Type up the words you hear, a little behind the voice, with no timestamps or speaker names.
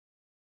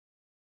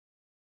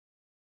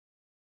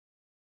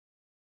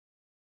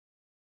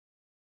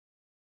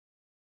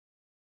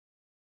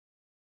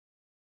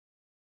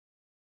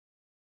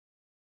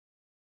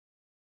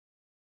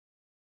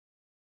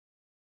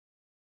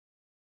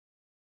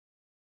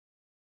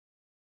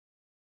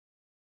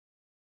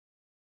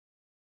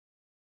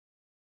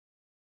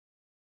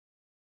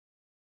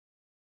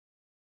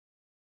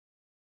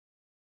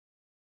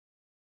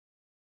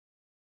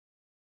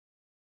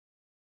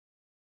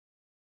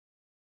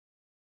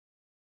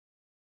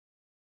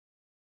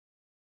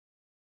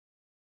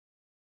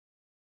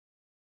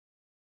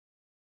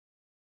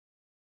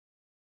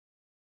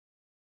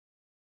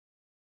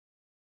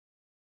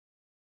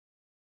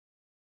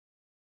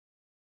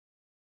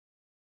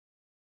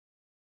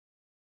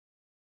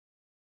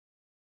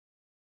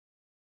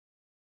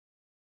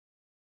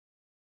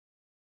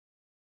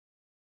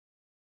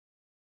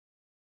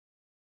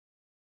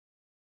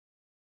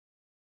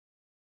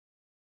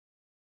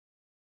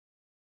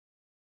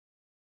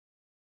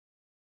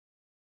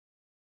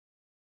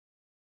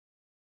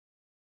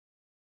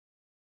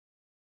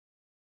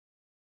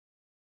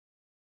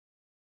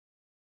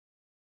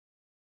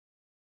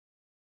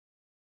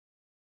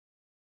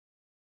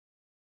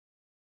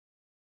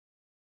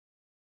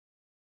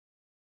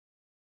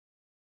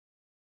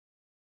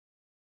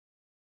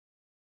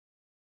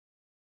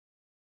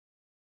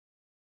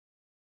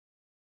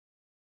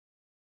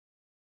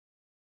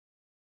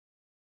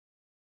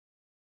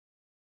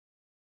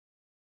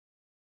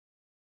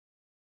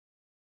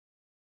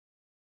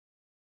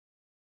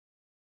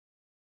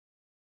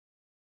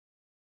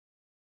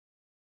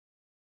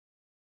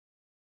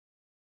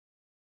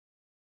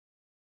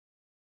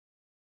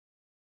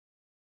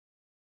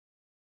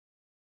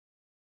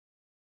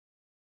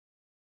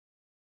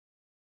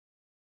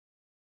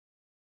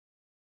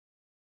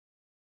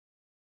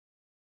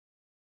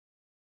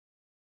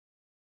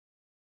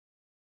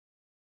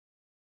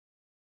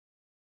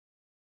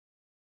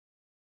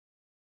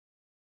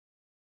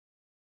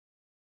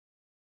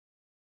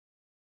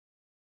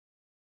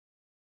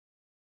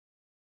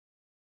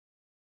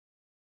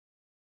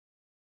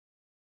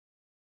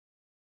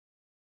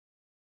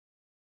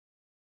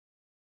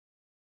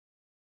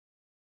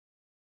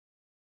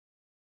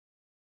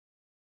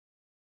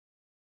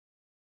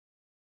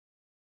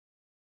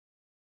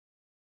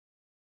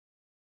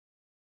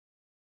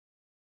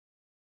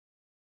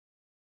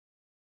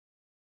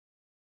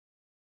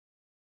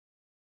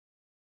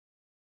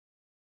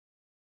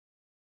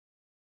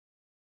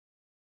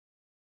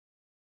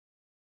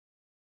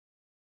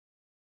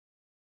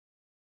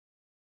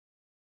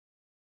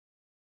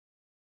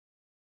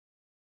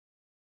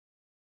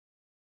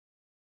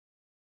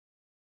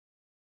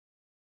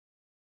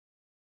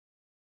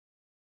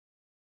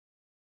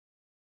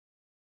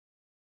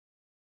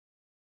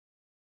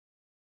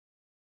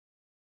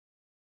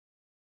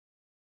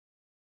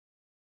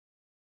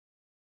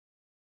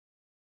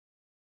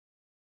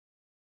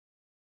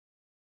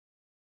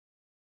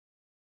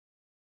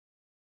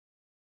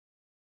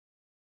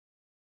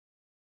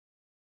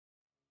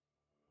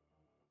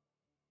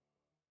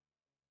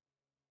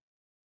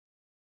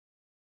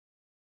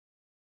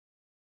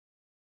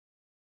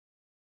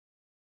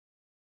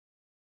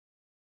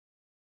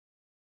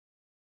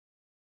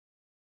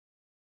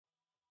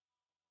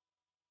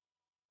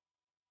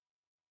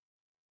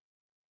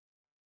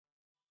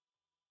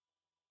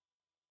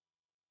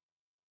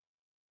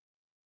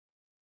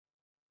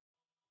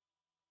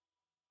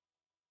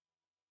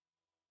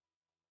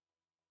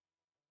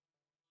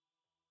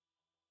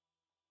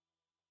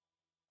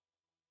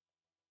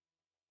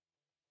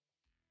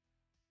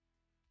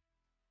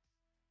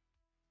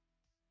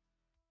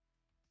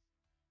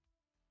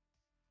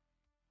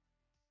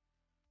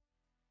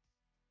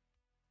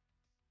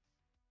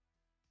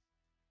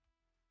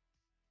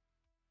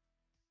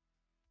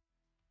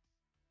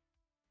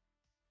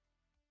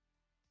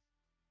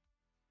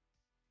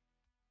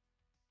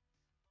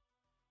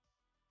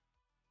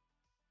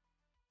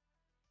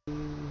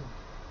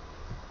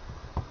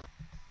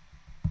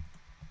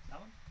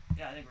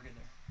Yeah, I think we're good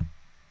there.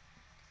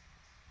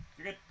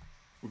 You're good?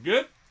 We're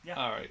good? Yeah.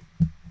 All right.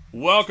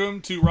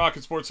 Welcome to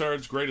Rocket Sports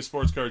Cards, greatest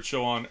sports card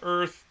show on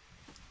earth.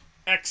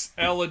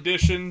 XL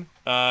edition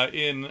on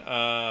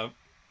a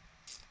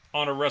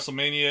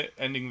WrestleMania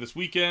ending this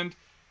weekend.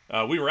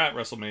 We were at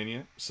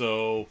WrestleMania,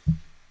 so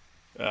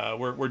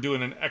we're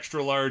doing an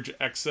extra large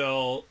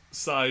XL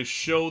size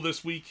show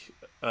this week.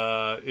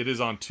 It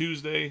is on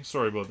Tuesday.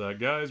 Sorry about that,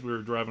 guys. We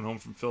were driving home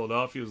from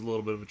Philadelphia. It was a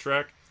little bit of a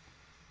trek.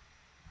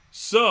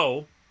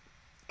 So,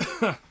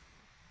 One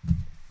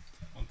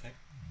thing.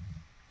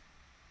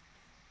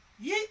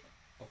 Yeet.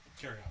 Oh,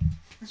 carry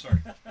on. Sorry.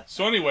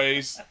 So,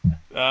 anyways,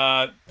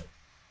 my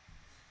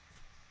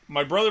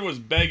brother was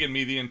begging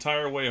me the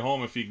entire way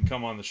home if he can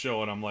come on the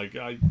show, and I'm like,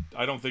 I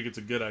don't think it's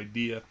a good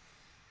idea.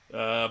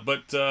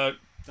 But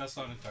that's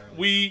not entirely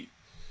true.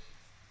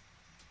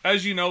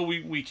 As you know,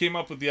 we came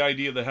up with the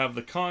idea to have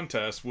the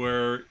contest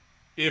where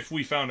if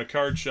we found a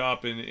card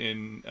shop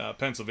in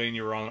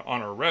Pennsylvania or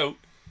on our route,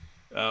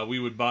 we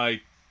would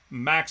buy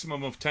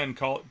maximum of 10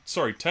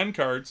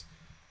 cards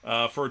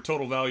for a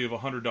total value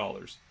of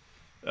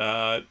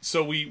 $100.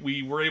 So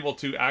we were able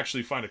to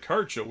actually find a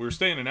card show. We were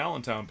staying in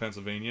Allentown,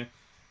 Pennsylvania,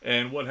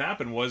 and what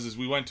happened was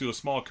we went to a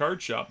small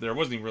card shop there. It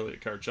wasn't even really a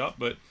card shop,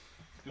 but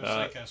it was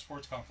like a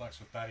sports complex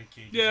with batting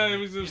cages. Yeah, and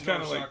it was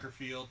kind of like soccer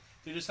field.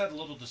 They just had a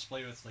little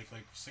display with like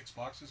 6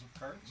 boxes of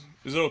cards.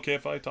 Is it okay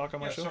if I talk on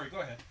my show? Sorry,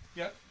 go ahead.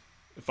 Yeah.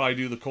 If I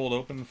do the cold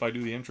open, if I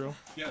do the intro?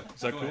 Yeah.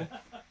 Is that cool? Ahead.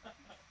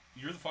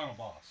 You're the final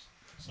boss.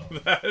 So.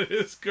 That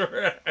is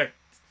correct.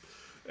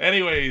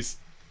 Anyways,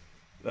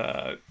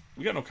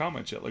 we got no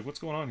comments yet. Like, what's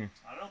going on here?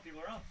 I don't know.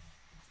 People are on.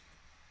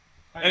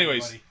 Hi,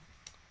 Anyways, everybody.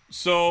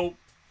 so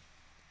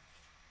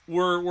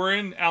we're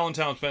in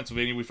Allentown,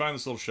 Pennsylvania. We find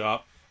this little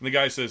shop, and the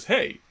guy says,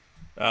 "Hey,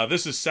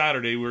 this is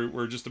Saturday.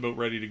 We're just about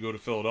ready to go to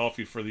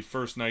Philadelphia for the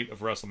first night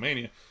of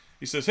WrestleMania."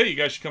 He says, "Hey, you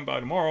guys should come by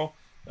tomorrow.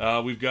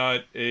 We've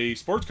got a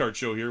sports card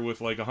show here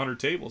with like 100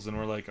 tables." And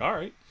we're like, "All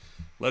right,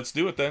 let's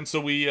do it then." So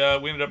we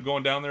ended up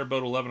going down there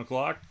about 11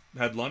 o'clock,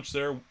 had lunch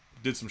there,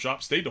 did some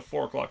shops, stayed till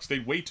 4 o'clock,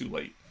 stayed way too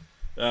late.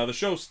 The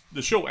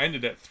show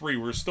ended at 3.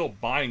 We were still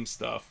buying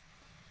stuff.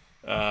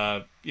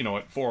 At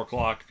 4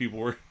 o'clock, we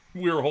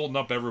were holding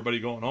up everybody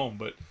going home,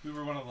 but we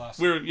were one of the last.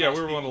 We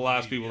were one of the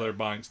last people there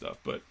buying stuff.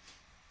 But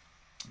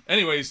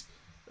anyways,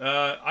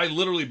 I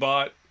literally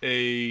bought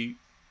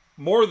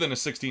more than a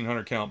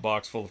 1,600 count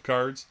box full of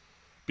cards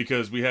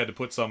because we had to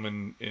put some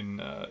in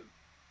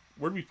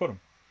where did we put them?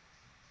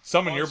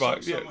 Some in your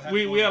box. Yeah,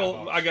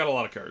 I got a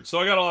lot of cards. So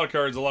I got a lot of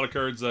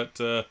cards that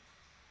the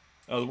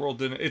world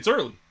didn't. It's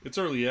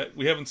early yet.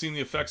 We haven't seen the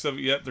effects of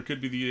it yet. There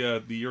could be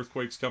the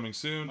earthquakes coming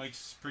soon.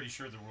 Mike's pretty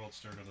sure the world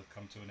started to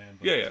come to an end.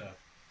 But, yeah.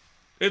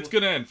 It's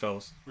gonna end,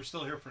 fellas. We're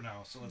still here for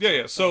now. So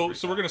let's So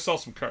we're gonna sell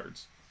some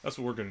cards. That's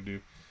what we're gonna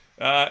do.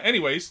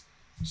 Anyways,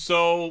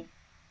 so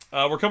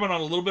we're coming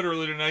on a little bit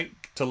early tonight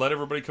to let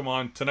everybody come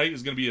on. Tonight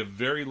is gonna be a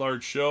very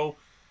large show.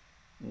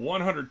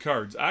 100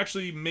 cards.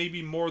 Actually,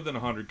 maybe more than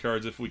 100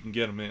 cards if we can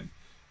get them in.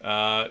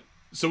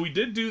 So we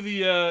did do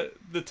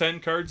the 10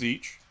 cards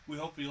each. We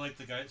hope you like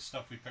the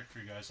stuff we picked for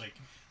you guys. Like,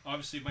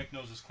 obviously, Mike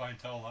knows his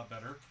clientele a lot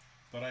better,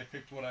 but I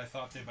picked what I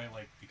thought they might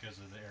like because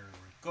of the area.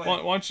 Go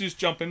ahead. Why don't you just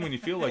jump in when you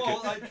feel like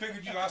well, it? I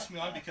figured you asked me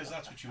on because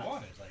that's what you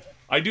wanted. Like,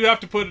 I do have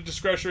to put a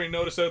discretionary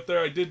notice out there.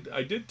 I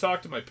did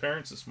talk to my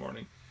parents this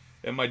morning,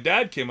 and my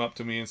dad came up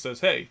to me and says,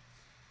 "Hey,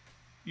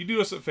 you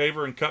do us a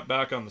favor and cut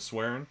back on the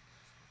swearing."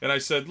 And I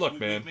said, "Look,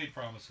 man, we've made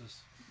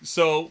promises."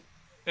 So,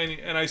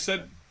 and I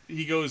said,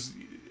 he goes,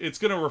 "It's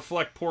going to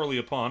reflect poorly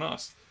upon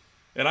us."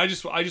 And I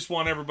just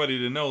want everybody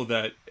to know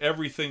that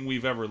everything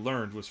we've ever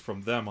learned was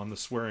from them on the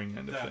swearing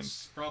end of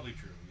things. That's probably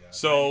true. Yeah.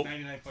 So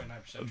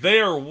 99.9%.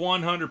 They are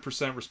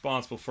 100%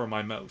 responsible for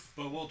my mouth.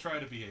 But we'll try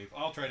to behave.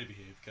 I'll try to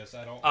behave because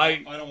I don't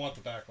want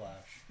the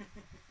backlash.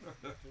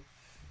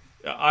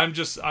 I'm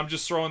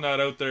just throwing that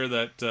out there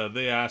that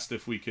they asked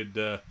if we could.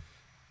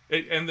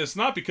 And it's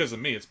not because of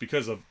me, it's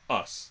because of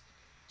us.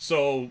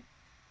 So,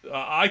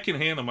 I can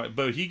handle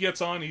but he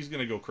gets on, he's going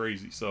to go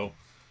crazy. So,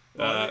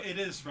 it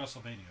is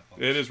WrestleMania,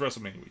 folks. It is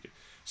WrestleMania weekend.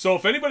 So,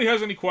 if anybody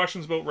has any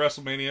questions about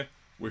WrestleMania,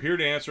 we're here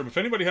to answer them. If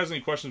anybody has any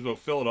questions about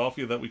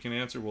Philadelphia that we can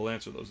answer, we'll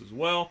answer those as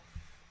well.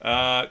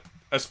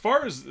 As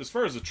far as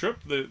the trip,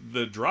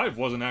 the drive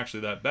wasn't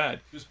actually that bad.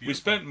 We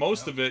spent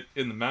most of it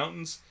in the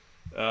mountains.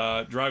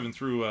 Driving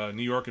through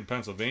New York and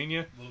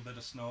Pennsylvania. A little bit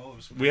of snow.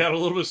 We had a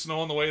little bit of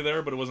snow on the way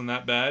there, but it wasn't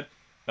that bad.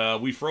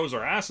 We froze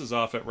our asses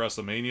off at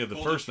WrestleMania the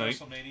first night.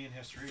 WrestleMania in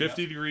history.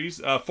 50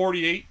 degrees,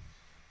 48.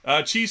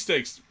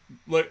 Cheesesteaks.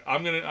 Look,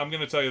 I'm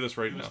gonna tell you this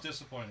right now. It was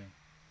disappointing.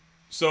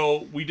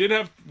 So we did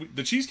have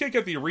the cheesecake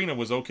at the arena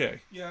was okay.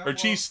 Yeah. Or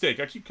cheesesteak.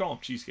 I keep calling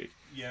it cheesecake.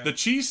 Yeah. The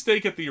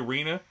cheesesteak at the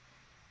arena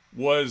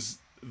was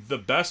the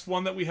best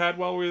one that we had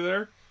while we were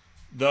there.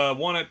 The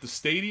one at the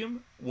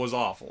stadium was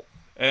awful.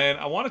 And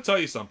I want to tell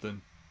you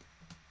something.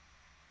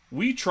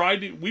 We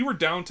were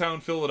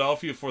downtown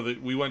Philadelphia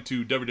we went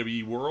to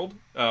WWE World.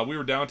 We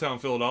were downtown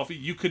Philadelphia.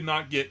 You could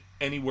not get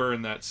anywhere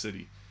in that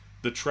city.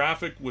 The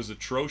traffic was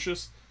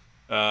atrocious.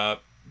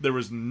 There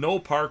was no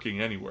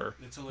parking anywhere.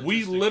 It's a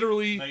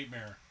logistic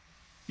nightmare.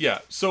 Yeah.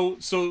 So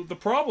the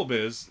problem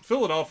is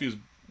Philadelphia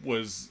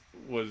was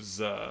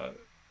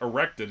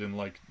erected in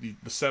like the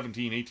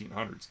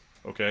 1800s.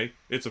 Okay,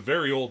 it's a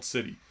very old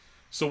city.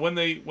 So when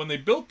they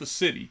built the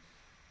city,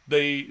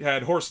 they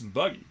had horse and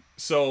buggy.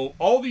 So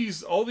all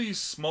these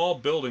small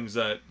buildings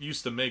that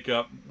used to make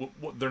up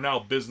they're now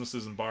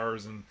businesses and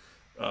bars and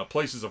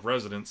places of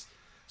residence.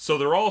 So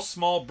they're all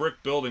small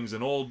brick buildings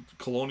and old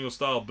colonial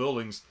style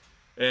buildings,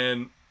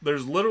 and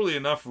there's literally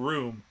enough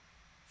room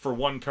for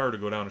one car to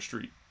go down a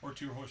street. Or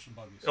 2 horse and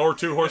buggies. Or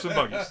 2 horse and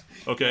buggies.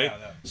 Okay?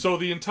 Yeah, so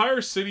the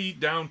entire city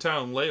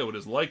downtown layout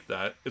is like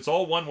that. It's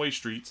all one-way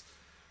streets.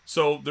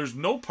 So there's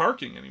no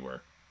parking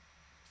anywhere.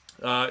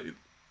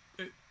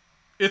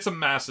 It's a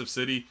massive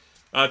city.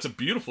 It's a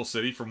beautiful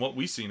city from what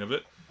we've seen of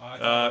it. I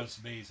thought it was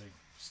amazing.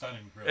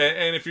 Stunning. Really.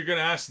 And if you're going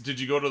to ask,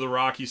 did you go to the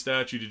Rocky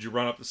statue? Did you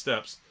run up the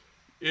steps?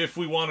 If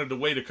we wanted to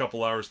wait a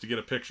couple hours to get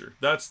a picture,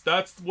 that's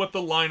what the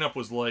lineup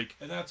was like.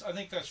 And I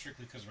think that's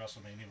strictly because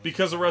WrestleMania.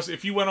 Because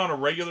if you went on a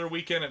regular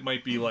weekend, it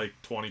might be like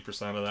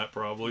 20% of that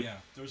probably. Yeah,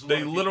 there was a lot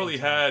they of literally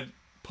had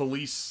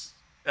police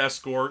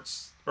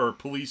escorts or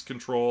police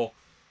control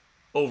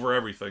over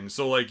everything.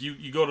 So like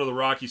you go to the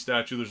Rocky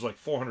statue, there's like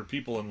 400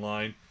 people in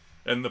line,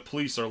 and the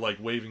police are like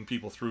waving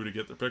people through to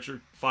get their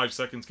picture. 5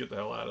 seconds, get the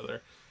hell out of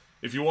there.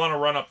 If you want to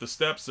run up the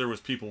steps, there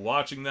was people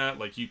watching that.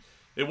 Like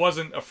it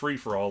wasn't a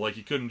free-for-all. Like,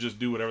 you couldn't just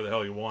do whatever the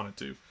hell you wanted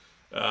to.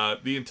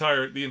 The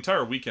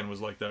entire weekend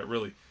was like that,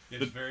 really.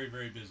 It's very,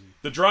 very busy.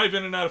 The drive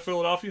in and out of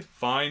Philadelphia,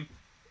 fine.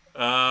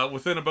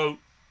 Within about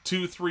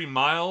 2-3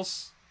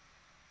 miles,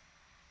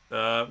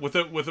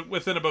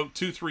 within about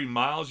 2-3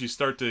 miles, you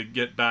start to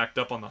get backed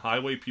up on the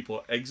highway.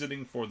 People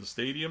exiting for the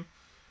stadium.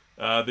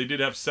 They did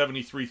have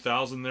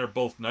 73,000 there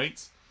both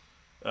nights.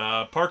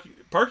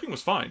 Parking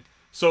was fine.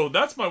 So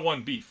that's my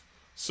one beef.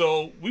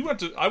 So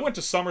I went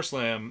to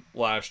SummerSlam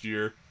last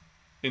year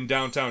in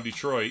downtown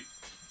Detroit,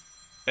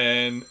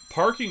 and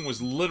parking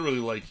was literally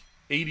like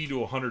 $80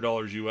 to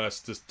 $100 US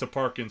to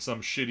park in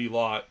some shitty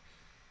lot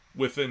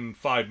within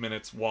 5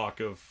 minutes walk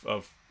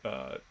of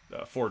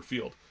Ford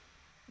Field.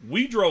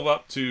 We drove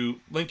up to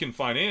Lincoln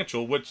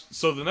Financial,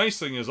 so the nice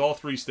thing is all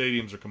 3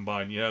 stadiums are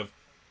combined. You have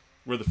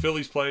where the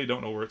Phillies play,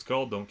 don't know where it's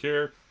called, don't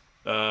care.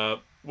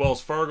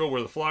 Wells Fargo,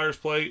 where the Flyers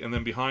play, and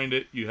then behind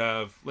it you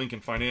have Lincoln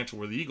Financial,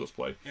 where the Eagles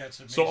play. Yeah, it's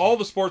amazing. So all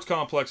the sports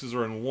complexes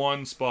are in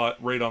one spot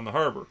right on the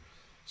harbor.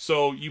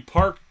 So you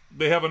park.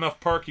 They have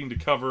enough parking to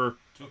cover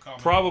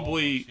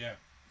probably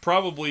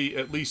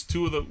at least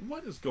 2 of the.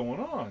 What is going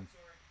on?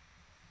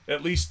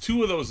 At least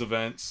 2 of those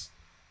events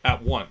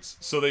at once.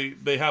 So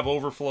they have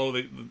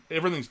overflow.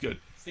 Everything's good.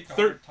 I think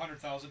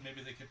 100,000 maybe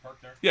they could park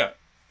there. Yeah.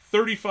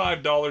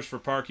 $35 for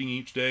parking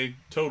each day,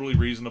 totally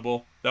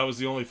reasonable. That was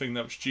the only thing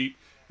that was cheap.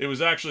 It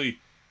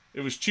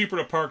was cheaper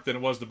to park than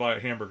it was to buy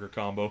a hamburger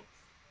combo.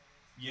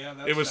 Yeah,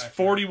 that's it was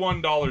accurate.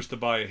 $41 to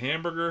buy a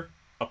hamburger,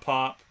 a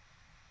pop,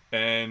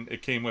 and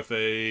it came with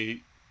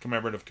a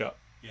commemorative cup.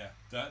 Yeah,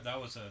 that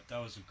was a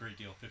great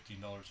deal. $15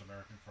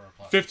 American for a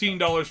plastic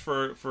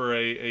 $15 for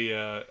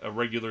a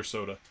regular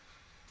soda.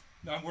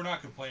 No, we're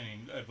not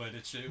complaining, but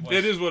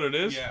it is what it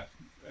is. Yeah,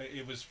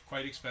 it was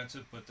quite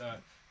expensive, but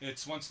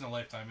it's once in a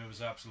lifetime. It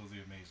was absolutely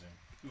amazing.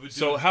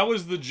 So how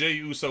was the Jey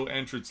Uso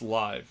entrance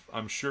live?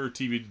 I'm sure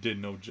TV did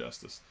no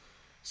justice.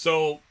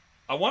 So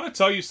I want to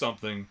tell you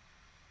something.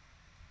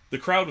 The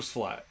crowd was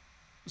flat.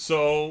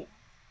 So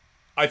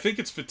I think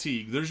it's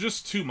fatigue. There's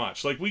just too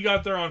much. Like, we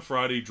got there on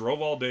Friday,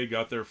 drove all day,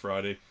 got there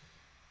Friday.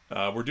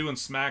 We're doing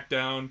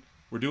SmackDown.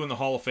 We're doing the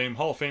Hall of Fame.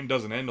 Hall of Fame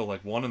doesn't end till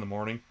like 1 in the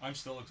morning. I'm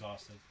still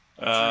exhausted.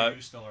 I'm sure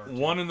you still are.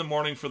 1 in the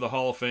morning for the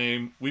Hall of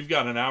Fame. We've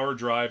got an hour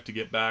drive to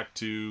get back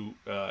to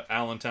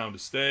Allentown to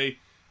stay.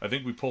 I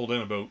think we pulled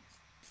in about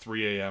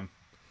 3 a.m.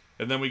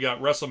 And then we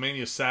got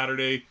WrestleMania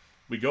Saturday.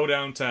 We go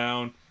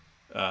downtown.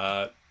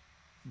 The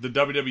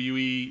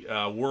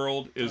WWE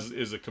world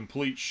is a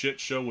complete shit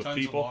show with tons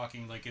people. Of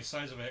walking, like the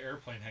size of an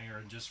airplane hangar,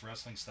 and just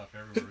wrestling stuff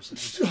everywhere.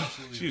 It's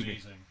absolutely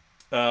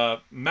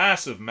amazing.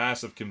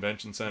 Massive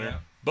convention center. Yeah.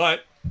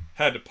 But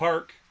had to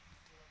park,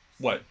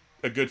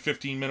 a good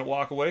 15-minute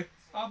walk away?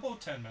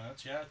 About 10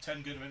 minutes, yeah.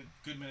 10 minute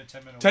 10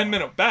 minute 10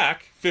 minute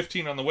back,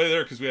 15 on the way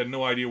there because we had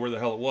no idea where the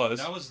hell it was.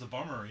 That was the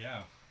bummer,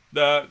 yeah.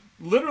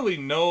 Literally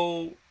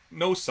no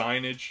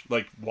signage,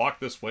 like walk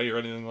this way or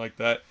anything like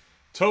that.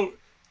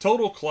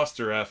 Total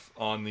cluster F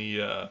on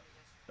the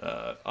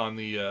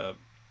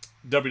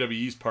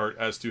WWE's part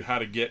as to how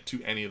to get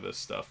to any of this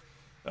stuff.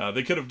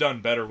 They could have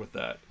done better with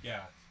that.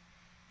 Yeah.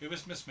 It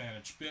was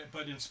mismanaged,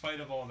 but in spite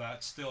of all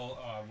that, still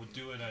would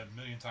do it a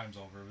million times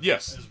over.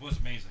 It was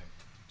amazing.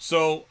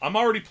 So I'm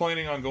already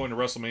planning on going to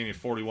WrestleMania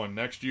 41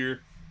 next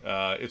year.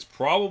 It's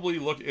probably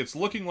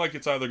looking like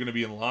it's either going to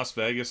be in Las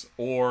Vegas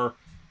or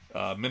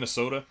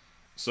Minnesota.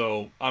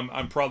 So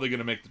I'm probably going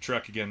to make the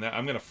trek again.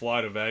 I'm going to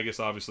fly to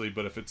Vegas, obviously,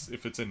 but if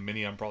it's in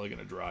Mini, I'm probably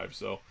going to drive.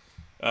 So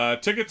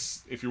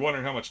tickets, if you're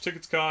wondering how much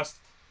tickets cost,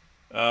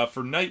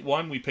 for night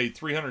 1 we paid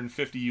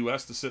 $350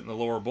 US to sit in the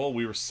lower bowl.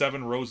 We were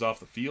 7 rows off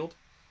the field.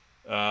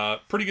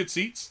 Pretty good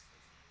seats.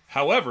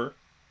 However,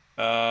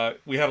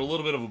 we had a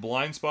little bit of a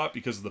blind spot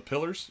because of the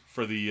pillars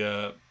for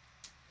the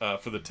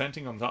for the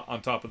tenting on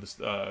top of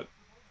the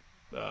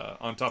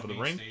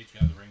ring. Stage,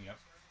 yeah, the ring, yep.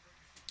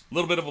 A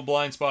little bit of a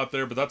blind spot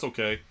there, but that's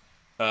okay.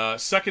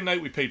 Second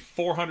night we paid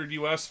 $400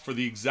 US for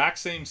the exact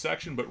same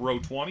section, but row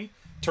 20.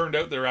 Turned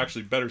out there were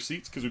actually better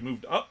seats because we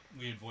moved up.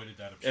 We avoided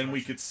that obstruction. And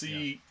we could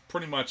see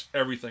pretty much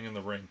everything in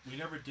the ring. We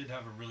never did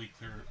have a really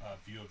clear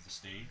view of the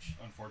stage,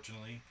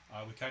 unfortunately.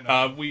 We kind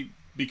of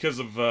because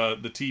of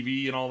the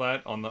TV and all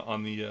that on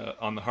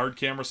the hard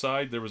camera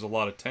side, there was a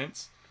lot of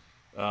tents.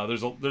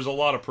 There's a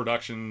lot of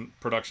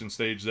production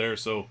stage there,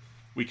 so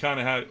we kind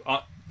of had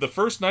the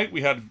first night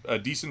we had a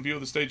decent view of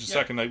the stage. The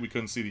second night we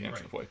couldn't see the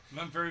entranceway. And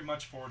I'm very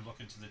much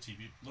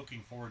looking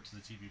forward to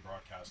the TV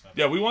broadcast.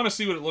 Yeah, we want to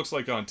see what it looks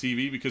like on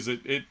TV because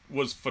it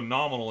was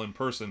phenomenal in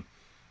person.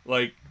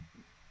 Like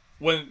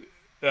when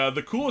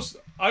the coolest,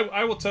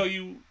 I will tell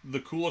you the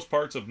coolest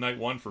parts of night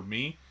one for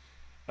me.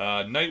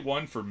 Night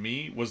one for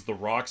me was the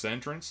Rock's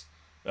entrance,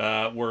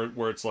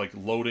 where it's like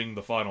loading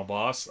the final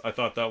boss. I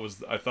thought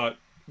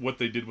what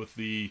they did with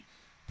the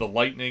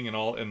lightning and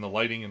all, and the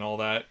lighting and all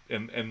that,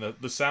 and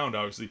the sound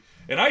obviously.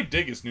 And I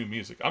dig his new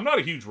music. I'm not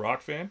a huge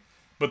Rock fan,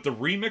 but the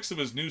remix of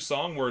his new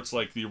song where it's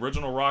like the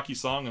original Rocky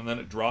song and then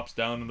it drops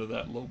down into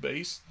that low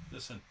bass.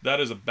 Listen, that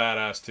is a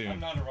badass tune. I'm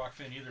not a Rock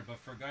fan either, but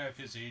for a guy of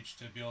his age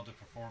to be able to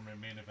perform in a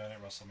main event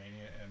at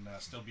WrestleMania and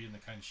still be in the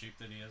kind of shape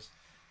that he is,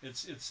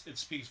 it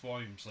speaks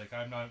volumes. Like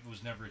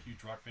was never a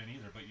huge Rock fan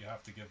either, but you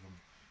have to give him,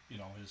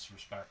 his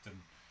respect, and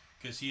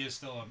because he is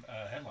still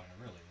a headliner,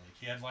 really. Like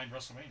he headlined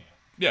WrestleMania.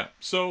 Yeah.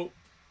 So,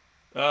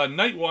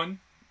 night one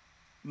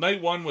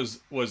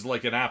was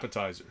like an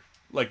appetizer.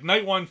 Like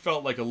night one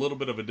felt like a little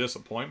bit of a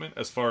disappointment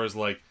as far as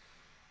like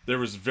there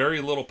was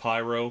very little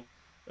pyro,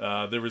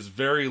 there was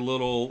very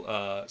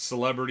little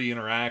celebrity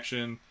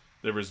interaction,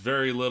 there was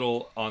very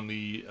little on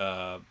the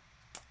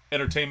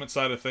entertainment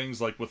side of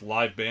things, like with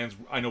live bands.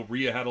 I know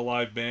Rhea had a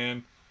live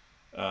band.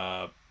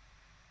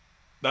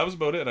 That was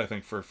about it, I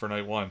think, for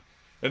night one.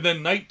 And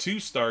then night two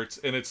starts,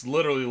 and it's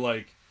literally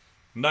like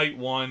night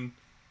one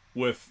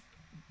with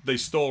they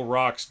stole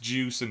Rock's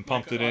juice and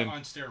pumped it in.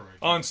 On steroids.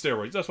 On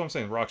steroids. That's what I'm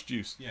saying, Rock's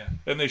juice. Yeah.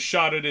 And they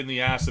shot it in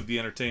the ass of the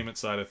entertainment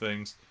side of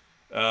things.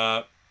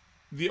 The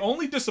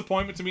only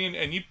disappointment to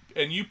me,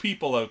 and you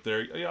people out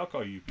there, yeah, I'll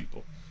call you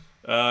people,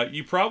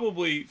 you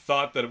probably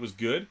thought that it was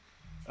good.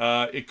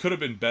 It could have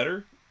been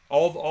better.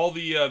 All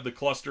the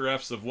cluster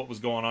Fs of what was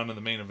going on in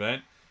the main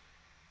event.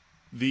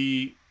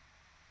 The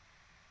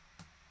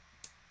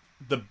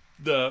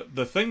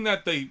thing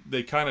that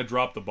they kind of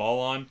dropped the ball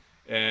on,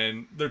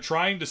 and they're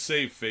trying to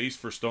save face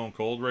for Stone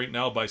Cold right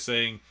now by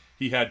saying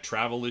he had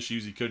travel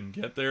issues, he couldn't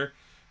get there,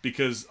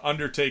 because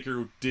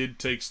Undertaker did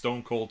take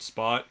Stone Cold's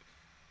spot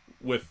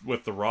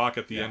with The Rock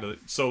at the end of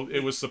it. So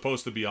it was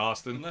supposed to be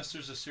Austin. Unless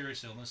there's a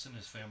serious illness in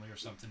his family or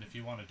something, if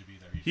he wanted to be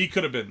there. He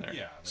could have been there.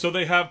 Yeah. So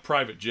they have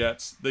private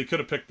jets. They could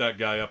have picked that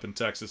guy up in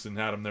Texas and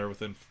had him there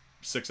within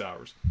 6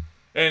 hours.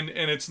 And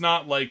it's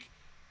not like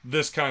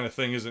this kind of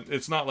thing isn't,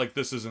 it's not like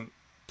this isn't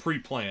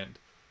pre-planned.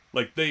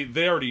 Like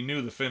they already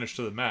knew the finish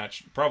to the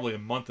match probably a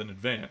month in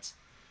advance.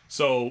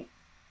 So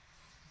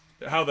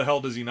how the hell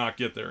does he not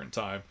get there in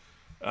time?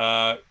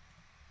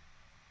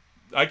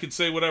 I could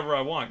say whatever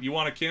I want. You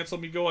want to cancel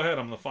me? Go ahead.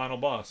 I'm the final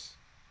boss.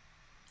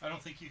 I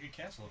don't think you could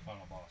cancel the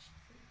final boss.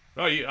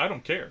 Oh, yeah, I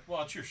don't care.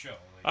 Well, it's your show.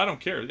 Like, I don't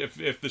care.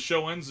 If the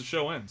show ends, the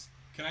show ends.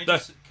 Can I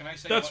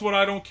say that's what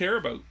I don't care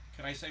about.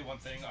 Can I say one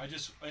thing?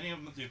 Any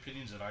of the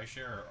opinions that I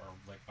share are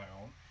like my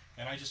own,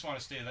 and I just want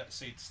to state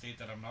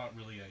that I'm not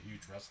really a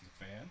huge wrestling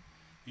fan.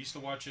 I used to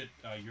watch it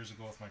years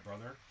ago with my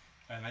brother,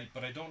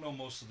 but I don't know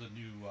most of the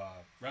new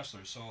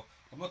wrestlers. So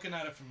I'm looking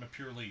at it from a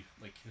purely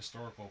like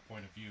historical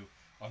point of view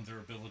on their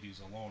abilities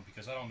alone,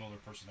 because I don't know their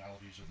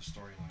personalities or the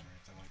storyline or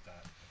anything like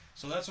that.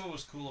 So that's what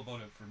was cool about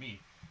it for me.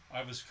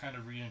 I was kind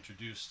of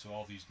reintroduced to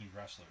all these new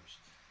wrestlers.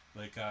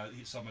 Like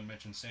someone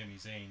mentioned Sami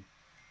Zayn.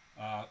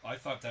 I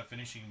thought that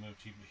finishing move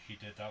he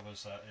did, that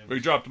was... Where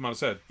he dropped him on his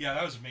head. Yeah,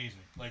 that was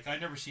amazing. Like,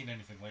 I'd never seen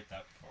anything like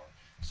that before.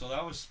 So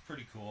that was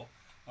pretty cool.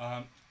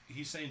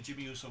 He's saying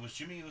Jimmy Uso. Was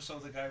Jimmy Uso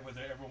the guy where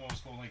everyone was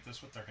going like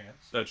this with their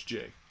hands? That's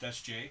Jay.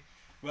 That's Jay.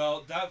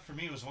 Well, that for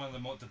me was one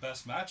of the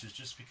best matches,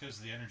 just because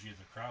of the energy of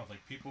the crowd.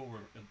 Like, they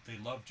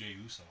loved Jay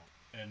Uso.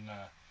 And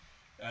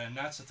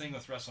that's the thing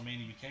with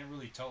WrestleMania. You can't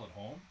really tell at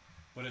home,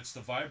 but it's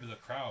the vibe of the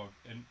crowd.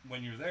 And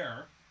when you're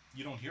there,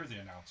 you don't hear the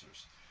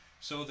announcers.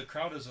 So the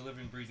crowd is a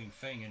living, breathing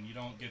thing, and you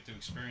don't get to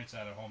experience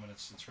that at home, and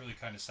it's really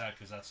kind of sad,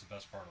 because that's the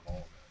best part of all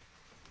of it.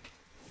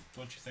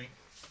 Don't you think?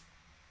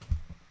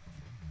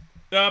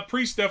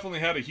 Priest definitely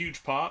had a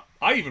huge pop.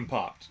 I even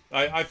popped.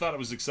 I thought it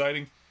was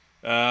exciting.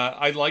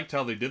 I liked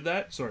how they did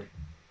that. Sorry.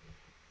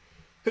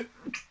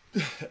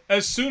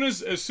 As soon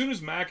as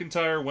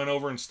McIntyre went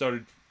over and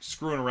started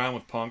screwing around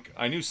with Punk,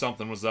 I knew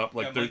something was up.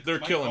 Like they're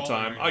killing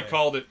time. I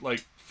called it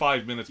like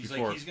 5 minutes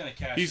before. Like,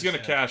 he's gonna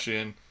cash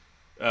in.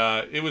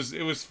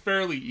 It was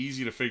fairly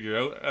easy to figure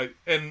out.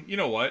 And you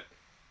know what?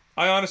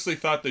 I honestly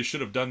thought they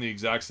should have done the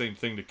exact same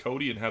thing to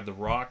Cody and had The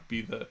Rock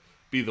be the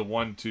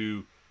one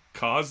to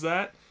cause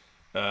that.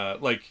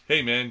 Like,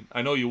 hey man,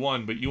 I know you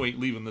won, but you ain't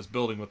leaving this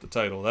building with the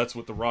title. That's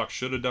what The Rock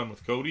should have done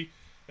with Cody.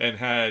 and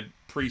had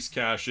Priest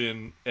cash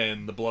in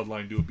and the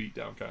Bloodline do a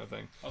beatdown kind of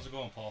thing. How's it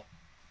going, Paul?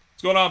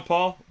 What's going on,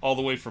 Paul? All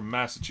the way from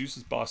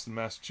Massachusetts, Boston,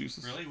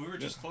 Massachusetts. Really? We were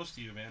just close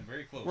to you, man.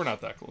 Very close. We're not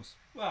that close.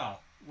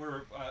 Well,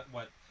 we're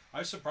what? I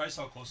was surprised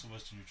how close it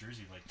was to New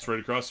Jersey. Like it's right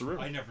across the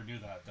river. I never knew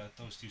that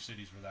those two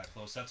cities were that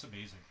close. That's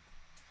amazing.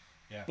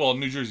 Yeah. Well,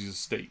 New Jersey's a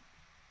state.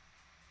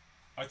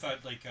 I thought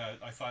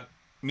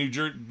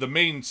the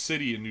main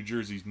city in New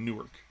Jersey is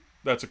Newark.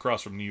 That's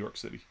across from New York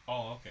City.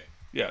 Oh, okay.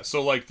 Yeah,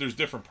 so like there's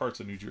different parts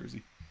of New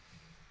Jersey.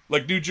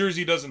 Like New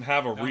Jersey doesn't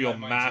have a real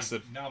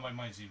massive. Now my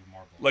mind's even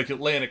more blown. Like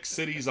Atlantic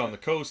City's on the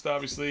coast,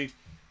 obviously,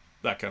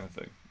 that kind of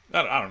thing.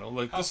 I don't know.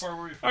 Like how far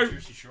were you from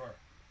Jersey Shore?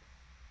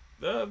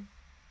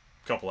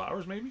 Couple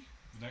hours maybe.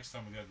 The next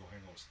time we gotta go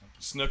hang out with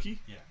Snooki. Snooki?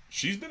 Yeah.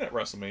 She's been at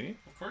WrestleMania.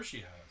 Of course she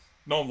has.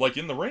 No, like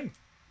in the ring.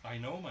 I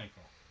know,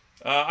 Michael.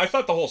 I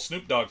thought the whole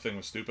Snoop Dogg thing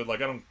was stupid. Like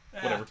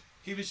whatever.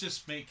 He was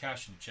just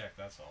cashing a check.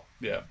 That's all.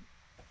 Yeah.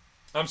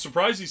 I'm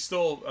surprised he's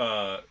still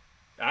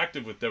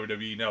active with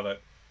WWE now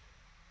that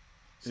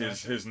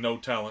his no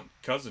talent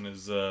cousin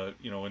is in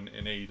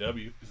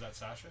AEW. Is that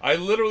Sasha? I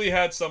literally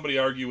had somebody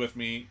argue with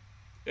me,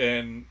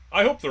 and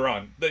I hope they're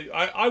on.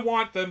 I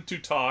want them to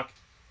talk.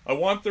 I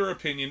want their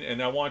opinion,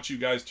 and I want you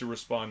guys to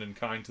respond in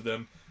kind to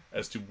them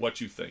as to what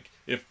you think.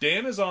 If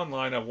Dan is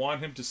online, I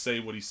want him to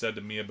say what he said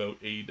to me about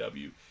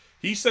AEW.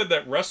 He said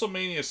that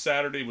WrestleMania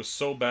Saturday was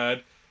so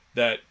bad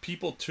that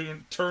people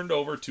turned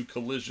over to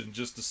Collision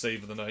just to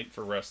save the night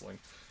for wrestling.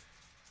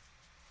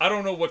 I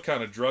don't know what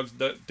kind of drugs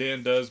that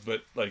Dan does,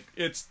 but like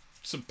it's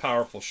some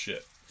powerful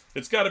shit.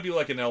 It's got to be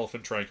like an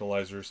elephant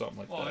tranquilizer or something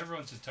like that. Well,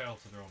 everyone's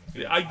entitled to their own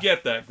opinion. Yeah, I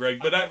get that,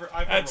 Greg, but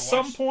at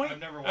some point,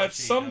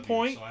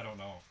 so I don't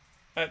know.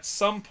 At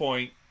some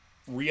point,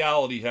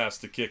 reality has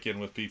to kick in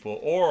with people,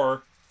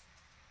 or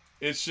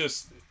it's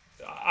just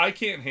I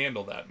can't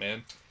handle that,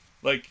 man.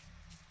 Like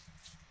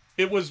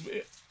I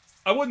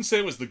wouldn't say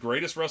it was the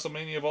greatest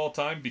WrestleMania of all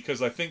time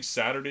because I think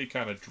Saturday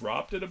kind of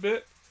dropped it a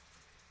bit.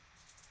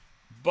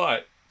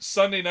 But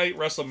Sunday night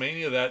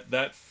WrestleMania,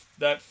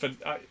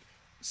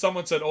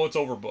 someone said, "Oh, it's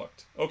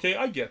overbooked." Okay,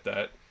 I get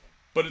that,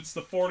 but it's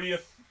the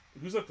 40th.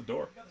 Who's at the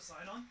door? You got the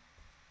sign on?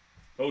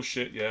 Oh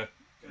shit! Yeah,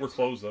 we're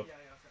closed though. Yeah,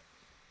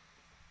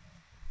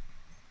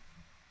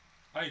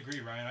 I agree,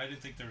 Ryan. I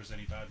didn't think there was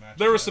any bad matches.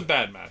 There were some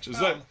bad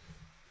matches.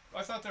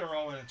 I thought they were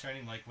all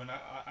entertaining. Like when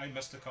I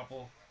missed a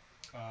couple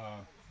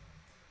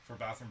for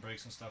bathroom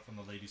breaks and stuff when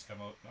the ladies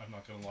come out. I'm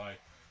not gonna lie,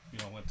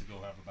 went to go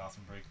have a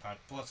bathroom break.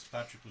 Plus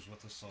Patrick was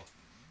with us, so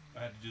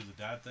I had to do the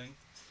dad thing.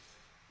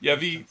 Yeah,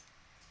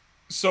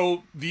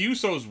 so the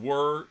Usos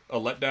were a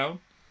letdown,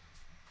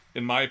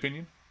 in my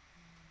opinion.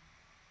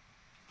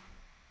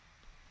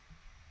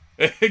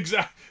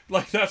 Exactly.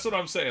 Like that's what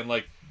I'm saying.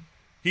 Like.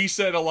 He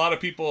said a lot of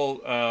people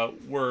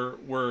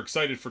were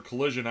excited for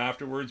Collision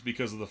afterwards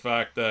because of the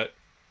fact that,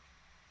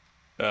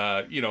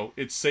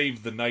 it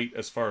saved the night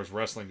as far as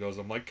wrestling goes.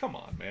 I'm like, come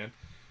on, man.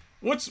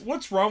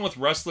 What's wrong with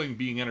wrestling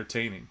being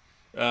entertaining?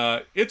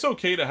 It's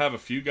okay to have a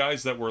few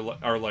guys that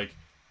are like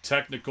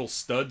technical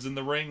studs in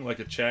the ring, like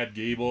a Chad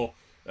Gable.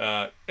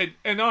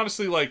 And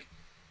honestly, like,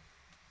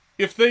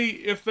 if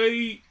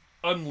they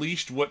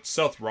unleashed what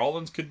Seth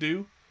Rollins could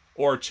do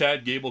or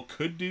Chad Gable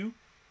could do,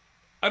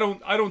 I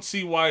don't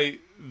see why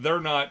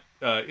they're not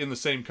in the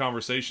same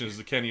conversation as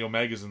the Kenny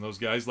Omegas and those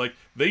guys. Like,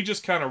 they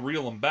just kind of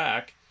reel them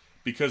back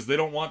because they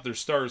don't want their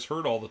stars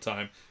hurt all the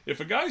time.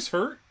 If a guy's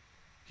hurt,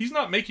 he's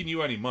not making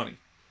you any money.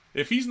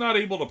 If he's not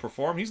able to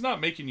perform, he's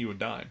not making you a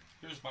dime.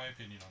 Here's my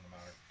opinion on the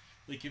matter.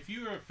 Like, if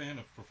you're a fan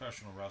of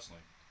professional wrestling,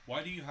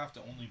 why do you have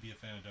to only be a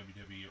fan of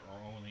WWE or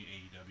only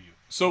AEW?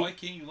 So why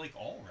can't you like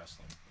all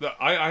wrestling?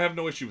 I have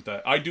no issue with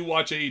that. I do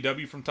watch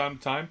AEW from time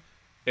to time,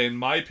 and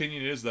my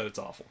opinion is that it's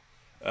awful.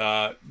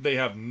 They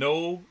have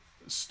no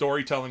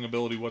storytelling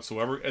ability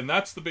whatsoever, and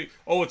that's the big.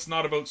 Oh, it's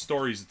not about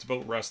stories; it's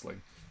about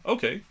wrestling.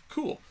 Okay,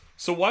 cool.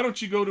 So why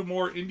don't you go to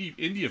more indie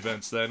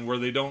events then, where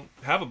they don't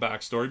have a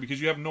backstory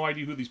because you have no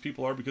idea who these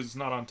people are because it's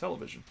not on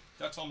television?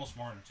 That's almost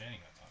more entertaining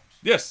at times.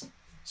 Yes.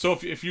 So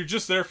if you're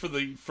just there for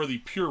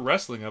the pure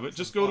wrestling of it,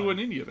 just go to an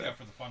indie event. Yeah,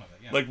 for the fun of it.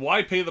 Yeah. Like,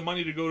 why pay the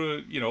money to go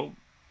to you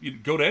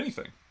go to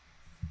anything?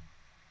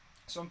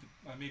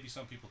 Maybe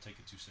some people take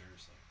it too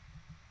seriously.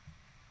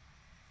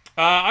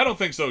 I don't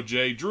think so,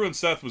 Jay. Drew and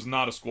Seth was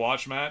not a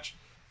squash match.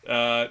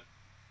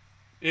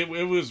 It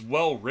was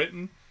well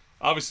written.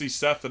 Obviously,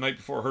 Seth the night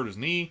before hurt his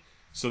knee,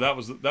 so that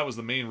was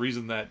the main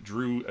reason that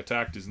Drew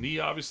attacked his knee.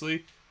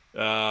 Obviously,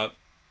 I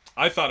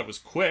thought it was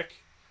quick,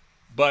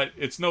 but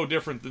it's no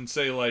different than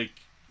say like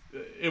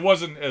it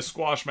wasn't a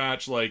squash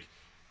match like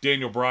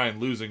Daniel Bryan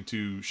losing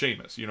to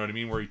Sheamus. You know what I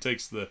mean? Where he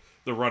takes the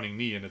running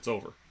knee and it's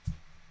over.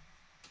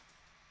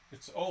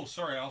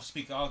 Sorry.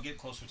 I'll get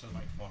closer to the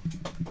microphone.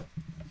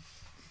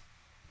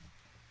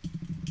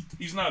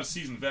 He's not a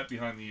seasoned vet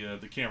behind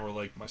the camera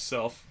like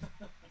myself.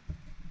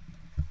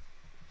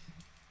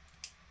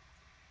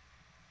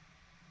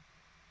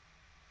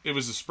 It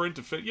was a sprint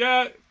to fit.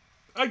 Yeah,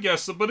 I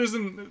guess so. But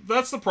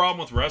that's the problem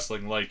with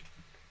wrestling? Like,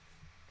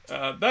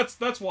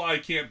 that's why I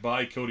can't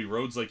buy Cody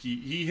Rhodes. Like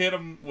he hit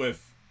him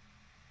with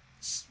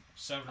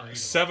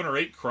 7 or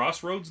 8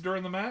 crossroads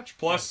during the match.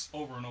 Plus,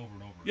 over and over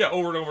and over. Yeah,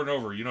 over and over and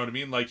over. You know what I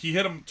mean? Like, he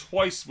hit him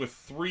twice with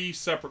 3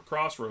 separate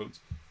crossroads.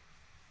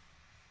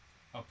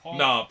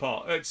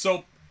 Paul.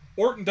 So,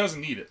 Orton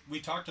doesn't need it. We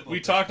talked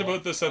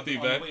about this at the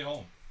event. On the way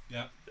home.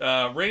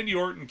 Yeah. Randy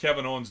Orton and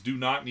Kevin Owens do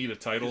not need a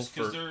title.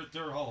 Because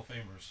they're Hall of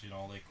Famers, you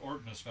know, like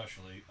Orton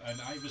especially. And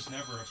I was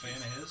never a fan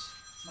of his.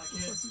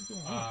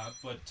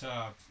 But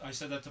I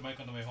said that to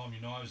Mike on the way home.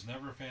 You know, I was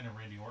never a fan of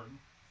Randy Orton.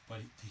 But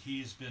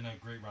he's been a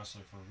great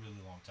wrestler for a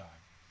really long time.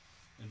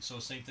 And so,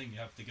 same thing, you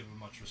have to give him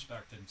much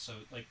respect. And so,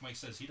 like Mike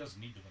says, he doesn't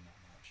need to win that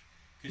match.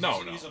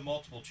 Because he's a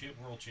multiple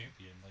world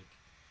champion.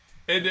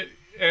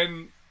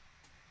 And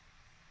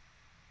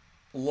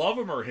love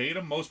him or hate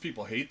him, most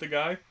people hate the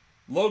guy.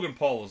 Logan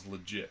Paul is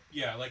legit.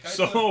 Yeah,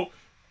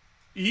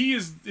 he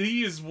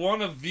is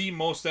one of the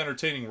most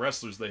entertaining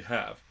wrestlers they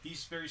have.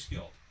 He's very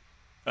skilled.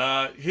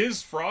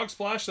 His frog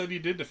splash that he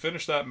did to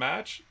finish that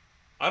match,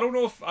 I don't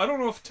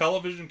know if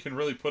television can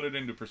really put it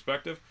into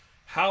perspective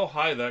how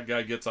high that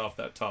guy gets off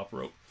that top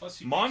rope.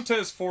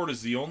 Montez Ford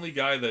is the only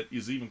guy that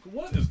is even.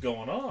 What is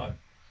going on?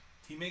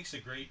 He makes a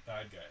great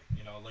bad guy.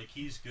 You know, like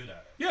he's good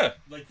at it. Yeah,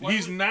 like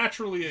he's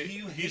naturally.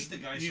 He's the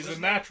guy. He's a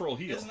natural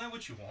heel. Isn't that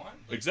what you want?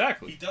 Like,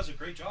 exactly. He does a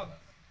great job at it.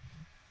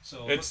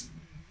 So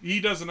he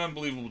does an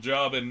unbelievable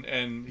job,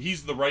 and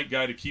he's the right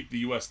guy to keep the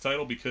U.S.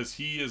 title because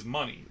he is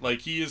money.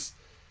 Like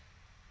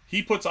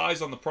he puts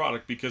eyes on the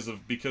product because of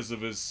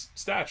his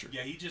stature.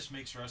 Yeah, he just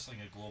makes wrestling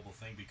a global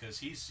thing because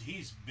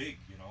he's big,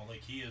 you know,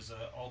 like he is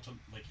a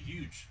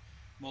huge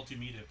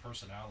multimedia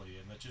personality,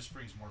 and that just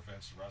brings more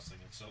fans to wrestling.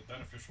 It's so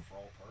beneficial for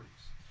all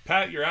parties.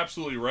 Pat, you're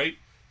absolutely right.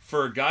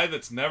 For a guy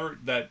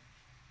that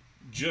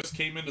just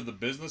came into the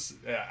business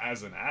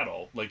as an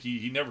adult, like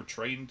he never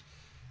trained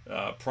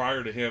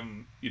prior to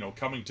him, you know,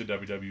 coming to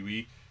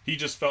WWE. He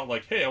just felt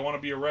like, hey, I want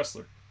to be a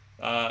wrestler.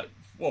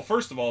 Well,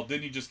 first of all,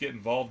 didn't he just get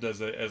involved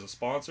as a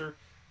sponsor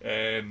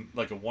and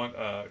like a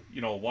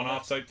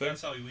one-off type thing?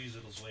 That's how he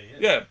weaseled his way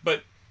in. Yeah,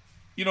 but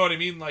you know what I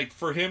mean. Like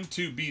for him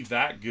to be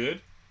that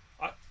good,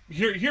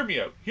 hear me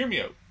out. Hear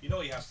me out. You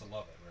know he has to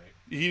love it, right?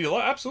 He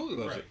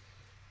absolutely loves it.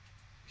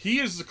 He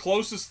is the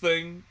closest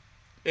thing,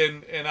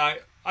 and I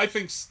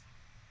think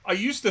I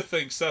used to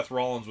think Seth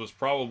Rollins was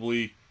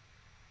probably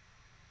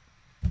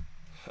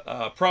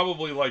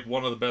like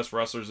one of the best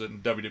wrestlers in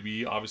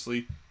WWE.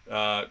 Obviously,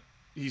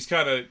 he's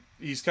kind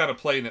of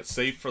playing it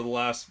safe for the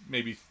last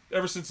maybe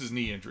ever since his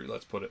knee injury.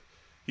 Let's put it.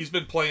 He's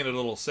been playing it a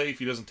little safe.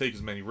 He doesn't take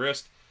as many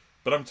risks.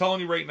 But I'm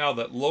telling you right now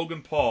that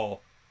Logan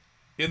Paul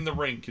in the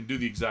ring can do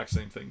the exact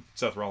same thing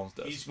Seth Rollins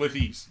does with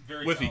ease.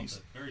 Very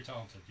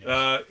talented.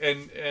 Yes.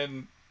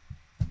 And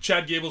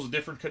Chad Gable's a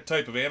different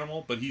type of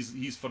animal, but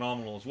he's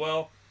phenomenal as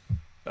well.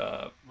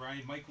 Ryan,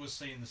 Mike was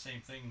saying the same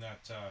thing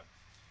that.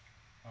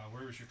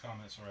 Where was your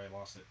comment? Sorry, I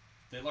lost it.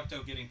 They lucked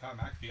out getting Pat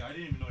McAfee. I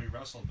didn't even know he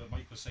wrestled, but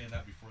Mike was saying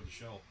that before the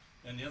show.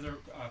 And the other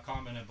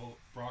comment about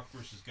Brock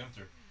versus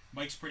Gunther.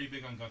 Mike's pretty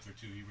big on Gunther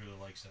too. He really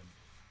likes him.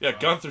 Yeah,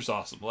 Gunther's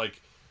awesome.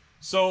 Like,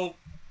 so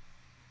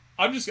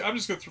I'm just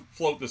gonna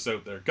float this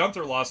out there.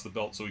 Gunther lost the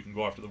belt so he can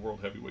go after the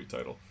world heavyweight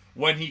title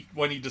when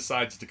he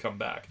decides to come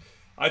back.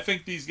 I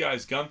think these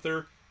guys,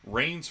 Gunther,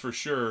 Reigns for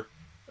sure.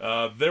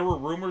 There were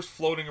rumors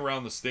floating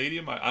around the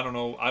stadium. I don't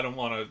know. I don't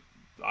want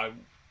to.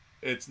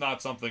 It's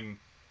not something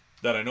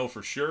that I know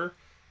for sure.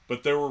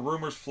 But there were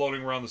rumors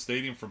floating around the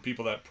stadium from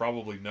people that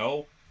probably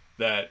know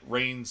that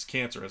Reigns'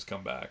 cancer has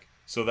come back.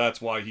 So that's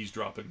why he's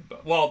dropping the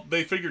belt. Well,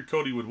 they figured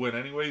Cody would win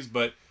anyways,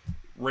 but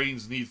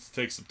Reigns needs to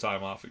take some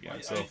time off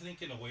again. I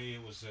think in a way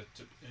it was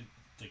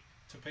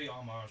to pay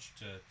homage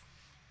to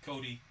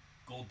Cody,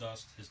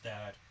 Goldust, his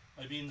dad.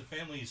 I mean, the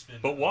family's been...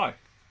 But why?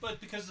 But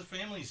because the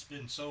family's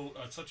been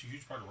such a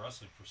huge part of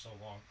wrestling for so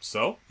long.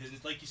 So?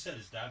 Like you said,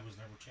 his dad was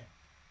never champ.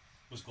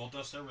 Was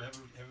Goldust ever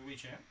heavyweight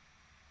champ?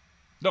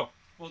 No.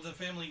 Well, the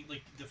family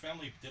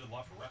did a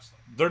lot for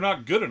wrestling. They're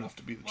not good enough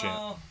to be the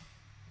champ.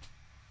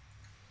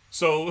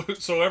 So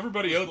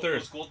everybody out there...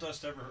 Was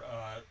Goldust ever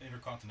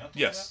Intercontinental?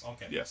 Yes.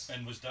 Okay. Yes.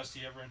 And was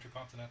Dusty ever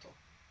Intercontinental?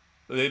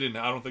 They didn't.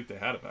 I don't think they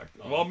had it back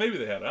then. Well, maybe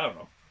they had it. I don't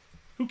know.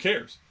 Who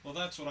cares? Well,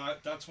 that's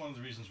one of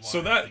the reasons why.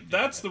 So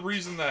that's the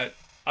reason that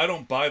I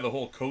don't buy the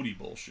whole Cody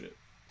bullshit.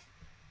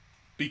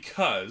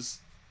 Because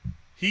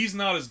he's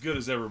not as good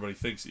as everybody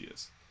thinks he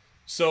is.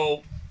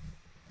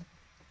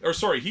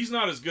 He's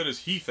not as good as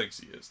he thinks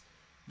he is.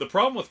 The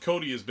problem with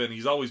Cody has been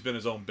he's always been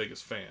his own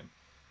biggest fan.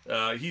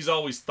 He's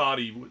always thought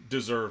he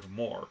deserved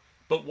more.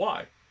 But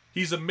why?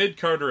 He's a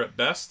mid-carder at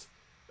best.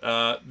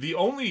 The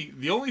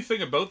only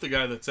thing about the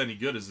guy that's any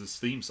good is his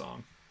theme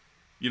song.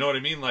 You know what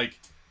I mean? Like,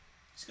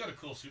 he's got a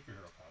cool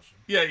superhero costume.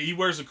 Yeah, he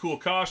wears a cool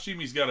costume.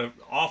 He's got an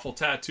awful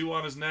tattoo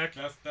on his neck.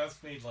 Beth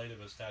made light of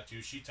his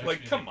tattoo. She texted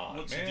me, come on,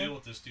 what's man. the deal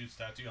with this dude's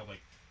tattoo? I'm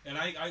like, and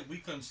we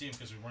couldn't see him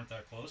because we weren't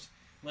that close.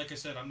 Like I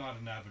said, I'm not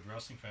an avid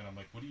wrestling fan. I'm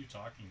like, what are you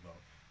talking about?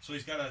 So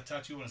he's got a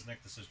tattoo on his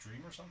neck that says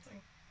Dream or something?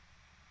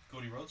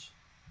 Cody Rhodes?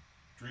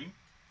 Dream?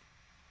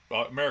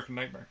 American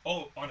Nightmare.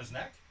 Oh, on his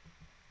neck?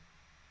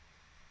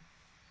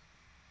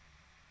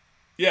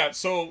 Yeah,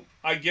 so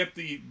I get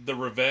the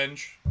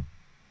revenge.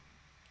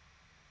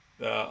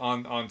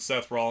 on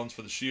Seth Rollins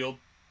for the Shield.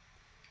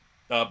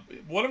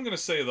 What I'm going to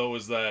say, though,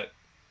 is that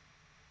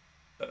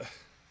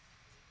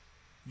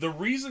the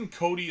reason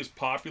Cody is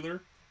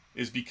popular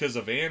is because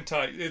of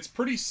It's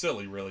pretty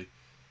silly, really.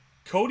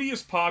 Cody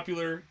is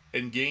popular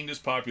and gained his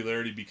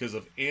popularity because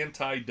of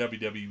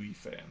anti-WWE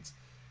fans.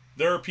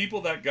 There are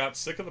people that got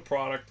sick of the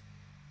product,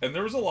 and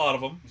there was a lot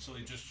of them, So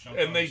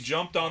they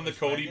jumped on the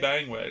Cody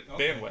bandwagon.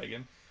 Okay.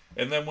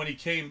 And then when he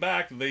came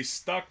back, they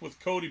stuck with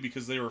Cody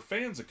because they were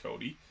fans of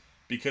Cody,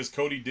 because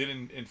Cody did,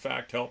 in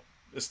fact, help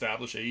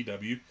establish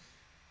AEW.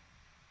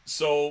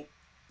 So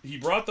he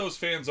brought those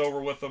fans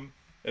over with him,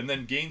 and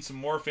then gained some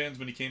more fans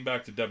when he came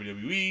back to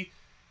WWE,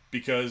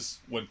 because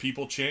when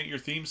people chant your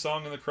theme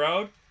song in the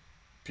crowd,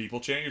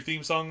 people chant your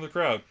theme song in the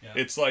crowd. Yeah.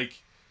 It's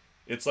like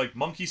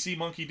monkey see,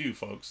 monkey do,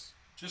 folks.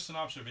 Just an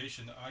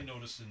observation that I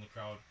noticed in the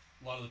crowd,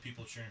 a lot of the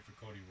people cheering for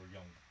Cody were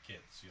young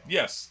kids. You know?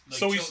 Yes. Like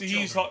so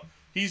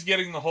he's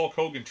getting the Hulk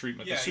Hogan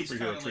treatment, the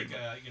superhero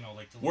treatment.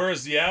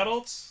 Whereas the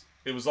adults,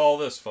 it was all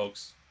this,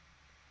 folks.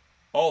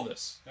 All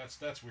this.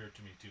 That's weird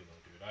to me too,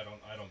 though, dude. I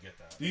don't get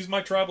that. He's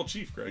my tribal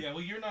chief, Greg. Yeah,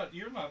 well, you're not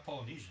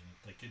Polynesian.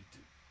 Like,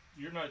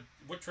 you're not.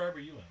 What tribe are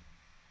you in?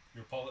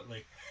 You're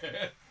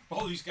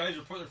all these guys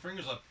are putting their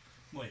fingers up.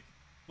 I'm like,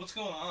 what's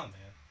going on,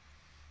 man?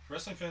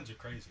 Wrestling fans are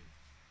crazy.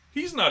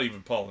 He's not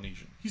even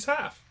Polynesian. He's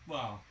half.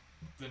 Wow.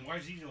 Then why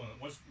is he doing it?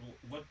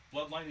 What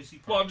bloodline is he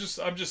from? Well, I'm just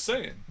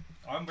saying.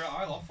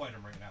 I'll fight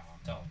him right now. I'm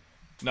telling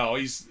you. No,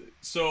 he's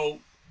so.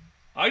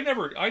 I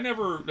never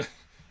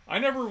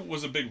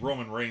was a big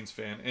Roman Reigns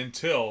fan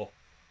until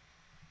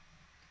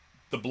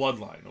the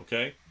Bloodline.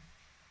 Okay,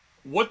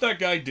 what that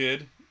guy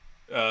did,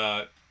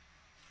 what's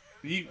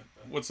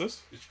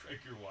this? It's Greg,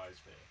 you're wise,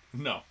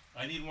 man. No.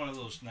 I need one of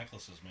those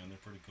necklaces, man. They're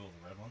pretty cool.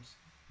 The red ones.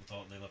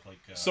 They look like.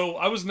 So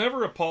I was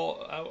never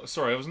I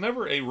was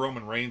never a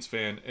Roman Reigns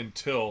fan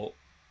until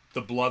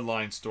the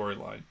Bloodline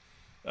storyline,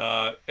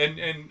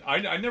 and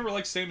I never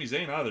liked Sami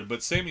Zayn either.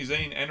 But Sami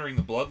Zayn entering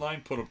the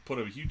Bloodline put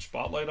a huge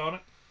spotlight on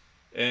it,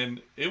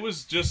 and it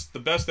was just the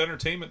best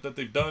entertainment that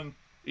they've done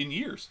in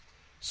years.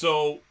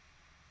 So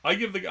I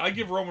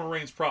give Roman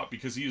Reigns prop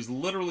because he is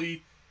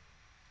literally.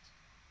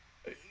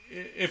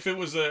 If it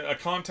was a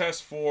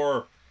contest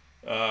for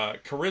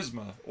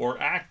charisma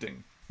or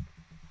acting,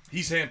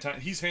 he's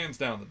hands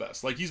down the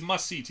best. Like, he's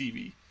must see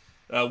TV,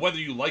 whether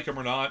you like him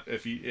or not.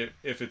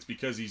 If it's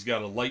because he's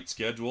got a light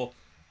schedule,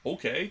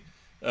 okay.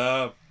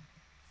 I'm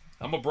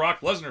a Brock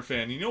Lesnar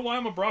fan. You know why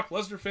I'm a Brock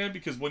Lesnar fan?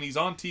 Because when he's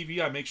on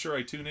TV, I make sure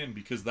I tune in,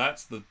 because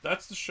that's the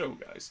show,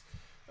 guys.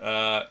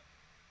 How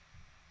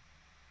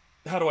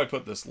do I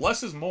put this?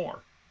 Less is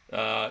more.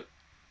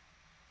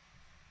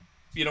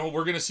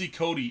 We're going to see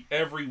Cody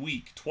every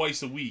week,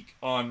 twice a week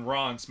on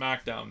Raw and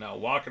SmackDown now,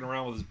 walking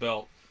around with his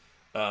belt.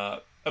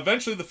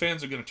 Eventually, the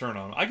fans are going to turn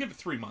on him. I give it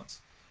 3 months.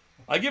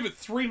 I give it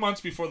 3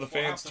 months before the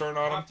fans turn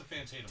on him. Half the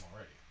fans hate him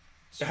already.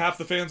 So. Half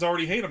the fans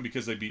already hate him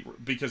because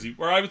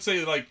or I would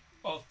say, like...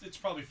 Well, it's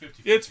probably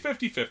 50-50. It's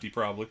 50-50,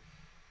 probably.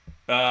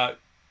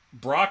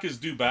 Brock is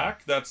due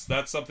back. That's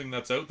something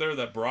that's out there,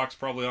 that Brock's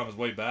probably on his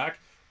way back.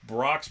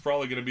 Brock's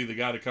probably going to be the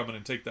guy to come in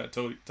and take that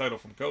title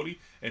from Cody,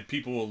 and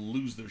people will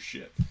lose their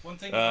shit. One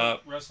thing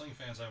about wrestling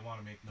fans I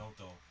want to make note,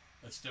 though,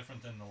 that's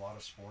different than a lot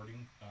of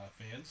sporting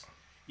fans.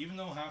 Even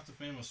though half the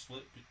crowd was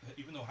split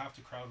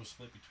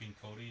between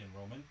Cody and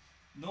Roman,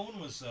 no one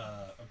was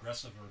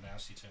aggressive or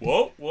nasty to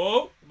him.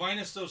 Whoa!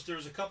 Minus those, there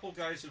was a couple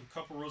guys, a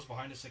couple rows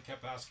behind us that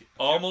kept asking.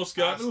 Almost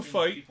got into a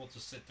fight. People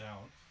to sit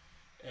down,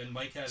 and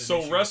Mike had.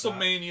 So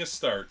WrestleMania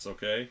starts,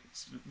 okay,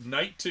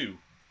 night 2,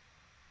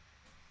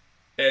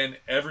 and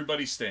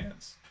everybody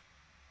stands.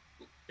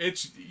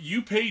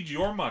 You paid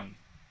your money.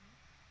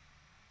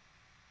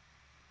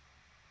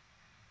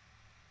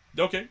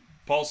 Okay,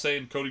 Paul's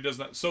saying Cody does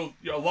not. So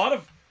a lot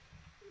of,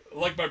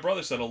 like my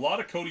brother said, a lot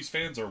of Cody's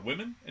fans are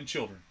women and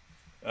children.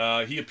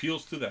 He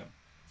appeals to them.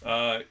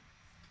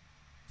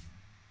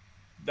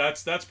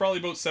 That's probably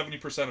about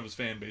 70% of his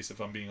fan base,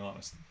 if I'm being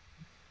honest.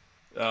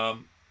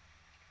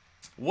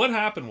 What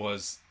happened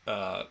was,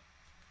 all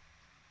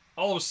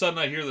of a sudden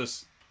I hear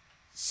this,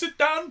 "Sit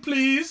down,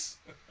 please."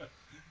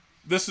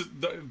 This is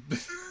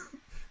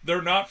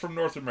they're not from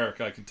North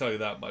America, I can tell you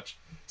that much.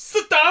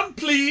 "Sit down,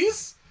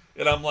 please."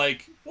 And I'm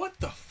like, what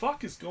the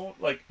fuck is going...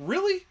 Like,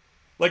 really?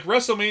 Like,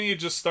 WrestleMania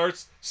just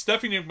starts.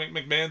 Stephanie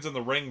McMahon's in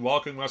the ring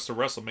welcoming us to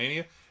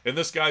WrestleMania. And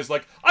this guy's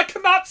like, "I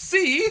cannot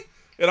see."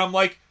 And I'm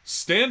like,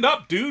 stand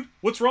up, dude.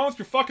 What's wrong with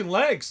your fucking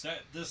legs?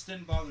 This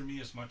didn't bother me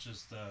as much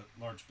as the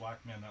large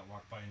black man that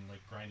walked by and,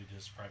 like, grinded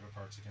his private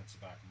parts against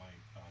the back of my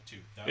tooth.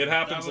 It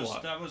happens a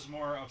lot. That was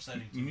more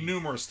upsetting to me.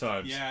 Numerous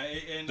times. Yeah.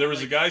 And there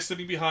was a guy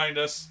sitting behind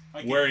us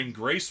wearing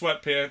gray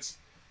sweatpants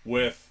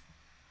with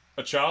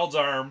a child's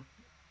arm.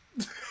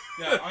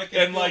 Yeah, I can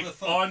and like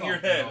on your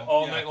head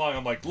all night long.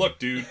 I'm like, look,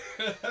 dude.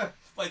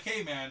 Like,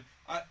 hey, man,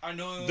 I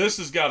know this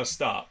has got to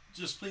stop.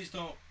 Just please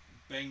don't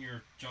bang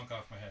your junk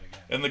off my head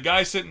again. And the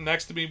guy sitting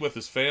next to me with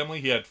his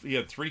family, he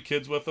had 3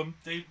 kids with him.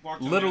 They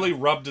walked literally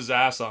rubbed his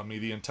ass on me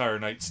the entire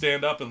night.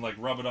 Stand up and like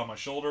rub it on my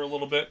shoulder a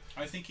little bit.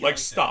 I think he like liked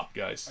stop, that.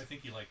 guys. I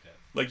think he liked that.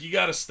 Like, you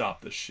got to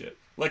stop this shit.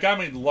 Like,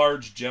 I'm a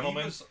large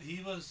gentleman.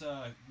 He was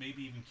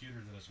maybe even cuter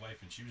than his wife,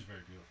 and she was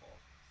very beautiful.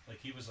 Like,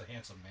 he was a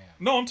handsome man.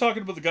 No, I'm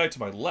talking about the guy to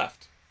my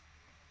left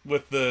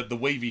with the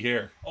wavy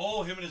hair.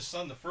 Oh, him and his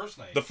son the first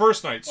night. The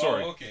first night,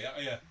 sorry. Oh, okay.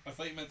 Yeah. I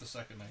thought you meant the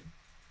second night.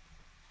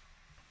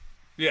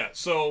 Yeah,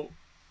 so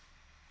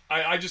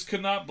I just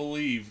could not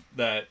believe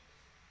that.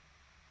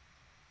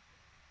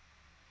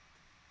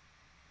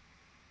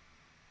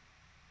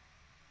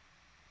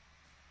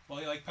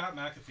 Well, like Pat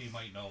McAfee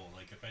might know,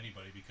 like if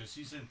anybody, because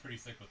he's in pretty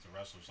thick with the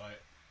wrestlers.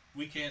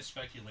 We can't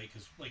speculate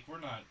because, like, we're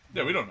not.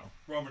 Yeah, we don't know.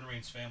 Roman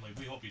Reigns' family.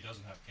 We hope he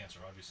doesn't have cancer,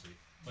 obviously.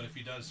 But if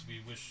he does, we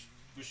wish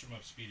him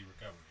a speedy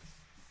recovery.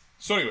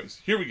 So,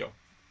 anyways, here we go.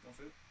 No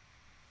food?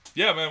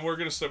 Yeah, man, we're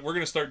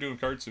gonna start doing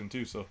cards soon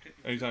too. So Okay.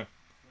 anytime.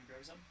 Want to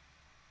grab something?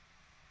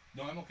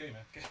 No, I'm okay,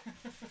 man. Okay.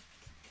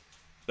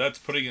 That's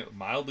putting it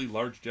mildly,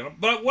 large gentleman.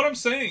 But what I'm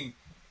saying,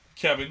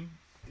 Kevin,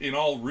 in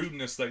all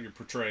rudeness that you're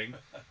portraying,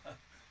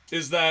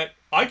 is that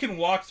I can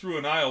walk through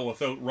an aisle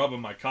without rubbing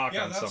my cock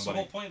Yeah, on that's somebody. the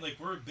whole point. Like,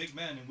 we're big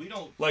men, and we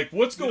don't. Like,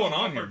 what's we going don't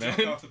on pump here, our junk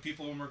man? off the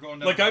people when we're going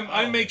down. Like, the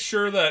I aisle. make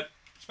sure that.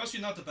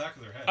 Especially not the back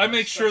of their head. I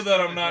make sure that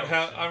I'm kinda not.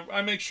 gross,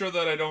 I make sure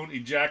that I don't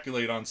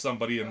ejaculate on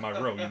somebody in my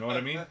row. You know what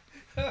I mean?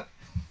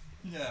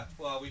 Yeah.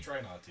 Well, we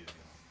try not to.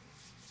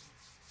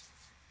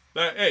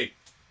 Hey,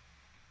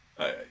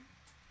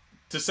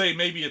 to say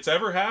maybe it's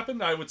ever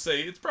happened, I would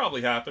say it's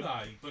probably happened.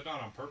 Nah, but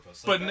not on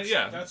purpose. But, that's,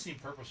 yeah. that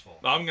seemed purposeful.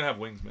 I'm gonna have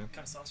wings, man. What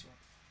kind of sauce you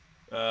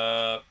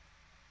want?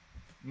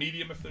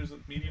 Medium if there's a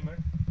medium there.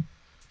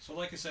 So,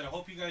 like I said, I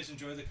hope you guys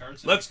enjoy the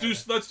cards. Let's do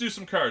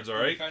some cards, all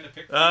right? Kind of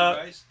picked for you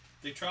guys.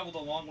 They traveled a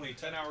long way,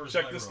 10 hours.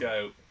 Check by this road. guy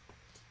out.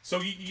 So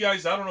you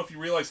guys, I don't know if you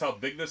realize how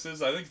big this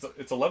is. I think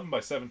it's 11 by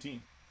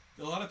 17.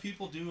 A lot of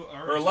people do.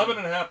 Or 11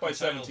 and a half by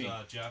entitled, 17.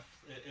 Jeff,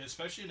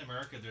 especially in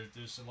America,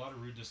 there's a lot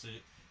of rudeness.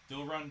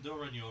 They'll run you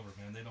over,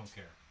 man. They don't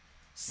care.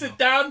 Sit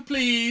down,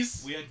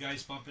 please. We had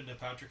guys bump into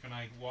Patrick and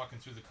I walking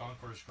through the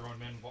concourse, grown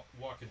men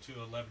walking to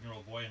an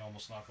 11-year-old boy and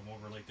almost knock him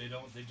over. Like, they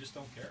just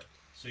don't care.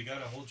 So you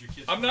gotta hold your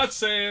kids. I'm not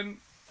saying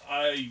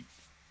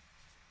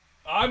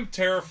I'm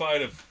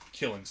terrified of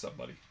killing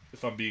somebody,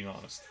 if I'm being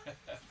honest.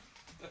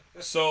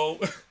 So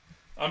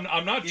I'm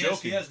not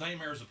joking. He has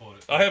nightmares about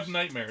it. I have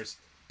nightmares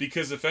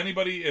because if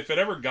it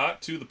ever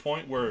got to the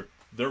point where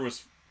there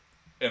was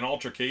an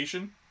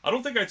altercation, I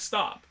don't think I'd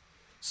stop.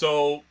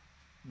 So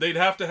they'd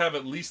have to have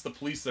at least the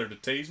police there to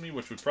tase me,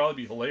 which would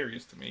probably be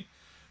hilarious to me.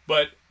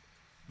 But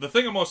the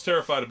thing I'm most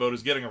terrified about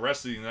is getting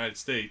arrested in the United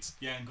States,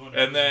 Yeah, and going to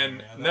and prison,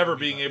 then yeah, never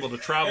being able to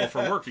travel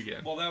for work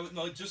again. Well,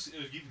 just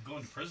even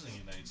going to prison in the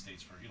United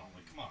States for like,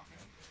 come on,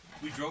 man.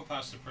 We drove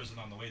past the prison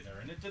on the way there,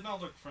 and it did not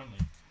look friendly,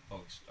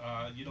 folks.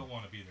 You don't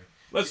want to be there.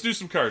 Let's do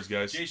some cards,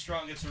 guys. Jay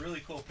Strong, it's a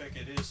really cool pick.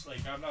 It is,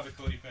 like, I'm not a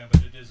Cody fan,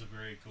 but it is a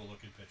very cool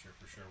looking picture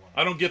for sure.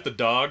 I don't get the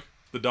dog.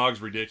 The dog's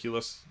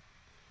ridiculous.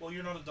 Well,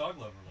 you're not a dog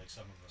lover like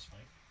some of us,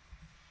 Mike.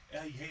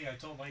 Hey, I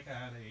told Mike I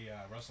had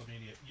a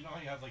WrestleMania. You know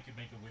how you have, like, you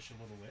make a wish, a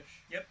little wish?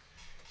 Yep.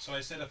 So I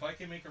said, if I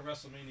can make a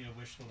WrestleMania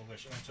wish, little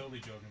wish, and I'm totally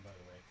joking, by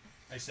the way.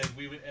 I said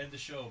we would end the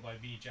show by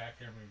me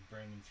jackhammering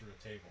Brandon through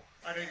a table.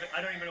 I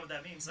don't even know what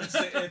that means. It's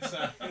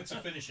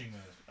a finishing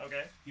move.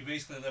 Okay. You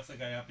basically lift the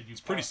guy up and you.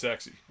 It's pretty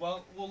sexy.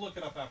 Well, we'll look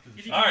it up after the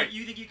You show. think, All right.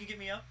 you think you can get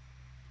me up?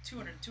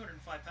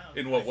 205 pounds.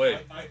 In what way?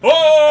 I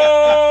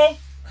Oh!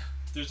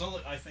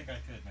 I think I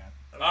could, man.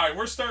 All right,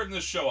 we're starting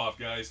this show off,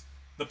 guys.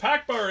 The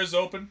pack bar is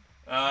open.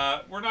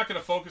 We're not going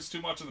to focus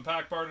too much on the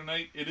pack bar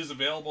tonight. It is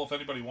available if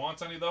anybody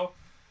wants any, though.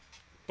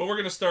 But we're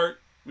going to start.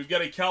 We've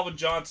got a Calvin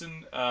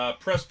Johnson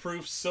press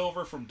proof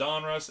silver from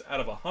Donruss out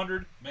of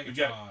 100. We've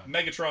got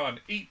Megatron,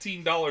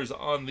 $18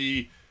 on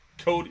the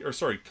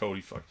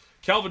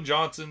Calvin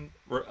Johnson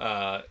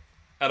out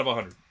of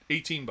 100,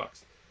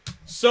 $18.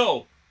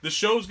 So the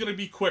show's going to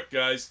be quick,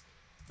 guys.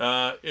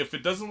 If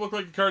it doesn't look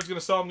like a card's going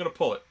to sell, I'm going to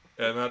pull it,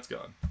 and that's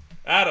gone.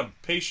 Adam,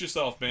 pace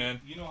yourself, man.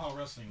 You know how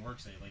wrestling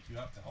works, eh? Like, you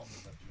have to help me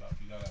lift you up.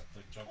 You gotta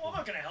jump. Well, I'm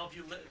not gonna help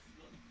you.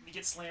 You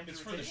get slammed. It's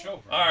through for a the table.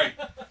 show, bro. All right,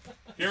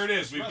 here it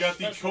is. We've got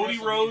the Special Cody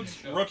WrestleMania Rhodes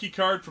show. rookie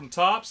card from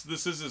Topps.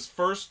 This is his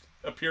first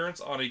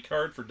appearance on a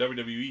card for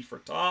WWE for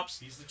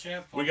Topps. He's the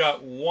champ. We folks.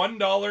 got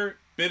 $1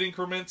 bid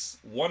increments,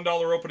 $1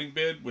 opening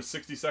bid with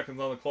 60 seconds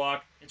on the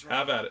clock. It's rolling.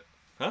 Have at it.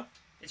 Huh?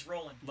 It's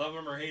rolling. Love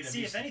him or hate him.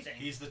 See, he's if anything-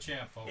 he's the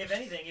champ, folks. If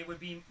anything, it would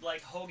be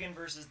like Hogan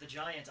versus the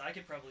Giant. I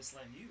could probably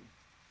slam you.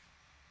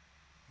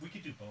 We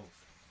could do both.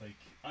 Like,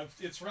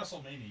 it's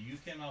WrestleMania. You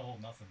cannot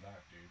hold nothing back,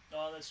 dude.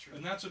 Oh, that's true.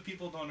 And that's what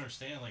people don't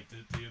understand. Like, the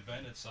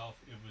event itself,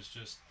 it was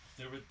just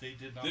they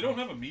did not. They don't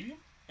hold have a medium?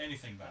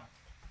 anything back.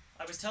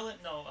 I was telling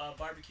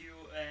barbecue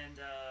and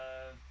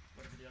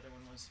whatever the other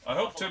one was. I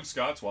hope Buffalo. Tim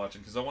Scott's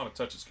watching because I want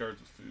to touch his cards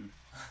with food.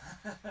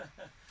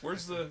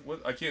 Where's the...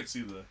 what? I can't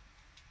see the...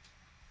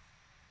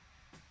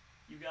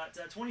 You got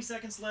 20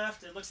 seconds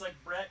left. It looks like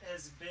Brett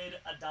has bid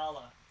 $1.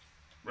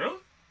 Really?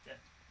 Yeah.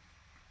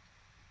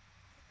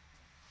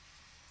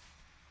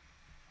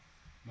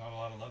 Not a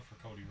lot of love for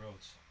Cody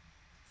Rhodes.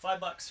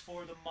 $5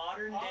 for the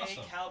modern day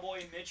Awesome.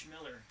 cowboy Mitch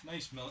Miller.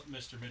 Nice,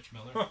 Mr. Mitch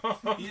Miller.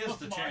 He is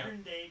the champ.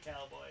 Modern day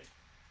cowboy.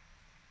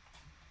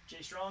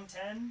 Jay Strong,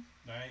 10.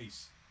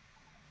 Nice.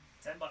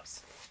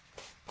 $10.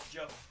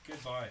 Joe.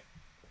 Goodbye.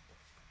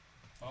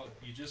 Oh,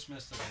 you just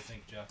missed it, I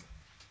think, Jeff.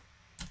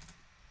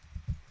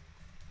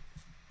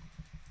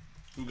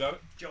 Who got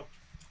it? Joe.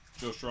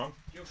 Joe Strong.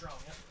 Joe Strong,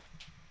 yeah.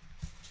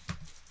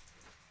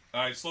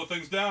 All right, slow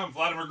things down.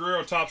 Vladimir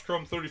Guerrero, Topps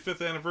Chrome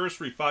 35th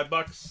anniversary,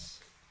 $5.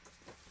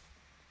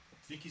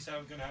 Think he's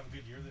going to have a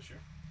good year this year?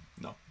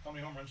 No. How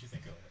many home runs do you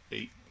think he'll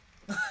hit? 8.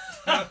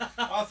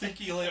 I think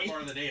he'll hit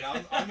more than 8.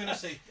 I'm going to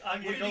say,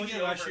 I'm what going to go did with he the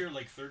get last over. year?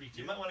 Like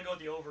 32? You might want to go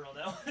with the over on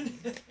that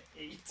one.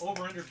 8.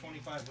 Over under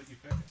 25, what you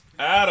pick?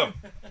 Adam,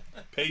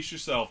 pace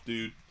yourself,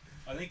 dude.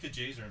 I think the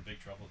Jays are in big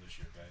trouble this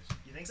year, guys.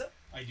 You think so?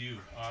 I do.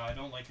 I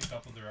don't like a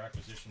couple of their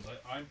acquisitions.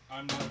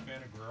 I'm not a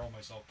fan of Guerrero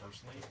myself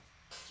personally.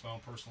 It's my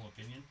own personal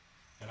opinion.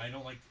 And I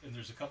don't like. And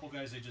there's a couple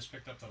guys they just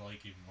picked up that I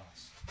like even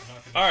less.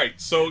 All right,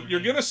 so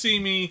you're gonna see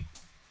me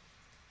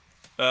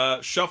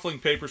shuffling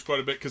papers quite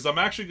a bit because I'm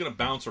actually gonna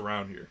bounce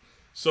around here.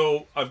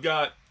 So I've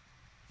got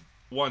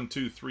 1,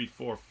 2, 3,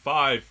 4,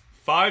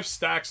 5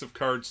 stacks of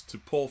cards to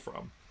pull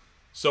from.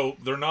 So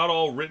they're not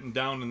all written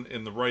down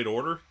in the right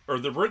order, or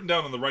they're written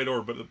down in the right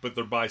order, but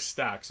they're by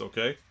stacks.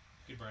 Okay.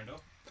 Hey, Brando.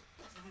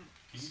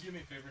 Can you do me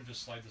a favor and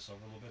just slide this over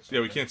a little bit? So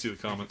Yeah, we can't see the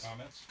comments.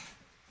 Comments.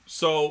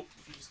 So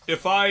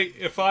if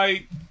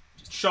I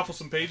shuffle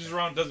some pages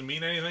around, it doesn't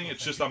mean anything.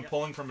 It's just I'm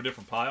pulling from a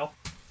different pile.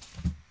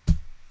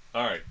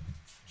 All right.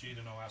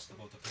 Gino asked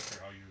about the picture,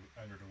 how you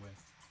entered a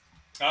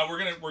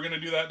win. We're gonna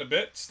do that in a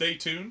bit. Stay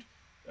tuned.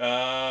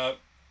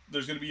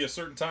 There's gonna be a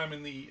certain time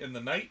in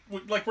the night.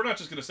 Like, we're not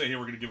just gonna say, hey,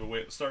 we're gonna give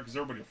away at the start because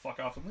everybody will fuck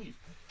off and leave.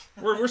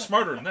 We're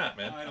smarter than that,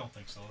 man. I don't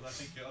think so. I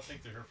think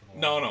they're here for the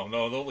No,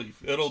 they'll leave.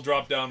 It'll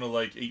drop down to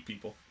like 8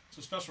 people. It's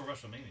a special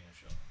WrestleMania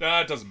show.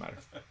 It doesn't matter.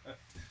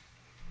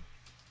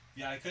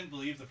 Yeah, I couldn't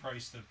believe the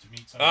price to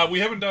meet somebody. We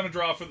haven't done a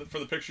draw for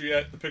the picture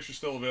yet. The picture's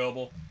still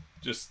available.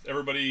 Just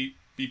everybody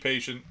be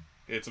patient.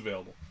 It's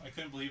available. I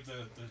couldn't believe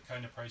the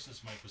kind of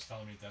prices Mike was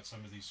telling me that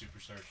some of these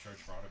superstars charge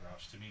for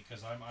autographs to me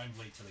because I'm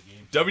late to the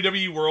game.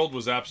 WWE World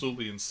was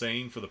absolutely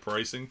insane for the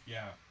pricing.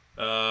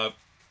 Yeah.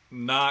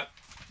 Not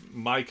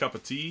my cup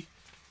of tea.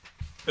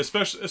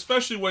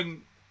 Especially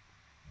when,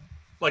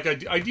 like,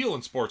 I deal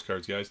in sports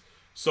cards, guys.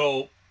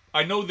 So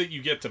I know that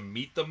you get to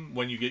meet them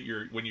when you get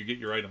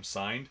your item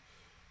signed.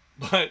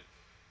 But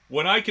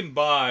when I can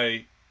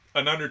buy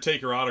an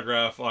Undertaker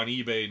autograph on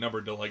eBay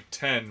numbered to like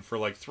 10 for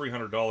like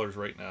 $300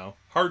 right now,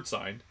 hard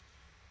signed,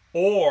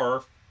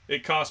 or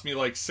it cost me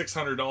like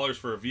 $600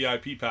 for a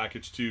VIP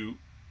package to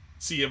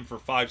see him for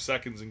 5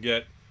 seconds and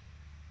get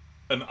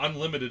an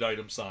unlimited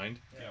item signed.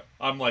 Yeah.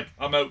 I'm like,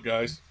 I'm out,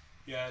 guys.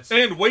 Yeah.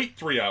 And wait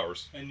 3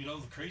 hours. And you know,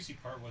 the crazy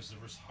part was there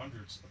was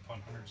hundreds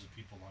upon hundreds of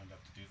people lined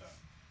up to do that.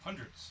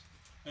 Hundreds.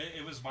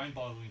 It was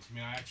mind-boggling to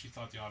me. I actually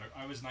thought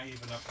I was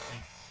naive enough to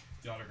think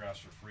the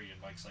autographs were free, and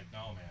Mike's like,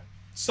 no, man.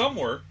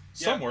 Somewhere.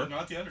 But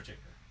not the Undertaker.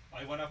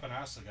 I went up and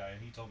asked the guy,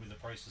 and he told me the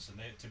prices, and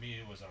to me,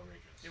 it was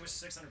outrageous. It was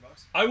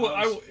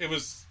 $600. It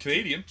was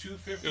Canadian.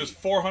 $250. It was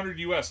 $400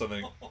 US, I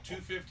think.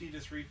 $250 to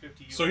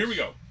 $350 US. So here we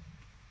go.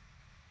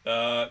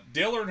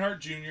 Dale Earnhardt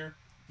Jr.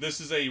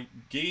 This is a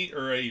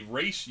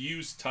race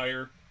used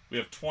tire. We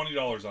have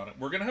 $20 on it.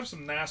 We're gonna have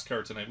some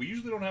NASCAR tonight. We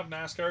usually don't have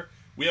NASCAR.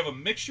 We have a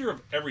mixture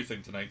of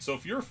everything tonight. So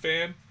if you're a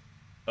fan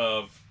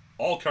of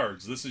all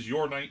cards, this is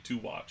your night to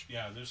watch.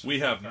 Yeah, we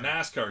have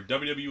NASCAR,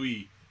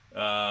 WWE,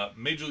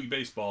 Major League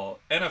Baseball,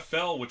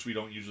 NFL, which we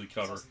don't usually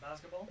cover.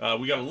 Basketball?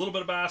 We got a little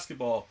bit of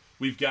basketball.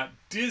 We've got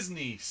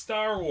Disney,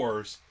 Star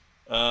Wars.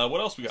 What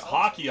else we got?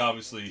 Hockey,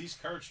 obviously. These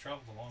cards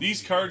traveled a long way.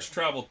 These cards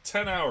travel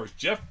 10 hours.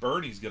 Jeff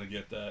Burney's going to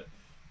get that.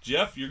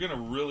 Jeff, you're going to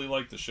really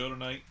like the show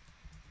tonight.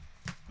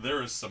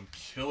 There is some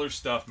killer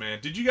stuff, man.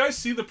 Did you guys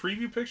see the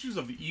preview pictures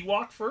of the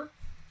Ewok fur?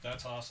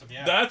 That's awesome,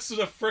 yeah. That's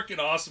a freaking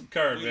awesome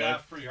card, man. We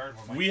laughed pretty hard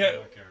when we had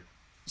that card.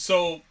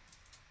 So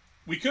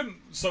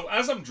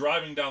as I'm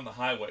driving down the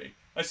highway,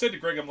 I said to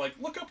Greg, I'm like,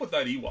 look up what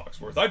that Ewok's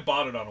worth. I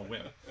bought it on a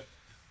whim.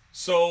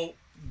 So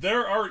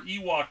there are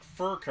Ewok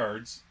fur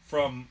cards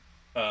from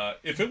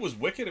if it was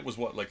Wicked, it was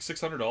what, like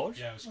 $600?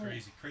 Yeah, it was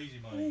crazy. Crazy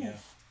money, yeah.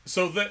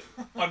 So that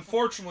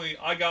unfortunately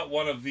I got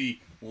one of the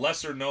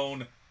lesser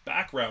known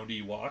background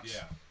Ewoks.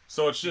 Yeah.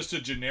 So it's just a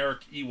generic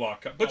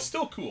Ewok, but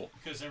still cool.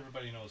 Because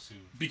everybody knows who.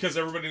 Because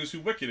everybody knows who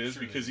Wicked is.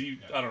 Sure because yeah.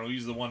 I don't know,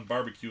 he's the one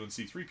barbecue and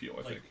C-3PO.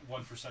 I think 1%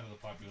 of the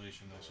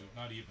population knows who.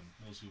 Not even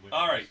knows who Wicked.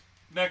 All right,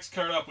 next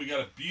card up, we got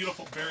a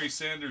beautiful Barry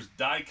Sanders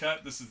die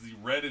cut. This is the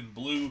red and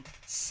blue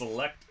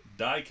select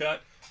die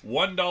cut.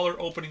 $1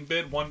 opening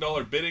bid,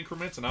 $1 bid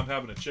increments, and I'm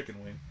having a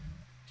chicken wing.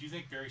 Do you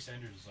think Barry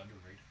Sanders is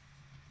underrated?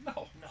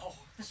 No.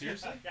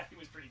 Seriously? Yeah, he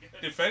was pretty good.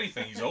 If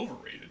anything, he's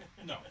overrated.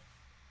 No.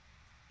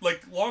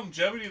 Like,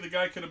 longevity, the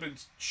guy could have been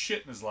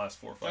shit in his last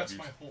 4 or 5 years. That's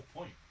my whole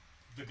point.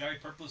 The guy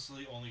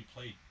purposely only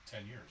played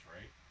 10 years,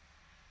 right?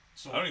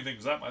 So I don't even think it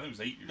was that much. I think it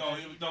was 8 years.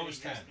 No, it was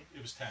 10.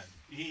 It was 10.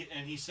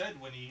 He said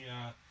when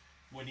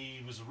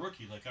he was a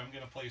rookie, like, I'm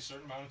going to play a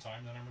certain amount of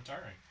time, then I'm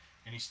retiring.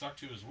 And he stuck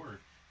to his word.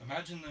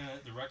 Imagine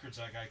the records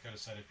that guy could have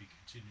set if he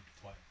continued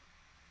to play.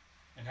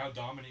 And how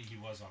dominant he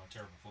was on a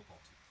terrible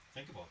football team.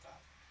 Think about that.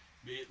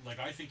 Like,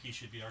 I think he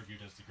should be argued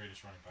as the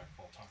greatest running back of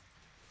all time.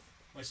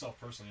 Myself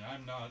personally,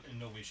 I'm not in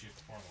no way, shape,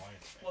 or form a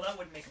Lions fan. Well, that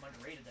wouldn't make him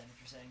underrated then,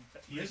 if you're saying.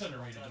 He is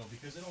underrated though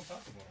because they don't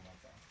talk about him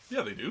like that.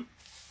 Yeah, they do.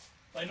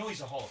 I know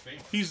he's a Hall of Famer.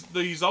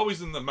 He's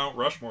always in the Mount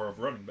Rushmore of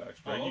running backs,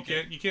 right? Oh,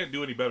 okay. You can't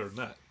do any better than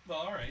that. Well,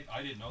 all right,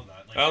 I didn't know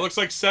that. Like, Looks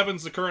like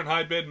 7's the current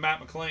high bid.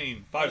 Matt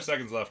McClain, 5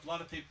 seconds left. A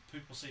lot of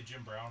people say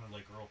Jim Brown or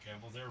like Earl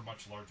Campbell. They were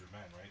much larger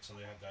men, right? So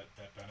they had that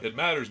benefit. It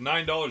matters.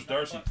 $9,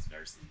 Darcy. $9,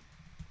 Darcy.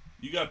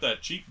 You got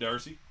that cheap,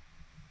 Darcy.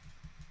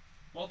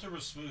 Walter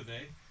was smooth,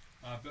 eh?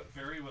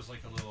 Barry was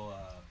like a little.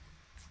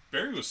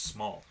 Barry was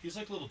small. He's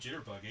like a little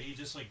jitterbug, eh? He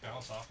just like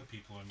bounce off of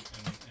people and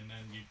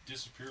then you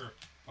disappear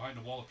behind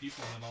a wall of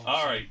people and then all of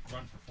a sudden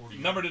run for 40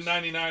 Number yards. to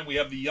 99, we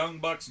have the Young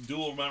Bucks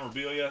dual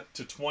memorabilia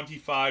to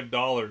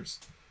 $25.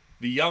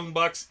 The Young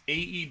Bucks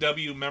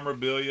AEW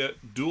memorabilia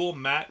dual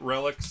matte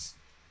relics.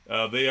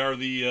 They are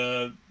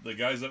the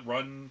guys that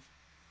run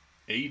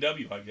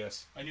AEW, I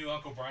guess. I knew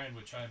Uncle Brian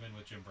would chime in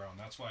with Jim Brown.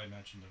 That's why I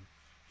mentioned him.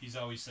 He's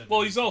always said.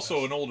 Well, he's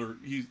also an older.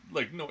 He's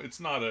like no,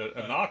 it's not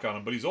a knock on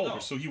him, but he's older, No.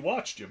 so he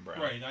watched Jim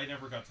Brown. Right, I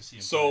never got to see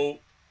him. So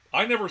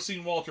I never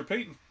seen Walter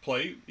Payton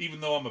play,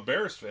 even though I'm a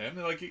Bears fan.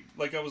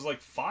 Like I was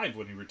like 5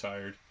 when he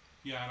retired.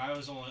 Yeah, and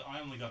I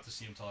only got to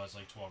see him until I was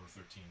like 12 or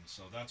 13.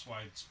 So that's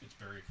why it's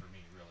Barry for me,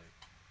 really.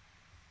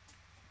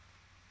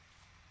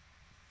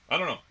 I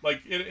don't know.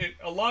 Like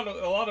a lot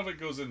of it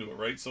goes into it,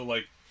 right? So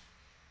like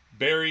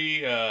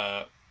Barry.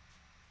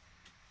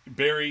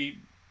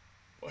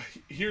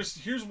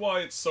 Here's why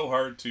it's so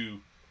hard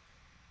to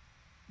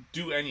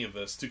do any of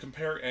this, to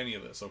compare any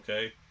of this,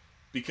 okay?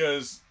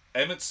 Because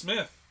Emmitt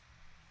Smith.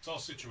 It's all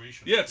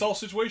situational. Yeah, it's all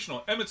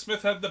situational. Emmitt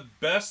Smith had the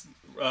best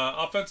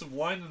offensive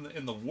line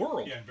in the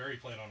world. Yeah, and Barry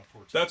played on a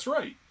poor team. That's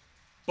right.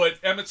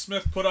 But Emmitt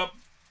Smith put up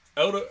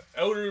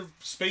outer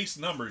space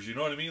numbers. You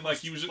know what I mean? Like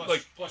he was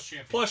like plus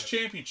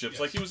championships.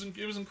 Yes. Like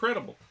it was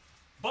incredible.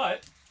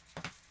 But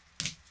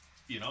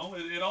you know,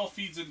 it all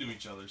feeds into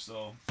each other.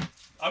 So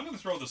I'm going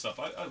to throw this up.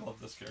 I love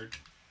this card.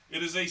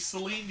 It is a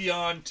Celine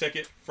Dion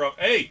ticket from.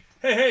 Hey!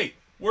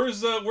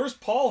 Where's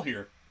Paul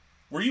here?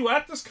 Were you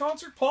at this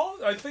concert, Paul?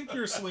 I think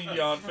you're a Celine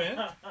Dion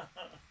fan.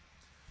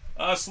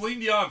 Celine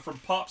Dion from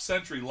Pop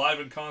Century live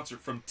in concert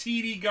from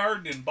TD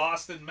Garden in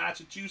Boston,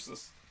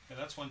 Massachusetts. Yeah,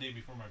 that's one day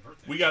before my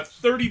birthday. We got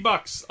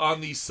 $30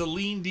 on the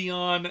Celine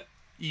Dion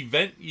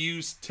event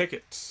use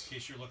ticket. In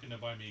case you're looking to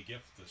buy me a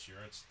gift this year,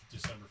 it's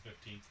December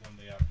 15th, one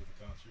day after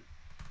the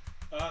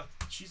concert.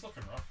 She's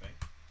looking rough, eh?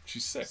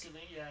 She's sick.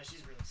 Celine, yeah,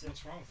 she's really sick.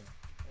 What's wrong with her?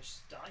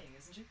 She's dying,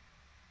 isn't she?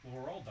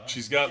 Well, we're all dying.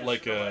 She's got Yeah,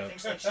 like sure, a. I think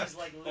so. She's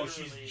like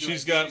literally.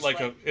 She's got like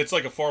a. It's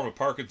like a form of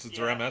Parkinson's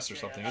or Yeah, MS or yeah,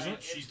 something, yeah. isn't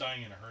it? She's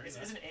dying in a hurry.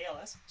 Isn't it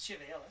ALS? Does she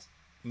have ALS?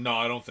 No,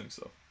 I don't think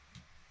so.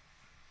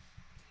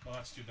 Well,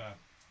 that's too bad.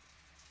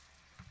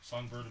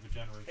 Songbird of a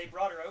generation. They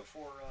brought her out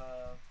for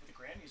the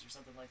Grammys or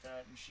something like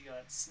that, and she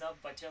got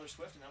snubbed by Taylor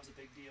Swift, and that was a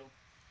big deal.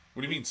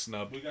 What do you mean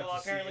snubbed? We got Well, to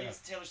apparently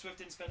see, Taylor Swift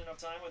didn't spend enough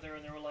time with her,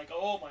 and they were like,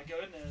 "Oh my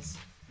goodness."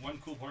 one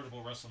cool part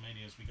about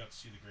Wrestlemania is we got to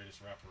see the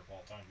greatest rapper of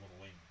all time,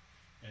 Lil Wayne.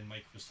 And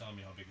Mike was telling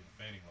me how big of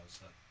a fan he was.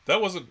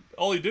 That wasn't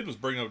all he did was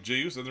bring out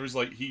Jay-Uso, and there was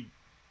like he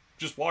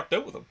just walked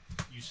out with him.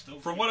 You still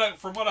From what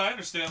I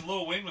understand,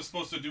 Lil Wayne was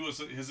supposed to do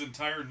his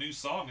entire new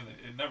song, and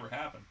it never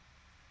happened.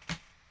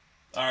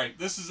 All right,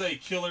 this is a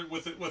killer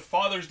with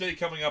Father's Day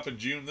coming up in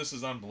June. This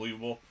is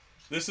unbelievable.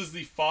 This is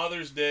the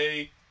Father's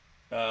Day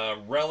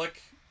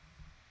relic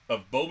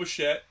of Bo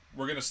Bichette.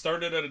 We're gonna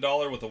start it at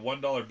 $1 with a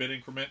 $1 bid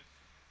increment.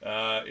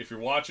 If you're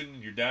watching,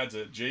 and your dad's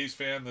a Jays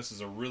fan, this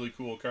is a really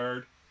cool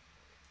card.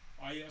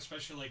 I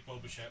especially like Bo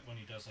Bichette when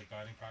he does like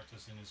batting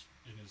practice in his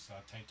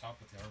tank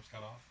top with the arms cut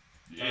off.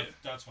 Yeah.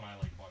 That's when I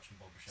like watching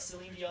Bo Bichette.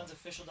 Celine Dion's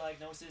official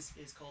diagnosis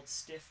is called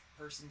stiff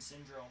person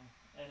syndrome,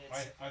 and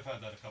it's I've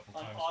had that a couple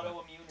an times.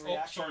 autoimmune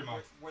reaction sorry,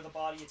 Mom. where the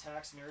body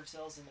attacks nerve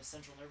cells in the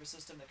central nervous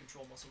system that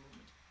control muscle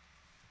movement.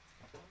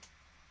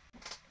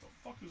 What the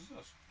fuck is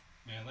this?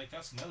 Man, like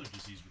that's another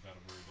disease we got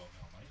to worry about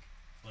now, Mike.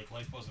 Like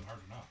life wasn't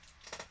hard enough.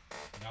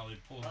 Now they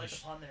pull I like this.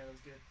 the pun there. That was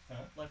good.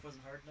 Huh? Life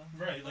wasn't hard enough.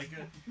 Right, like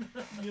good.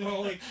 you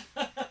know, like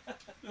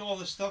all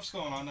this stuff's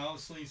going on now.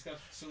 Celine's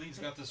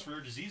got this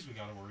rare disease we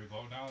got to worry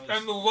about now.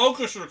 And the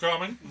locusts are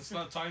coming. It's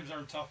not times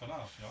aren't tough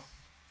enough, you know.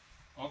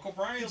 Uncle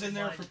Brian's He'll in be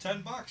there fine. for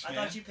 $10, man. I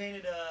thought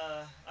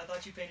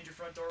you painted your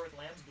front door with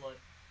lamb's blood.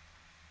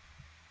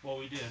 Well,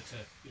 we did to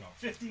you know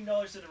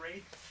 $15 to the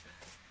Wraith.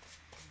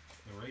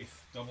 the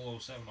Wraith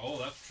 007. Oh,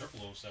 that's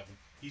 0007.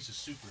 He's a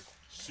super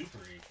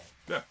agent.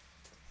 Yeah.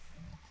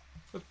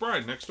 That's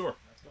Brian next door.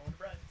 That's going to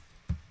Brad.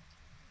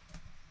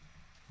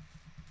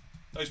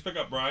 Nice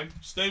pickup, Brian.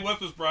 Stay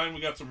with us, Brian.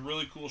 We got some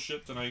really cool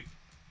shit tonight.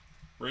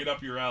 Right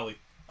up your alley.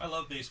 I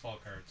love baseball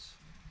cards.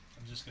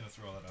 I'm just gonna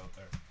throw that out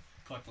there.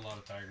 Collect a lot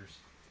of Tigers,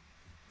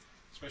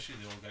 especially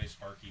the old guys: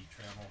 Sparky,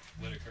 Trammell,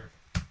 Whitaker,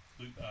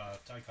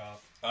 Ty Cobb.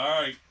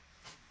 All right.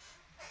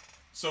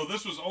 So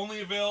this was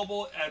only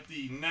available at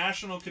the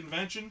National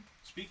Convention.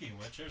 Speaking of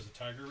which, there's a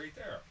Tiger right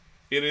there.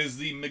 It is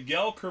the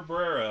Miguel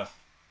Cabrera.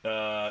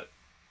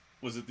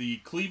 Was it the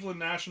Cleveland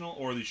National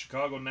or the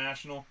Chicago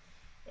National?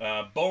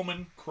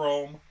 Bowman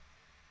Chrome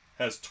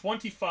has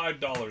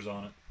 $25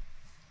 on it.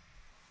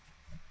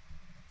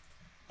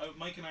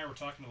 Mike and I were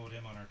talking about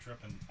him on our trip,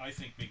 and I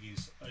think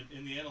Miggy's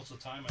in the annals of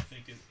time. I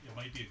think it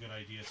might be a good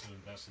idea to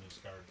invest in his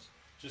cards,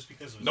 just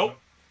because of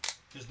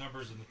his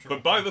numbers in the triple.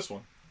 But buy this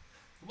one.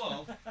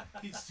 Well,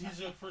 he's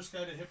the first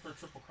guy to hit for a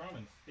triple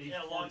crown in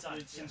a long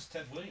time since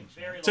Ted Williams.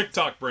 Very long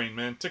TikTok brain,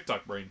 man.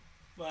 TikTok brain.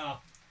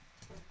 Well,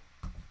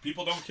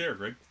 People don't care,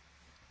 Greg.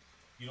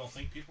 you don't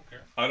think people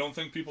care? I don't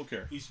think people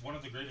care. He's one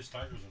of the greatest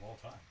Tigers of all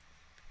time.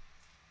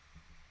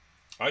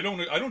 I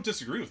don't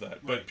disagree with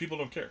that, but Right. people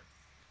don't care.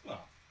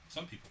 Well,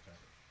 some people care.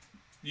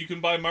 You can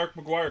buy Mark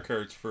McGuire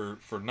cards for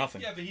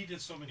nothing. Yeah, but he did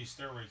so many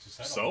steroids. His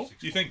head So, almost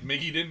do you think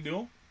Miggy didn't do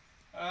them?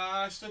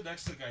 I stood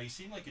next to the guy. He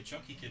seemed like a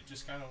chunky kid,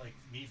 just kind of like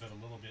me, but a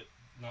little bit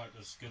not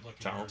as good looking.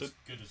 Talented? Or as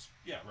good as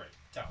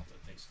talented,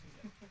 basically.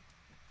 Yeah.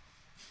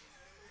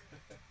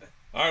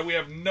 All right, we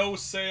have no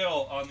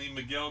sale on the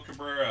Miguel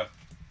Cabrera.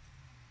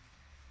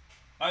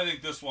 I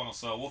think this one will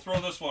sell. We'll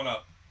throw this one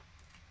up.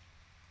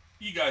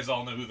 You guys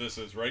all know who this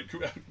is, right?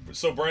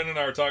 So Brandon and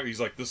I are talking. He's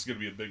like, this is going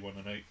to be a big one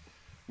tonight.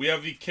 We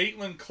have the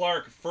Caitlin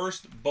Clark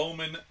first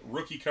Bowman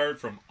rookie card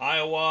from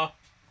Iowa.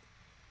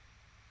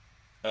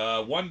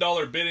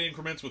 $1 bid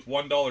increments with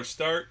 $1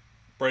 start.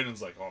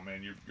 Brandon's like, oh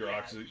man, you're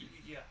actually.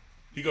 Yeah.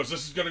 He goes,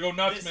 this is going to go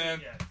nuts,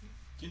 man. Yeah.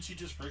 Didn't she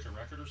just break a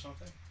record or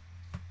something?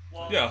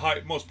 Well, Yeah,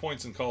 most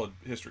points in college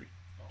history.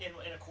 in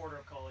a quarter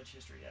of college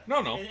history, yeah.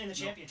 No. In the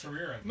championship.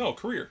 Career. No,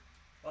 career.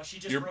 Well, she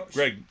just broke.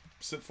 Greg,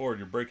 sit forward.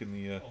 You're breaking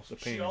the pain.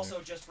 She in also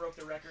there. just broke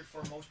the record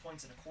for most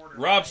points in a quarter.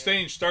 Rob by-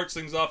 Stain starts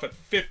things off at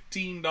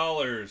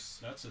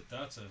 $15. That's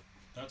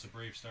a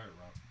brave start,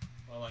 Rob.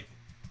 I like it.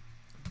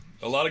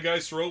 A lot of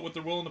guys throw it what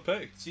they're willing to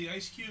pay. See,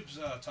 Ice Cube's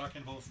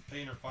talking about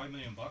paying her $5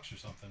 million or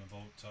something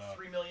about.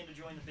 $3 million to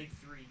join the big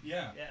three.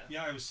 Yeah.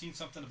 Yeah. I was seeing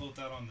something about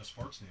that on the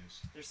sports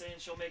news. They're saying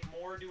she'll make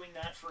more doing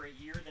that for a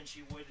year than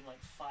she would in like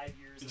 5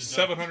 years.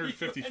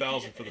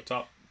 $750,000 for the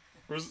top.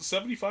 Or is it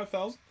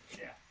 $75,000?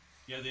 Yeah.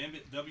 Yeah, the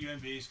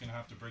WNBA is going to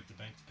have to break the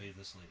bank to pay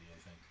this lady, I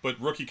think. But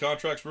rookie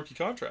contracts.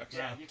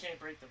 Yeah, you can't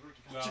break the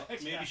rookie Well,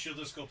 contract. maybe yeah. she'll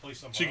just go play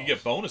somewhere She could else.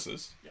 get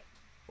bonuses. Yeah.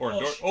 Or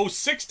Well,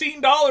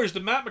 $16 to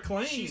Matt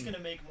McLean. She's gonna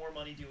make more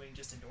money doing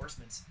just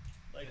endorsements,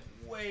 like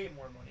way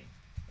more money.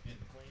 In,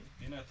 McLean.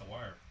 in at the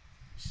wire.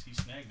 He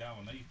snagged that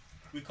one.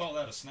 We call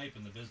that a snipe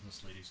in the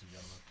business, ladies and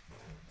gentlemen.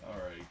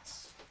 All right.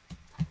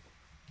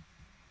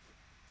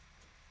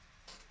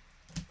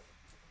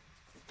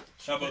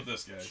 How about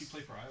this, guys? She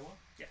play for Iowa?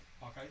 Yeah.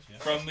 Hawkeyes, yeah.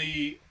 From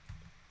the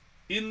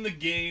In the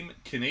Game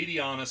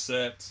Canadiana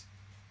set,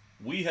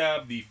 we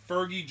have the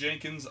Fergie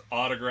Jenkins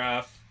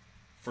autograph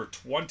for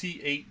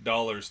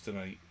 $28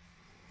 tonight.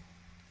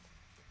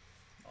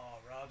 Oh,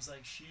 Rob's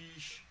like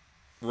sheesh.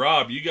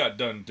 Rob, you got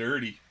done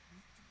dirty.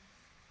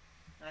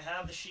 I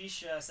have the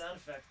sheesh sound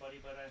effect, buddy,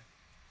 but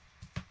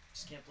I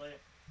just can't play it.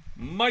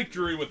 Mike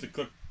Drury with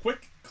the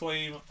quick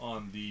claim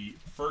on the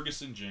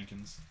Ferguson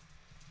Jenkins.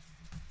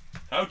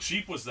 How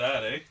cheap was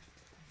that, eh?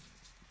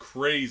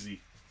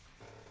 Crazy.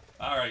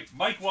 All right,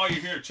 Mike. While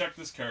you're here, check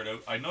this card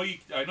out. I know you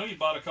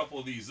bought a couple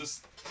of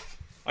these.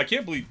 I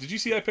can't believe. Did you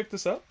see I picked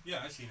this up?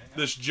 Yeah, I seen it. Yeah.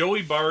 This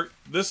Joey Bart.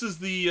 This is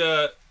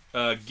the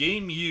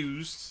game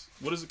used.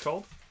 What is it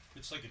called?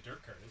 It's like a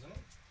dirt card, isn't it?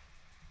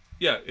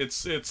 Yeah,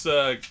 it's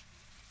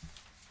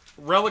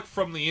relic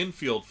from the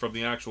infield from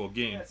the actual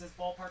game. Yeah, it says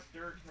ballpark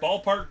dirt.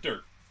 Ballpark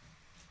dirt.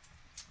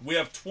 We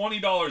have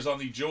 $20 on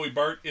the Joey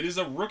Bart. It is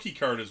a rookie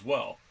card as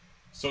well.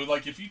 So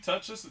like if you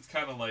touch this, it's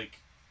kind of like.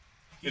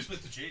 He's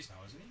with the Jays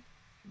now, isn't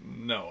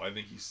he? No, I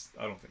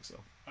don't think so.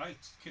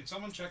 Can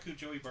someone check who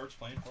Joey Bart's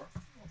playing for?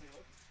 I'll take a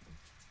look.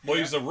 Well,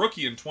 he was a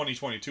rookie in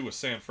 2022 with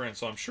San Fran,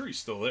 so I'm sure he's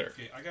still there.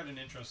 Okay, I got an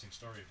interesting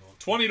story about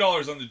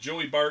 $20 on the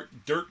Joey Bart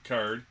dirt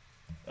card.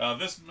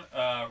 This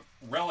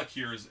relic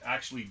here is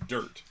actually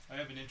dirt. I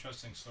have an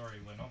interesting story.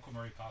 When Uncle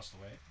Murray passed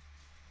away,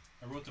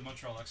 I wrote the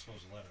Montreal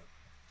Expos a letter.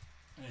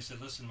 And I said,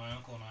 listen, my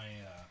uncle and I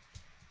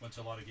went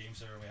to a lot of games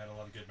there. We had a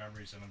lot of good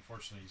memories, and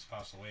unfortunately he's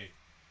passed away.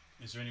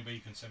 Is there any way you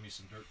can send me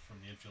some dirt from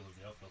the infield or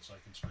the outfield so I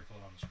can sprinkle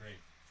it on his grave?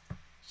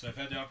 So I've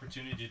had the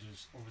opportunity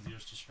over the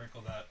years to sprinkle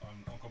that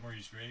on Uncle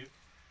Murray's grave.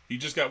 He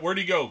just got... Where'd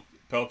he go,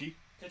 Pelkey?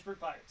 Pittsburgh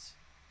Pirates.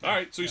 All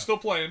right, so he's still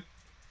playing.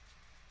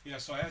 Yeah,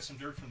 so I had some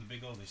dirt from the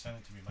Big O. They sent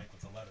it to me, Mike,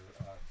 with a letter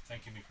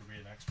thanking me for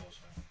being an Expos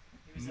fan.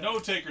 He was No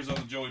takers on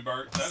the Joey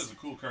Bart. That is a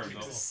cool card, He though.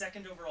 was a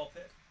second overall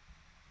pick.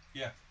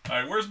 Yeah. All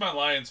right, where's my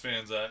Lions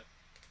fans at?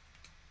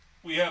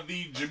 We have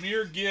the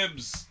Jahmyr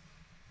Gibbs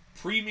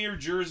Premier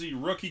Jersey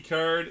rookie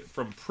card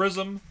from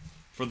Prism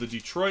for the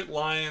Detroit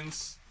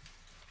Lions.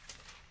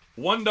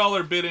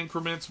 $1 bid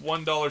increments,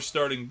 $1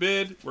 starting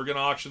bid. We're going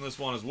to auction this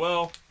one as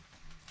well.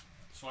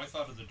 So I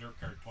thought of the dirt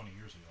card 20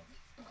 years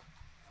ago.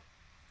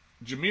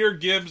 Jahmyr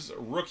Gibbs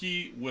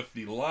rookie with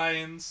the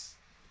Lions.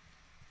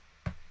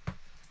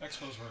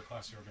 Expos were a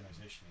classy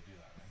organization to do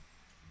that,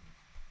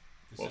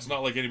 right? Well, it's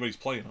not like anybody's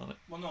playing on it.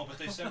 Well, no, but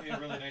they sent me a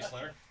really nice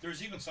letter. There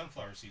was even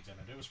sunflower seeds in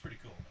it. It was pretty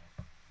cool,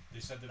 man. They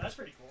said that That's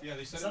pretty cool. Yeah,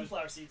 they said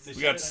Sunflower seeds. they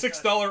We got Nice cut.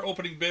 $6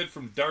 opening bid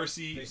from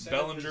Darcy They said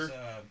Bellinger. it was,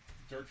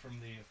 dirt from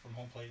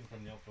home plate and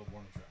from the outfield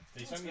warning track. They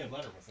That's sent me a good.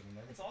 letter with it and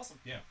It's everything. awesome.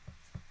 Yeah.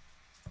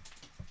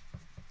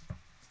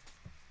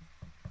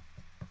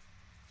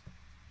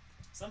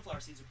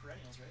 Sunflower seeds are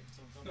perennials, right?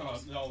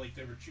 So No, like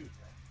they were chewed,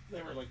 bro.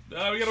 They were like.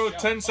 We got about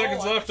 10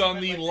 seconds I left thought you on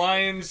meant the like they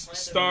Lions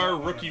planted star them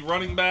out. rookie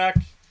running back.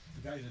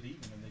 The guys that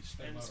eat them and they spit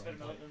them And out. spit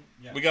 'em out and-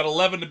 Yeah. We got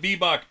 11 to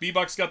B-Buck.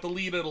 B-Buck's got the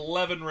lead at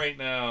 11 right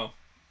now.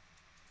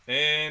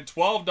 And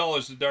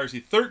 $12 to Darcy.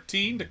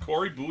 13 to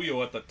Corey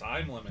Buio at the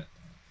time limit.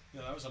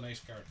 Yeah, that was a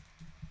nice card.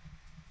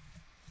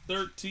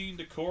 13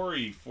 to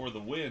Corey for the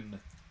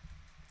win.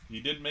 He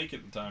did make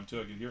it in time, too.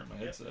 I could hear it in my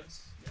Yep, headset.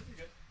 you're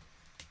good.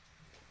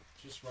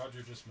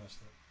 Roger just messed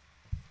up.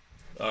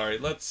 All right,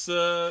 let's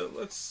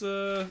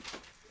go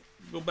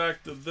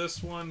back to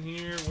this one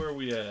here. Where are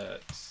we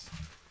at?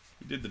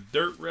 We did the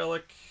Dirt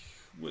Relic.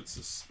 What's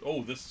this?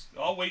 Oh, this.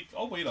 I'll wait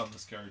on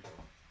this card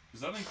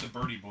because I think the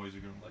Birdie boys are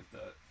gonna like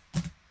that.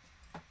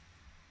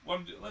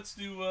 Let's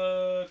do.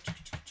 Where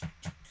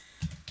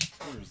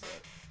is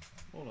that?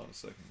 Hold on a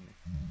second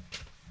here.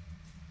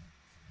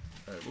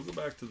 All right, we'll go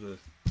back to the.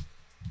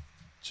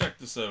 Check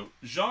this out.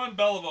 Jean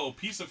Beliveau,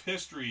 piece of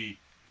history.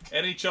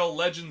 NHL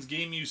Legends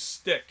game use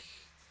stick.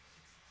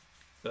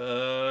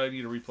 I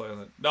need a replay on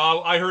that.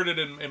 No, I heard it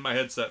in my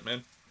headset,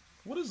 man.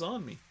 What is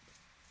on me?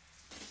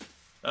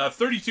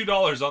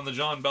 $32 on the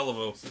Jean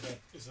Beliveau.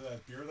 Is it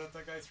that beer that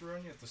guy threw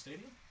on you at the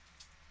stadium?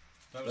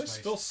 That Did was I nice.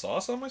 spill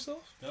sauce on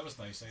myself? That was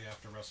nice,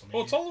 after WrestleMania.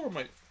 Oh, it's all over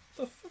my...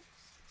 The fuck?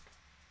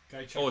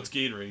 Oh, it's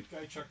Gatorade.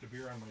 Guy chucked a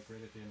beer on Mike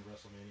right at the end of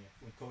WrestleMania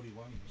when Cody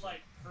won. He was Like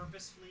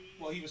purposefully.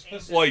 Well, he was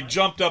pissed. Well, he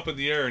jumped up in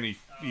the air and he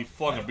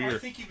flung a I beer.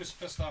 think he was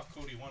pissed off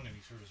Cody won and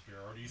he threw his beer.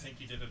 Or do you think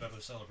he did it out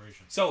of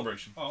celebration?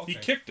 Celebration. Oh, okay. He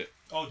kicked it.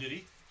 Oh, did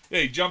he? Yeah,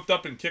 he jumped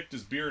up and kicked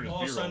his beer and his All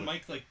of a beer sudden, roller.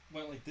 Mike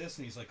went like this,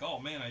 and he's like, "Oh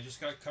man, I just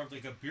got covered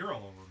like a beer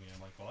all over me."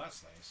 I'm like, "Well,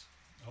 that's nice.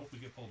 I hope we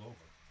get pulled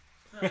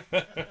over."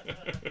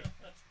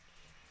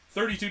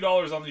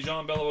 $32 on the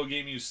Jean Beliveau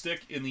game use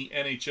stick in the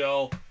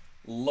NHL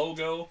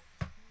logo.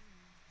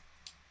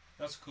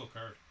 That's a cool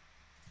card.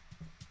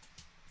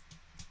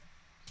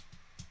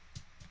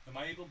 Am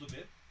I able to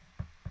bid?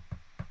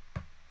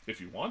 If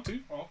you want to.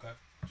 Oh, okay.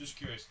 Just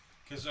curious,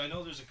 because I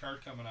know there's a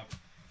card coming up.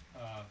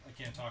 I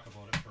can't talk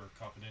about it for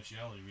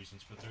confidentiality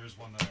reasons, but there is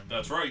one that I'm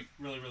That's right.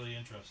 really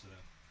interested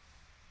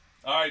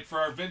in. All right, for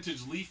our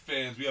vintage Leaf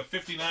fans, we have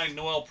 59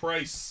 Noel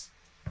Price.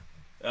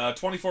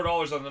 $24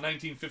 on the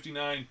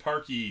 1959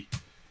 Parky.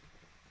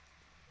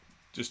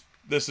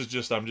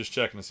 I'm just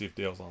checking to see if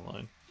Dale's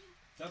online.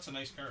 That's a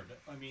nice card.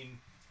 I mean,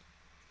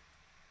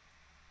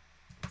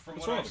 from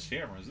What's what wrong I've with the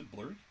camera? Is it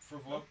blurry? For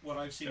what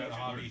I've seen Yeah, in the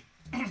it's hobby,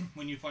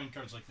 when you find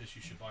cards like this,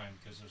 you should buy them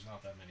because there's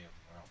not that many of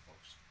them around,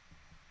 folks.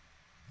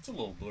 It's a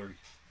little blurry.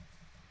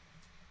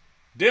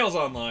 Dale's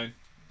online.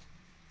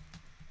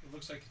 It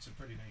looks like it's in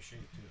pretty nice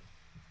shape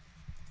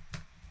too.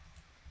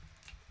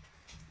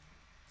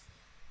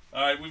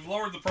 All right, we've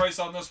lowered the price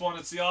on this one.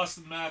 It's the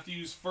Austin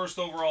Matthews first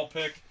overall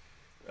pick.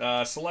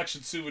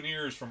 Selection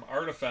souvenirs from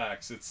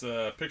Artifacts. It's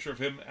a picture of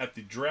him at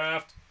the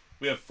draft.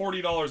 We have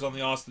 $40 on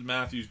the Austin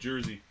Matthews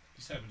jersey.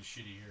 He's having a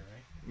shitty year,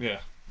 right? Yeah.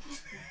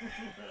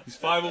 He's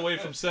 5 away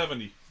from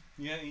 70.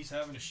 Yeah, he's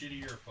having a shitty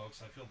year,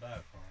 folks. I feel bad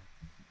for him.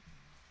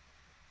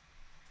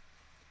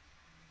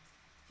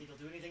 Think he'll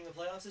do anything in the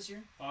playoffs this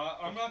year?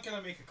 I'm not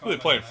gonna make a Who comment.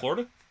 they play in on that.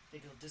 Florida?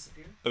 Think he'll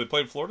disappear? Are they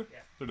playing Florida? Yeah.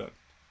 They're done.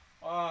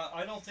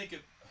 I don't think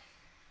it.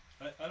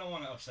 I don't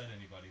want to upset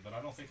anybody, but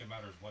I don't think it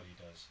matters what he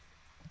does.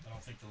 I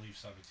don't think the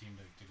Leafs have a team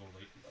to go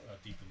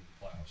deep into the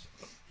playoffs.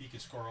 He can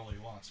score all he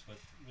wants, but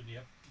when you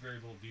have very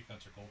little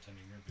defense or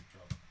goaltending, you're in big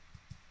trouble.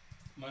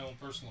 My own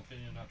personal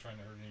opinion, not trying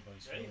to hurt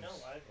anybody's Yeah,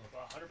 feelings. I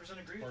 100%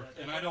 agree with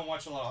that. And I don't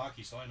watch a lot of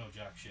hockey, so I know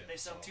jack shit. They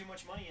sunk too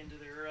much money into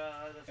their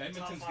the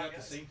Edmonton's top 5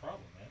 got the guys. same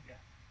problem, man. Yeah.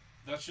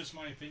 That's just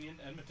my opinion.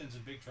 Edmonton's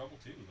in big trouble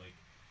too. Like,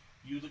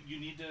 you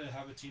need to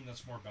have a team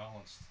that's more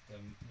balanced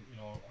than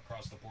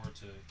across the board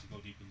to go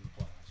deep into the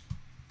playoffs.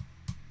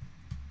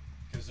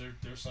 Because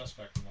they're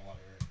suspect in a lot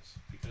of areas.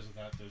 Because of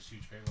that, those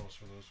huge payrolls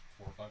for those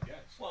 4 or 5 guys.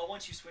 Well,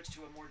 once you switch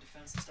to a more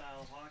defensive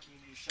style of hockey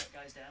and you shut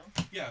guys down.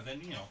 Yeah,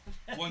 then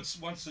once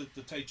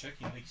the tight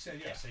checking, like you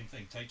said, same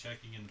thing. Tight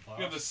checking in the playoffs.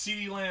 We have a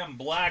CeeDee Lamb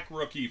black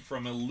rookie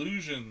from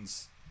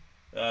Illusions.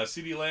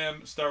 CeeDee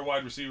Lamb, star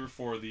wide receiver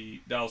for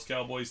the Dallas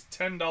Cowboys.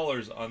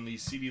 $10 on the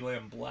CeeDee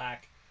Lamb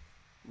black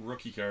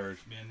rookie card.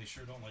 Man, they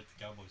sure don't like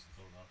the Cowboys in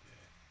Philadelphia.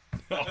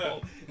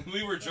 Oh.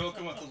 We were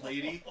joking with the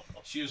lady.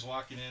 She was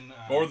walking in.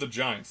 Or the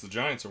Giants. The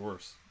Giants are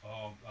worse.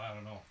 Oh, I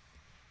don't know.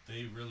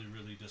 They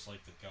really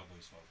dislike the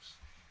Cowboys, folks.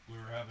 We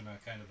were having a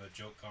kind of a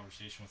joke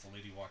conversation with a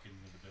lady walking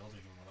into the building,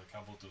 and we're like, "How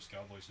about those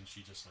Cowboys?" And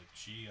she just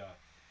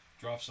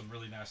dropped some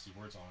really nasty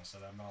words on us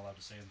that I'm not allowed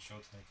to say in the show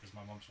tonight because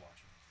my mom's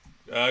watching.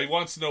 He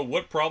wants to know,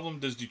 what problem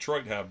does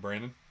Detroit have,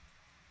 Brandon,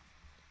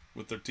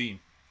 with their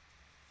team?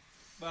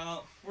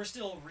 Well, we're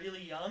still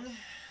really young.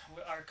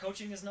 Our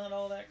coaching is not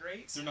all that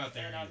great. They're not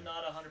there and either. I'm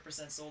not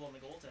 100% sold on the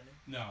goaltending.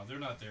 No, they're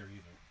not there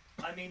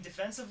either. I mean,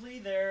 defensively,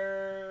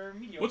 they're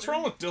mediocre. What's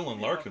wrong with Dylan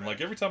Larkin? Mediocre.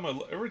 Like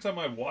every time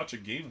I watch a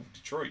game of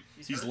Detroit,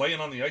 He's he's hurt. laying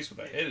on the ice with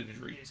a head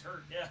injury. He's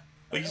hurt, yeah.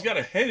 Like he's got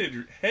a head.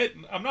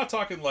 I'm not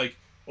talking like,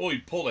 oh, he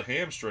pulled a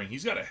hamstring.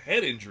 He's got a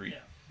head injury. Yeah.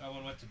 That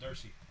one went to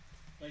Darcy.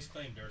 Nice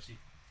claim, Darcy.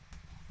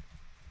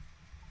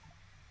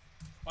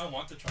 I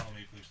want the Toronto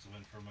Maple Leafs to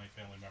win for my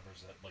family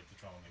members that like the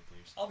Toronto Maple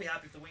Leafs. I'll be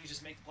happy if the Wings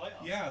just make the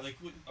playoffs. Yeah, like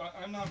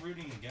I'm not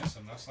rooting against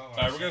them. That's not what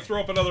All right, I'm we're gonna saying. throw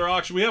up another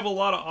auction. We have a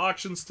lot of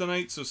auctions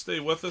tonight, so stay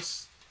with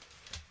us.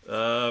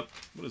 What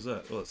is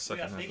that? Oh, that's We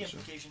second got big half of the show.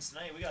 implications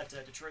tonight. We got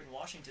Detroit and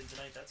Washington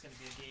tonight. That's going to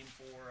be a game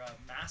for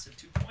massive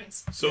 2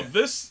 points. So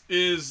this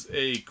is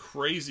a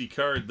crazy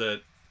card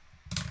that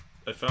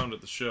I found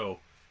at the show,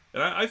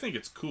 and I think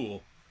it's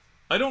cool.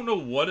 I don't know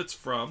what it's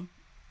from,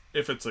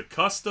 if it's a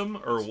custom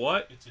or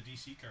what. It's a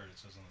DC card. It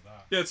says on the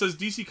back. Yeah, it says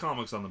DC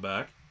Comics on the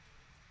back,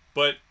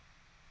 but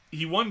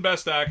he won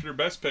Best Actor,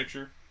 Best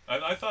Picture.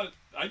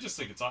 I just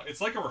think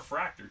it's like a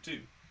refractor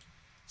too.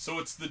 So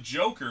it's the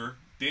Joker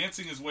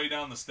dancing his way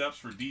down the steps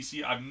for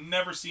DC. I've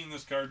never seen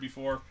this card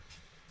before.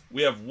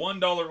 We have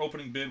 $1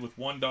 opening bid with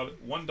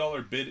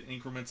 $1 bid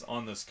increments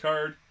on this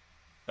card.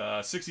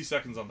 60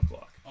 seconds on the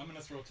clock. I'm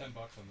gonna throw $10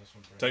 on this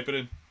one. Brad. Type it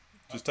in.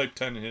 Just type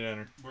 10 and hit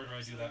enter. Where do I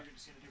do So that? we're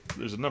just gonna do-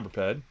 There's a number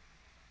pad.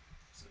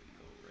 So you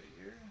go right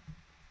here.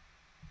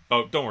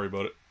 Oh, don't worry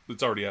about it.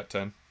 It's already at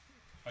 10.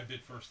 I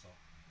bid first though.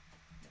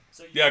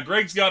 So you, Yeah,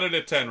 Greg's got it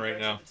at 10 so right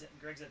Greg's now. at 10.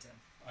 Greg's at 10.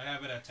 I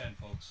have it at 10,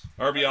 folks.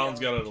 RB Allen's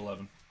got it at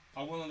 11.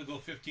 I'm willing to go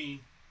 15.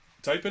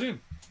 Type it in.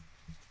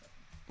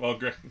 Well,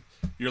 Greg,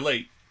 you're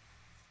late.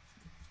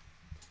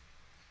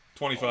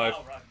 25. Oh,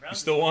 wow, Roger You Brown's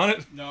still want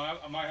it? No,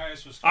 my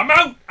highest was. I'm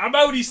out. I'm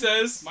out, he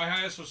says. My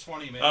highest was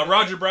 20, man.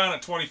 Roger Brown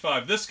at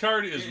 25. This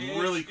card is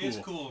really cool. It's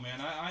cool, man.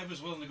 I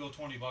was willing to go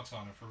 $20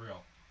 on it for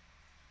real.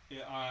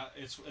 Yeah,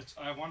 it's.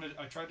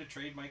 I tried to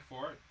trade Mike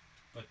for it,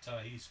 but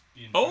he's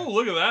being. Oh,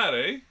 look at that,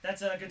 eh?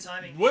 That's good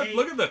timing. What? Hey,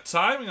 Look at the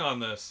timing on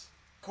this.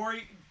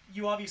 Corey,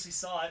 you obviously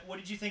saw it. What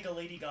did you think of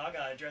Lady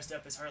Gaga dressed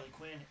up as Harley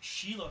Quinn?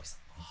 She looks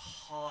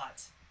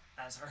hot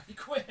as Harley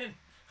Quinn.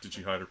 Did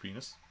she hide her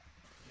penis?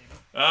 Maybe.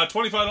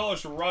 $25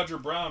 for Roger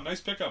Brown. Nice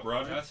pickup,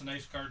 Roger. That's a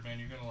nice card, man.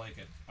 You're gonna like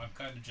it. I'm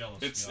kind of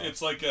jealous.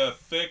 It's like a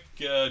thick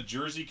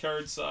jersey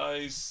card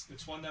size.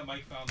 It's one that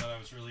Mike found that I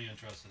was really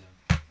interested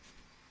in. Thank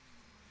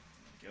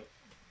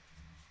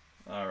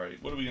you. All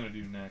right, what are we gonna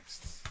do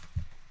next?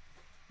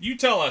 You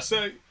tell us.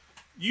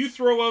 You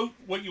throw out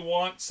what you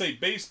want. Say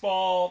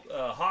baseball,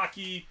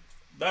 hockey.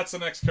 That's the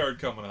next card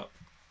coming up.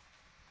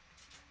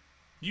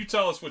 You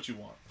tell us what you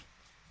want,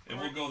 and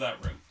we'll go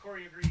that route.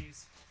 Corey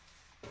agrees.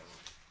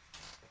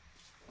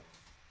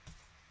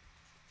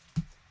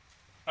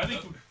 I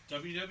think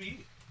WWE.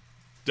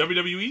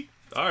 WWE.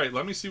 All right,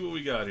 let me see what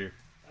we got here.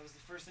 That was the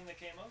first thing that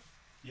came up.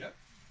 Yep.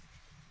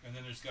 And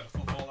then there's got a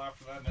football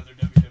after that, another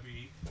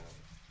WWE.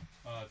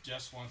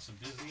 Jess wants some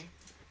Disney.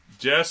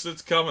 Jess,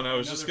 it's coming. I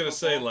was just Another gonna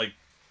say, football. like,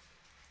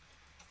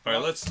 all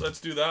right, let's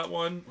do that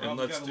one, Well, and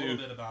we let's got a little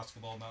do. bit of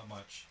basketball, not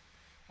much.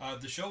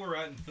 The show we're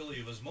at in Philly,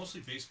 it was mostly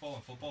baseball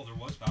and football. There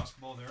was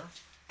basketball there,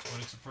 but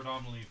it's a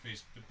predominantly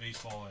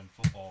baseball and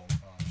football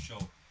show.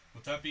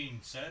 With that being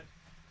said,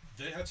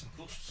 they had some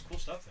cool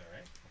stuff there,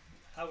 right?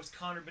 How was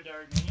Connor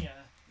Bedard Mania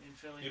in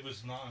Philly? It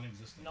was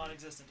non-existent.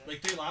 Non-existent.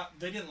 Like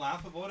they didn't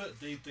laugh about it.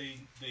 They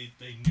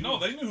knew. No,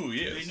 they knew who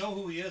he is. They know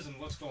who he is and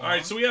what's going on. All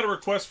right, so we had a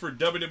request for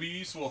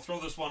WWE, so we'll throw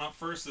this one up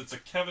first. It's a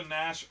Kevin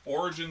Nash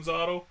Origins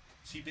auto.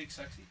 Is he big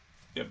sexy?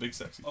 Yeah, big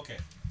sexy. Okay.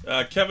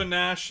 Kevin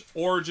Nash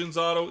Origins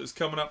auto is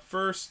coming up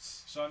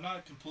first. So I'm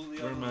not completely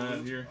Where out of am I the at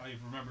loop. here? I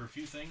remember a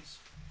few things.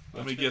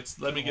 Let It's me been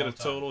get a long time.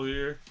 total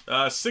here.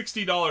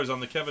 $60 on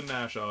the Kevin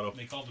Nash auto.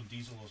 They called him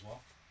Diesel as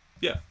well.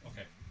 Yeah.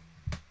 Okay.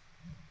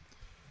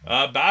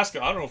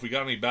 Basketball. I don't know if we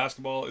got any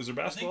basketball. Is there I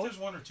think basketball? there's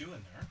one or two in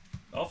there.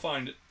 I'll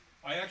find it.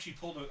 I actually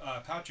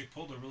Patrick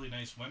pulled a really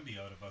nice Wemby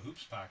out of a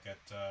hoops pack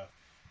at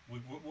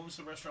what was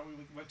the restaurant we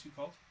went to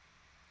called?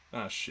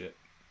 Ah, shit.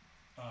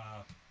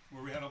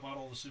 Where we had about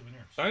all the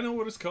souvenirs. I know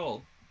what it's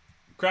called.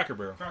 Cracker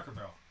Barrel. Cracker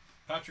Barrel.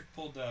 Patrick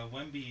pulled the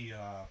Wemby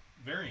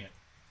variant.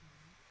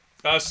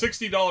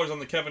 $60 on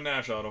the Kevin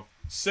Nash auto.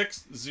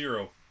 60.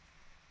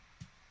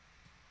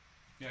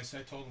 Yeah,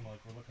 I told him,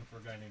 like, we're looking for a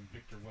guy named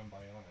Victor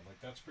Wembanyama.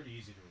 Like, that's pretty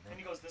easy to And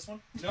he remember. goes, this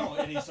one? No,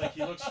 and he's like,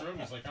 he looks through him,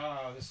 he's like,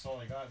 this is all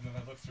I got. And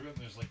then I look through it,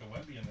 and there's like a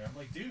Wemby in there. I'm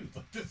like, dude,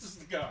 like, this is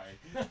the guy.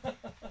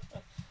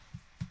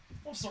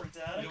 I'm sorry,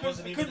 Dad. It I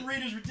wasn't couldn't even-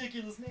 read his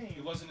ridiculous name.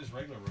 It wasn't his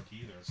regular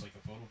rookie either. It's like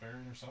a photo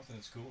variant or something.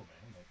 It's cool,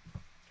 man.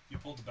 Like, you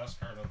pulled the best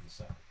card out of the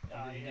set.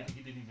 Yeah. He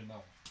didn't even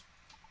know.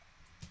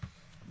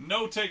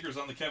 No takers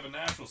on the Kevin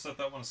Nash. We'll set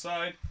that one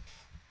aside.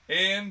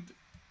 And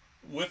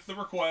with the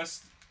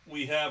request,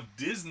 we have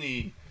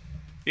Disney.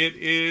 It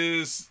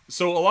is...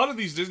 So a lot of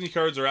these Disney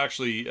cards are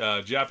actually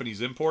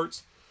Japanese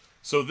imports.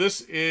 So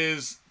this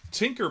is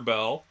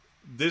Tinkerbell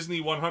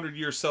Disney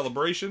 100-year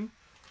celebration.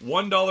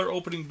 $1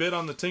 opening bid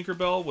on the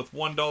Tinkerbell with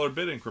 $1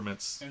 bid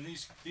increments. And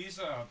these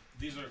are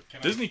These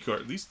Disney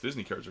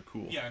cards are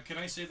cool. Yeah, can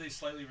I say they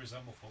slightly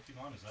resemble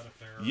Pokemon? Is that a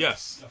fair?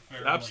 Yes, a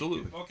fair,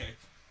 absolutely. Like, okay,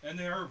 and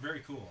they are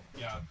very cool.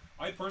 Yeah,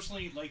 I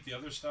personally like the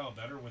other style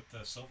better with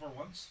the silver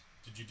ones.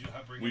 Did you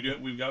bring?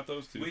 We've got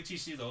those too. Wait till you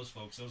see those,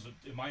 folks. Those, are,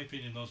 in my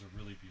opinion, those are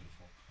really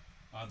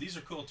beautiful. These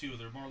are cool too.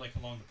 They're more like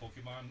along the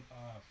Pokemon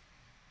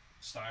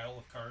style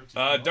of cards.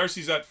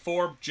 Darcy's at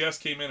 4. Jess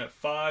came in at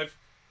 5.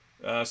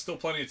 Still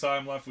plenty of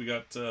time left. We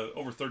got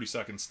over 30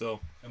 seconds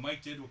still. And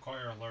Mike did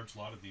require a large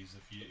lot of these.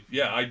 If you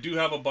Yeah, I do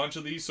have a bunch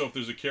of these, so if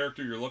there's a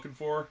character you're looking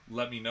for,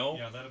 let me know.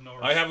 Yeah, let him know.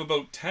 I have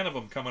about 10 of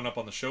them coming up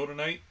on the show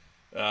tonight.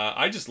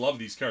 I just love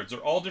these cards. They're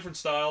all different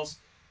styles.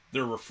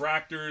 They're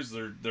refractors.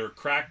 They're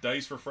cracked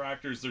dice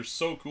refractors. They're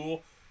so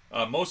cool.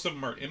 Most of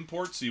them are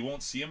imports, so you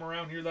won't see them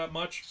around here that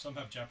much. Some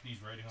have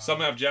Japanese writing on them. Some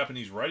have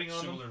Japanese writing on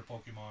them. Similar to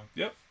Pokemon.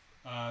 Yep.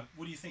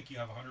 What do you think? You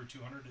have 100,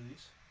 200 of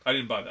these? I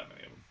didn't buy that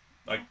many of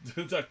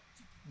them.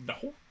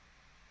 No.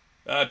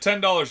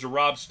 $10 to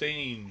Rob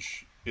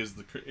Stange is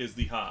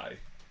the high.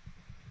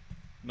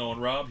 Knowing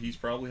Rob, he's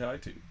probably high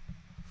too.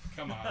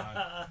 Come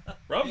on.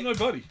 Rob's my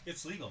buddy.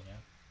 It's legal, man.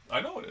 I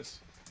know it is.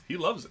 He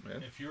loves it,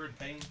 man. If you're in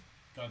pain,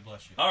 God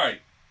bless you. All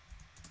right.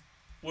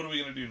 What are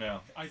we going to do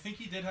now? I think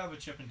he did have a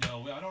Chip and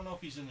Dale. I don't know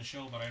if he's in the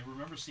show, but I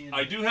remember seeing...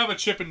 I do have a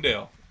Chip and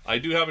Dale.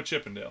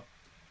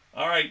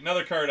 All right,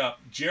 another card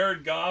up.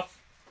 Jared Goff,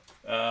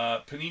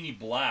 Panini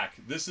Black.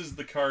 This is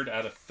the card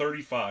out of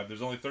 35.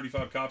 There's only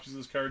 35 copies of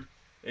this card.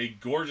 A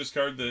gorgeous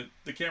card.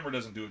 The camera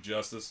doesn't do it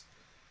justice.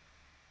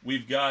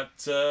 We've got...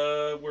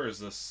 where is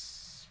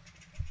this?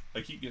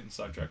 I keep getting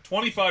sidetracked.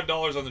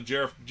 $25 on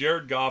the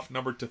Jared Goff,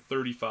 numbered to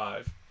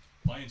 35.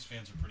 Lions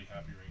fans are pretty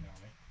happy right now,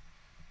 eh?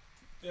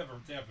 They have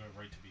a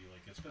right to be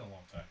like, it's been a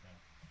long time, man.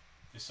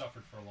 They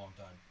suffered for a long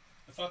time.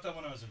 I thought that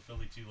when I was in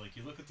Philly too. Like,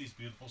 you look at these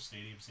beautiful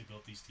stadiums they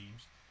built these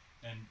teams,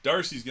 and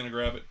Darcy's gonna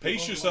grab it.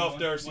 Pace yourself,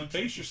 Darcy.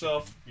 Pace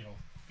yourself. In,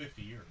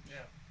 50 years.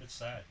 Yeah. It's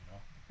sad,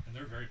 and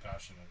they're very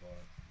passionate about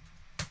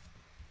it.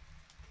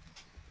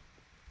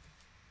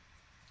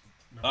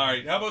 Remember All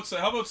right,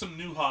 how about some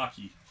new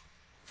hockey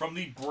from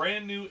the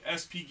brand new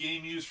SP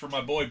Game Use for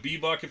my boy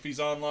B-Buck if he's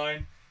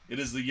online. It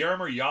is the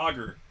Jaromir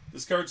Jagr.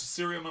 This card's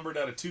serial numbered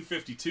out of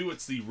 252.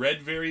 It's the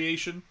red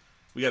variation.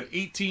 We got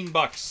 $18,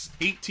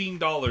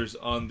 $18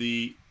 on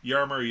the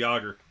Jaromir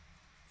Jagr.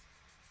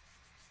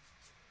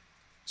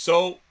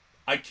 So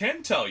I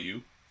can tell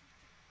you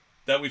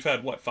that we've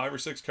had what, 5 or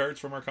 6 cards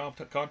from our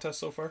contest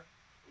so far.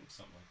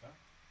 Something like that.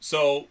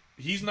 So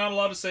he's not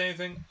allowed to say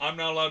anything. I'm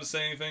not allowed to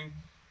say anything.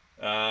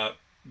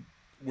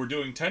 We're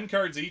doing 10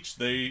 cards each.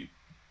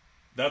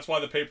 That's why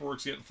the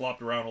paperwork's getting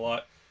flopped around a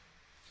lot.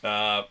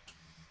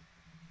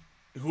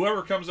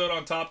 Whoever comes out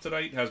on top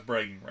tonight has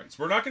bragging rights.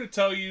 We're not going to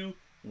tell you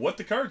what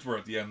the cards were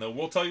at the end, though.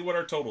 We'll tell you what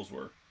our totals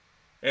were.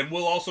 And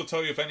we'll also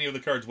tell you if any of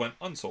the cards went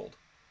unsold.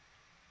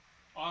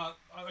 I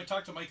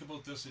talked to Mike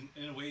about this.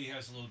 In a way, he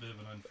has a little bit of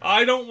an unfair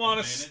I don't want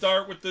to advantage.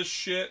 start with this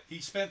shit. He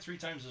spent 3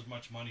 times as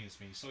much money as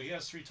me, so he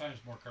has 3 times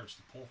more cards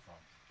to pull from.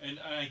 And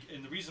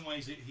the reason why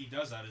he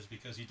does that is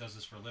because he does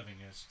this for a living.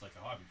 It's like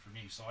a hobby for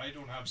me, so I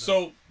don't have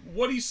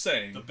what he's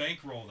saying... the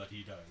bankroll that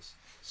he does.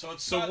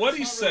 So what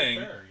he's saying,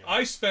 fair,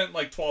 I spent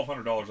like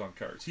 $1,200 on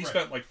cards. He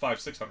spent like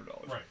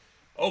 $500-600. Right.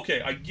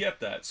 Okay, I get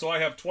that. So I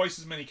have twice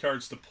as many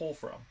cards to pull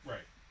from.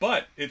 Right.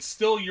 But it's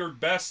still your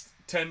best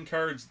 10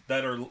 cards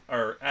that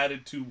are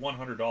added to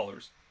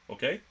 $100.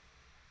 Okay.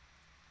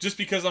 Just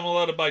because I'm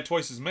allowed to buy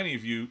twice as many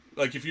of you,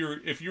 like if you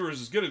were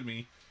as good as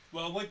me.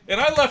 Well, and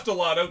I left a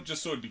lot out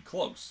just so it'd be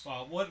close.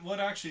 What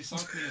actually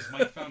sunk me is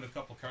Mike found a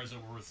couple cards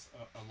that were worth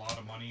a lot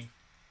of money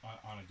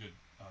on a good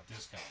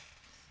discount.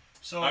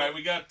 So all right,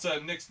 we got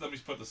Nick. Let me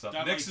put this up.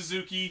 Nick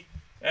Suzuki,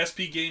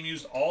 SP Game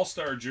Used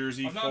All-Star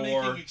jersey for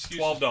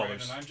 $12.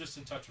 And I'm just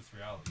in touch with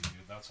reality, dude.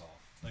 That's all.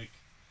 Like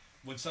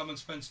when someone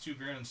spends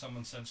 $2,000 and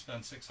someone spends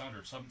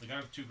 $600, the guy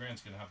with $2,000 is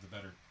gonna have the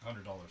better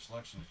 $100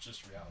 selection. It's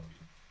just reality.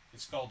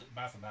 It's called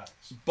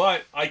mathematics.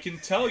 But I can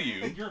tell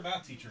you, you're a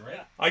math teacher, right?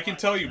 Yeah. I can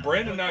tell you,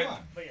 Brandon and I.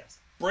 But yes.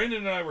 Brandon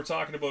and I were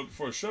talking about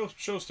before the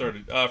show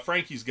started.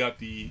 Frankie's got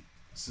the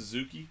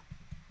Suzuki.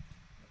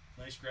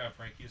 Nice grab,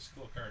 Frankie. It's a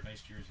cool card.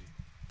 Nice jersey.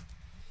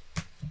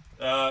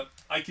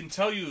 I can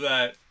tell you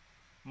that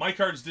my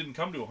cards didn't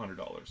come to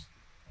 $100.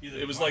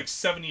 It was like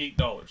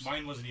 $78.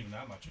 Mine wasn't even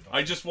that much at all.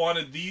 I just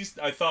wanted these.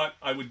 I thought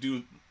I would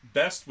do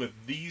best with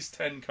these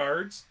 10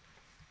 cards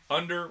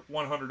under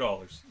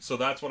 $100. So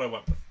that's what I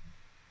went with.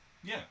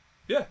 Yeah.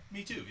 Yeah.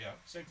 Me too. Yeah.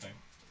 Same thing.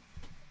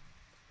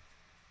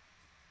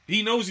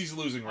 He knows he's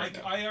losing right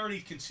now. I already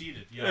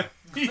conceded. Yeah.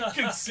 He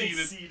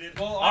conceded.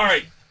 Well, all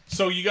right.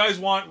 So you guys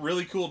want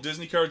really cool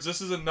Disney cards?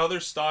 This is another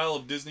style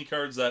of Disney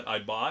cards that I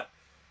bought.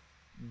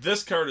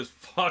 This card is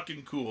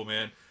fucking cool,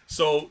 man.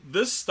 So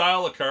this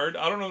style of card,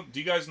 I don't know. Do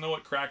you guys know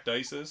what cracked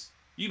ice is?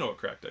 You know what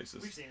cracked ice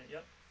is. We've seen it.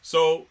 Yep.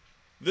 So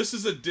this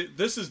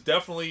is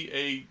definitely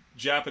a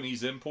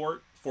Japanese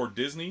import for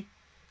Disney.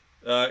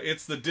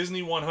 It's the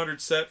Disney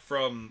 100 set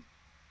from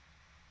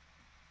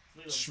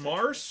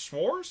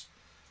S'mores.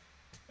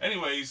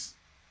 Anyways,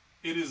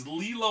 it is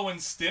Lilo and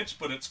Stitch,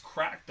 but it's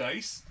cracked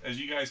ice, as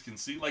you guys can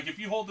see. Like if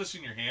you hold this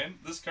in your hand,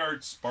 this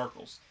card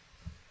sparkles.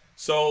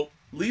 So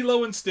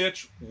Lilo and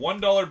Stitch,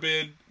 $1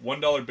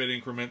 bid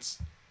increments.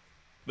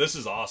 This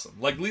is awesome.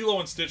 Like Lilo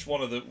and Stitch,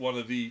 one of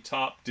the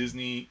top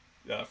Disney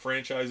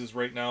franchises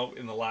right now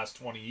in the last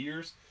 20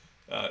 years.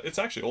 It's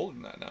actually older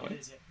than that now. It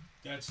is, yeah.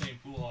 Dad's saying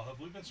pool. Have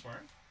we been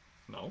swearing?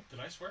 No. Did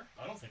I swear?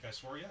 I don't think I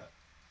swore yet.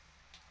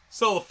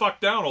 Settle the fuck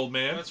down, old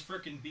man. That's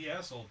freaking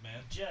BS, old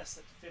man. Jess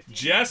at 15.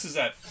 Jess is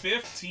at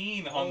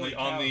 15 on Holy the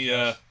cow, on the.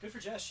 Jess. Good for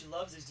Jess. She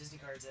loves these Disney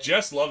cards.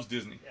 Jess loves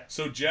Disney. Yeah.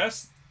 So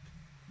Jess,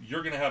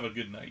 you're gonna have a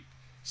good night.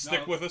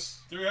 Stick with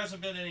us. There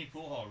hasn't been any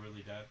pool hall,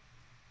 really, Dad.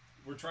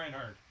 We're trying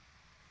hard.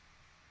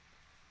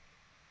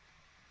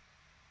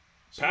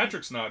 So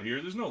Patrick's not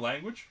here. There's no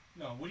language.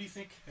 No, what do you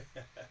think?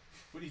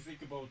 What do you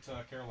think about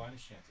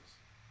Carolina's chances?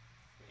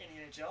 In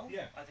the NHL?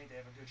 Yeah. I think they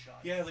have a good shot.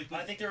 Yeah, like,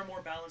 I think they're a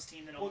more balanced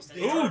team than almost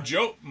any they other. Ooh,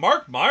 Joe.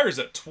 Mark Myers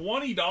at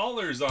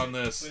 $20 on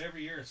this. But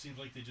every year it seems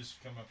like they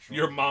just come up short.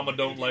 Your mama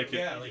don't like it.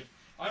 Yeah, like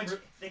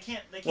They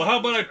can't. Well, how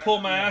about I lose pull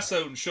forever. my ass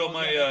out and show Well,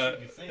 my yeah, that's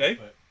what you think, hey?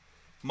 but-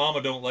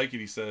 Mama don't like it,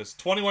 he says.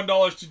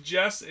 $21 to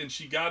Jess, and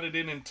she got it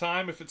in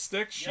time. If it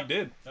sticks, she Yep.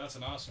 did. That's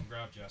an awesome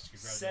grab, Jess.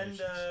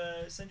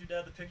 Congratulations. Send your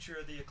dad the picture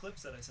of the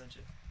eclipse that I sent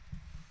you.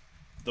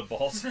 The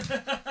balls. If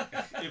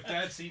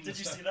Dad's seen Did the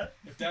you stuff, see that?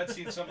 If Dad's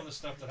seen some of the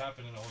stuff that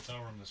happened in the hotel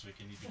room this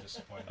weekend, he'd be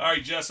disappointed. All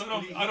right, Jess. I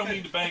don't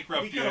mean to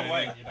bankrupt you or Kinda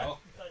anything, wet, you know.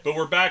 but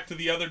we're back to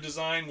the other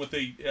design with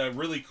a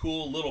really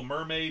cool Little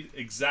Mermaid,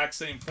 exact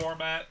same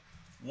format.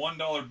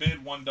 $1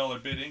 bid, $1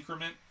 bid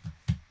increment.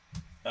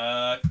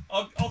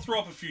 I'll throw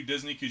up a few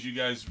Disney because you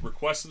guys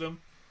requested them.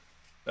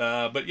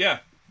 But yeah,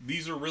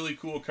 these are really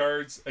cool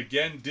cards.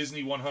 Again,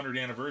 Disney 100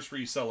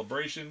 anniversary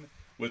celebration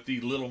with the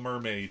Little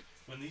Mermaid.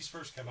 When these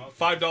first come out,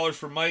 $5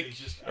 for Mike they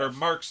just or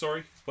Mark.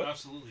 Sorry, what?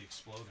 absolutely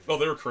exploded. Oh,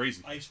 they were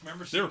crazy. I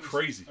remember They were these-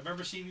 crazy. I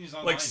remember seeing these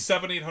online. Like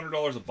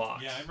 $700-800 a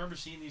box. Yeah, I remember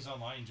seeing these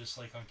online, just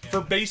like on For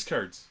Canada. base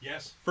cards.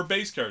 Yes. For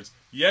base cards.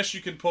 Yes, you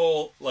can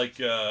pull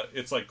like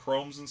it's like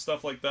chromes and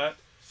stuff like that.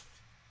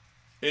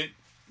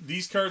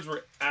 These cards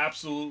were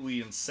absolutely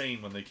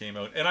insane when they came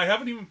out, and I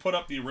haven't even put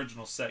up the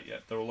original set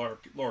yet. The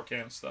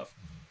Lorcan stuff.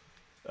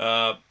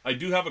 I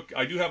do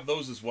have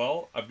those as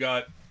well. I've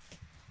got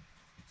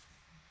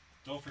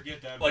Don't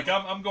forget that. like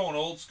I'm going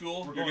old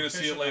school. We're You're going gonna see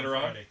it fishing later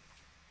on. Friday.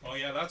 Oh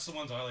yeah, that's the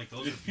ones I like.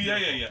 Those are Yeah,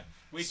 beautiful. yeah.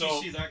 Wait So- till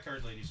you see that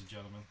card, ladies and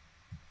gentlemen.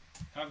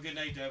 Have a good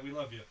night, Dad. We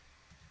love you.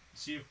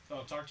 See you.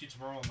 I'll talk to you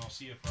tomorrow, and I'll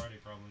see you Friday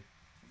probably.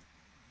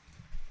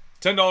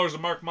 $10 to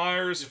Mark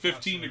Myers, If not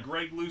 15 to sooner.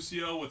 Greg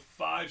Lucio with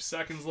 5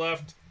 seconds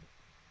left.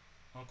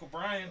 Uncle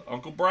Brian.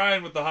 Uncle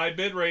Brian with the high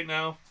bid right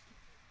now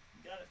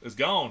Got it. is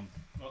gone.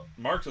 Well,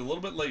 Mark's a little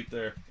bit late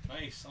there.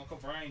 nice, Uncle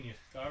Brian. You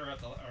got her at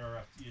the,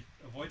 or you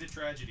avoided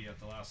tragedy at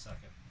the last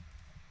second.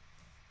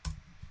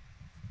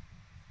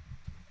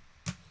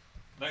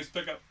 Nice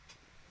pickup.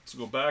 Let's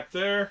go back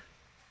there.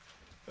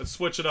 Let's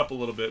switch it up a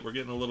little bit. We're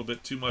getting a little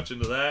bit too much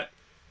into that.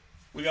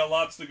 We got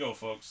lots to go,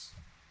 folks.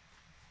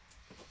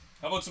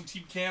 How about some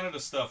Team Canada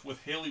stuff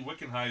with Hayley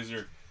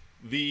Wickenheiser,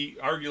 the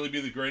arguably be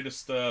the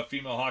greatest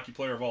female hockey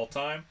player of all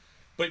time,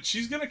 but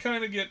she's gonna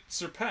kind of get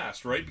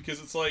surpassed, right? Because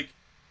it's like,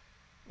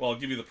 well, I'll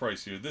give you the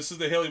price here. This is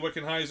the Hayley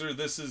Wickenheiser.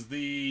 This is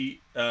the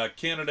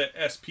Canada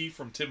SP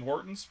from Tim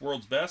Hortons,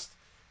 world's best.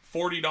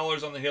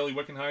 $40 on the Hayley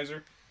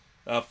Wickenheiser,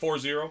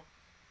 4-0.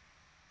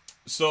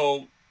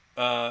 So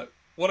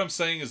what I'm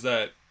saying is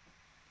that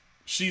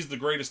she's the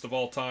greatest of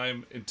all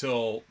time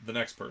until the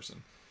next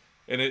person,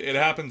 and it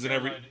happens in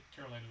every.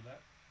 Caroline knew that.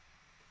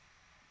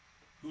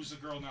 Who's the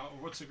girl now?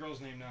 Or what's the girl's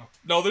name now?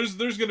 No, there's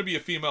going to be a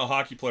female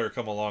hockey player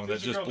come along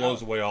Who's that the just girl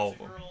blows now? away all The of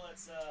them. girl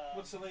that's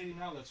What's the lady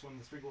now that's won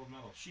the 3 gold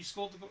medals? She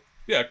scored the gold.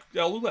 Yeah,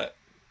 Ouellette.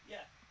 yeah.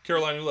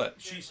 Caroline Ouellette.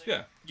 She's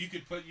Yeah, You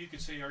could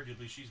say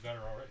arguably she's better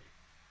already.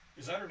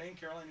 Is that her name?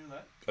 Caroline knew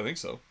that. I think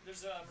so.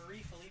 There's Marie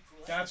Philippe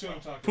Poulin. That's what I'm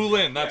talking about.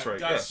 Poulin, that's right.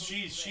 That's,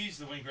 Yeah. she's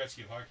the Wayne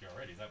Gretzky of hockey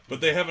already. That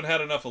But they haven't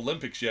had enough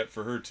Olympics yet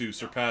for her to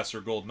surpass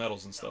her gold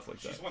medals and stuff like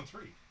She's that. won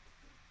 3.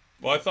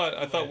 Well, I thought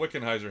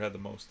Wickenheiser had the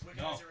most.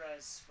 Wickenheiser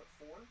has, what,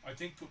 4? I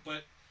think,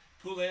 but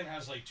Poulin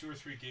has like 2 or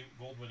 3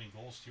 gold-winning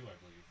goals too, I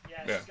believe.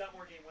 Yeah, Yeah. she's got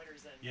more game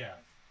winners than. Yeah.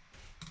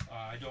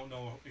 I don't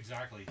know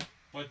exactly,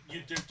 but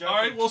All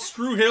right, well,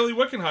 screw Hayley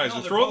Wickenheiser. No,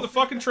 they're Throw it in the both-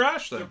 fucking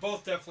trash they're then.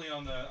 both definitely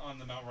on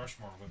the Mount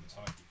Rushmore of women's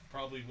hockey.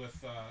 Probably with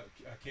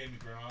Cami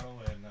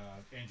Granado and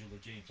Angela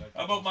James.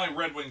 How about my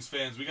Red Wings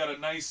fans? We got a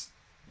nice.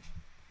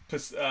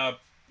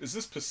 Is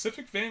this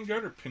Pacific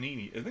Vanguard or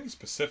Panini? I think it's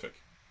Pacific.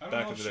 I don't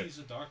back know in if the day. she's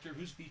a doctor.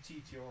 Who's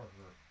BTTR? Or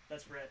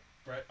That's Brett.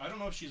 Brett? I don't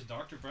know if she's a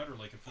doctor, Brett, or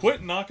like a physical.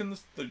 Quit knocking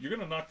this. You're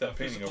gonna knock that A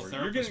painting physical over. You're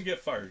therapist. gonna get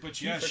fired. But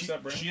Can you yeah, fix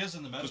that, Brandon? she is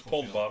in the medical Just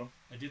pull the field. bottom.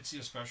 I did see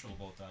a special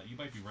about that. You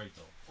might be right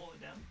though. Pull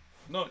it down.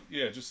 No,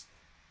 yeah, just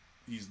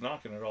he's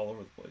knocking it all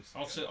over the place.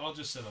 I'll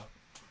just sit up.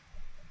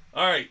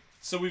 All right,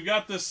 so we've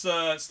got this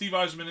Steve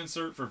Yzerman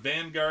insert for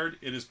Vanguard.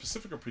 It is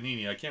Pacific or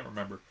Panini, I can't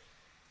remember.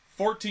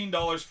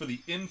 $14 for the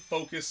In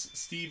Focus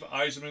Steve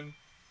Yzerman.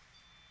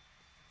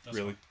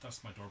 Really?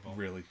 That's my doorbell.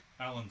 Really?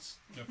 Alan's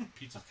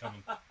pizza's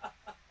coming.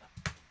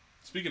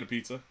 Speaking of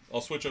pizza, I'll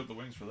switch out the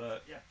wings for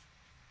that. Yeah.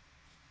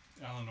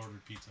 Alan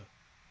ordered pizza.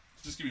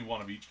 Just give me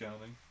one of each kind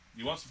of thing.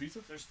 You want some pizza?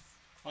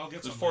 I'll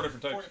get There's some. 4 later.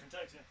 different types. 4 different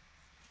types, yeah.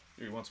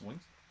 Here, you want some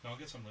wings? No, I'll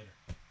get some later.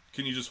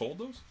 Can you just hold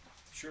those?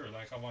 Sure.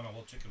 Like I want to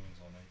hold chicken wings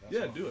all night. That's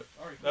Yeah, all. do it.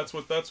 All right.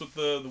 Cool. That's what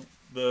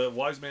the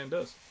wise man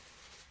does.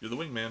 You're the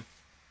wingman,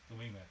 The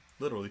wingman.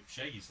 literally.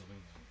 Shaggy's the wingman.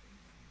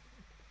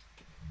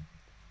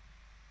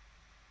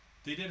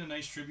 They did a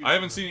nice tribute. I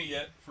haven't seen it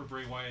yet. For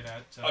Bray Wyatt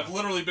at. I've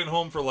literally been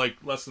home for like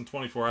less than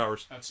 24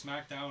 hours. At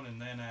SmackDown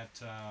and then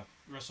at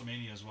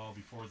WrestleMania as well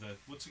before the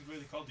what's it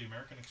really called, the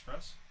American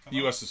Express?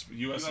 US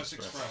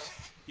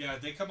Express. Yeah,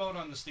 they come out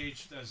on the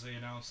stage as they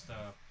announced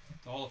the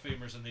Hall of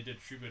Famers, and they did a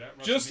tribute at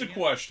WrestleMania. Just a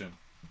question: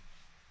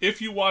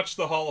 if you watched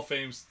the Hall of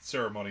Fame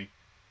ceremony,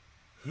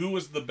 who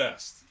was the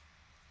best?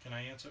 Can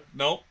I answer?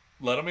 Nope.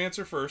 Let them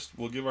answer first.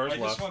 We'll give ours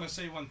last. I just want to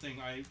say one thing.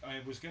 I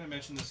was going to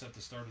mention this at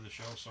the start of the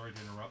show. Sorry to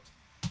interrupt.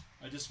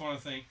 I just want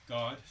to thank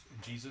God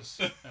and Jesus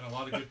and a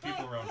lot of good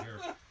people around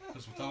here.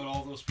 Because without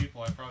all those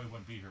people, I probably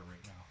wouldn't be here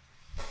right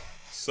now.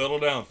 Settle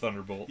down,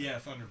 Thunderbolt. Yeah,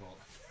 Thunderbolt.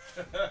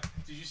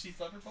 Did you see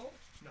Thunderbolt?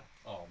 No.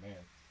 Oh, man.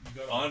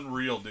 You got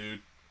Unreal,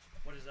 dude.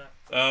 What is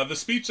that? The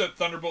speech that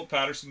Thunderbolt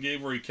Patterson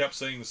gave where he kept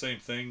saying the same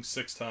thing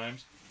 6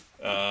 times.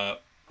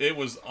 It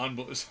was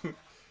unbelievable.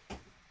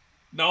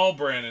 No,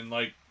 Brandon,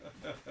 like,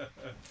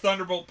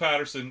 Thunderbolt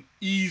Patterson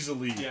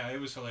easily. Yeah,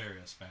 it was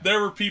hilarious, man. There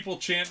were people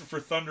chanting for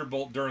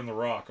Thunderbolt during The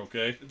Rock,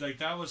 okay? Like,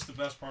 that was the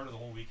best part of the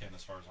whole weekend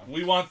as far as I'm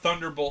concerned. We want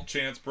Thunderbolt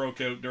chants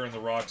broke out during The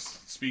Rock's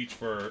speech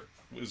for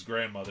his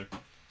grandmother.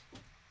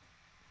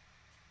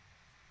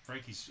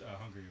 Frankie's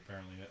hungry,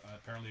 apparently.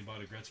 Apparently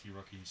about a Gretzky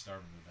rookie, he's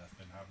starving to death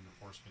and having to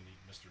force him to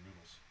eat Mr.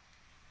 Noodles.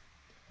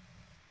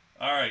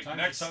 All right,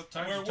 next.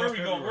 Where are we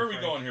going? Where are we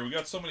going here? We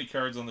got so many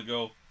cards on the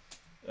go.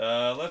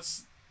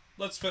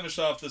 Let's finish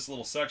off this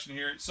little section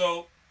here.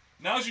 So,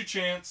 now's your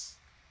chance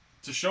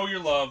to show your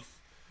love.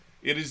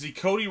 It is the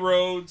Cody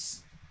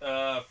Rhodes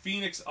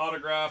Phoenix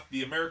autograph,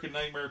 the American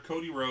Nightmare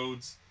Cody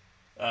Rhodes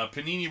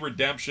Panini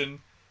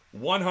Redemption.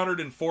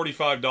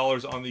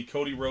 $145 on the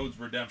Cody Rhodes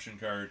Redemption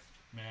card.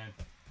 Man,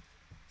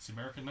 it's the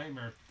American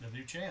Nightmare, the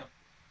new champ.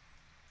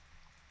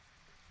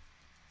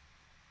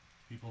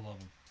 People love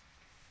him.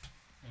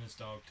 And his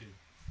dog, too.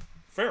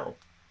 Pharaoh.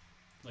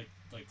 Like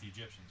the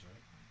Egyptians,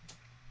 right?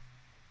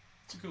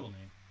 It's a cool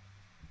name.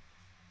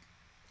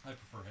 I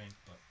prefer Hank,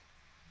 but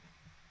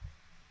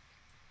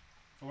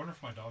I wonder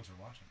if my dogs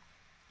are watching.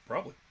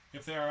 Probably.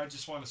 If they are, I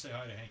just want to say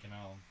hi to Hank and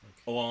Alan. Like,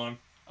 Alon.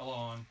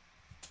 Alon.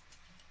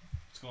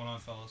 What's going on,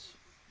 fellas?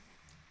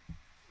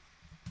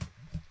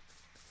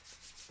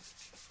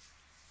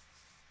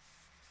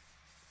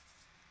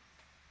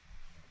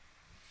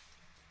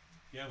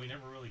 Yeah, we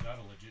never really got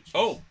a legit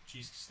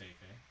cheesesteak,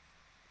 eh?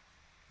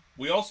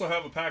 We also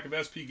have a pack of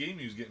SP Game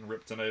News getting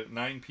ripped tonight at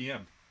 9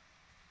 p.m.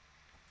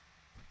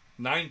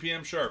 9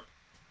 p.m. sharp.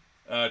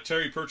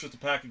 Terry purchased a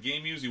pack of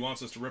Game News. He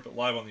wants us to rip it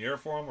live on the air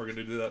for him. We're going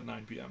to do that at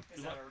 9 p.m.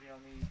 Is that already on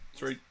the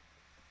It's right.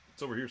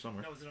 It's over here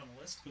somewhere. No, is it on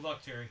the list? Good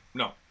luck, Terry.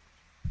 No.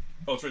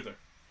 Oh, it's right there.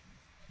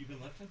 You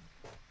been lifting?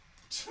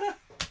 You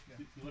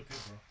look good,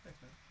 bro.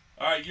 Thanks, man.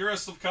 All right, Yuri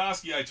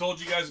Slafkovsky. I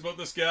told you guys about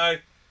this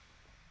guy.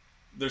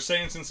 They're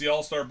saying since the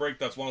All-Star break,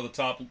 that's one of the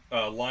top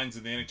lines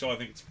in the NHL. I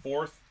think it's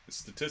 4th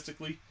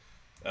statistically.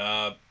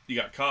 You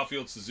got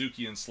Caulfield,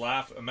 Suzuki, and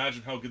Slav.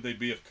 Imagine how good they'd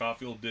be if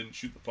Caulfield didn't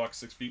shoot the puck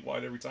 6 feet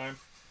wide every time.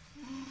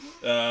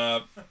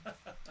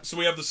 So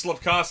we have the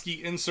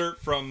Slafkovsky insert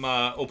from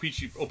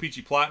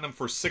O-Pee-Chee Platinum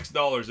for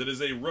 $6. It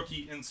is a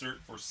rookie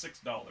insert for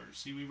 $6.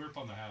 See, we rip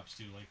on the Habs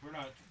too. Like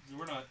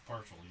we're not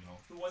partial, you know.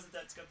 Who was it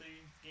that's got the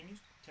game news?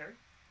 Terry?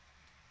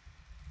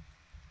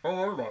 Don't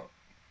worry about it.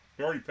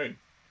 They already paid.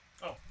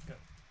 Oh, good.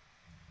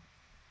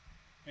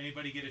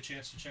 Anybody get a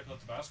chance to check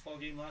out the basketball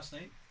game last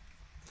night?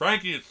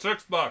 Frankie, it's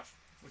 $6.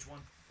 Which one?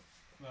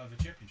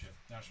 The championship,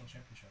 national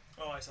championship.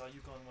 Oh, I saw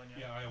UConn one,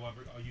 yeah. Yeah,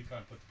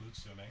 UConn put the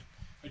boots to him, eh?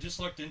 I just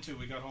looked into it.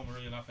 We got home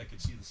early enough I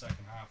could see the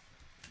second half.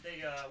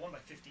 They won by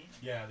 15.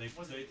 Yeah, it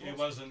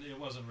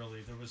wasn't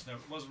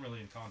really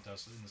in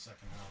contest in the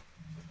second half.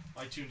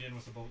 I tuned in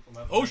with about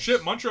 11. Oh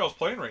shit, Montreal's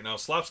playing right now.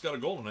 Slav's got a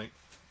goal tonight.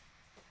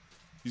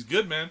 He's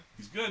good, man.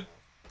 He's good.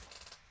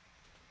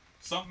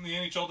 Something the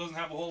NHL doesn't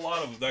have a whole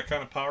lot of that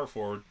kind of power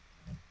forward.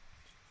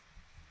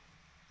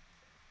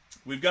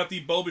 We've got the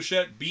Bo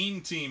Bichette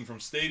Beam Team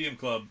from Stadium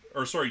Club.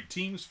 Or, sorry,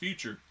 Team's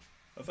Future.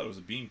 I thought it was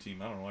a Beam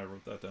Team. I don't know why I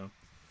wrote that down.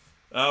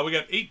 We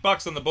got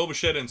 $8 on the Bo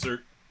Bichette insert.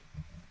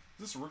 Is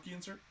this a rookie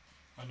insert?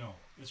 I know.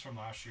 It's from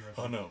last year.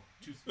 Oh, no.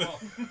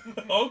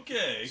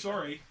 Okay.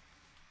 Sorry.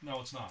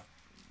 No, it's not.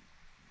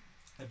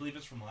 I believe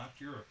it's from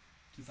last year, or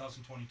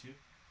 2022.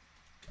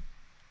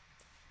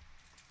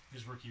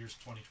 His rookie year's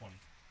 2020.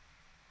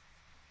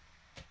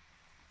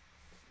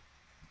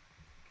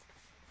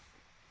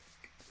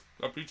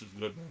 That pizza's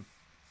good, man.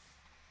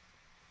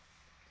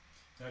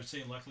 I was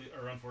saying, luckily,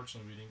 or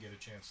unfortunately, we didn't get a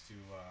chance to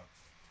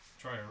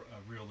try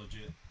a real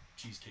legit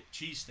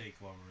cheesesteak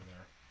while we were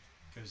there,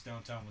 because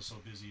downtown was so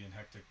busy and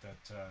hectic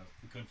that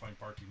we couldn't find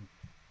parking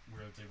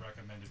where they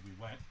recommended we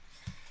went.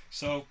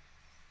 So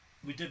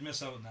we did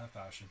miss out in that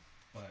fashion,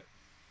 but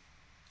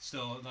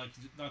still, like,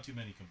 not too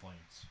many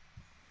complaints.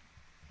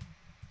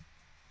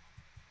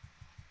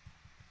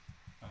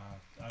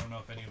 I don't know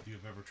if any of you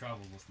have ever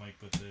traveled with Mike,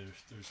 but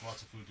there's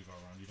lots of food to go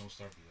around. You don't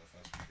starve to death,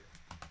 that's for sure.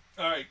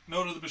 All right,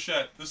 note of the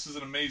Bichette. This is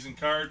an amazing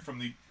card from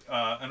the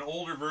an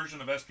older version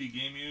of SP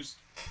Game Use.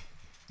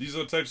 These are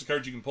the types of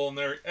cards you can pull in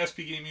there. SP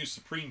Game Use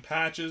Supreme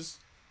Patches.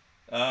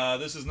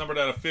 This is numbered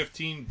out of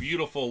 15.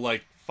 Beautiful,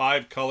 like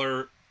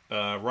 5-color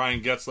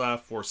Ryan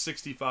Getzlaff for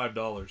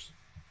 $65.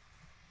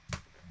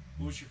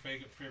 Who was your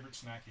favorite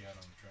snack you had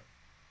on the trip?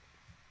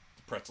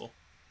 Pretzel.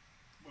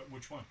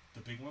 Which one?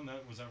 The big one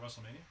that was at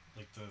WrestleMania,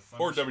 like the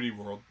Thunder Or WWE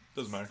World.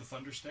 Doesn't matter. The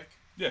Thunder Stick.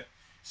 Yeah.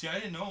 See, I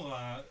didn't know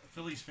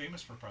Philly's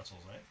famous for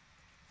pretzels, eh?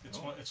 It's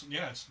Oh. one. It's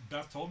yeah. It's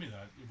Beth told me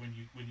that when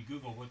you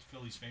Google what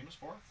Philly's famous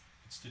for,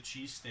 it's the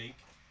cheesesteak,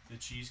 the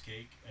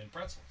cheesecake, and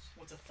pretzels.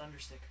 What's a thunder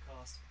stick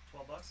cost?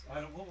 $12?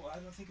 I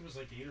don't think it was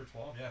like 8 or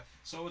 12. Yeah.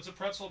 So it's a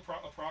pretzel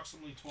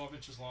approximately 12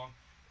 inches long,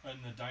 and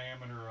the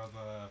diameter of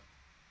I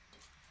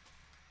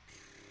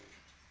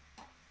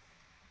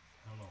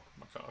don't know.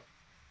 My cock.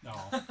 No.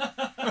 You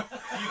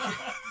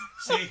can,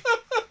 see,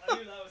 I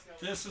knew that was coming.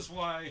 this is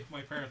why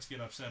my parents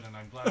get upset, and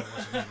I'm glad it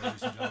wasn't me,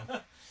 ladies and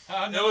gentlemen.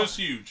 It was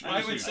huge. It I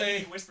was would huge. say-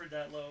 You whispered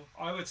that low.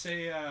 I would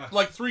say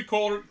like three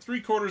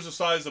quarters the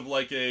size of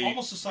like a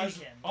almost the size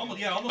Can.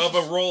 almost of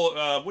a roll.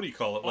 What do you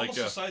call it? almost Like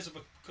the size of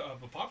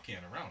a pop can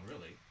around,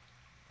 really.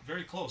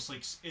 Very close, like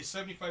it's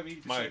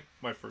 75-80%.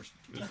 my first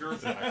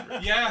girth.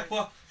 accurate. Yeah,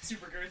 well,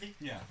 Super girthy.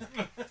 yeah,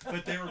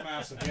 but they were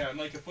massive. Yeah, and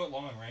like a foot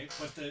long, right?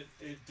 But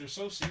they're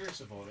so serious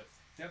about it.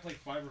 They have like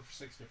 5 or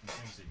 6 different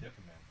things they dip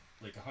them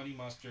in, like a honey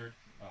mustard,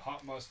 a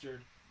hot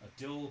mustard,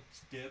 a dill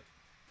dip,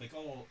 like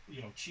all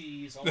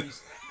cheese, all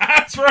these.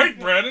 That's right,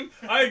 Brandon.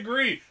 I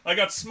agree. I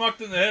got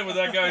smucked in the head with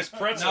that guy's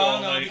pretzel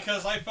all No, night.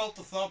 because I felt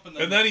the thump and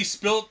And then he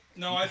spilt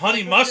I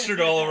honey mustard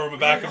all over the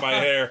back of my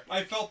hair.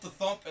 I felt the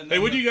thump and Hey,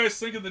 then what do you guys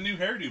think of the new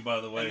hairdo, by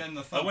the way? And then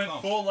the I thump went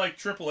thump. full like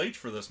Triple H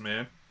for this,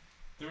 man.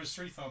 There was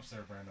 3 thumps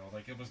there, Brando.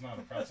 Like it was not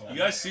a pretzel. You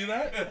guys see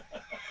that?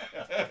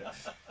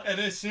 And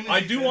as soon as I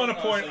he do did want it, to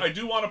I was point. like- I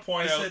do want to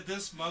point I out. said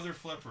this mother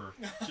flipper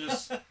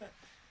just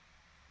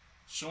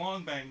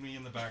schlong banged me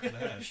in the back of the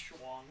head.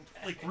 Schwang.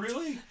 Like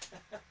really?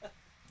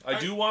 I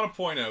do want to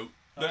point out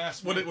that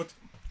asked what me- it, what,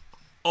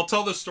 I'll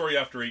tell this story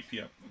after 8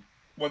 p.m.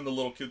 when the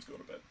little kids go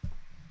to bed.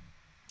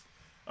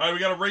 All right, we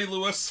got a Ray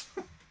Lewis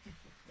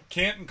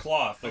Canton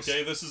cloth.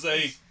 Okay, this is a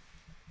I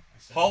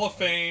said Hall of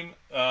no. Fame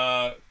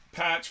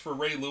patch for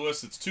Ray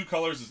Lewis. It's 2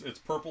 colors. It's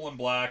purple and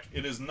black.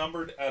 It is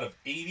numbered out of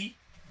 80.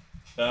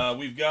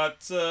 We've got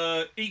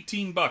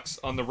 $18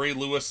 on the Ray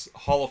Lewis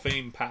Hall of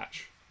Fame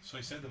patch. So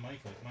I said to Mike,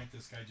 like, Mike,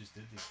 this guy just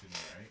did this to me,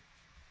 right?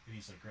 And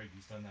he's like, Greg,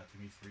 he's done that to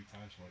me 3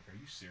 times. I'm like, are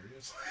you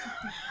serious?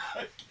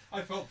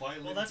 I felt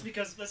violated. Well, that's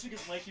because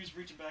Mikey was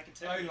reaching back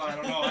and I taking.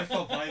 don't know. I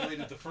felt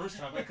violated the first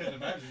time. I couldn't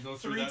imagine going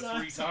through 3 that 3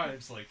 times.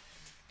 times. Like,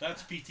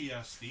 that's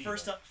PTSD.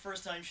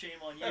 First time, shame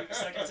on you.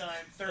 Second time,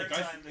 third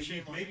Like, time, the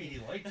shame on maybe me. he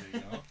liked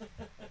it,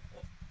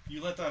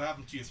 You let that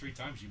happen to you 3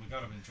 times, you got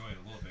to enjoy it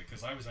a little bit.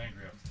 Because I was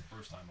angry after the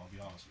first time, I'll be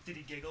honest with Did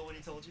he giggle when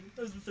he told you?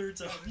 That was the third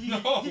time. No,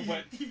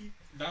 but- you.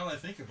 Now that I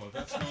think about it,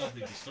 that's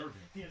mildly disturbing.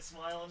 He had a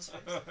smile on his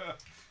face.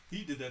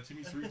 He did that to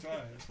me 3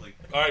 times. Like,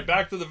 All right,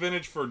 back to the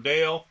vintage for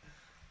Dale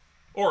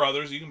or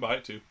others. You can buy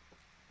it too.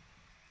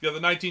 You got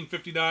the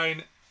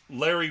 1959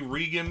 Larry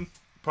Regan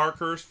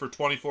Parkhurst for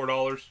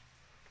 $24.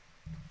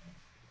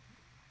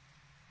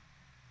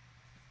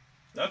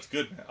 That's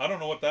good, man. I don't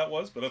know what that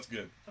was, but that's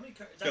good. How many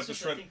cards? Got That's the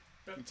just, I shred-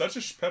 think, That's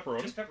just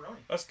pepperoni. just pepperoni.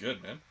 That's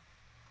good, man.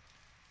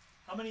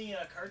 How many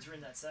cards are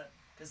in that set?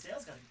 Because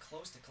Dale's got to be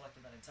close to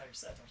collecting that entire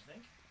set, don't you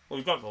think? Well,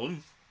 we've got the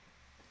leaf.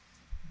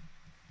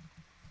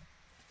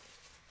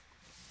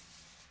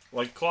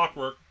 Like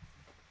clockwork.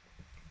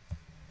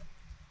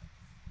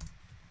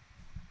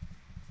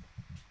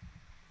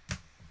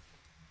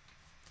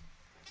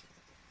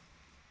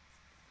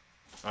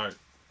 All right.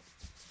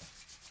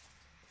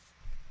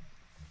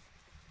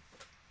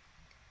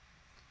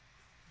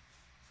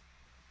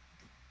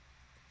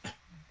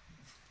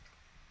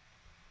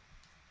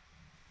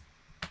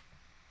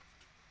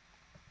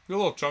 You're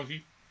a little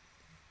chunky.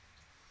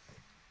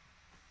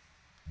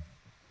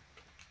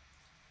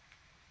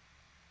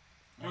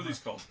 What are these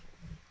called?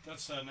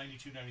 that's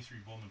 92, 93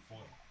 Bowman foil.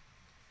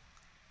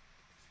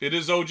 It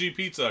is OG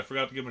Pizza. I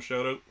forgot to give him a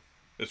shout out.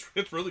 It's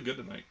really good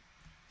tonight.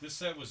 This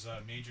set was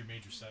a major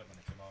set when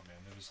it came out, man.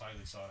 It was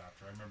highly sought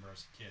after. I remember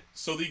as a kid.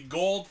 So the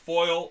gold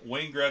foil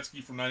Wayne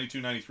Gretzky from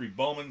 92-93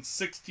 Bowman,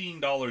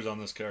 $16 on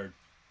this card.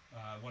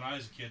 When I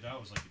was a kid, that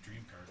was like a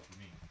dream card for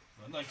me.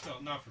 Well, like, no,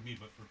 not for me,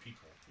 but for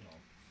people.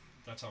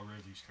 That's how rare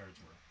these cards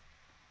were.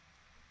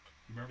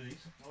 You remember these?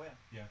 Oh, yeah.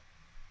 Yeah.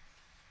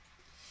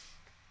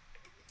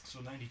 So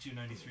 92,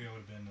 93, I would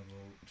have been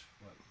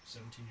about,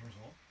 17 years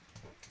old?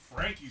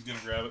 Frankie's gonna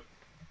grab it.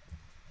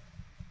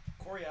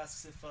 Corey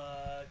asks if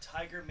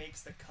Tiger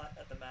makes the cut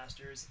at the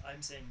Masters.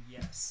 I'm saying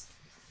yes.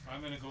 I'm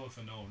going to go with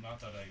a no. Not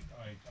that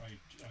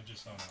I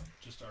just don't know.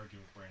 Just to argue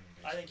with Brandon.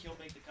 I think he'll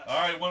make the cut. All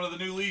right, one of the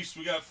new Leafs.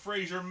 We got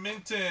Fraser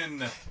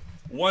Minton.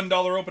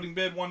 $1 opening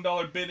bid,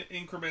 $1 bid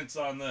increments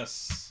on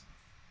this.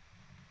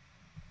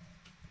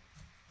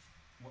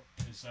 What,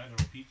 is that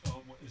a repeat?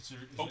 Oh, what, is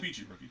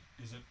OPG rookie.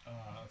 Is it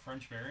a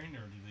French variant,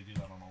 or do they do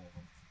that on all of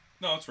them?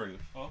 No, it's regular.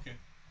 Oh, okay.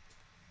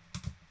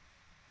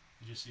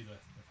 Did you see the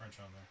French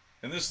on there?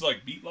 And this is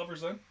like Beat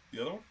Lovers then?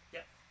 The other one?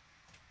 Yep.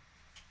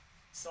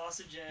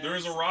 Sausage and... There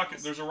is a rocket.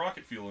 There's a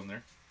rocket fuel in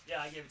there.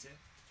 Yeah, I gave it to you.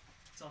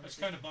 on the That's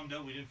stadium. kind of bummed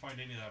out we didn't find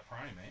any of that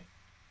prime, eh?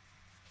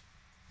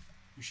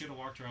 We should have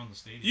walked around the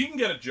stadium. You can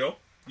get it, Joe.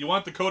 You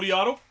want the Cody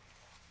Auto?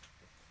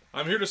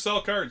 I'm here to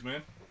sell cards,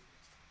 man.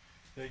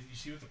 You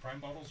see what the prime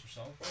bottles are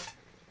selling for?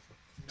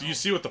 Do you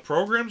see what the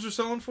programs are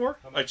selling for?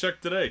 How I much?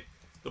 checked today.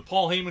 The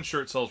Paul Heyman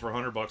shirt sells for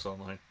 $100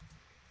 online.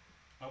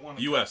 I want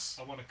US.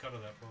 I want a cut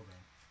of that program.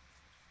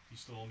 You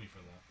still owe me for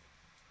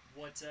that.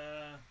 What,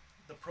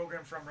 the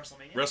program from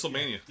WrestleMania?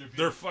 WrestleMania. they're They're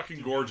beautiful. fucking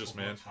They're gorgeous,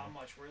 beautiful man. books. How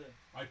much were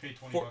they? I paid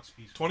 $20 a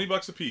piece.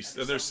 $20 a piece,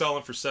 and they're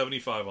selling for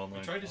 $75 I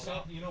online. tried to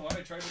sell. You know what?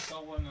 I tried to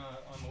sell one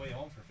on the way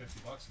home for $50,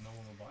 and no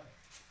one would buy it.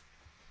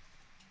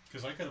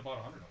 Because I could have bought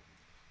 100 of them.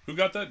 Who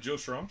got that? Joe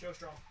Strong? Joe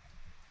Strong.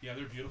 Yeah,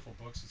 they're beautiful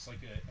books. It's like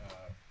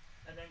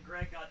a. And then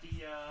Greg got the,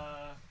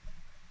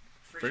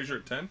 Frazier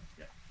at 10?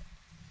 Yeah.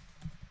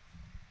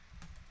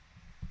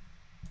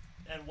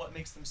 And what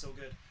makes them so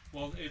good?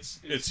 Well, it's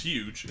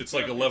huge. It's Yeah,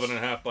 like 11 and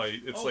a half by.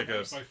 It's Oh, like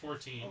nice. by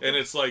 14. and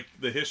it's like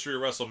the history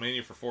of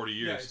WrestleMania for 40 Yeah,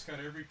 years. it's got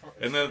every part.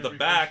 And then at the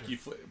back,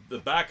 the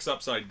back's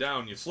upside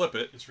down. You flip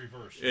it. It's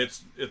reversed.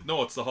 It's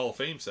the Hall of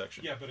Fame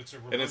section. Yeah, but it's a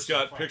reverse. And it's in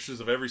got front. pictures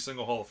of every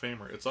single Hall of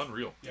Famer. It's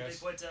unreal. Did Yes.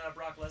 they put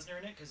Brock Lesnar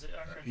in it? Because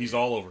He's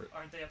all over it.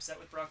 Aren't they upset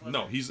with Brock Lesnar?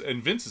 No,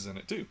 and Vince is in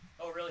it too.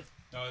 Oh, really?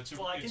 No, it's a.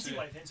 Well, I can it's see a,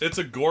 why Vince. It's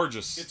a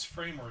gorgeous. It's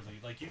frame worthy.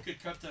 Like you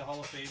could cut the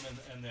Hall of Fame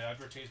and the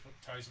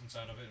advertisements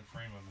out of it and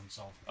frame them and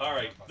sell them. All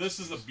right, this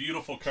is a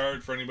beautiful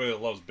card for anybody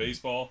that loves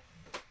baseball.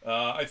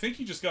 I think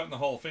he just got in the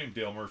Hall of Fame,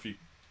 Dale Murphy.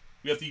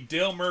 We got the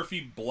Dale Murphy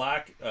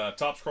black,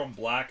 Topps Chrome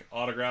black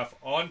autograph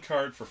on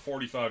card for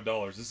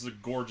 $45. This is a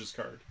gorgeous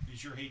card.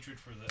 Is your hatred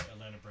for the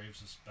Atlanta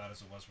Braves as bad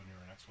as it was when you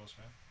were an Expos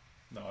fan?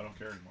 No, I don't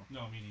care anymore.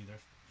 No, me neither.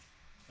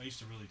 I used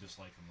to really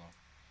dislike them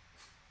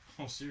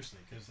though. Oh, seriously,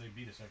 because they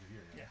beat us every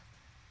year. Yeah.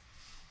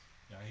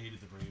 Yeah, I hated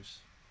the Braves.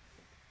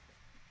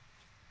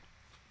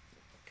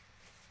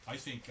 I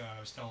think I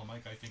was telling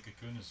Mike. I think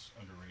Acuna is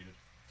underrated,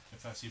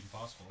 if that's even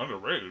possible.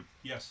 Underrated.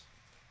 Yes.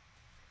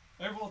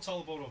 Everyone's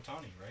all about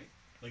Ohtani, right?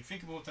 Like,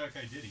 think about what that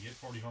guy did. He hit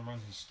 40 home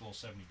runs and stole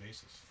 70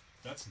 bases.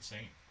 That's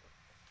insane.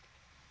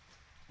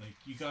 Like,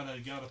 you gotta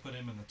put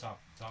him in the top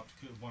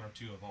one or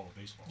two of all of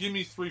baseball. Give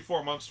me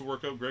 3-4 months to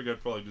work out, Greg.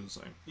 I'd probably do the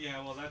same.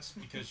 Yeah, well, that's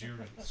because you're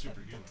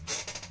superhuman.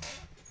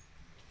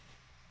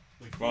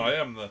 Like, Well, I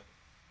am the.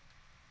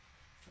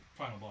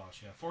 Final boss,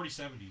 yeah.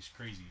 40-70 is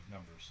crazy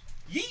numbers.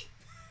 Yeet!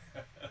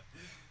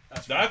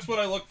 That's what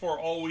I look for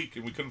all week,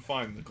 and we couldn't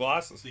find the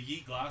glasses. The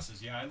Yeet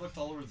glasses, yeah. I looked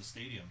all over the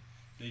stadium.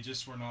 They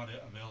just were not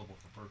available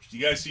for purchase.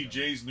 You guys see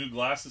Jay's new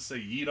glasses say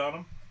Yeet on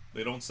them?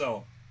 They don't sell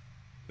them.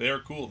 They are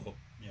cool though.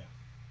 Yeah.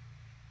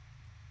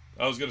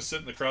 I was gonna sit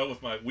in the crowd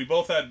with my. We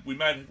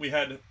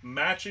had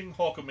matching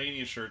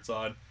Hulkamania shirts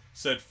on.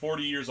 Said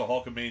 40 years of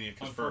Hulkamania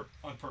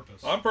On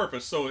purpose. on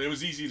purpose, so it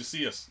was easy to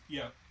see us.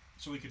 Yeah.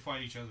 So we could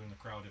find each other in the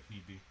crowd if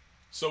need be.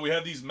 So we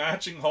had these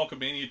matching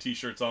Hulkamania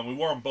t-shirts on. We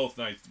wore them both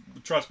nights.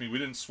 Trust me, we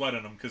didn't sweat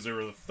in them because they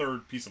were the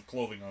third piece of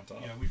clothing on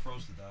top. Yeah, we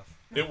froze to death.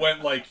 It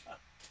went like.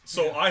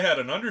 So Yeah. I had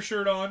an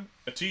undershirt on,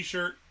 a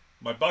t-shirt,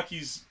 my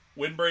Bucky's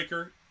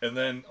windbreaker, and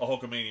then a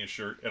Hulkamania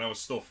shirt, and I was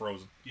still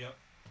frozen. Yep.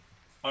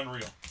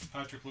 Unreal.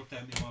 Patrick looked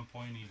at me at one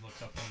point, and he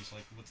looked up and he's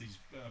like, with these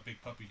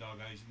big puppy dog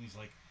eyes, and he's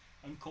like,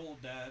 "I'm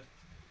cold, Dad."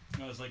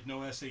 And I was like,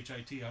 "No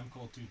S-H-I-T, I'm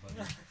cold too,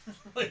 buddy."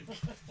 Like,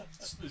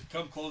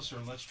 come closer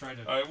and let's try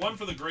to... All right, one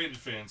for the graded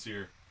fans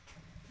here.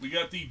 We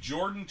got the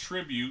Jordan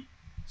Tribute.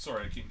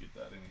 Sorry, I can't get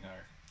that any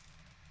higher.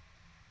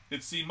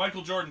 It's the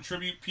Michael Jordan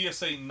Tribute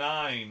PSA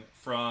 9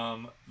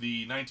 from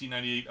the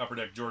 1998 Upper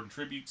Deck Jordan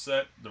Tribute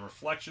set, the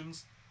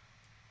Reflections.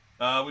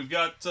 We've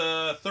got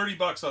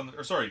 $30 on,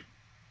 or sorry,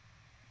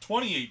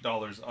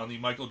 $28 on the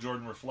Michael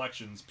Jordan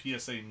Reflections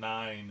PSA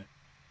 9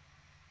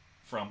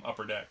 from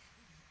Upper Deck.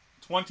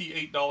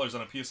 $28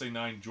 on a PSA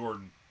 9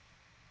 Jordan.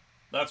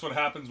 That's what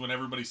happens when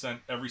everybody sent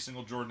every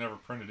single Jordan ever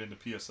printed into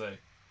PSA.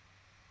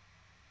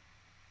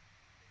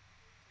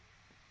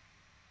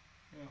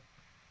 Yeah.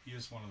 He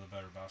is one of the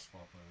better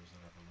basketball players that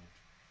ever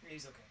lived.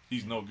 He's okay.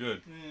 He's no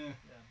good. Yeah.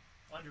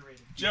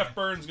 Underrated. Jeff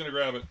Burns gonna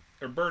grab it.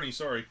 Or Bernie,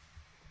 sorry.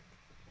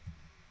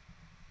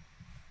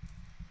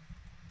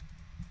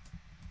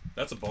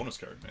 That's a bonus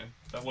card, man.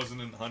 That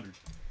wasn't in the 100.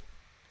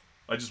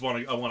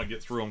 I want to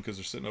get through them because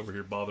they're sitting over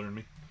here bothering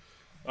me.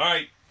 All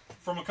right,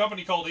 from a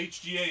company called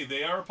HGA.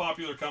 They are a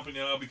popular company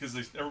now because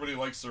everybody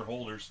likes their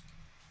holders.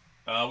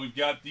 We've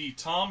got the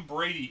Tom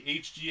Brady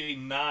HGA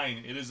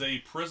 9. It is a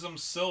Prism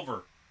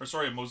Silver. Or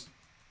sorry,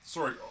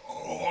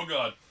 oh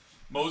God.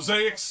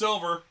 Mosaic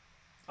Silver.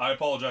 I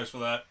apologize for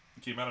that.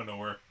 It came out of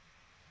nowhere.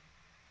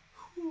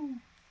 Whew.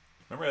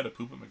 Remember I had to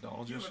poop at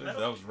McDonald's yesterday?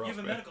 That was rough, You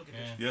have a man. medical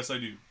condition. Yeah. Yes, I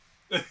do.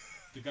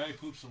 The guy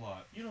poops a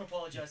lot. You don't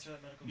apologize for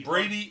that medical condition.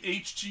 Brady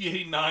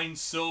HGA 9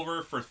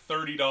 Silver for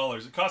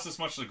 $30. It costs this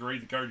much to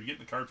grade the card. You get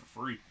the card for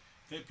free.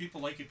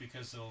 People like it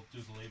because they'll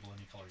do the label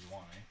any color you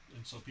want, eh?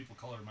 And so people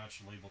color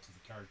match the label to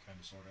the card, kind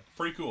of, sort of.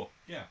 Pretty cool.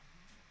 Yeah.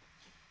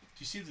 Do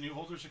you see the new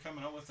holders are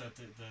coming out with that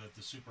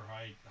the super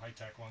high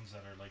tech ones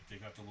that are like they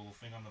got the little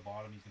thing on the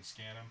bottom you can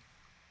scan them?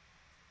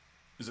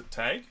 Is it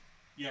Tag?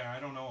 Yeah,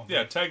 I don't know.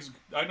 Yeah, Tag's.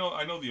 I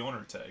know the owner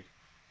of Tag.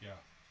 Yeah,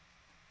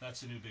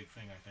 that's a new big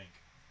thing, I think.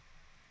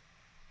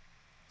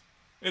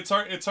 It's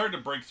hard to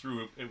break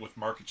through it with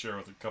market share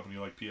with a company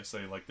like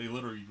PSA. Like, they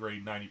literally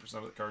grade 90%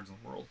 of the cards in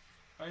the world.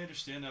 I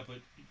understand that, but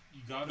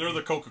you got They're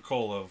the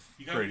Coca-Cola of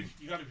grading.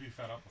 You got to be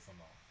fed up with them,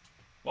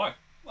 though. Why?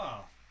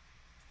 Well,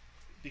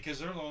 because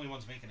they're the only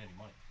ones making any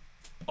money.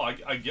 Oh,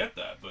 I get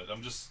that, but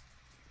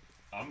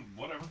I'm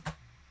whatever.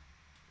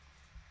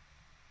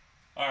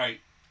 All right,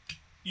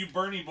 you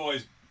Bernie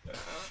boys,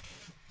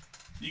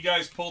 you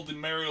guys pulled the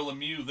Mario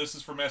Lemieux. This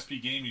is from SP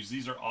Game Use.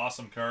 These are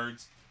awesome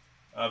cards.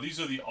 These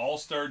are the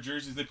All-Star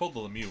jerseys. They pulled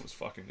the Lemieux.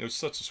 It was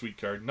such a sweet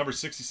card. Number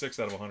 66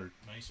 out of 100.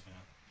 Nice, man.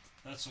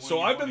 That's the one So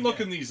you I've wanna been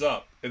looking get. these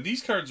up, and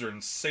these cards are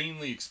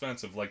insanely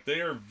expensive. Like, they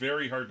are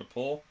very hard to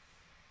pull.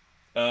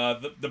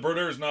 The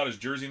Bedard is not his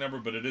jersey number,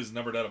 but it is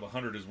numbered out of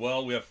 100 as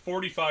well. We have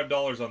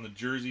 $45 on the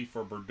jersey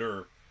for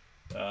Bedard.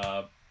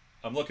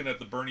 I'm looking at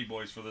the Bernie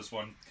boys for this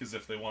one, because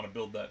if they want to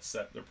build that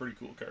set, they're pretty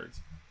cool cards.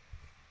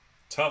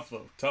 Tough,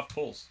 though. Tough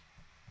pulls.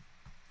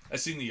 I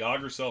seen the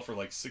Yager sell for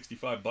like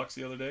 $65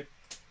 the other day.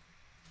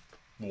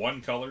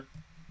 One color.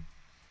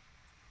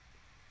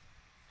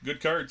 Good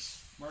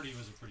cards. Marty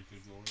was a pretty good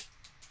goalie.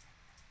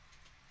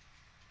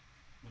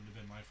 Wouldn't have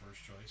been my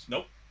first choice.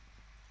 Nope.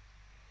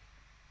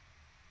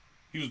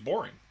 He was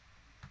boring.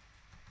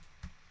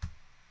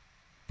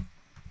 He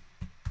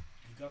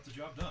got the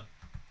job done.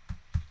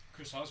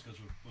 Chris Hoskins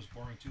was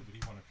boring too, but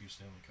he won a few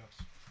Stanley Cups.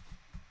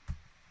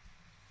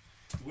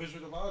 The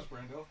Wizard of Oz,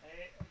 Brando.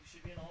 Hey, you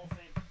should be in the Hall of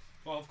Fame.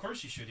 Well, of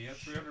course he should. He had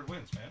 300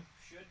 wins, man.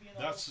 Should be in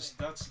the Hall of Fame.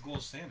 That's the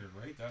gold standard,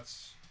 right?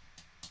 That's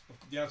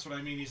what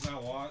I mean. He's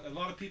not a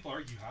lot of people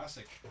argue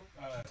Hasek.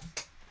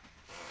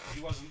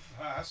 Hasek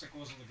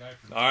wasn't the guy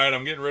for. All right,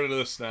 I'm getting rid of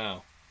this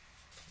now.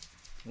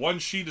 One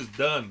sheet is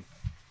done.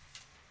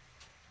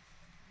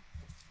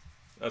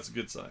 That's a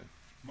good sign.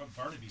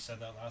 Barnaby said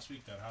that last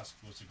week, that Hasek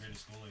was the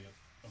greatest goalie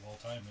of all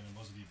time, and it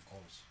wasn't even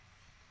close.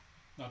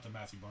 Not that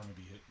Matthew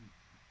Barnaby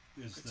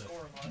is Good the.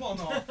 score, Well,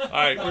 no. All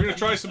right, we're gonna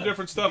try some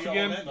different stuff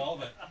again.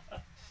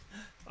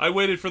 I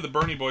waited for the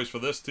Bernie boys for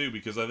this too,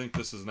 because I think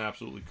this is an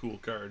absolutely cool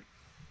card.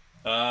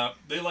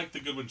 They like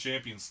the Goodwin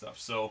Champions stuff,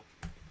 so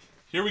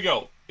here we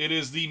go. It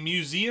is the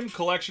Museum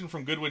Collection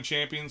from Goodwin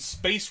Champions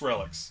Space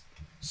Relics.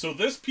 So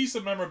this piece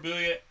of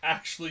memorabilia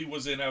actually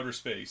was in outer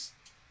space.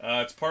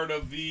 It's part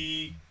of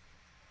the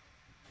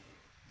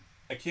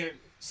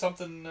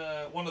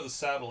one of the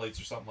satellites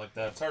or something like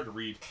that. It's hard to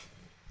read.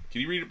 Can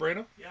you read it,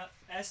 Brando? Yeah,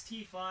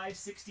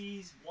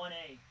 ST560s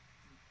 1A.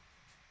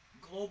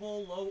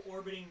 Global Low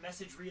Orbiting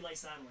Message Relay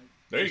Satellite.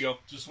 There you go.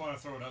 Just want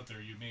to throw it out there.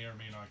 You may or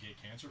may not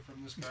get cancer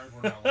from this card.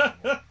 We're not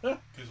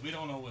liable because we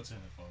don't know what's in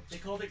it, folks. They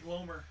called it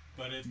Glomer.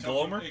 But it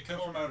Glomer?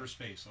 comes from outer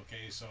space.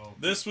 Okay, so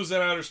This was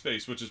in outer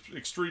space, which is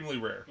extremely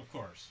rare. of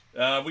course,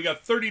 We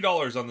got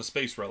 $30 on the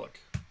Space Relic.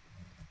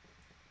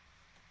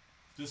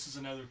 this is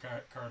another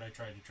card I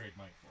tried to trade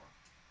Mike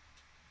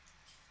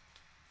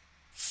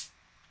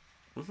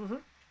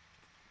for.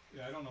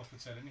 Yeah, I don't know if it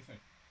said anything.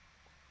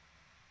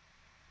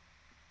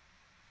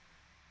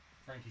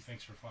 Frankie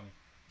thinks we're funny.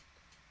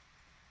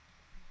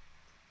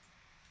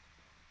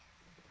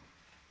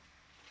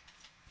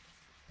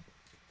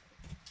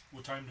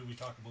 What time do we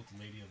talk about the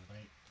lady of the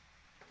night?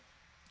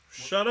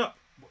 Shut up.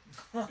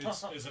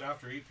 Is it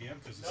after 8 p.m.?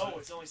 Cause No,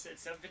 it's only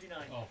 7:59.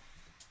 Oh.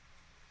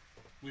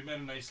 We met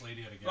a nice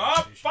lady at a gas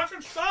Ah, station.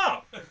 fucking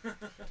stop!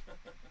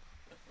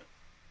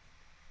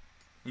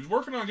 He's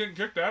working on getting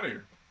kicked out of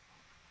here.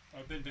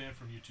 I've been banned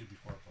from YouTube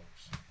before,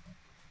 folks.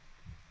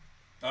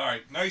 All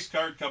right, nice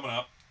card coming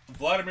up.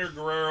 Vladimir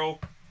Guerrero.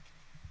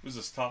 Who's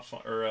this? Topps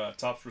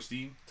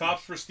Pristine.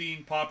 Topps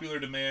Pristine, popular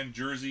demand,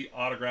 jersey,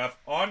 autograph,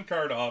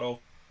 on-card auto.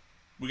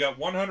 We got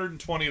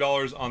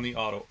 $120 on the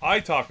auto. I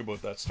talk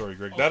about that story,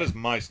 Greg. That is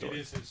my story.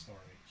 It is his story.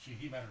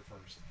 He met her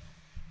first.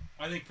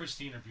 I think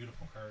Pristine are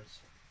beautiful cards.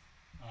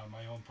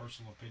 My own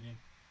personal opinion.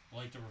 I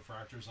like the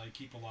refractors. I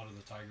keep a lot of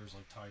the Tigers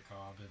like Ty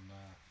Cobb, and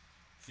I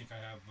think I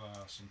have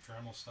some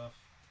Trammell stuff.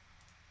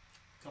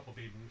 A couple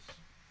Babe Ruths.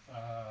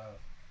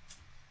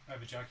 I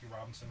have a Jackie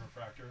Robinson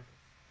refractor.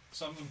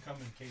 Some of them come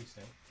encased,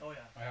 eh? Oh,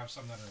 yeah. I have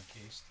some that are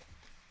encased.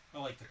 I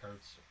like the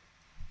cards.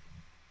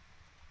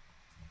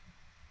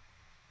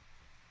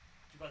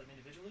 Did you buy them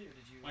individually, or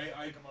did you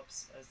I pick them up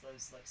as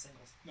those like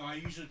singles? No, I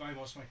usually buy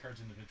most of my cards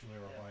individually,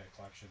 or I'll Yeah. buy a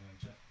collection and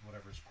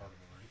whatever's part of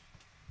it, right?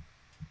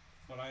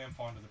 But I am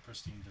fond of the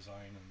Pristine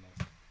design,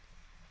 and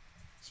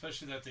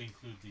especially that they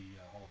include the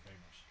Hall of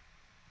Famers.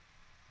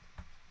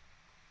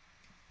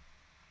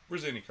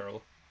 Where's Amy Carla?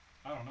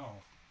 I don't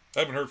know. I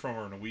haven't heard from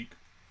her in a week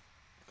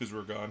because we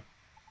were gone.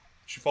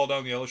 She fall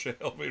down the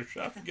elevator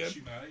shaft again? Is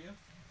she mad at you?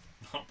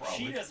 No,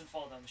 probably. She doesn't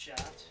fall down the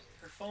shaft.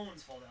 Her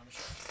phones fall down the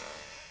shaft.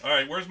 All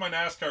right, where's my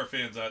NASCAR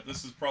fans at?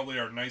 This is probably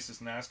our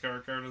nicest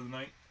NASCAR card of the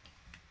night.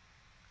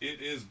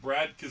 It is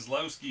Brad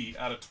Keselowski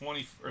out of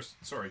 20.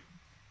 Sorry,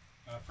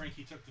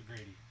 Frankie took the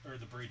Brady.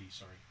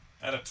 Sorry.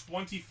 out of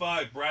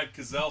 25. Brad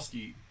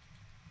Keselowski,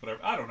 whatever.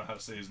 I don't know how to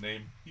say his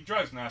name. He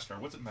drives NASCAR.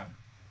 What's it matter?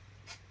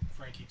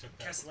 Frankie took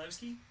that.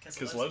 Keselowski?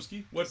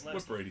 Keselowski? What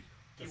Keselowski. Brady?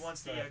 He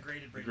wants the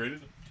graded Brady.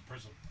 Graded? The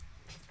Prism.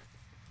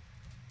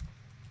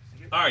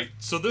 All right,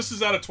 so this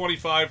is out of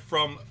 25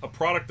 from a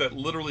product that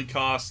literally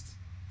cost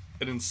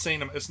an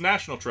insane amount. It's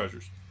National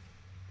Treasures.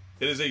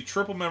 It is a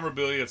triple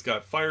memorabilia. It's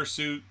got fire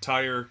suit,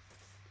 tire,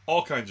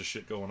 all kinds of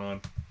shit going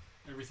on.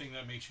 Everything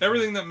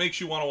that makes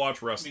you want to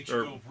watch wrestling. Makes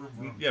you go vroom,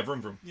 vroom. Yeah,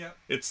 vroom vroom. Yeah.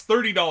 It's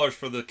 $30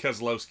 for the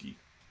Keselowski.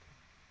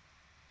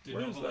 Did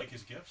you like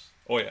his gifts?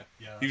 Oh yeah.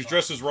 Yeah. He was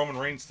dressed as Roman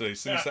Reigns today.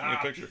 Cindy sent me a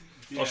picture.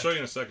 Yeah. I'll show you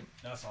in a second.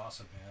 That's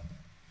awesome,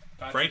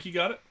 man. Frankie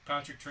got it?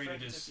 Patrick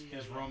traded his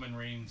Roman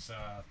Reigns.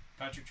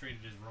 Patrick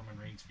traded his Roman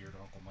Reigns gear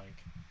to Uncle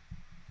Mike.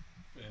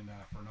 And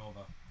for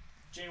Nova.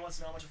 Jay wants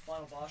to know how much a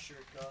Final Boss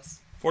shirt costs.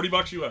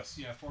 $40 US.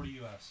 Yeah, 40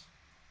 US.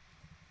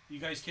 You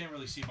guys can't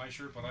really see my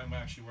shirt, but I'm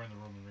actually wearing the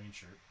Roman Reigns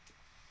shirt.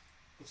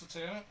 What's it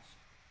say on it?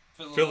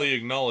 Philly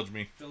acknowledge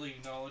me. Philly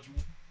acknowledge me.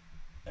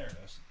 There it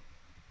is.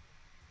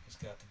 It's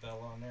got the bell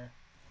on there.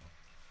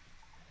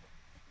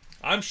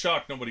 I'm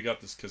shocked nobody got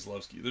this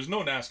Keselowski. There's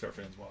no NASCAR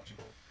fans watching.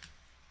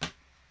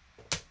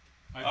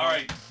 All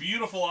right,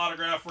 beautiful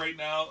autograph right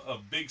now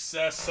of Big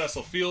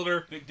Cecil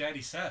Fielder. Big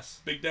Daddy Cess.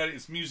 Big Daddy.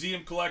 It's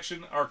museum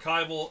collection,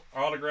 archival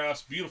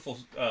autographs. Beautiful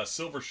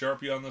silver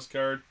Sharpie on this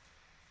card.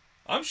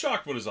 I'm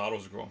shocked what his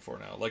autos are going for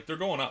now. Like, they're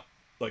going up,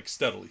 like,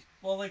 steadily.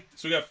 Well, like...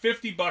 So we got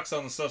 $50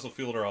 on the Cecil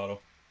Fielder auto.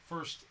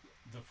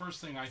 The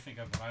first thing I think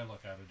of when I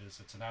look at it is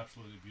it's an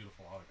absolutely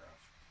beautiful autograph.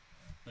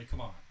 Like,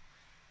 come on.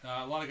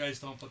 A lot of guys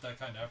don't put that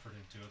kind of effort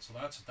into it, so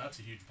that's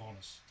a huge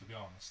bonus, to be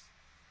honest.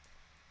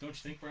 Don't you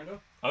think, Brendo?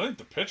 I think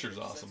the picture's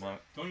awesome on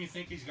it. Don't you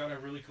think he's got a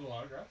really cool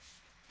autograph?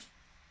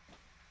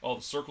 All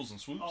the circles and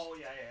swoops? Oh,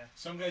 yeah.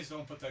 Some guys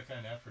don't put that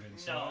kind of effort in.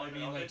 So, No, I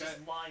mean, like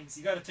just lines.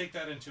 You got to take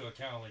that into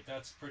account. Like,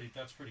 that's pretty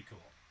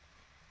cool.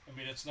 I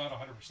mean, it's not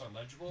 100%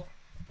 legible,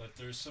 but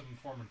there's some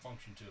form and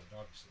function to it,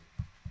 obviously.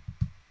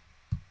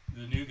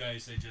 The new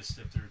guys, they just,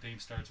 if their name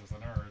starts with an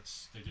R,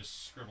 they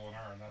just scribble an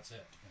R and that's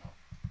it, you know.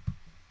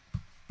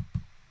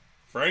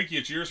 Frankie,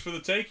 it's yours for the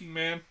taking,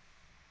 man.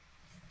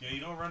 Yeah, you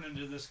don't run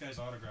into this guy's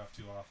autograph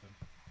too often.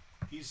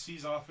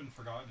 He's often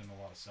forgotten in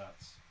a lot of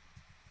sets.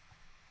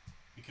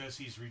 Because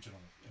he's regional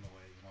in a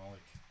way, you know,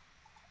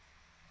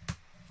 like...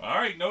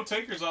 Alright, no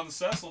takers on the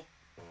Cecil.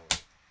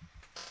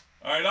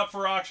 Alright, up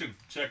for auction.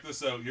 Check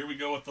this out. Here we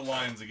go with the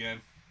lines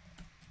again.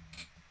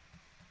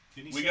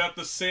 We got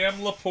the Sam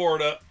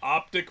Laporta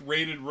Optic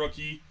Rated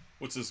Rookie.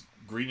 What's this?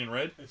 Green and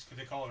red?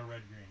 They call it a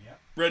red-green, yeah.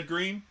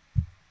 Red-green.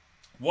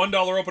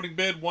 $1 opening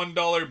bid,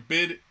 $1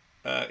 bid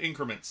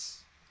increments.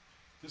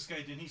 This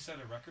guy, didn't he set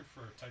a record for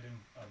tight end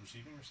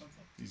receiving or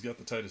something? He's got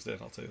the tightest end,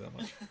 I'll tell you that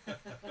much.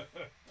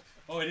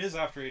 Oh, it is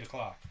after 8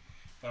 o'clock.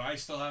 But I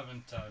still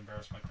haven't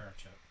embarrassed my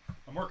parents yet.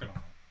 I'm working on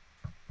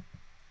it.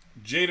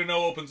 Jaden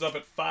O opens up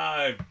at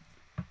 5.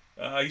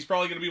 He's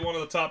probably going to be one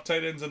of the top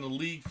tight ends in the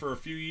league for a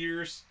few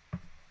years.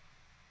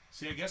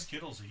 See, I guess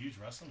Kittle's a huge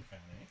wrestling fan,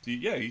 eh?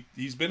 Yeah,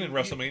 he's been in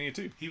WrestleMania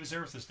too. He was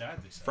there with his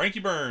dad, they said.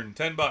 Frankie Byrne,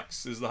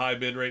 $10 is the high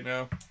bid right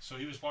now. So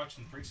he was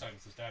watching ringside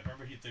with his dad.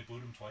 Remember they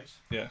booed him twice?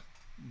 Yeah.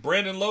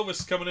 Brandon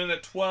Lovis coming in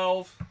at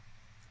 12.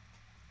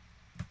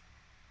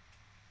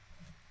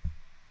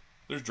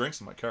 There's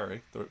drinks in my car, eh?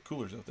 There are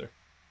coolers out there.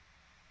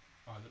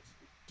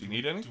 Do you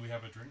need any? Do we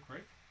have a drink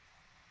break?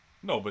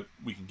 No, but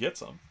we can get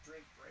some.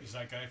 Drink break. Is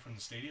that guy from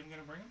the stadium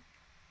going to bring him?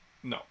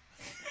 No.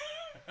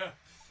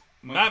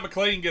 Matt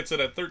McClain gets it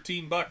at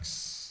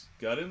 $13.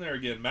 Got in there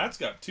again. Matt's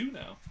got 2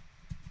 now.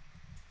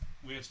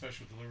 We had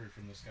special delivery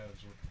from this guy that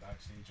was working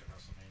backstage at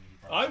WrestleMania.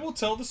 I will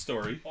tell the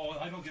story. Oh,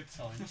 I don't get to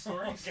tell you the I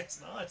stories.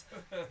 guess not.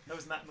 That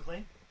was Matt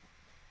McLean.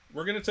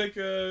 We're gonna take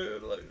a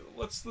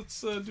let's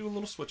do a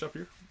little switch up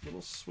here.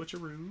 Little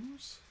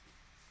switcheroos.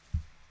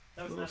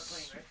 That was Matt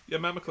McLean, right? Yeah,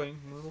 Matt McClain.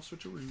 Little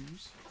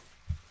switcheroos.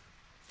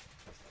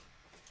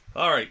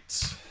 All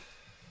right.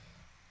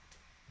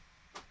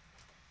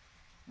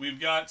 We've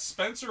got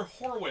Spencer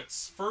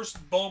Horwitz,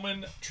 first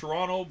Bowman,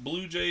 Toronto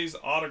Blue Jays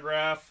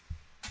autograph,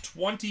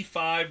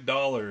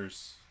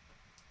 $25.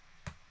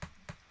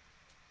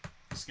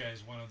 This guy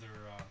is one of their,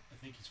 I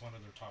think he's one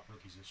of their top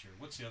rookies this year.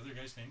 What's the other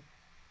guy's name?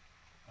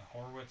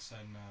 Horwitz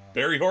and...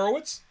 Barry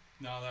Horowitz?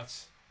 No,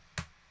 that's...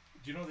 Do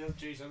you know the other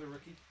Jays' other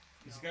rookie?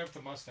 He's the guy with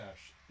the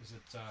mustache. Is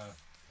it...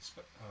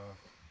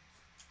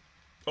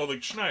 Oh,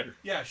 like Schneider.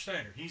 Yeah,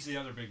 Schneider. He's the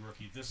other big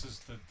rookie. This is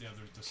the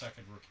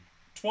second rookie.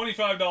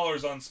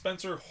 $25 on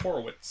Spencer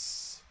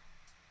Horwitz.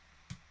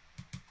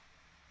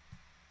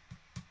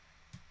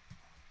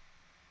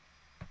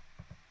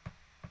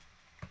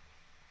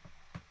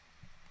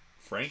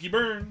 Frankie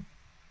Byrne.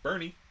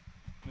 Bernie.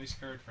 Nice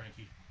card,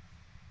 Frankie.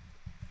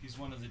 He's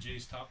one of the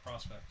Jays' top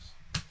prospects.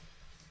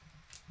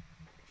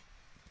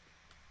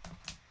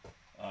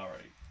 All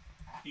right.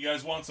 You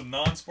guys want some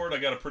non-sport? I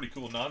got a pretty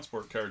cool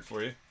non-sport card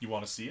for you. You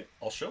want to see it?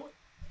 I'll show it.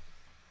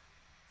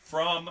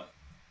 From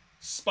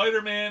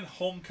Spider-Man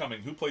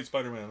Homecoming. Who played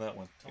Spider-Man in that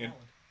one? Tom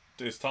Holland.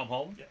 Is Tom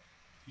Holland? Yeah.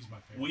 He's my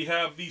favorite. We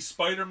have the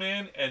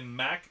Spider-Man and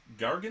Mac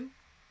Gargan.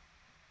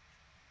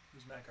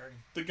 Who's Matt Gargan?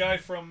 The guy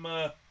from...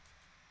 I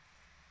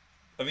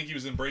think he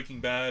was in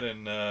Breaking Bad,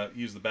 and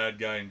he was the bad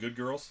guy in Good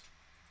Girls.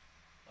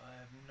 I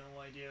have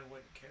no idea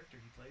what character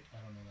he played. I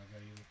don't know that guy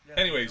either. Yeah,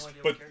 Anyways, no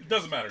idea but what character it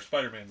doesn't he matter.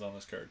 Spider-Man's on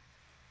this card.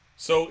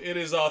 So it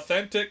is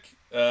authentic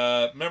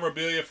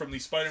memorabilia from the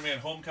Spider-Man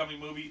Homecoming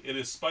movie. It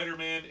is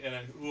Spider-Man and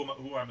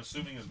who I'm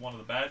assuming is one of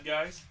the bad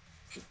guys.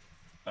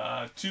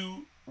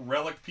 2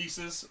 relic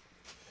pieces.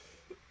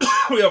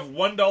 We have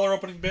 $1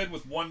 opening bid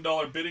with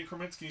 $1 bid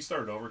increments. Can you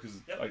start it over? Because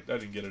I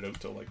didn't get it out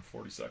till like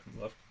 40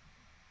 seconds left.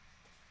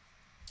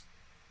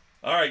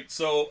 All right,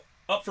 so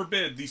up for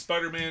bid, the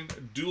Spider-Man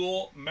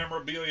dual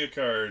memorabilia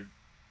card,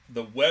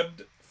 the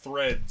webbed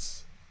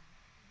threads.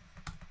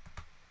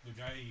 The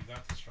guy you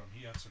got this from,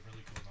 he had some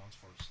really cool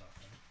non-sport stuff,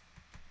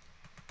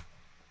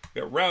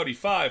 right? Got Rowdy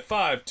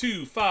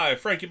 5525,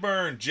 Frankie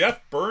Byrne,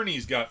 Jeff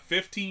Burney's got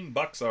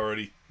 $15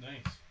 already.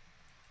 Nice.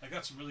 I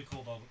got some really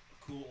cool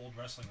old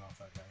wrestling off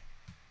that guy.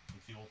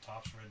 Like the old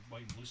Tops red,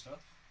 white, and blue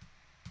stuff.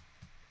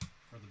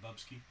 For the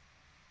Bubski.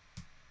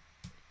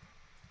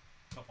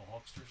 Couple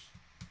Hulksters.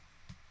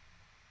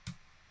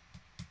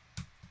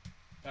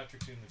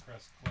 Patrick's in the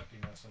crest collecting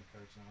wrestling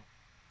cards now.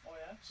 Oh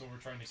yeah. So we're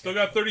trying to Still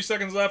got 30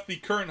 seconds left. The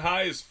current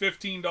high is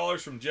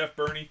 $15 from Jeff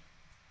Burney.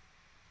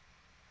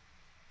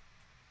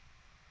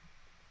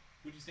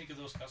 What do you think of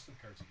those custom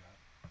cards you got?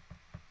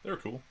 They're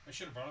cool. I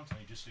should have brought them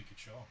tonight just so you could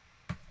show.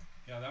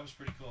 Yeah, that was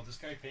pretty cool. This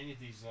guy painted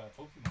these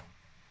Pokemon.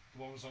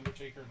 The one was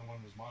Undertaker and the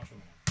one was Macho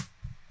Man.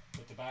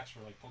 But the backs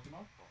were like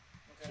Pokemon.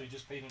 Okay. So he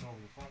just painted over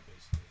the front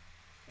basically.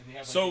 And they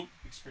have like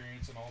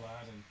experience and all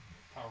that and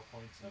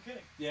PowerPoints. And,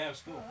 okay. Yeah, it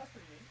was cool. Oh, that's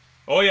pretty neat.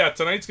 Oh yeah,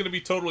 tonight's gonna be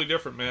totally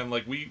different, man.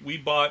 Like we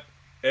bought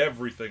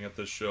everything at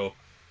this show.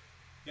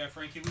 Yeah,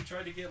 Frankie, we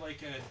tried to get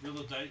like a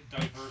real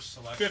diverse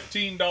selection.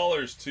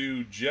 $15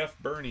 to Jeff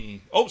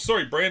Burney. Oh,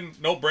 sorry, Brandon.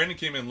 No, Brandon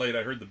came in late.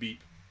 I heard the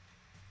beep.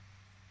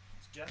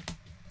 It's Jeff.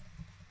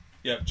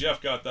 Yeah,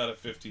 Jeff got that at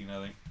 15,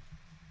 I think.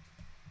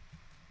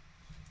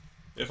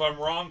 If I'm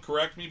wrong,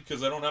 correct me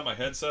because I don't have my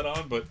headset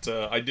on, but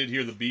I did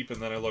hear the beep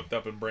and then I looked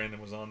up and Brandon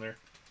was on there.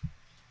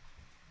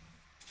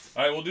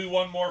 All right, we'll do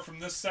one more from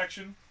this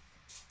section.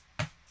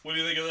 What do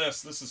you think of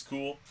this? This is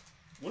cool.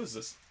 What is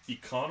this?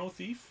 Econo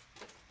Thief?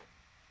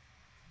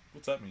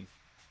 What's that mean?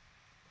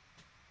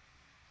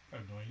 I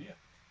have no idea.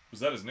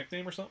 Was that his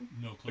nickname or something?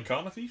 No clue.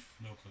 Econo Thief?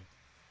 No clue.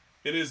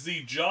 It is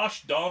the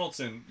Josh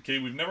Donaldson. Okay,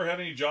 we've never had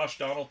any Josh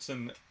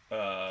Donaldson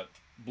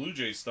Blue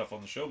Jays stuff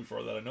on the show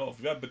before that I know of.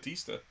 We've had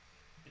Batista.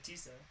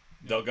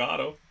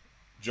 Delgado.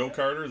 Joe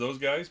Carter, those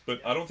guys.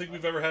 But I don't think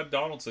we've ever had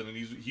Donaldson, and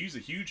he's a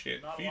huge fan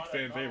favorite.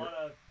 Not a lot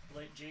of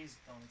late Jays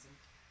Donaldson.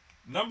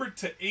 Numbered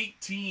to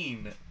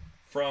 18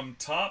 from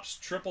Topps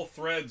Triple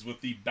Threads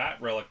with the Bat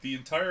Relic. The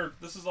entire,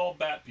 this is all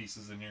Bat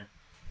pieces in here.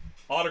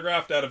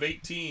 Autographed out of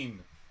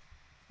 18.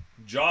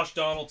 Josh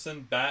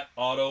Donaldson Bat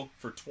Auto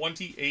for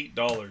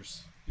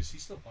 $28. Is he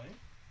still playing?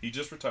 He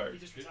just retired. He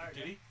just retired.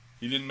 Did he?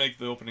 He didn't make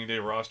the opening day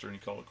roster and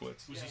he called it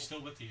quits. Was he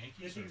still with the Yankees?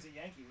 Yes, he was a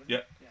Yankee, wasn't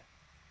Yeah. he?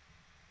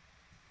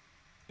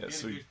 Yeah,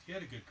 so he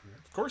had a good career.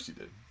 of course he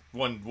did.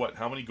 Won what?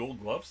 How many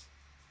Gold Gloves?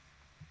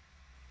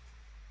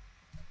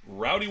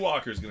 Rowdy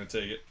Walker's gonna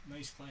take it.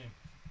 Nice claim.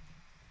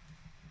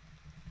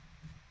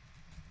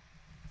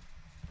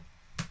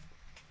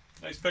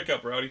 Nice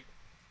pickup, Rowdy.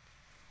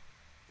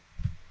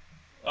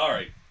 All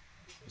right,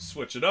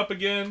 switch it up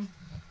again.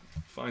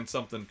 Find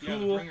something cool. Yeah,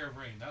 the Bringer of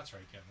Rain. That's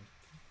right, Kevin.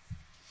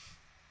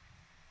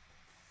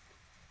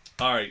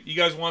 All right, you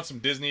guys want some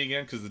Disney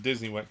again? Because the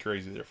Disney went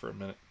crazy there for a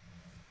minute.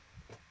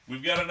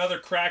 We've got another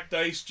cracked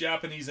ice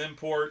Japanese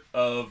import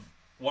of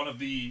one of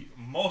the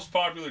most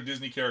popular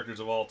Disney characters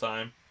of all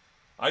time.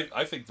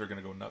 I think they're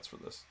gonna go nuts for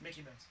this.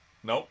 Mickey Mouse.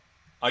 Nope.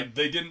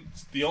 They didn't.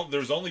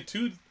 There's only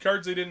 2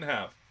 cards they didn't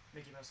have.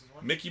 Mickey Mouse is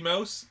one. Mickey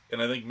Mouse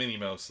and I think Minnie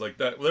Mouse. Like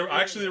that.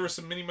 Actually, there was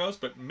some Minnie Mouse,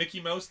 but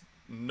Mickey Mouse,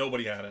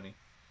 nobody had any.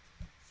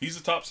 He's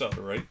a top seller,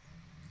 right?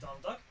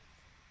 Donald Duck.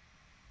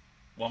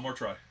 One more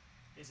try.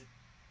 Is it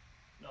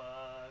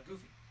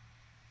Goofy?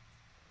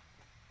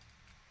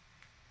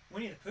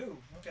 Winnie the Pooh.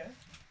 Okay.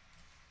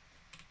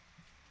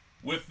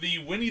 With the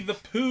Winnie the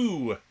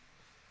Pooh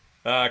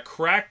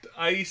cracked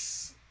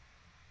ice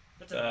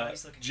That's a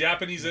nice looking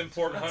Japanese card.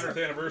 import That's 100th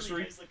a anniversary.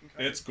 Really nice looking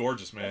card. It's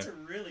gorgeous, man. That's a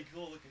really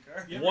cool looking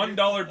card.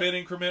 $1 bid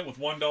increment with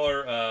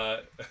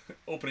 $1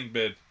 opening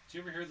bid. Do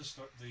you ever hear the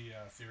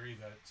theory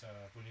that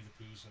Winnie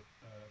the Pooh's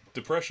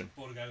Depression.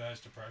 a guy that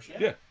has depression?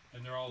 Yeah.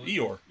 And they're all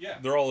Eeyore. Yeah.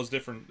 They're all his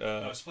different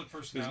split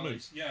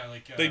personalities. Yeah,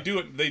 like they do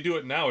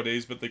it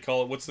nowadays, but they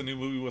call it, what's the new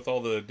movie with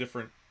all the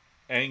different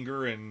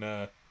anger and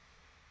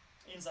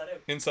Inside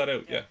Out. Inside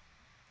Out, yeah.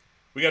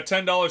 We got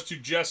 $10 to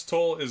Jess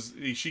Toll.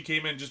 She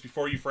came in just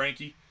before you,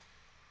 Frankie.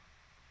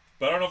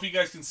 But I don't know if you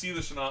guys can see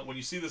this or not. When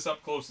you see this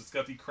up close, it's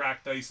got the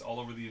cracked ice all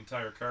over the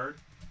entire card.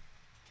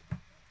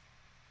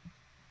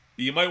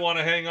 You might want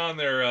to hang on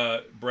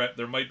there, Brett.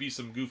 There might be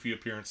some Goofy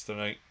appearance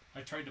tonight.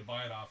 I tried to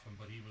buy it off him,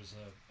 but he was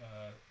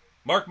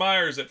Mark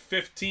Myers at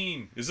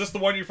 15. Is this the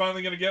one you're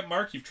finally going to get,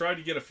 Mark? You've tried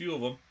to get a few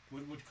of them.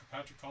 Would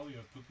Patrick call you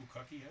a poo-poo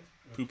cucky head?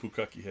 Poo-poo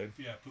cucky head.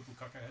 Yeah, poo-poo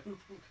cucka head.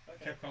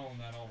 I kept calling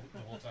that the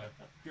whole time.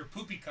 You're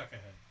poopy cucka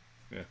head.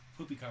 Yeah.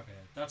 Poopy cucka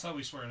head. That's how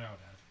we swear now,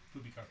 Dad.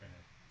 Poopy cucka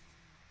head.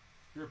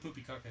 You're a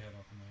poopy cucka head,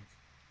 Uncle Mike.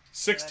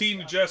 16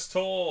 to Jess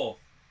Toll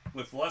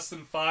with less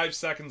than 5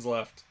 seconds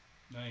left.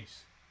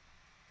 Nice.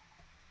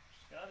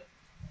 Got it.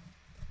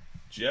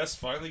 Jess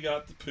finally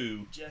got the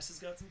poo. Jess has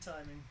got some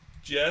timing.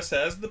 Jess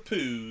has the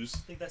poos. I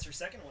think that's her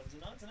second one, is it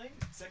not tonight?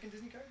 Second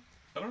Disney card?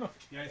 I don't know.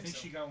 Yeah, I think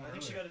so. she got one. I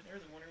think she earlier.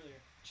 got one earlier.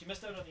 She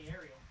missed out on the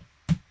aerial.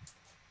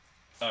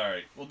 All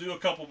right, we'll do a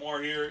couple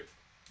more here.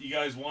 You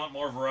guys want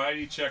more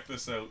variety? Check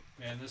this out.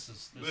 Man, this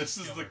is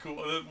The cool,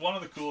 one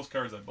of the coolest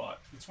cards I bought.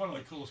 It's one of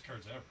the coolest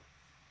cards ever.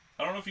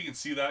 I don't know if you can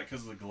see that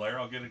because of the glare.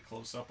 I'll get it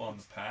close up on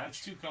the patch.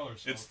 It's 2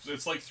 colors.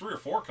 It's like 3 or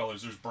 4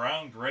 colors. There's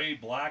brown, gray,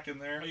 black in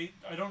there.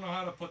 I don't know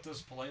how to put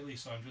this politely,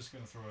 so I'm just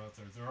going to throw it out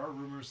there. There are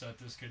rumors that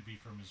this could be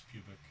from his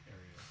pubic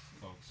area,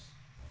 folks.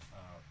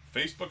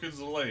 Facebook is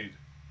delayed.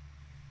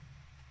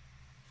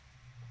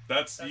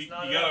 That's you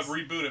gotta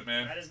reboot it,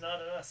 man. That is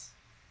not us.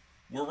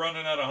 We're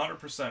running at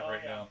 100%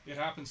 right now. It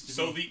happens to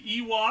So be.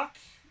 the Ewok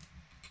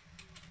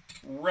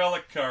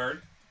relic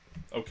card,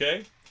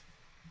 okay?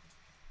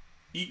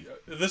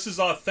 This is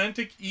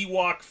authentic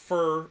Ewok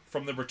fur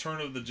from the Return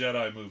of the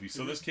Jedi movie.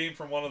 So this came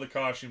from one of the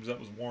costumes that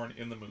was worn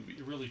in the movie.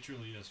 It really,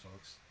 truly is,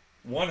 folks.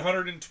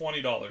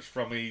 $120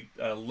 from a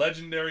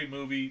legendary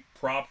movie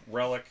prop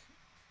relic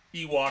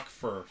Ewok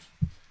fur.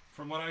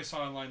 From what I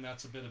saw online,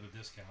 that's a bit of a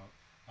discount.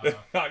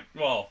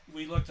 Well,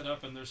 we looked it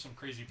up, and there's some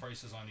crazy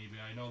prices on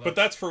eBay. I know that, but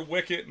that's for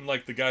Wicket and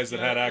like the guys that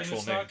had actual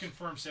it's names. not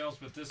confirmed sales,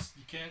 but this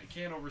you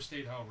can't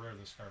overstate how rare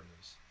this card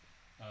is.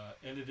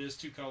 And it is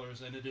 2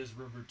 colors, and it is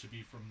rumored to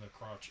be from the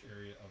crotch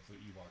area of the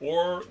Ewok.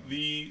 Or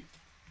the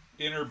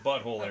inner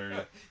butthole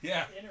area.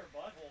 Yeah. Inner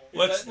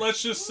butthole.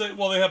 Let's just say,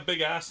 well, they have big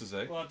asses,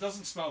 eh? Well, it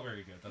doesn't smell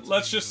very good. That's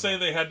Let's just say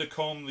they had to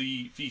comb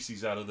the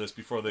feces out of this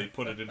before they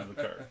put it into the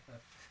card.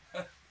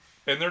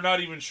 And they're not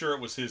even sure it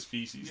was his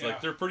feces. Yeah.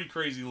 Like, they're pretty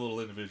crazy little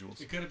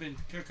individuals. It could have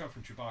come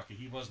from Chewbacca.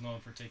 He was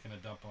known for taking a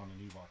dump on an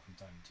Ewok from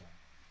time to time.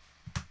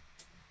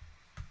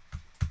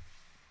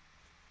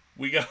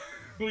 We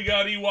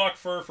got Ewok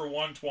fur for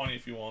 $120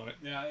 if you want it.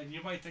 Yeah, and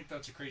you might think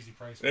that's a crazy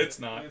price. But It's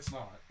not. It's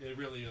not. It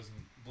really isn't.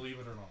 Believe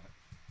it or not.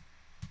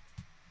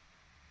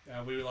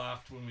 We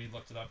laughed when we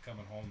looked it up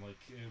coming home. Like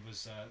it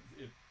was.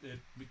 It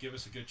gave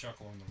us a good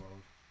chuckle on the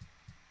road.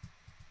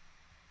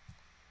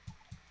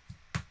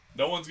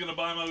 No one's gonna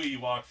buy my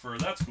Ewok fur.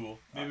 That's cool.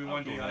 Maybe I'm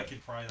one cool day with I that. can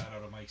pry that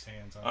out of Mike's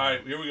hands. All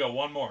right, here we go.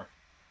 One more.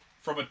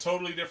 From a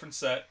totally different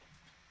set.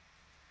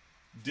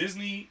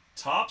 Disney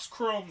Topps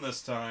Chrome this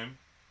time.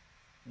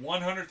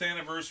 100th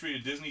anniversary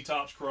of Disney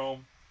Topps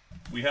Chrome.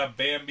 We have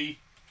Bambi.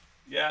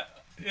 Yeah,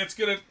 it's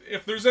gonna.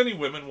 If there's any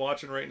women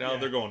watching right now, Yeah.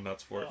 they're going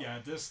nuts for it. Yeah,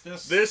 this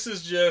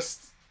is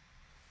just.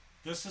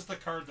 This is the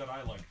card that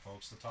I like,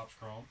 folks. The Topps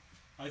Chrome.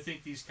 I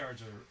think these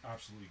cards are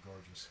absolutely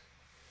gorgeous.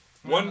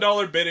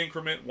 $1 bid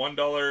increment,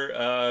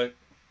 $1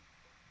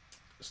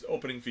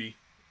 opening fee.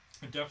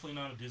 I'm definitely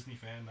not a Disney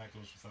fan. That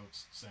goes without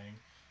saying.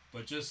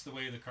 But just the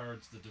way the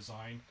cards, the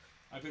design.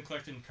 I've been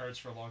collecting cards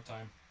for a long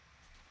time.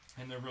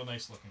 And they're real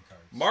nice looking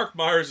cards. Mark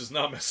Myers is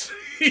not missing.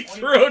 He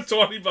threw out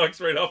 $20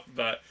 right off the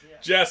bat. Yeah.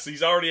 Jess,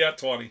 he's already at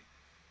 20.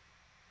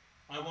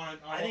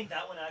 I think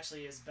that one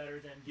actually is better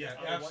than the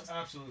other ones.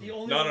 Absolutely. The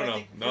only No, one no, I no.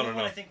 think, No, the only no,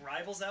 one no. I think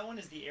rivals that one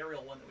is the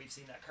aerial one that we've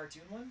seen, that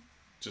cartoon one.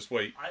 Just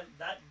wait.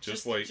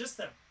 Just wait. Just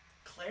the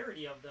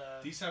clarity of the.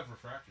 These have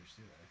refractors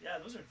too. Yeah,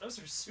 those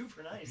are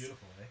super nice.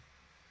 Beautiful, eh?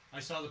 I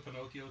saw the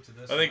Pinocchio to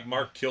this. I think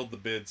Mark killed the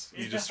bids.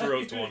 He just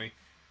threw out 20.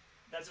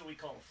 That's what we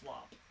call a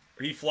flop.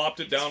 He flopped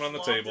it down on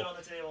the table. It on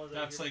the table.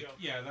 That's like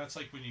that's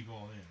like when you go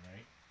all in,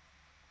 right?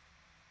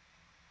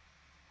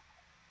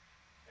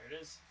 There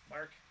it is,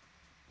 Mark.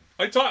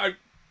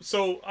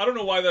 So I don't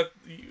know why that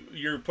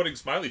you're putting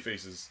smiley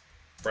faces,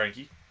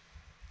 Frankie.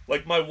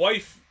 Like my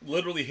wife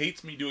literally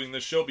hates me doing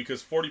this show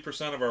because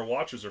 40% of our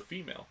watchers are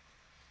female.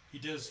 He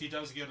does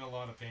get a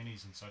lot of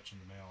panties and such in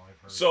the mail, I've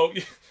heard. So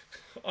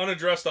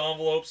unaddressed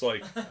envelopes,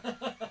 like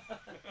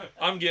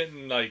I'm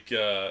getting like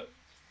thonk,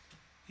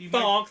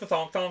 thonk,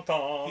 thonk,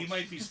 thonk. He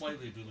might be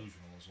slightly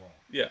delusional as well.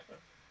 Yeah,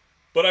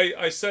 but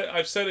I've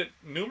said it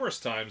numerous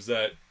times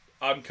that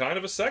I'm kind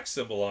of a sex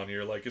symbol on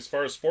here, like as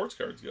far as sports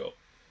cards go.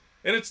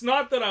 And it's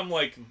not that I'm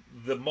like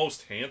the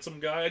most handsome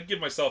guy. I'd give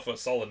myself a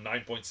solid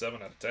 9.7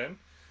 out of 10.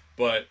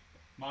 But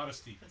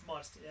modesty. It's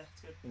modesty, yeah,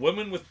 it's good.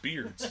 Women with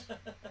beards.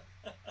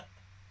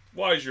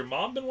 Why, has your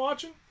mom been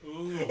watching?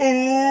 Ooh.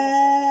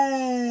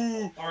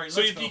 Ooh. All right, so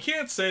you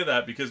can't say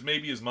that because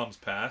maybe his mom's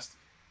passed.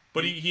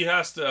 But he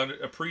has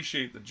to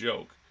appreciate the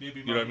joke. Maybe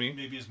you know what I mean?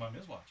 Maybe his mom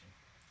is watching.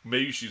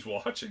 Maybe she's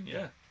watching,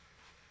 yeah.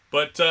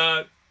 But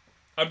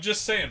I'm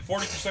just saying,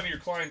 40% of your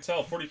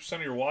clientele, 40%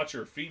 of your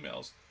watcher are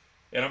females.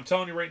 And I'm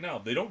telling you right now,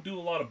 they don't do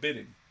a lot of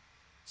bidding.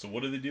 So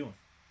what are they doing?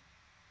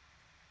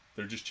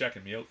 They're just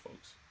checking me out,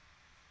 folks.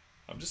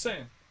 I'm just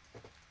saying.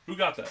 Who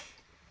got that?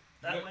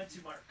 That went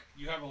to Mark.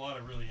 You have a lot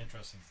of really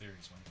interesting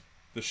theories, Mike.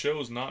 The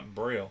show's not in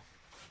Braille.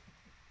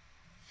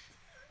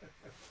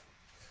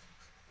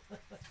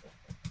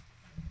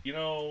 You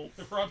know...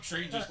 Rob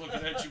Train just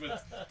looking at you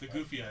with the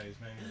goofy eyes,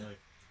 man. You're like,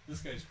 this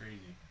guy's crazy.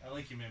 I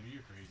like you, man, but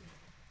you're crazy.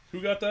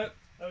 Who got that?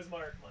 That was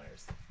Mark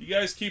Myers. You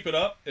guys keep it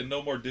up and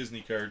no more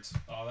Disney cards.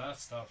 Oh,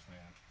 that's tough, man.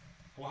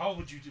 Well, how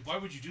would you do? Why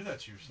would you do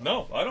that to yourself?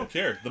 No, I don't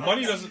care. The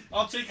money doesn't.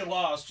 I'll take a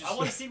loss. Just I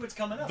want to see what's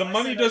coming up. The I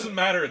money said doesn't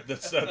matter at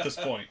this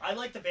point. I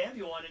like the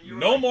Bambi one, and you were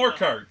No like, more no.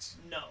 cards.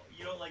 No,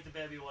 you don't like the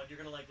Bambi one. You're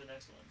gonna like the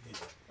next one,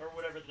 or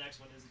whatever the next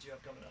one is that you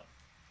have coming up.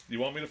 You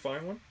want me to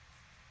find one?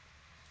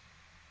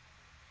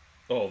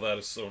 Oh, that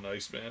is so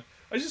nice, man.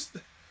 I just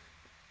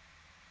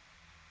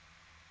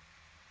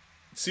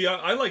see.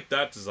 I like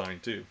that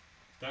design too.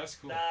 That's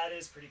cool. That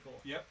is pretty cool.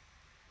 Yep.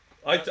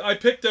 I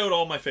picked out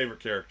all my favorite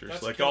characters.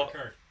 That's like a all.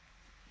 killer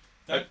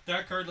card.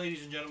 That card,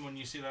 ladies and gentlemen, when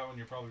you see that one,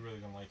 you're probably really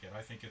gonna like it.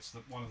 I think it's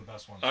one of the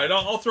best ones. All right,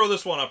 I'll throw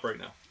this one up right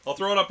now. I'll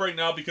throw it up right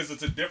now because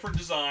it's a different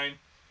design.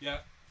 Yeah.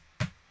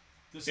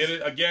 This It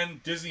is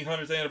again, Disney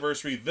 100th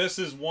anniversary. This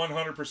is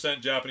 100%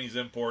 Japanese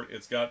import.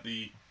 It's got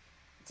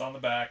it's on the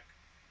back.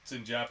 It's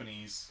in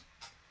Japanese.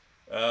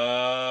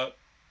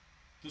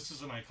 this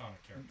is an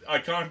iconic character.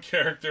 Icon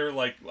character,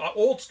 like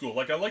old school.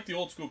 Like I like the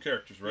old school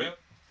characters, right? Yep.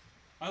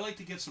 I like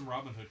to get some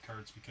Robin Hood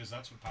cards because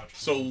that's what Patrick.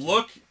 So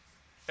look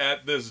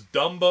at this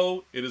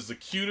Dumbo. It is the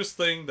cutest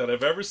thing that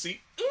I've ever seen.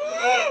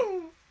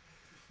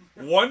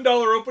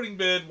 $1 opening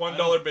bid,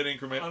 $1 bid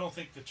increment. I don't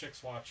think the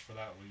chicks watch for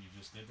that. What you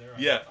just did there.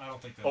 Yeah. I don't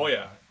think that. Oh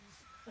yeah.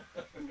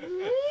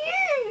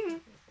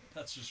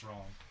 That's just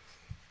wrong.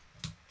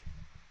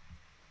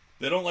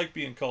 They don't like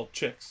being called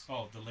chicks.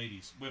 Oh, the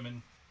ladies,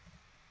 women.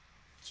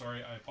 Sorry,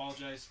 I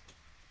apologize.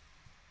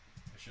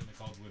 I shouldn't have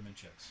called women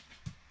chicks.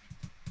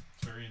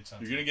 It's very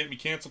insensitive. You're gonna get me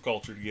cancel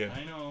cultured again.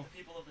 I know. The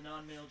people of the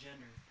non-male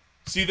gender.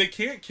 See, they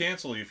can't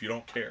cancel you if you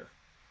don't care.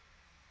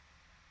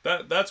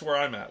 That's where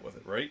I'm at with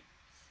it, right?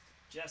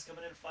 Jess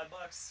coming in at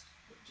 $5,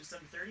 just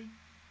under 30.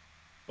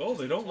 Oh,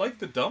 they don't like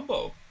the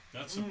Dumbo.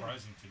 That's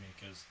surprising to me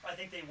because. I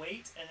think they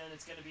wait, and then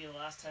it's going to be in the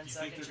last 10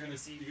 seconds. You're going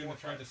to see. You're going to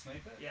try to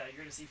snipe it? Yeah, you're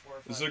going to see 4 or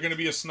 5. Is there going to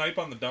be a snipe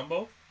on the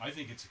Dumbo? I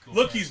think it's a cool.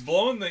 Look, card. he's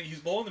blowing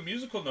the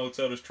musical notes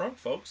out his trunk,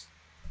 folks.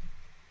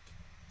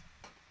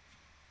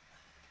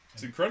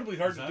 It's incredibly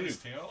hard Is to that do. his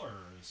tail or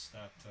is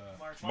that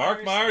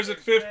Mark Myers at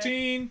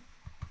 15.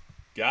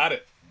 Got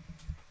it.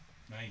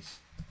 nice?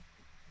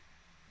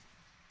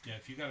 Yeah,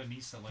 if you got a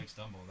niece that likes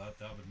Dumbo, that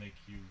would make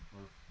you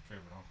her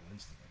favorite uncle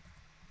instantly.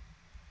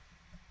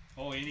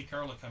 Oh, Annie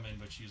Carla come in,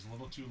 but she's a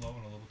little too low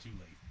and a little too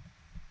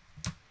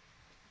late.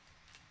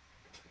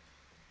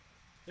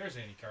 There's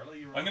Annie Carla.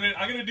 You're I'm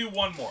gonna do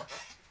one more.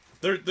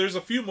 There's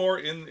a few more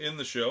in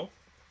the show,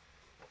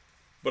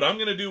 but I'm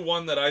gonna do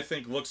one that I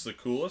think looks the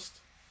coolest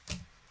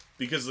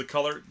because the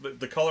color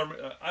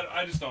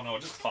I just don't know,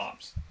 it just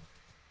pops.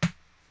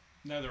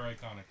 Another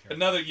iconic character.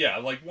 Another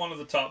like one of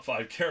the top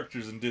 5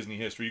 characters in Disney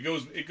history.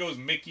 It goes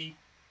Mickey,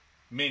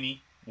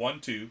 Minnie 1,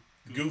 2,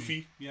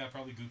 Goofy. Yeah,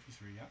 probably Goofy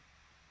 3.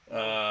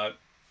 Yeah.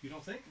 You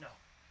don't think? No.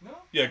 No.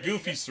 Yeah, I think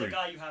Goofy's 3. The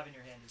guy you have in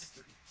your hand is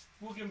 3.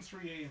 We'll give him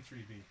 3A and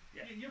 3B.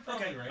 Yeah. You're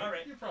probably Okay, right. all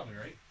right. You're probably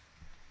right.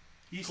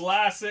 He's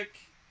classic,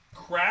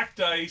 cracked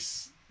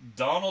ice,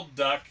 Donald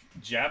Duck,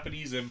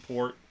 Japanese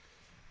import.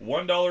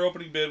 $1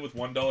 opening bid with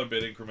 $1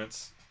 bid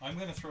increments. I'm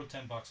gonna throw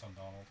 $10 on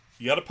Donald.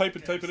 You gotta type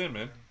it in,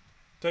 man.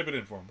 Type it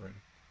in for him,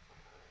 Brandon.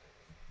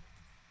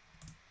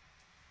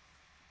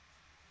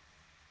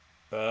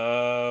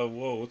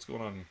 Whoa, what's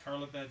going on here?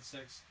 Carla bed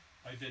 6.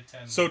 I did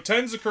 10. So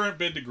 10's the current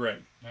bid to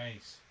Greg.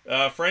 Nice.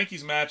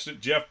 Frankie's matched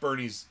it. Jeff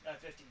Burney's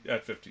At 15.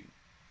 at 15.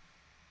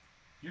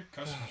 Your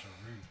customers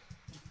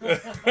are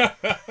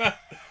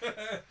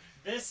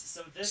rude.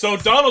 So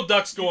Donald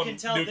Duck's you going can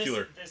tell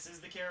nuclear. This is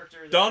the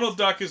character. Donald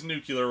Duck is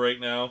nuclear right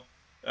now.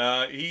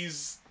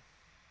 He's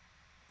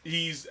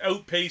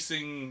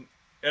outpacing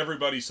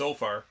everybody so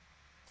far.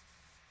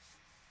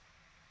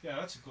 Yeah,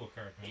 that's a cool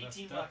card, man.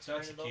 $18, That's a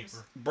Brandon keeper.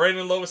 Lowe's.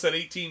 Brandon Lois at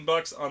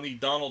 $18 on the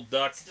Donald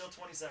Duck Still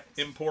 20 seconds.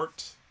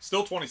 import.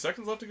 Still 20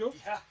 seconds left to go?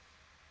 Yeah.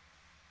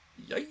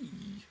 Yay.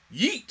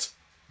 Yeet!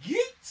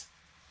 Yeet!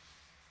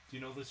 Do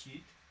you know this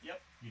yeet?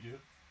 Yep. You do?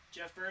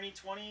 Jeff Burney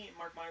 20,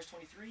 Mark Myers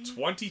 23.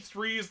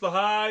 23 is the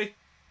high.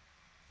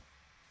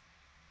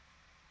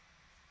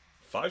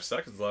 5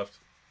 seconds left.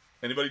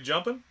 Anybody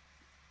jumping?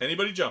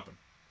 Anybody jumping?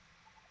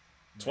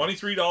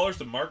 $23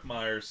 to Mark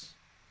Myers.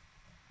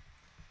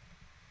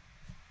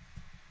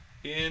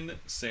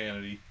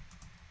 Insanity.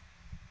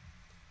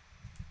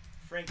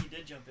 Frankie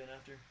did jump in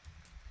after.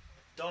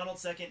 Donald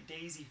second,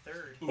 Daisy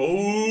third. Oh!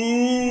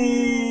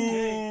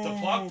 The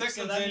plot So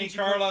thickens, that Annie means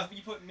Carla.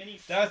 you put mini.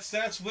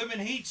 That's women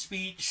hate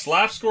speech.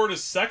 Slap scored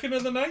his second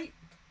of the night?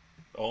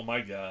 Oh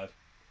my god.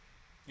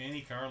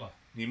 Annie Carla.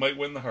 He might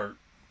win the heart.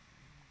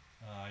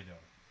 I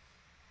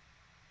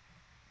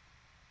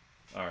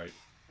don't. Alright.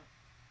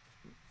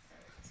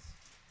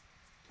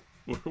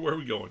 Where are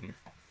we going here?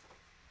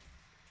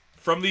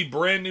 From the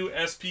brand new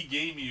SP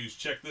Game Use,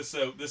 check this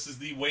out. This is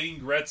the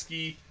Wayne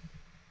Gretzky.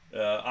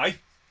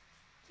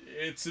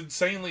 It's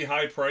insanely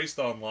high priced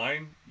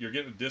online. You're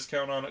getting a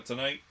discount on it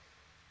tonight.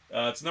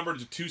 It's numbered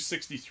to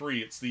 263.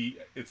 It's the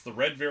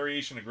red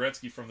variation of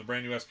Gretzky from the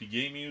brand new SP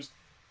Game Use.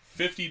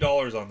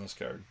 $50 on this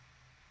card.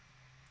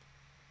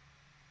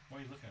 Why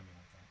are you looking at me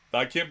like that?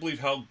 I can't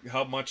believe how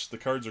much the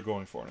cards are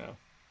going for now.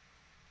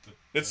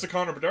 It's the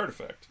Connor Bedard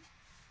effect.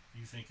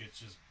 You think it's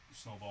just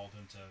snowballed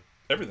into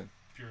Everything.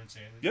 pure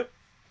insanity? Yep.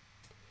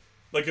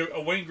 Like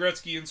a Wayne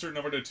Gretzky insert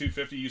number to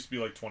 250 used to be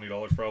like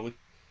 $20 probably.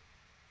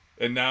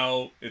 And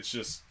now it's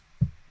just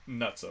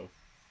nutso.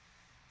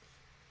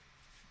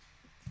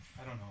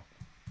 I don't know.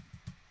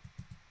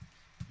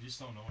 You just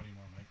don't know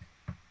anymore,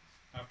 Mike.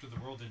 After the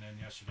world didn't end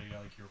yesterday,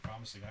 like you were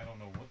promising, I don't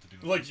know what to do.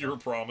 Like you were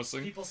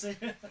promising. People say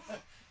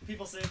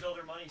people saved all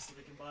their money so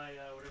they can buy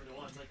whatever they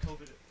want. It's like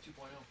COVID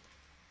 2.0.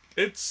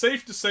 It's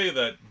safe to say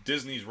that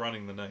Disney's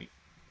running the night.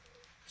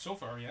 So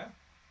far, yeah.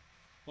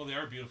 Well, they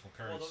are beautiful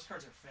cards. Well, those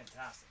cards are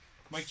fantastic.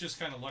 Mike just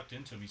kind of lucked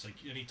into him. He's like,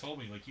 and he told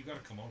me, like, you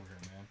got to come over here,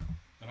 man.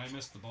 And I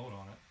missed the boat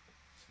on it.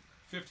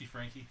 50,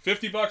 Frankie.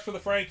 $50 for the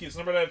Frankie. It's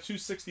numbered at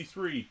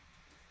 263.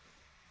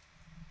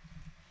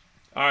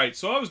 All right,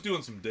 so I was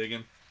doing some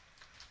digging,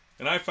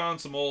 and I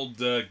found some old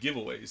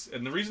giveaways.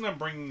 And the reason I'm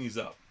bringing these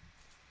up,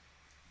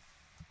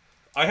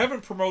 I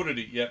haven't promoted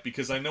it yet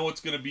because I know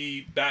it's going to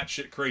be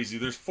batshit crazy.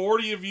 There's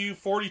 40 of you,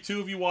 42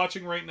 of you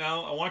watching right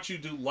now. I want you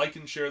to like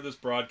and share this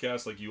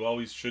broadcast like you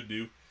always should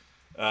do.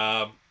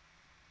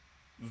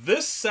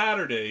 This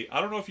Saturday, I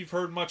don't know if you've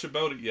heard much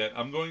about it yet.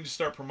 I'm going to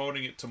start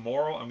promoting it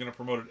tomorrow. I'm going to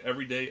promote it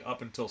every day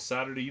up until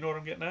Saturday. You know what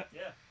I'm getting at?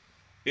 Yeah.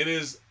 It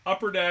is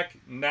Upper Deck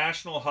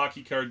National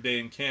Hockey Card Day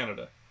in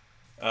Canada.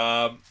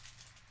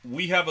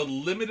 We have a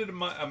limited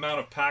amount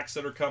of packs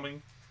that are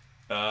coming.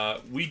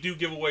 We do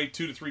give away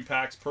 2 to 3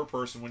 packs per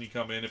person when you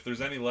come in. If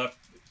there's any left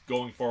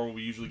going forward,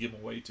 we usually give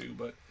them away too.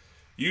 But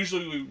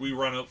usually we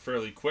run out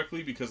fairly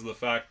quickly because of the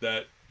fact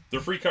that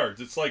they're free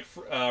cards. It's like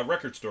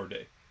record store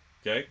day.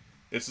 Okay?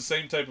 It's the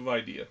same type of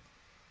idea.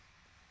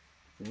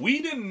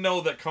 We didn't know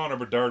that Connor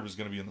Bedard was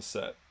going to be in the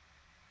set.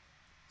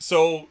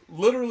 So,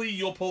 literally,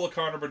 you'll pull a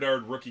Connor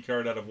Bedard rookie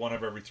card out of one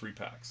of every 3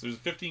 packs. There's a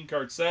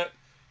 15-card set.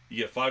 You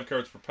get 5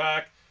 cards per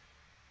pack.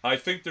 I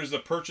think there's a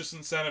purchase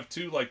incentive,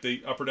 too. Like,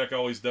 the Upper Deck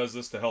always does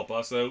this to help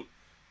us out.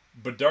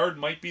 Bedard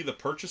might be the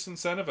purchase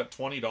incentive at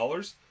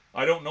 $20.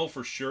 I don't know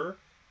for sure.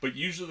 But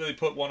usually they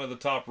put one of the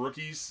top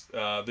rookies.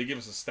 They give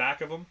us a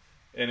stack of them.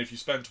 And if you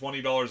spend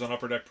 $20 on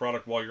Upper Deck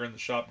product while you're in the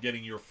shop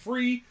getting your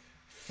free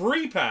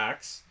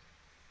packs,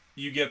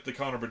 you get the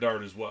Connor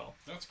Bedard as well.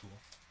 That's cool.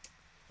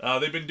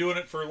 They've been doing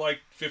it for like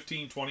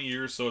 15, 20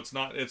 years, so it's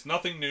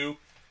nothing new.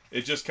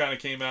 It just kind of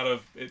came out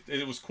of it.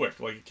 It was quick,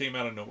 like it came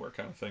out of nowhere,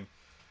 kind of thing.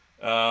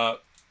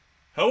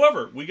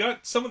 However, we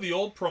got some of the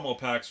old promo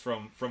packs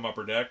from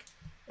Upper Deck.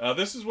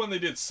 This is when they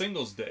did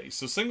Singles Day.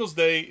 So Singles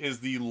Day is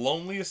the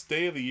loneliest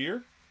day of the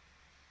year.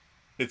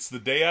 It's the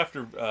day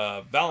after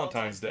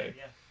Valentine's Day.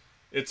 Yeah.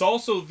 It's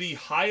also the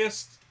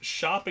highest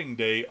shopping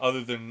day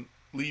other than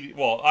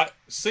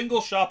single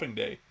shopping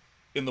day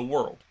in the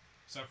world.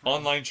 Is that for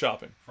Online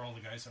shopping. For all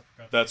the guys that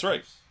forgot. That's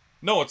right.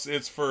 No,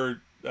 it's for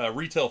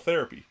retail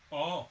therapy.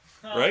 Oh.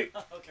 Right?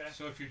 Okay.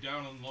 So if you're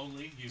down and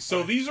lonely,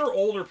 So these are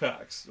older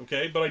packs,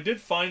 okay? But I did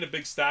find a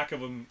big stack of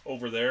them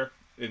over there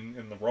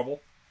in the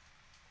rubble.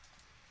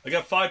 I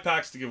got 5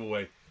 packs to give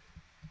away.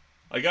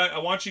 I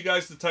want you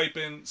guys to type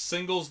in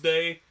Singles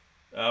Day.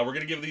 We're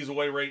going to give these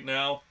away right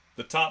now.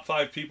 The top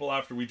 5 people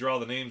after we draw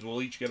the names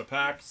will each get a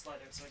pack. Slide out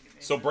so I get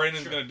names So in.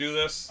 Brandon's Sure. going to do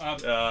this.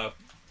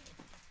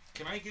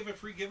 Can I give a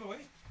free giveaway?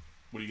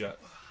 What do you got?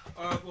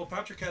 Well,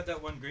 Patrick had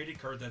that one graded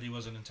card that he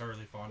wasn't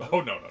entirely fond of.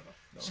 Oh, no.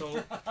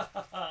 So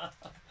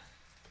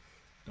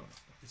No.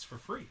 it's for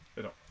free.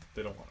 They don't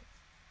want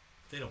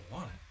it. They don't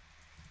want it.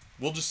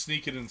 We'll just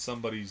sneak it in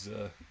somebody's...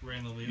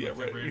 Randomly. yeah, like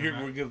a right. random Here,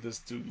 act, we'll give this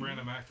to you.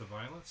 random act of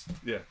violence.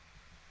 Yeah.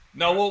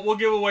 No, we'll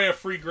give away a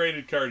free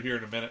graded card here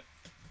in a minute.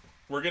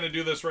 We're going to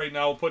do this right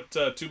now. We'll put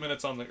 2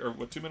 minutes on the... Or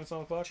what, 2 minutes on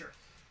the clock? Sure.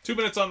 2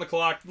 minutes on the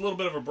clock. A little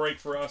bit of a break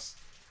for us.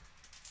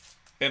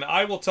 And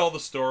I will tell the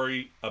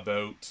story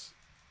about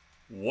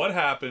what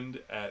happened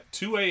at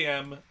 2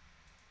 a.m.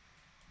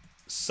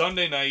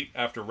 Sunday night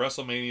after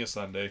WrestleMania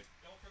Sunday.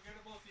 Don't forget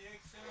about the egg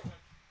sandwich.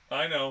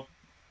 I know.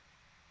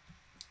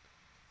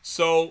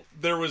 So,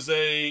 there was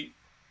a...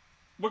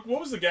 What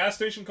was the gas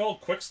station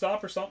called? Quick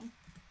Stop or something?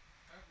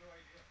 I have no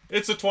idea.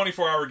 It's a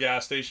 24-hour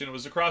gas station. It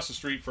was across the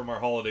street from our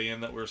Holiday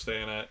Inn that we were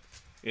staying at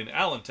in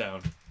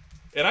Allentown.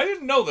 And I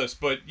didn't know this,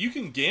 but you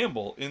can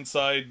gamble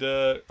inside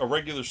a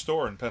regular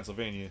store in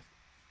Pennsylvania.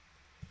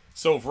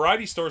 So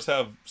variety stores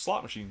have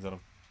slot machines in them.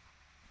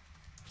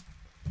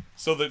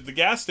 So the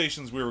gas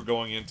stations we were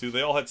going into,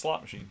 they all had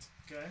slot machines.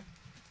 Okay.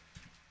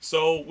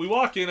 So we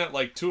walk in at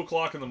like 2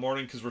 o'clock in the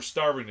morning because we're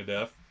starving to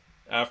death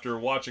after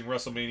watching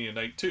WrestleMania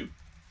Night 2. And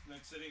then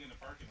sitting in the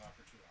parking lot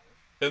for 2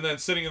 hours. And then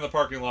sitting in the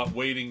parking lot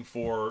waiting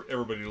for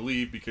everybody to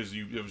leave because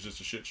it was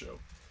just a shit show.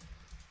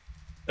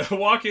 I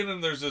walk in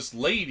and there's this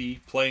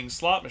lady playing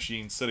slot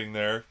machines sitting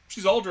there.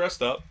 She's all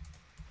dressed up.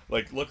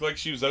 Like, looked like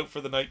she was out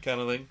for the night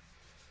kind of thing.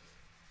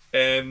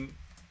 And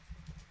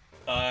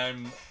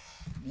I'm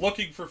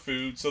looking for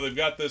food. So they've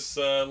got this,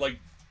 like,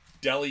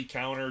 deli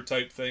counter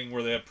type thing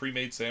where they have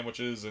pre-made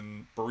sandwiches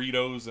and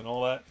burritos and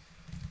all that.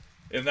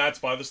 And that's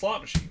by the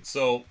slot machine.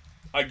 So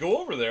I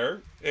go over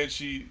there and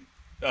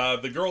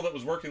the girl that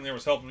was working there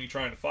was helping me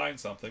trying to find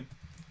something.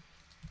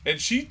 And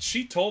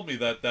she told me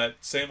that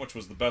sandwich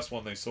was the best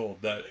one they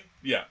sold. That Really?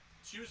 Yeah.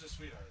 She was a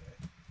sweetheart,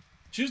 eh?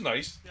 She was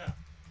nice. Yeah.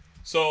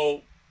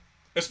 So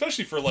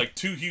especially for like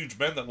two huge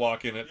men that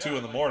walk in at 2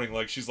 in the morning.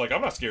 Like she's like,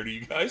 I'm not scared of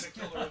you guys.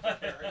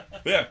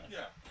 Yeah.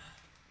 Yeah.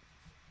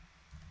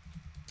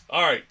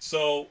 All right,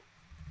 so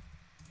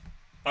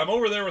I'm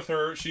over there with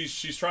her.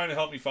 She's trying to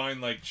help me find,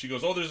 like, she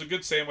goes, oh, there's a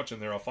good sandwich in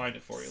there. I'll find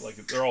it for you. Like,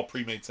 they're all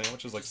pre-made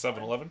sandwiches, like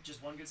 7-Eleven.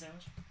 Just one good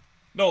sandwich?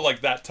 No,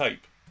 like that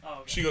type. Oh,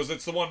 okay. She goes,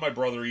 it's the one my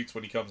brother eats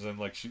when he comes in.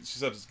 Like, she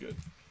said it's good.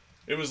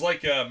 It was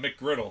like a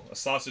McGriddle, a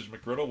sausage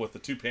McGriddle with the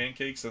 2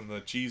 pancakes and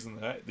the cheese and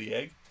the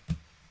egg.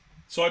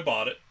 So I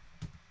bought it.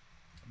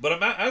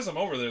 But as I'm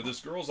over there, this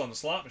girl's on the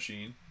slot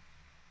machine,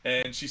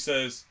 and she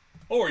says,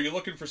 oh, are you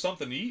looking for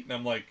something to eat? And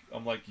I'm like,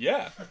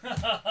 yeah.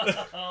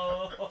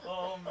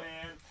 oh,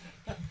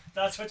 man.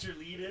 That's what your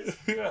lead is?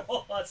 Yeah.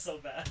 Oh, that's so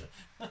bad.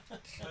 And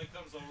it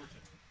comes over to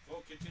me.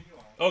 Oh, continue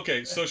on.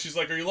 Okay, so she's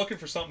like, are you looking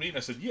for something to eat? And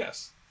I said,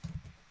 yes.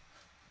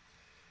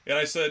 And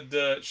I said,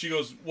 she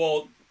goes,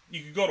 well,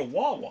 you could go to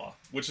Wawa,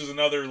 which is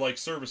another, like,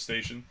 service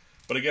station.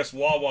 But I guess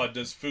Wawa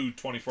does food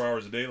 24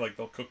 hours a day. Like,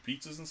 they'll cook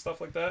pizzas and stuff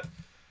like that.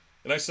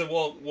 And I said,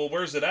 well,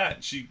 where's it at?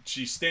 And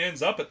she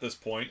stands up at this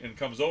point and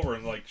comes over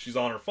and, like, she's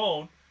on her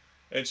phone.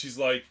 And she's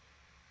like,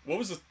 what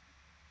was it?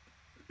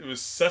 It was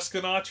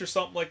Sasquatch or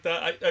something like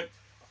that.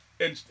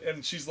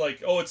 And she's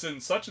like, oh, it's in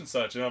such and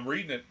such. And I'm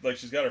reading it, like,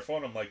 she's got her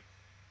phone. I'm like,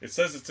 it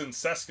says it's in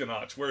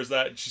Sasquatch. Where's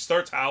that? And she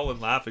starts howling,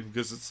 laughing,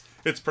 because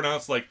it's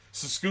pronounced like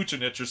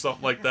Saskatchewanich or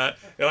something like that.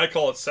 And I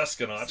call it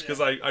Sasquatch because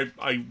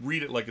I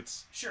read it like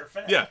it's... Sure,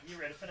 phonetically. Yeah.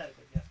 You read it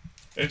phonetically, yeah.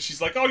 And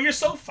she's like, oh, you're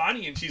so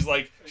funny. And she's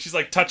like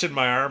touching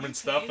my arm and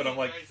stuff. And I'm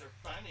like,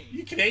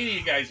 you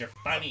Canadian guys are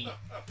funny.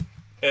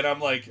 And I'm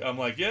like,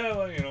 yeah,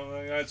 well, you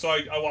know. So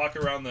I walk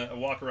around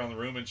the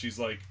room, and she's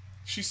like,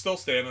 she's still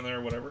standing there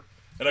or whatever.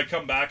 And I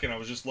come back, and I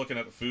was just looking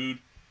at the food,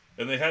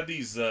 and they had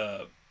these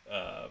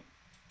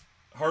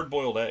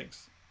hard-boiled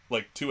eggs,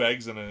 like 2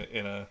 eggs in a. Yep.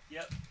 Yeah,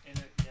 I know what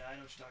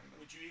you're talking about.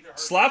 Would you eat a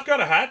Slav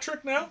got a hat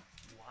trick now.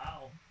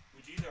 Wow.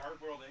 Would you eat a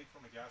hard-boiled egg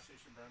from a gas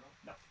station,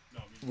 Brando?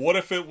 No. What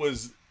if it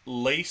was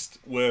laced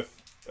with?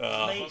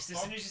 Laced.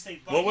 As soon as you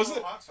say What was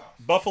it? Hot sauce.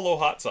 Buffalo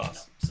hot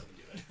sauce. No, so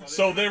do it.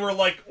 So they were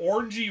like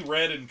orangey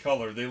red in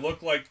color. They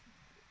look like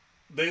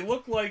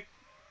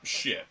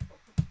shit,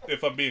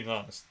 if I'm being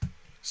honest.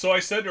 So I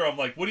said to her, I'm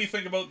like, what do you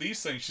think about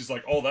these things? She's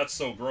like, oh, that's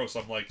so gross.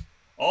 I'm like,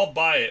 I'll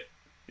buy it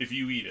if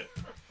you eat it.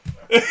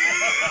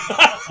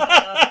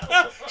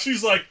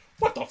 She's like,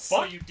 what the fuck?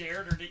 So you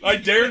dared her to eat I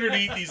dared her to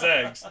eat these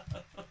eggs.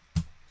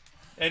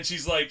 And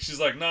she's like,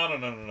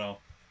 no.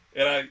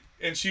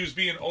 And she was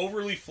being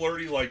overly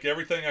flirty, like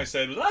everything I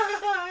said was,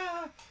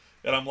 ah!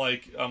 And I'm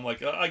like,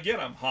 again,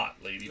 I'm hot,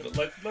 lady, but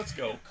let's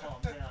go. Calm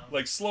down.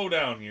 Like, slow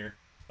down here.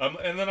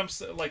 And then I'm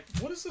like,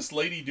 what is this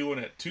lady doing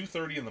at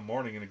 2:30 in the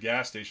morning in a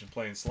gas station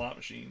playing slot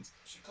machines?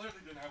 She clearly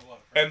didn't have a lot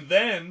of friends. And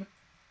then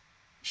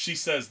she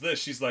says this.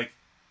 She's like,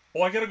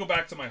 oh, I got to go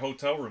back to my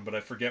hotel room, but I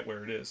forget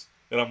where it is.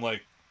 And I'm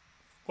like,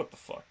 what the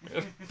fuck,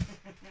 man?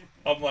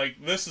 I'm like,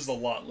 this is a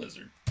lot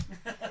lizard.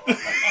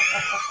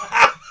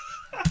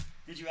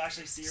 Did you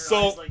actually see her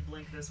eyes like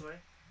blink this way?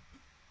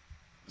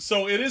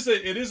 So it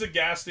is a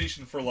gas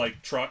station for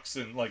like trucks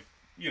and like,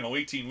 you know,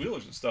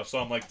 18-wheelers and stuff. So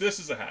I'm like, this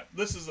is a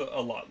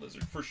lot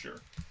lizard for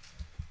sure.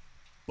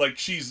 Like,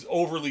 she's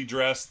overly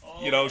dressed,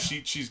 Oh, you know,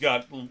 yeah. she's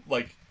got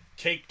like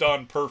caked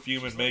on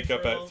perfume and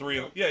makeup at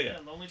 3. Yeah.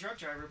 Lonely truck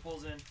driver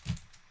pulls in.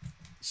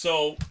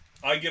 So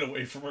I get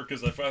away from her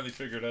because I finally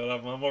figured out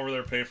I'm over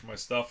there paying for my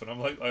stuff, and I'm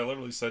like, I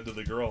literally said to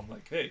the girl, I'm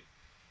like, hey,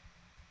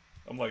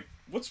 I'm like,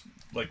 what's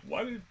like,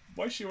 why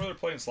is she over there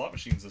playing slot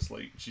machines this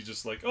late? She's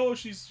just like, oh,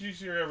 she's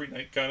here every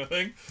night kind of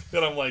thing.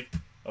 And I'm like,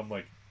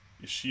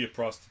 is she a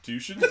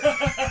prostitution? And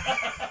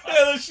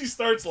then she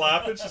starts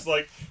laughing. She's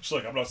like,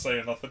 I'm not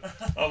saying nothing.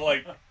 I'm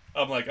like,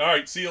 all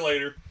right, see you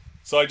later.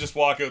 So I just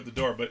walk out the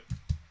door, but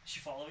She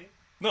follow you?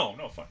 no,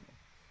 fine.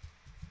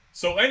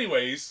 So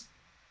anyways,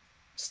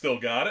 still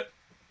got it.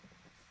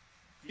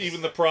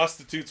 Even the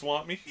prostitutes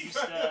want me. You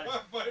stud.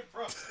 By a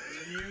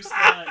prostitute. You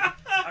stud.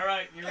 All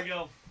right, here we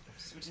go.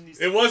 Switching these.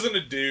 It wasn't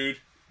a dude.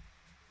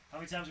 How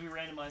many times are we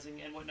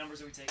randomizing, and what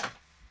numbers are we taking?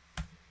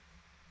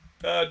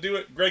 Do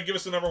it. Greg, give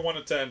us a number 1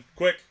 to 10.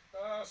 Quick.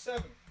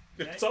 7.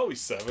 Okay. It's always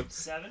 7.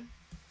 7.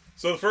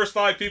 So the first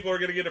 5 people are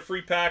going to get a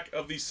free pack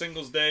of these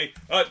Singles Day.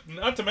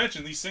 Not to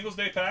mention, these Singles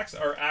Day packs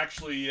are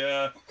actually...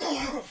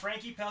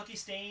 Frankie Pelkey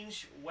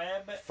Stange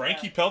Webb.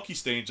 Frankie Pelkey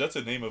Stange. That's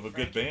the name of a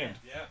good band.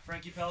 Yeah.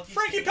 Frankie Pelkey.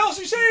 Frankie Stange,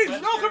 Pelkey Stange!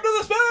 Webster, Welcome to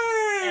the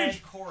stage!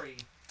 And Corey.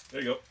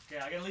 There you go.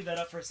 Okay, I gotta leave that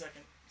up for a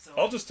second. So.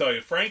 I'll just tell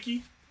you.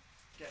 Frankie.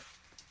 Okay.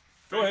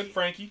 Go ahead,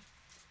 Frankie.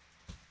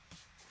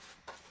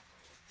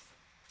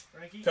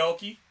 Frankie.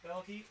 Pelkey.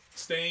 Pelkey.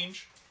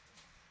 Stange.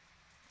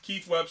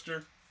 Keith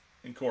Webster.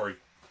 And Corey.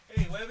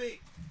 Hey, Webby.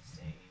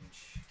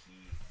 Stange,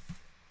 Keith,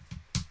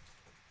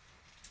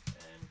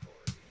 and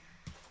Corey.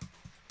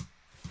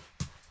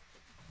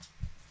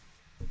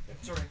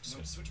 Sorry, just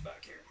gonna switch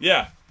back here.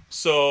 Yeah.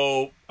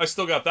 So I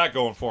still got that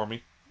going for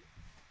me.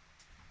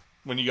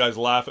 When you guys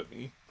laugh at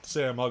me,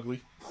 say I'm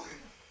ugly.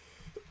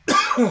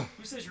 Who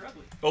says you're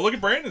ugly? Oh, look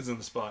at Brandon's in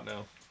the spot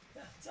now.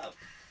 Yeah, what's up?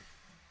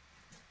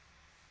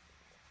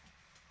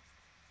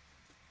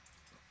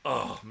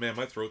 Oh man,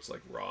 my throat's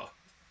like raw.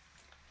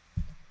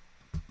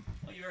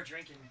 Well, you are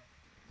drinking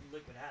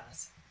liquid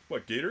ass.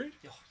 What, Gatorade?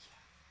 Oh, yeah.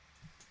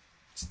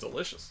 It's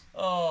delicious.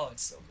 Oh,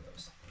 it's so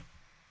gross.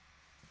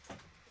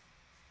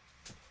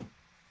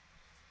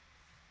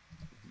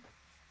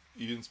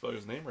 You didn't spell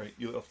his name right.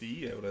 You left the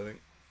E out, I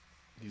think.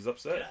 He's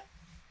upset. Yeah.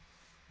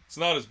 It's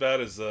not as bad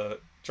as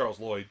Charles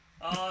Lloyd.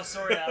 Oh,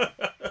 sorry, Adam.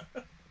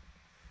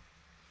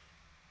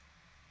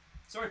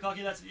 Sorry,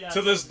 Pucky. That's yeah.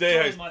 To this day,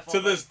 totally my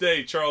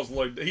fault, Charles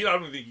Lloyd. I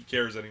don't even think he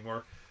cares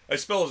anymore. I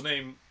spell his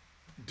name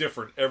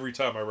different every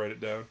time I write it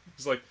down.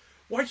 He's like,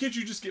 why can't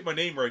you just get my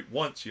name right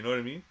once? You know what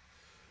I mean?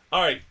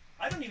 All right.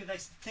 I don't even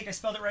think I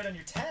spelled it right on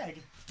your tag.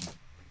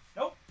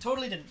 Nope,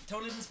 totally didn't.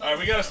 Totally didn't spell All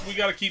it. right, we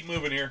gotta keep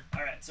moving here.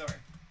 All right, sorry.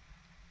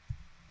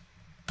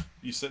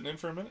 You sitting in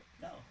for a minute?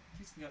 No,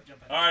 he's gonna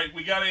jump in. All right,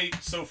 we got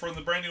so from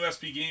the brand new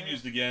SP Game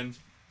Used again,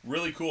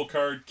 really cool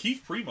card.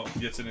 Keith Primo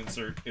gets an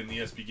insert in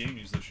the SP Game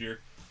Used this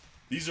year.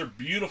 These are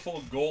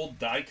beautiful gold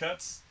die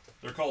cuts.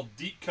 They're called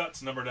deep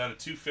cuts, numbered out of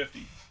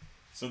 250.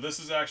 So this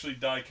is actually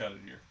die cutted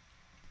here.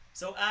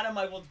 So Adam,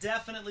 I will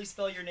definitely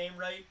spell your name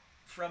right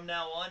from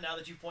now on. Now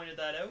that you've pointed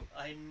that out,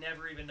 I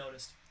never even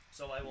noticed.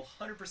 So I will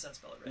 100%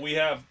 spell it right. We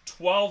have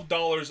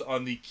 $12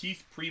 on the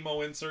Keith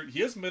Primo insert.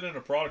 He hasn't been in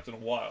a product in a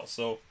while,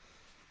 so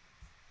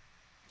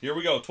here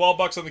we go.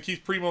 $12 on the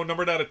Keith Primo,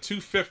 numbered out of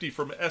 250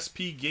 from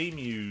SP Game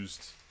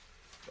Used.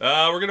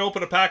 We're gonna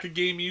open a pack of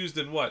Game Used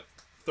in what?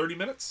 30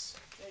 minutes?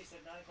 Okay, you said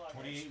 9 o'clock.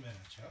 28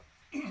 minutes,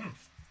 yep.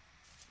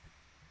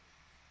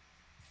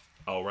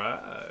 All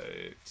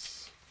right.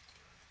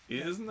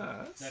 Is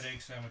nice. That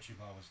egg sandwich you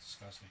bought was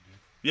disgusting, dude.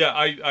 Yeah,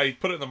 I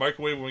put it in the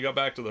microwave when we got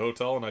back to the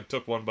hotel, and I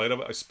took one bite of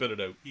it. I spit it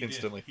out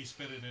instantly. He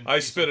spit it in. I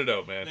spit it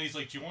out, man. And he's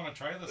like, "Do you want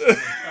to try this?" I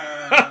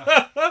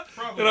was like,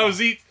 probably. And I not.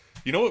 was eating.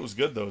 You know what was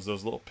good though? Is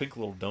those little pink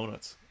little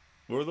donuts.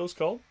 What were those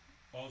called?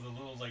 Oh, the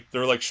little like. They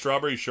were like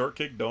strawberry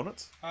shortcake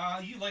donuts.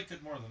 You liked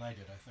it more than I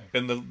did, I think.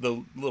 And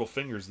the little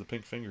fingers, the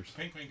pink fingers.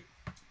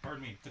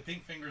 Pardon me. The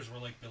pink fingers were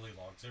like Billy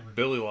Logs. They were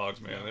Billy Logs,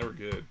 man, they were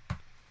good.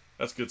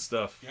 That's good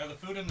stuff. Yeah, the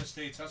food in the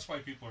States, that's why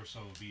people are so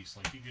obese.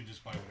 Like, you can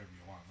just buy whatever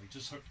you want. Like,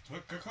 just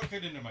cook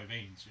it into my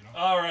veins, you know?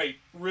 All right,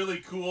 really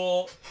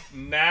cool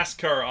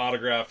NASCAR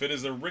autograph. It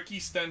is a Ricky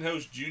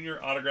Stenhouse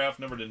Jr. autograph,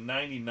 number to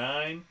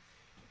 99.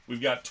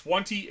 We've got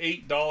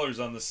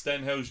 $28 on the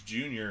Stenhouse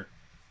Jr.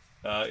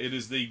 It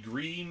is the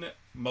green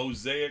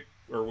mosaic,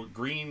 or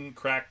green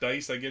cracked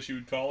ice, I guess you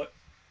would call it,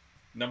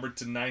 numbered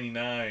to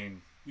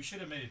 99. We should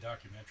have made a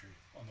documentary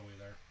on the way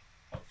there.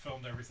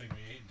 Filmed everything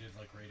we ate and did,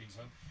 like, ratings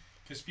on.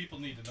 Because people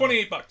need to know.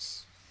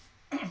 $28.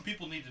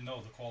 People need to know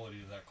the quality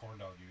of that corn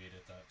dog you ate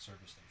at that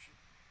service station.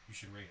 You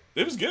should rate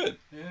it. It was good.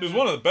 Yeah. It was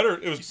one of the better.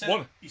 It was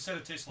He said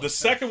it tasted like The fish.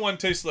 second one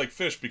tasted like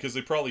fish because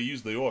they probably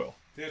used the oil.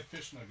 They had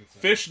fish nuggets.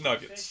 Fish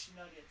nuggets. Fish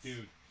nuggets.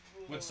 Dude,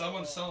 when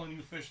someone's selling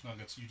you fish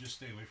nuggets, you just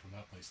stay away from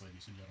that place,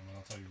 ladies and gentlemen.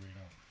 I'll tell you right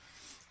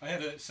now. I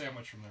had a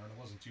sandwich from there, and it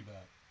wasn't too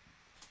bad.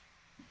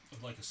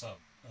 Like a sub.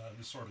 An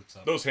assorted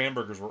sub. Those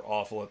hamburgers were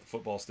awful at the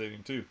football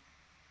stadium, too.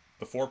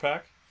 The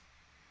 4-pack?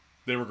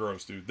 They were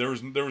gross, dude. There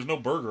was no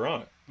burger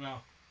on it.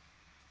 Well,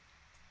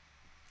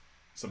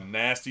 Some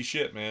nasty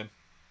shit, man.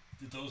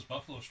 those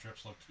buffalo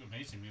strips looked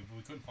amazing, but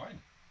we couldn't find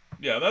them.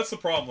 Yeah, that's the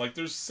problem. Like,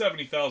 there's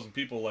 70,000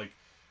 people. Like,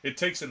 it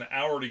takes an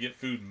hour to get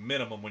food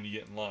minimum when you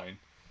get in line.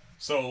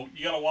 So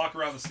you got to walk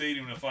around the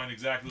stadium to find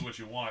exactly what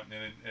you want,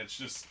 and it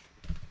just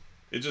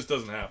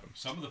doesn't happen.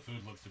 Some of the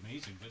food looked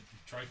amazing, but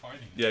try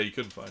finding it. Yeah, you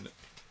couldn't find it.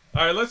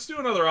 All right, let's do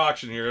another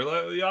auction here.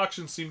 The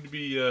auctions seem to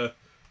be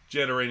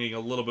generating a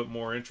little bit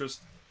more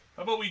interest.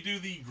 How about we do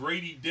the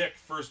Grady Dick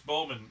first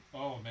Bowman?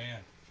 Oh, man.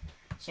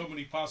 So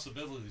many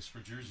possibilities for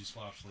jersey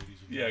swaps, ladies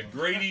and Yeah, gentlemen.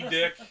 Grady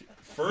Dick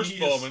first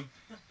Bowman.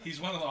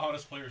 He's one of the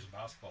hottest players in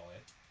basketball,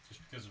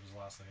 just because of his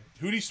last name.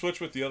 Who did he switch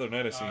with the other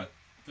night? I seen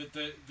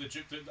The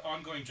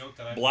ongoing joke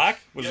that I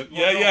Black was it?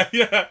 well, no.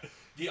 Yeah.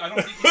 I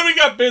don't think We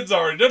got bids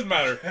already. Doesn't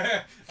matter.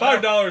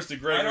 $5 to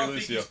Gregory I don't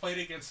think Lucio. he's played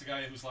against the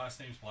guy whose last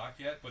name's Black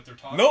yet, but they're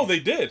talking. No, they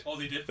did. Oh,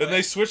 they did. Play? And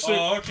they switched.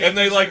 okay. And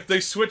they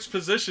switched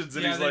positions,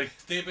 and Yeah, he's like,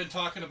 they've been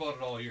talking about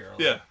it all year.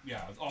 Yeah,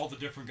 all the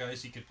different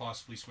guys he could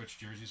possibly switch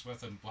jerseys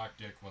with, and Black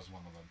Dick was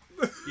one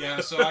of them. Yeah,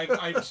 so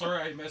I'm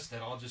sorry I missed it.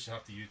 I'll just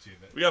have to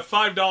YouTube it. we got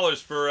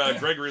 $5 for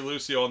Gregory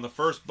Lucio on the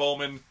first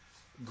Bowman,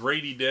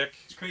 Grady Dick.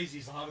 It's crazy.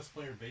 He's the hottest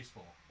player in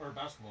baseball or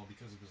basketball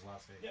because of his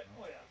last name. Yeah. You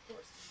know? Oh yeah, of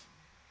course.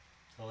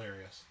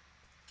 Hilarious.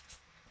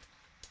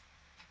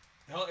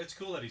 Hell, it's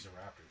cool that he's a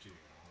Raptor too. You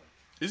know?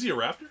 Like, Is he a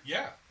Raptor?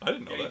 yeah, I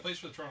didn't know he that. plays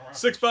for the Toronto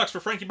Raptors. $6 for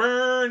Frankie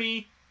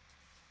Burney.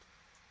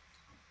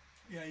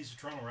 Yeah, he's a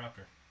Toronto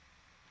Raptor.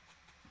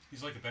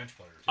 He's like a bench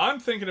player too.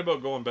 I'm thinking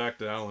about going back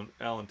to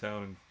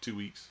Allentown in 2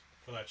 weeks.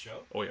 For that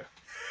show. Oh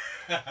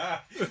yeah.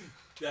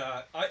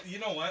 You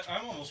know what?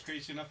 I'm almost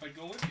crazy enough I'd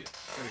go with you.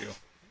 There you go.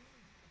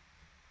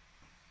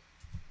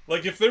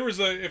 Like if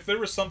there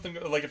was something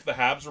like if the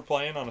Habs were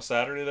playing on a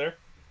Saturday there,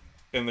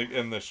 and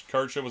the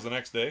card show was the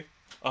next day,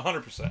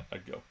 100%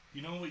 I'd go.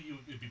 You know what?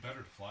 It'd be better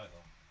to fly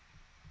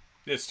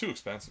though. It's too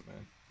expensive,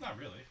 man. Not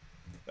really.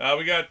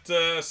 We got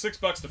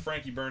 $6 to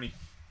Frankie Burney.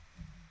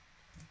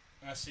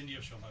 Ask Cindy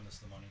if she'll lend us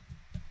the money.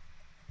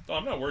 Oh,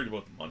 I'm not worried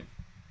about the money.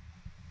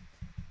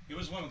 It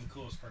was one of the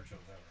coolest card shows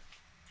ever.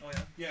 Oh,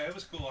 yeah? Yeah, it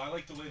was cool. I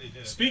like the way they did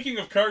it. Speaking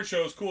of card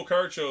shows, cool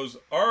card shows,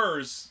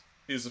 ours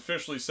is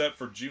officially set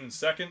for June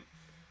 2nd.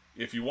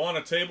 If you want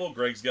a table,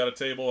 Greg's got a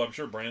table. I'm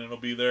sure Brandon will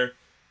be there.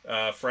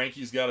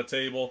 Frankie's got a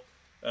table.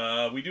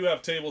 We do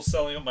have tables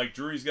selling up. Mike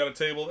Drury's got a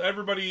table.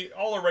 Everybody,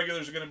 all our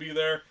regulars are going to be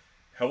there.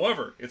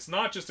 However, it's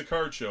not just a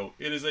card show.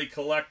 It is a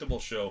collectible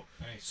show.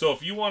 Nice. So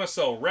if you want to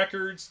sell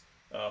records,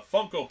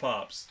 Funko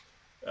Pops,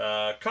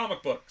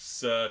 comic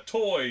books,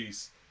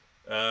 toys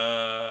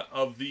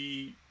of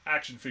the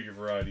action figure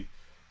variety,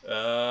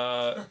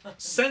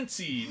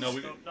 Sensi. No,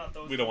 Not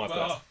those we don't want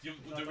that. Well,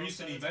 the those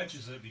reason he guys.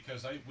 mentions it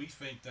because we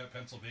think that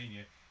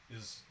Pennsylvania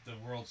is the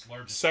world's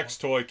largest Sex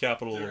toy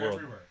capital of They're the world.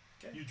 everywhere.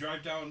 Okay. You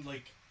drive down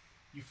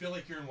you feel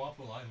like you're in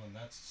Walpole Island.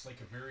 That's like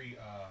a very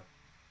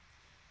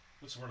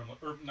what's the word?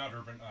 Not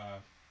urban.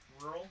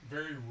 Rural?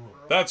 Very rural.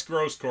 That's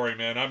gross, Corey,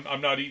 man.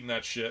 I'm not eating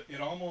that shit.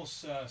 It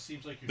almost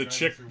seems like you're The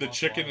driving through Walpole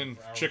chicken Island and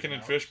for hours chicken and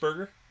and hours. fish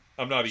burger.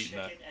 I'm not eating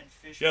Chicken that. and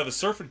fish. Yeah, the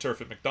surf and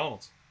turf at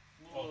McDonald's.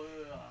 Ugh.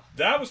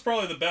 That was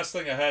probably the best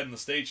thing I had in the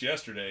States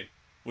yesterday.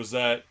 Was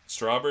that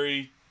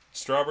strawberry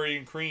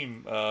and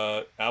cream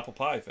apple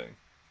pie thing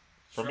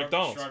from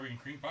McDonald's? Strawberry and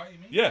cream pie, you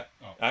mean? Yeah,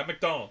 Oh. at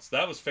McDonald's.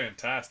 That was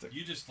fantastic.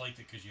 You just liked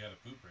it because you had a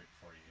poop break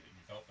before you ate it and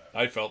you felt bad.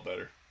 I felt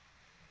better.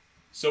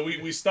 So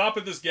we stop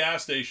at this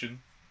gas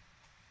station.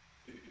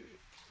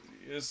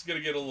 It's gonna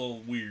get a little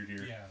weird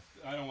here. Yeah,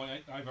 I don't want.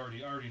 I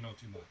already know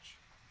too much.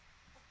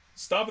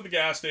 Stop at the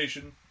gas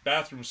station.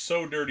 Bathroom's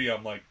so dirty.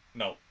 I'm like,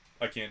 no,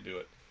 I can't do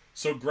it.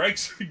 So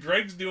Greg's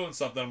doing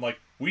something. I'm like,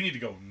 we need to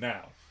go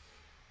now.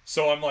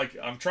 So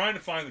I'm trying to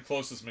find the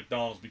closest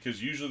McDonald's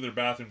because usually their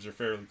bathrooms are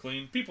fairly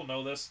clean. People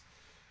know this.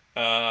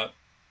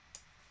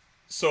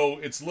 So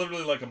it's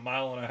literally like a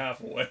mile and a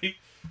half away.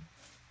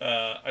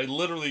 I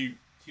literally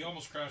He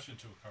almost crashed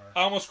into a car.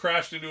 almost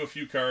crashed into a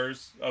few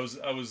cars. I was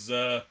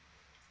in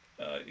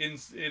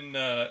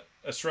a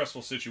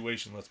stressful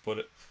situation. Let's put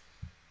it.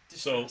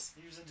 Distress.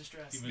 He was in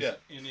distress. He was Yeah.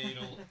 in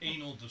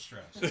anal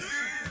distress.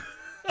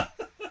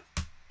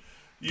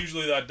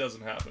 Usually that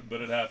doesn't happen, but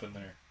it happened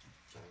there.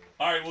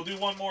 All right, we'll do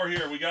one more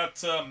here. We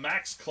got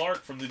Max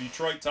Clark from the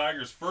Detroit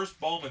Tigers. First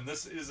Bowman.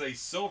 This is a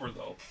silver,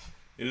 though.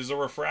 It is a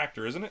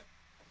refractor, isn't it?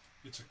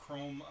 It's a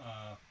chrome.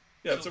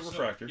 Yeah, it's a silver,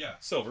 refractor. yeah.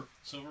 Silver.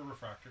 Silver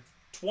refractor.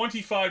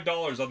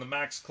 $25 on the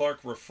Max Clark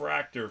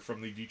refractor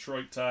from the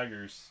Detroit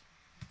Tigers.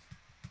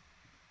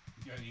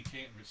 Yeah, you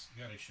can't.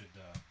 You gotta should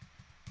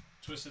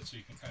twist it so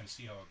you can kind of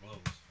see how it glows.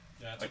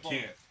 Yeah, it's I a Bowman.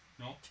 can't.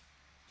 No.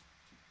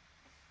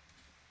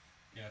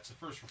 Yeah, it's the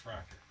first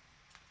refractor.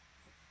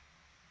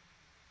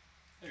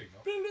 There you go.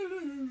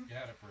 You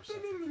had it for a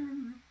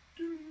second.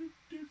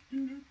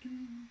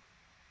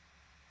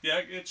 Yeah,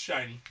 it's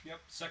shiny. Yep,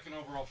 second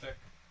overall pick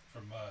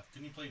from.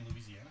 Didn't he play in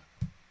Louisiana?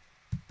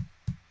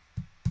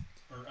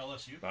 Or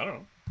LSU? I don't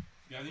know.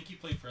 Yeah, I think he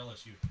played for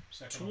LSU.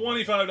 Second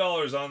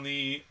 $25 on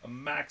the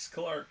Max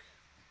Clark.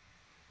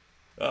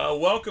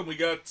 Welcome. We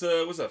got,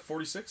 what's that,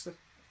 46?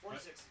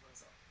 46 is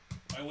what's up.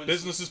 I wouldn't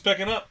Business is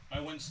picking up. I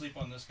wouldn't sleep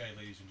on this guy,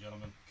 ladies and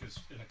gentlemen, because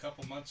in a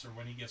couple months or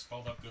when he gets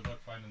called up, good luck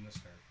finding this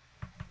card.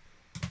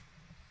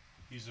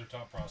 He's their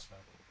top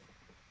prospect.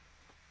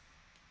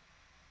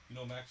 You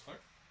know Max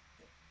Clark?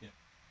 Yeah.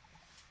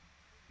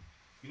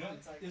 You know,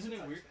 isn't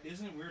it weird?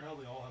 Isn't it weird how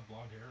they all have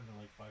blonde hair and they're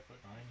like 5'9"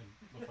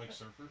 and look like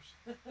surfers?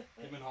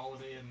 Him and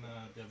Holiday and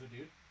the other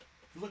dude.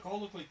 They all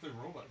look like they're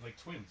robot, like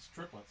twins,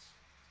 triplets.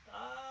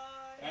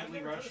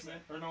 Adley Rushman,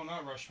 or no,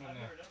 not Rushman. I've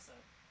never noticed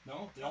that.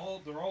 No, they're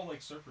all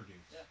like surfer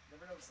dudes. Yeah,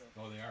 never noticed that.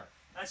 Oh, they are.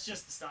 That's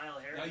just the style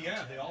of hair.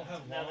 Yeah, they all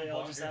have Now long they all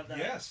blonde just hair. have that.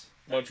 Yes.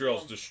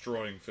 Montreal's long-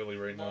 destroying Philly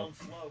right now. Long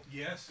flow.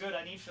 Yes. Good,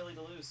 I need Philly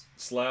to lose.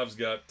 Slav's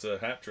got a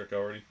hat trick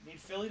already. Need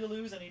Philly to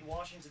lose, I need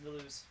Washington to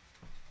lose.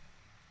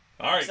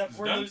 All right, Except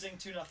we're done? losing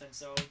 2-0,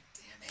 so damn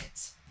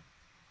it.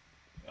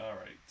 All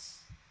right.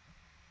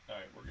 All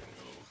right, we're going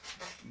to go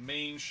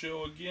main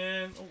show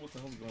again. Oh, what the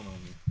hell's going on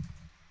here?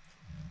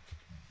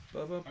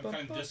 I'm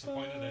kind of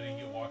disappointed I didn't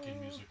get walk-in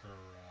music or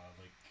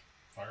like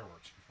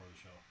fireworks before the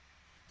show.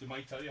 Did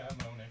Mike tell you I have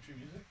my own entry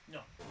music? No,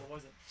 what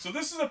was it? So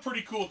this is a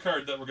pretty cool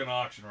card that we're going to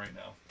auction right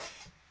now.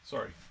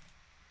 Sorry.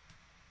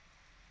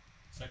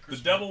 Is that The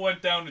Chris devil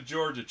went down to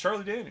Georgia.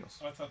 Charlie Daniels.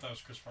 Oh, I thought that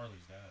was Chris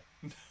Farley's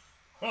dad.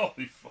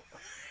 Holy fuck.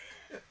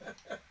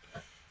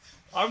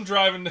 I'm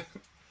driving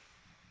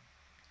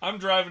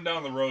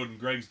down the road and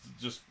Greg's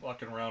just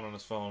fucking around on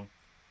his phone.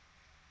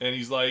 And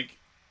he's like,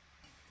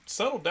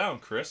 settle down,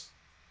 Chris.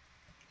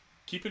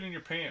 Keep it in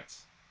your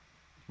pants.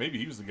 Maybe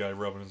he was the guy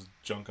rubbing his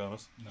junk on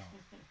us. No.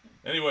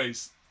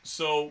 Anyways,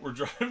 so we're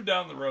driving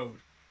down the road.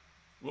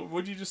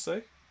 What'd you just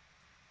say?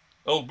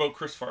 Oh, about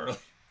Chris Farley.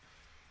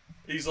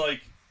 He's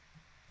like,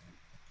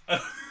 I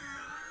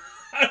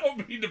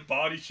don't mean to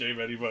body shame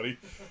anybody,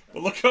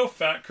 but look how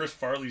fat Chris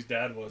Farley's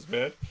dad was,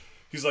 man.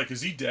 He's like,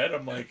 is he dead?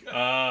 I'm like,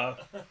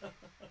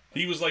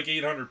 he was like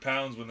 800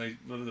 pounds when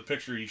the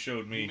picture he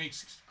showed me. He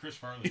makes Chris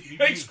Farley. He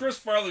makes Chris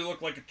Farley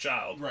look like a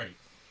child. Right.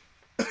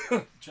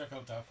 Check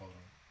out that photo.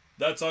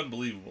 That's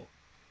unbelievable.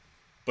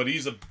 but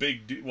he's a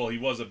big. Well, he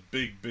was a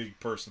big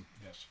person.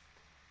 Yes.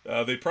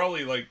 They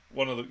probably like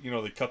one of the.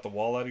 They cut the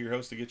wall out of your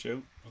house to get you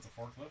out. With a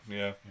forklift.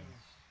 Yeah.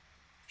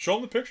 Show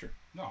him the picture.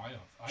 No, I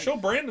don't. Show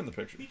Brandon the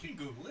picture. He can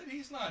Google it.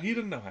 He's not. He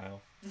didn't know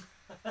how.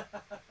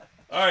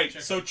 All right,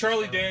 so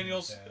Charlie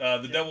Daniels,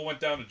 the Devil Went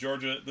Down to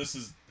Georgia. This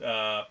is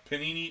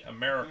Panini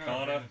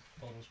Americana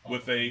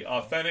with a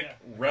authentic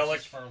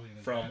relic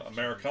from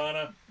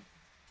Americana.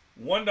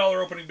 $1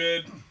 opening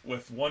bid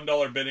with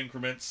 $1 bid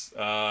increments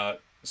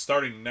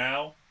starting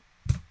now.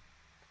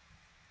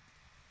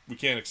 We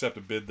can't accept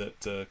a bid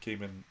that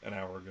came in an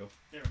hour ago.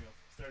 There we go.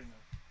 Starting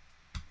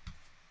now.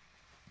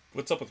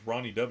 What's up with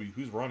Ronnie W?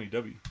 Who's Ronnie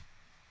W?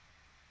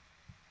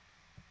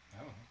 I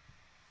don't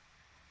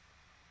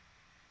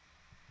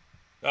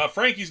know.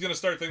 Frankie's going to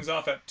start things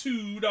off at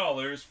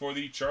 $2 for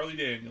the Charlie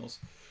Daniels.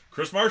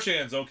 Chris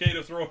Marchand's okay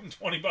to throw in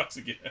 $20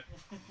 again.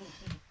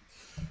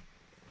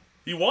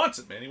 He wants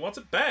it, man. He wants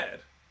it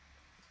bad.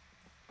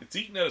 It's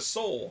eating at his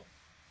soul.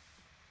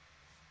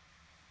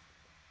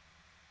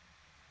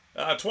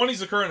 20's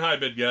the current high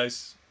bid,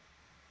 guys.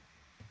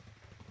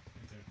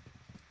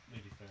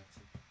 Lady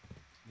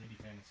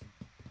Fantasy.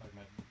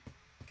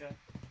 Okay.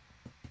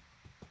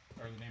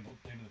 Or the name of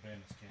the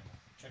band is Camel.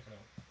 Check it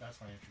out. That's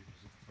my entry.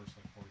 Is the first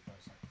 45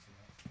 seconds of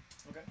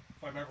that. Okay.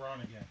 If I'm ever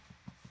on again.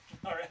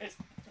 All right.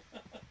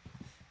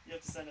 You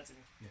have to send it to me.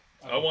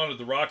 Yeah. I wanted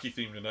the Rocky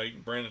theme tonight,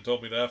 and Brandon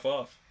told me to F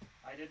off.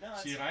 I did not.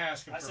 See, and I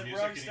asked him for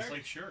music, and he's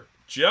like, sure.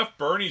 Jeff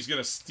Burney's going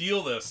to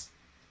steal this.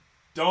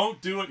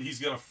 Don't do it. He's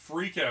going to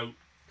freak out.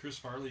 Chris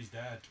Farley's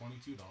dad,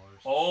 $22.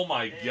 Oh,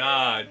 my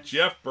God.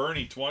 Jeff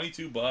Burney,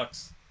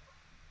 $22.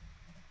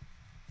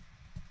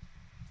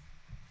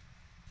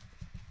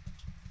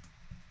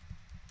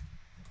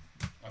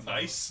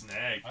 Nice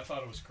snag. I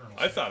thought it was Colonel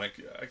I Sanders. thought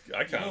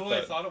I kind of You know what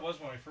I thought it was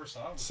when I first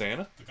saw it? Was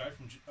Santa? The guy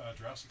from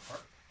Jurassic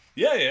Park.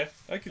 Yeah,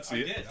 I could see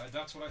it. I did.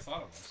 That's what I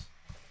thought it was.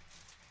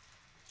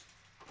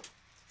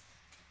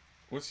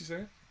 What's he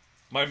saying?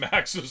 My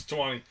max was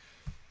 20.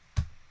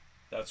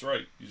 That's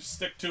right. You just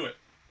stick to it.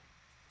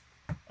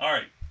 All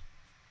right.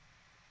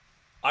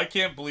 I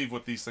can't believe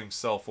what these things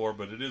sell for,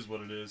 but it is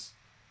what it is.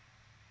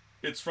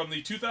 It's from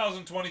the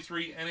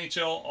 2023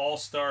 NHL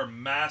All-Star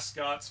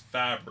Mascots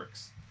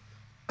Fabrics.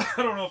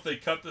 I don't know if they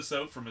cut this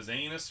out from his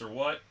anus or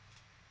what.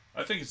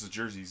 I think it's a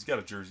jersey. He's got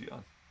a jersey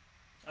on.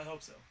 I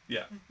hope so.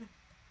 Yeah.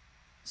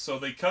 So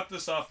they cut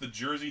this off the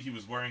jersey he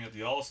was wearing at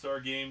the All-Star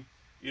game.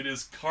 It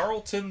is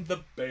Carlton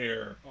the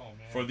Bear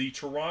for the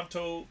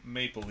Toronto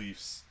Maple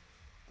Leafs.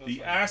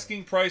 The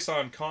asking price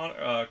on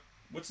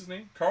what's his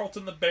name?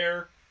 Carlton the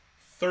Bear,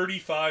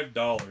 $35.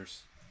 Here,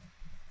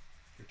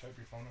 type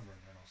your phone number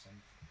and then I'll send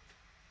it.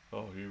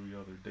 Oh, here we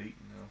go. They're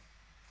dating now.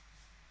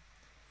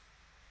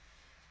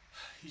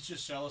 He's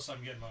just jealous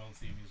I'm getting my own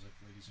theme music,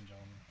 ladies and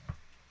gentlemen.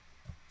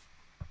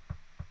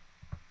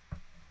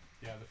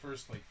 Yeah, the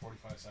first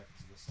 45 seconds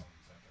of this song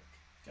is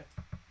epic.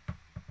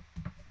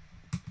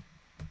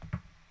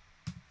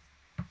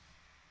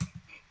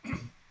 Okay.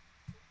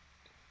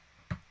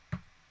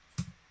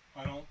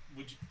 I don't.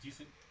 Do you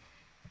think?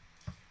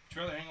 Would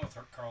you rather hang out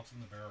with Carlton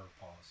the Bear or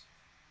Pause?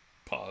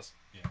 Pause.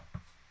 Yeah.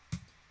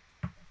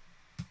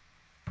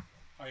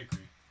 I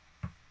agree.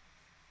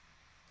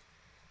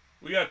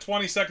 We got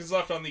 20 seconds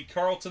left on the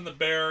Carlton the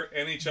Bear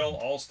NHL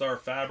All-Star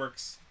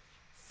Fabrics.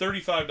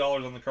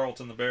 $35 on the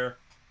Carlton the Bear.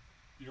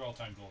 Your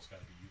all-time goal's got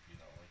to be UP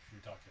though. Like if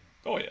you're talking.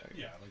 Oh yeah.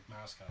 Yeah, like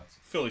mascots.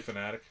 Philly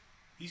fanatic.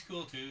 He's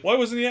cool too. Why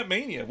wasn't he at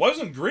Mania? Why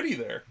wasn't Gritty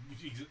there?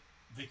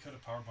 They could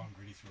have powerbombed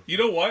Gritty through. You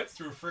know what?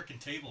 Through a freaking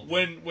table.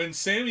 When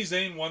Sami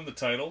Zayn won the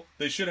title,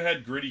 they should have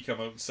had Gritty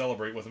come out and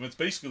celebrate with him. It's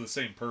basically the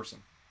same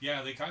person.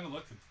 Yeah, they kind of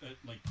look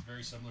like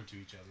very similar to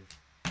each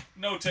other.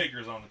 No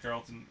takers on the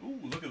Carlton. Ooh,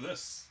 look at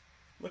this.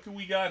 Look what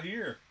we got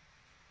here.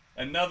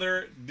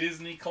 Another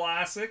Disney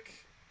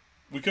classic.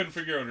 We couldn't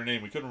figure out her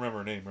name. We couldn't remember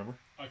her name, remember?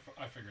 I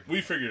figured it out.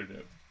 We figured it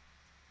out.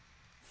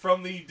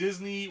 From the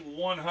Disney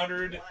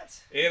 100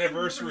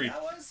 anniversary.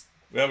 That was?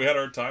 Yeah, we had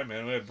our time,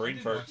 man. We had brain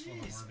fart.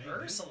 Jeez,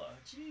 Ursula.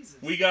 Jesus.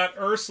 We got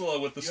Ursula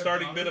with the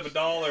starting bid of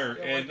 $1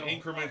 and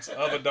increments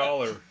of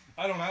 $1.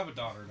 I don't have a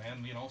daughter,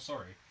 man.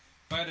 Sorry.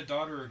 If I had a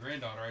daughter or a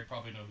granddaughter, I'd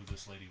probably know who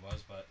this lady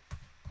was, but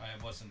I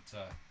wasn't.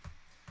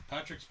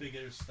 Patrick's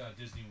biggest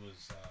Disney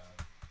was.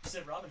 You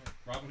said Robin Hood.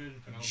 Robin Hood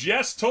and Pinocchio.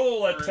 Jess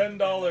Toll at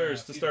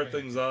 $10 to start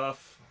things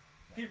off.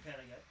 Peter Pan,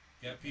 I get.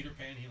 Yeah, Peter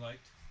Pan he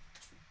liked.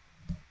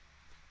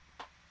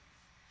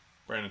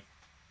 Brandon.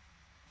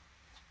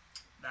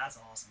 That's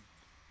awesome.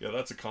 Yeah,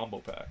 that's a combo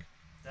pack.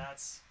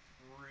 That's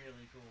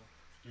really cool.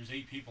 There's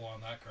 8 people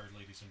on that card,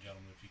 ladies and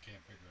gentlemen, if you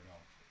can't figure it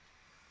out.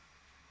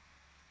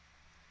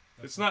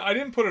 It's not. I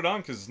didn't put it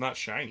on because it's not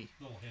shiny.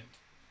 Little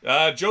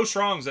hint. Joe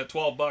Strong's at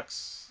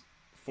 $12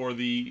 for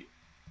the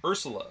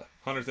Ursula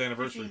 100th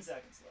anniversary. 15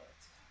 seconds left.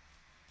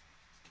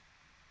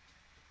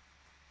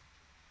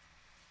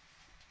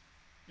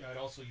 Yeah, I'd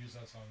also use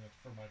that song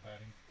for my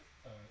batting.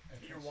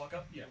 Your walk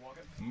up? Yeah. Your walk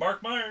up?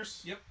 Mark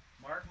Myers. Yep.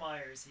 Mark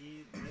Myers.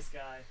 This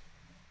guy.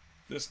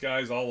 This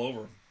guy's all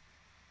over him.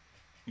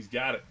 He's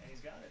got it. And he's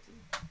got it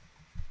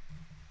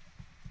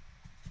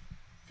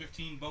too.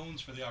 15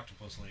 bones for the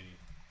octopus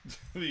lady.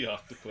 The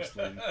octopus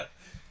lady.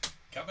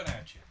 Coming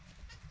at you.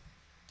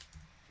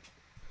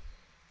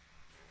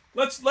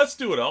 Let's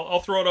do it. I'll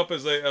throw it up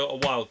as a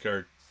wild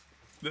card.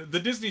 The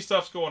Disney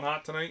stuff's going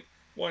hot tonight.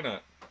 Why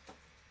not?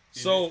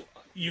 So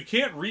you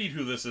can't read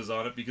who this is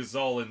on it because it's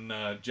all in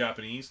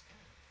Japanese.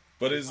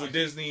 But it's the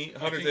Disney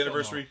 100th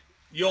anniversary.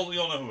 You'll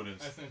know who it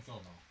is. I think they'll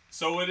know.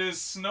 So it is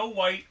Snow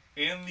White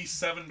and the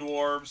Seven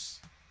Dwarves.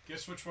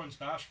 Guess which one's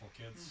bashful,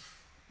 kids?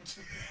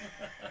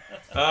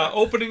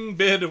 Opening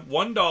bid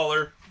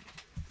 $1.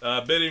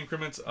 Bid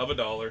increments of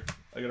 $1.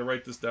 I gotta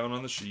write this down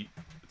on the sheet.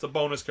 It's a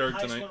bonus card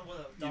Highest tonight. one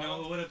was You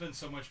know, it would have been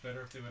so much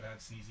better if they would have had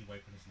Sneezy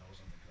wiping his nose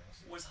on the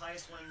dress. was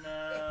highest one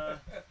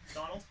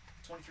Donald?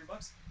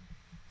 $23?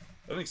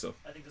 I think so.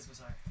 I think this was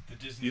higher. The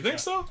Disney. You think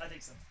so? I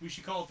think so. We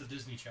should call it the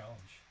Disney Challenge.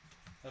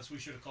 That's what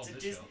we should have called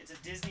this show. It's a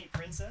Disney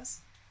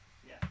princess.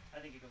 Yeah, I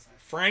think it goes higher.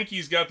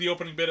 Frankie's got the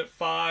opening bid at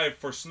 $5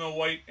 for Snow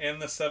White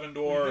and the Seven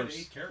Well, Dwarves.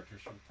 8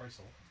 characters for the price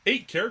of one.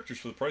 8 characters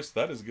for the price.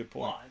 That is a good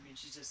point. Well, I mean,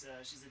 she's just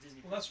she's a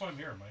Disney. Well, that's why I'm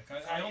here, Mike.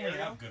 I only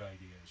have good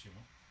ideas, you know.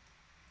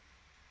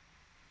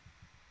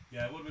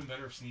 Yeah, it would have been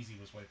better if Sneezy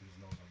was wiping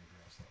his nose on the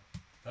dress,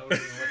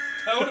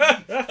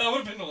 though. That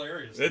would have been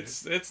hilarious.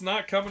 Dude. It's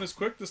not coming as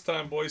quick this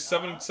time, boys.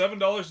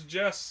 $7 to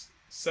Jess.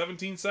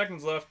 17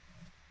 seconds left.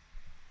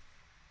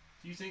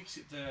 Do you think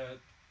the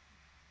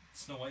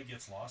Snow White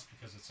gets lost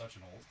because it's such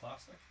an old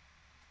classic?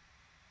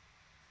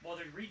 Well,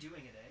 they're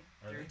redoing it,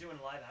 eh? Are They're they? doing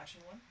a live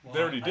action one. Well, They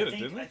already did I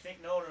think, it, didn't I they?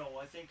 think no.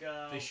 I think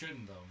They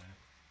shouldn't, though, man.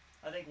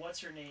 I think what's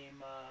her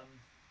name?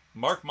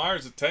 Mark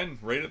Myers at 10,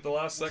 right at the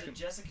last Was second. it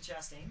Jessica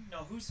Chastain? No,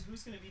 who's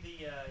going to be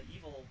the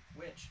evil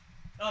witch?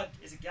 Oh,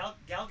 is it Gal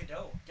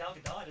Gadot? Gal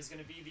Gadot is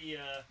going to be the.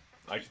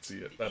 I can see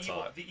it. the That's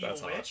evil, hot. The evil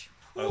That's hot. witch.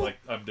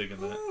 I'm digging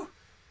that.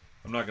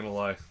 I'm not gonna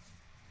lie.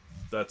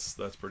 That's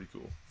pretty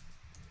cool.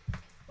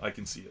 I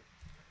can see it.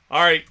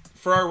 All right,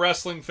 for our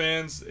wrestling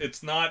fans,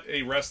 it's not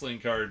a wrestling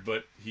card,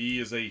 but he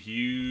is a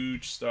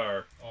huge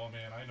star, Oh,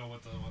 man, I know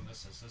what the one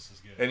this is. This is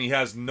good. and he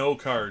has no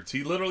cards.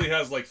 He literally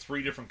has like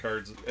 3 different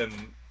cards, and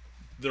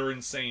they're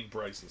insane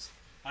prices.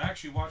 I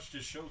actually watched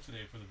his show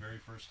today for the very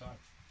first time.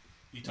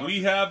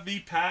 We have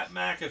the Pat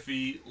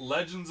McAfee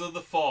Legends of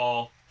the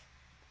Fall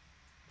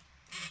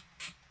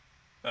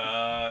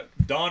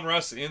Don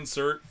Russ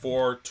insert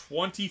for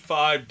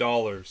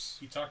 $25.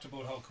 He talked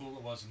about how cool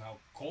it was and how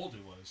cold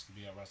it was to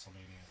be at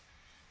WrestleMania.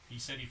 He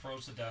said he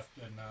froze to death,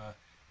 and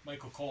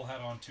Michael Cole had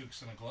on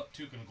toque and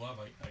a glove,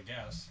 I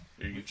guess.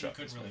 Here, you We chop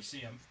couldn't this, really mate. see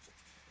him.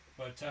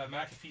 But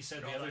McAfee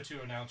said the other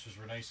 2 announcers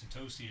were nice and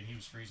toasty, and he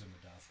was freezing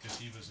to death because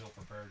he was ill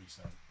prepared. He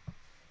said.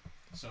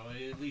 So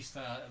at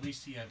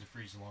least he had to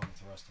freeze along with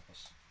the rest of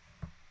us.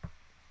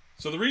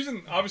 So the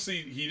reason,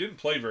 obviously, he didn't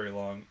play very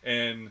long,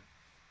 and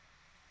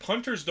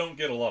punters don't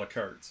get a lot of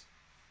cards.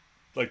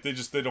 Like they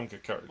don't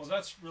get cards. Well,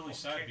 that's really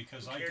sad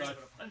because Who I cares got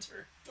about a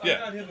punter?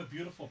 got him a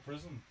beautiful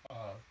Prism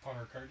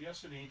punter card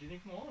yesterday. And he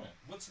didn't even want it.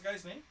 What's the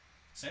guy's name?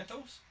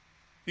 Santos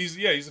He's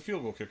a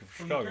field goal kicker for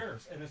from Chicago. the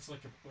Bears, and it's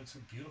like it's a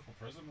beautiful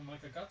Prism. I'm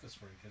like, I got this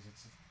for you because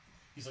it's.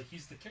 He's like,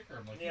 he's the kicker.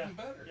 I'm like, even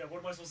better. Yeah, what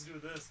am I supposed to do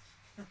with this?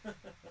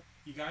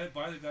 You gotta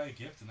buy the guy a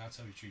gift, and that's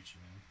how he treats you,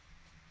 man.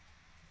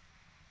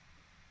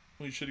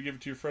 Well, you should have given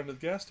it to your friend at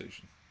the gas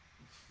station.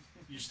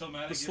 You're still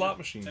mad at The giving slot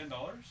machine. $10?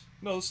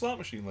 No, the slot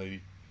machine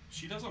lady.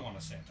 She doesn't want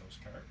a Santos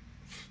card.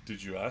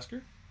 Did you ask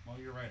her? Well,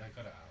 you're right. I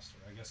could have asked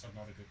her. I guess I'm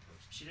not a good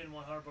person. She didn't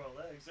want hard-boiled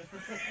eggs.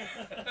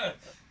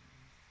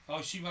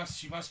 Oh, she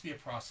must be a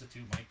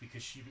prostitute, Mike,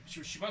 because she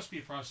must be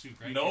a prostitute,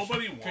 right?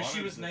 Nobody because she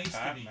wanted was the nice to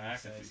Pat me. He McAfee.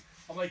 says.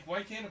 I'm like,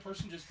 why can't a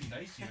person just be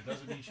nice to you? It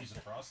doesn't mean she's a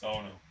prostitute.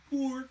 Oh no.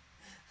 Whore.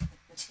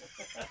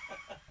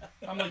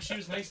 I'm like, she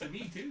was nice to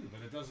me too,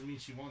 but it doesn't mean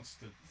she wants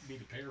me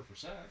to pay her for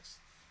sex.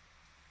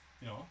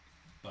 You know,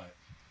 but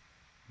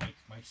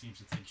Mike seems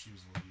to think she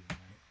was a lady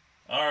tonight.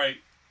 All right,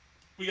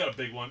 we got a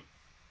big one.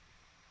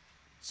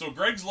 So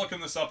Greg's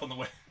looking this up on the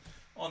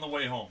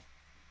way home,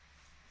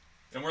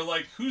 and we're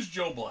like, "Who's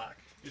Joe Black?"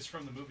 It's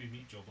from the movie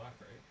Meet Joe Black,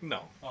 right?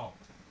 No. Oh,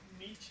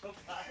 Meet Joe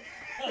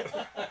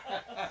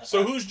Black.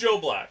 So who's Joe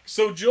Black?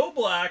 So Joe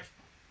Black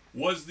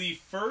was the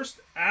first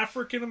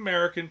African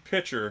American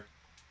pitcher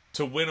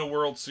to win a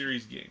World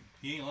Series game.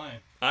 he ain't lying.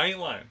 I ain't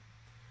lying.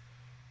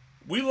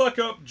 We look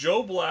up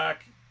Joe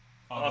Black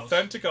Autos.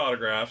 authentic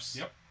autographs.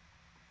 Yep.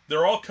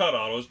 They're all cut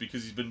autos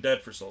because he's been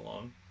dead for so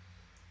long.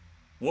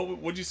 What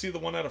would you see the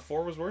 1 out of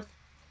 4 was worth?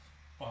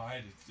 Well,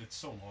 it's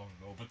so long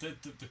ago, but the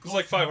It cool was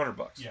like thing-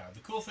 $500. Yeah, the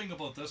cool thing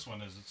about this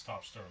one is it's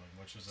top sterling,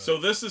 which is So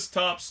this is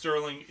top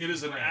sterling. It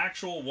is an Right.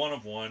 actual 1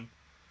 of 1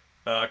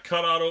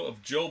 cut auto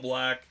of Joe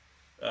Black,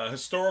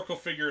 historical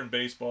figure in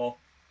baseball.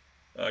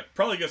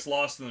 Probably gets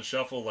lost in the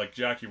shuffle like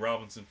Jackie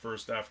Robinson,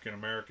 first African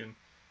American,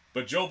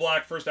 but Joe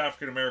Black, first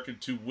African American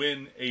to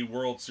win a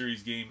World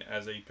Series game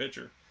as a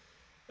pitcher.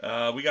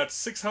 We got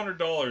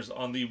 $600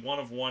 on the 1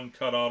 of 1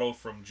 cut auto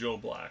from Joe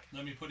Black.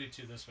 Let me put it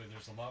to you this way: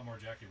 there's a lot more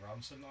Jackie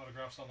Robinson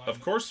autographs online.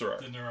 Of course there are.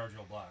 Than there are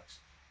Joe Blacks.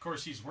 Of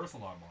course, he's worth a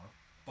lot more,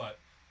 but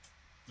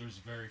there's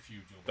very few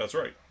Joe Black That's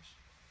right.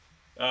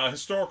 autographs.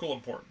 Historical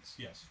importance.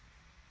 Yes.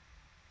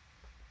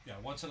 Yeah,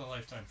 once in a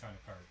lifetime kind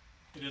of card.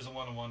 It is a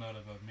 1-1 out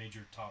of a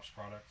major Topps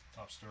product,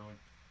 Topps Sterling.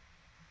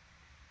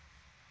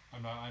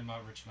 I'm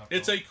not rich enough.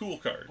 It's to a cool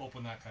card.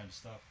 open that kind of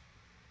stuff.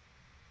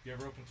 You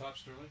ever open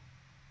Topps Sterling?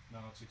 No,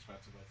 it's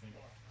expensive. I think.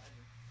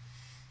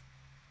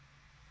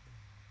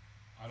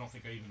 I don't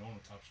think I even own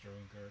a Topps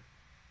Sterling card.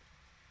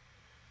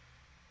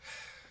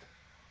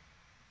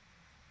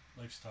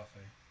 Life's tough,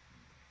 eh?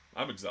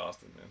 I'm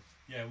exhausted, man.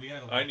 Yeah, we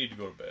had. I need to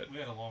go to bed. We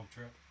had a long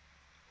trip.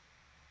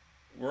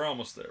 We're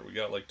almost there. We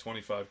got like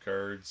 25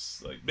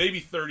 cards, like maybe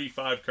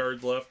 35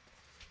 cards left.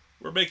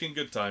 We're making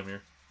good time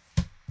here.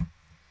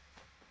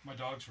 My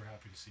dogs were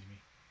happy to see me.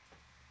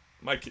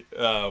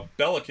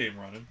 Bella came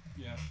running.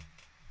 Yeah.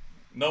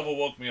 Nova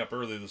woke me up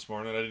early this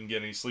morning. I didn't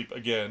get any sleep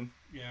again.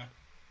 Yeah.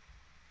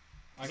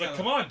 He's like,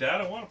 "Come on,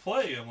 Dad, I want to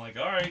play." I'm like,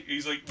 "All right."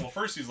 He's like, "Well,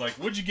 first he's like,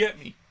 what'd you get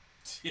me?"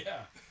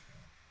 Yeah.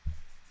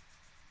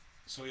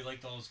 So he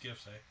liked all his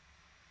gifts, eh?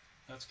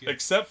 That's good.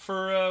 Except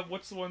for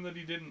what's the one that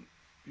he didn't?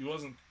 He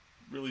wasn't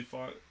really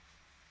fun.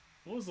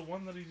 What was the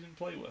one that he didn't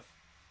play with?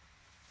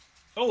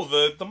 Oh,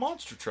 the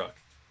monster truck.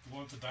 The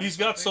one with the He's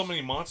got so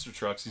many monster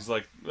trucks. He's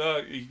like,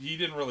 he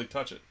didn't really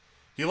touch it.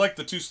 He liked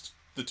the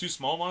two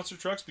small monster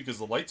trucks because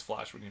the lights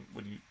flash when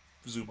you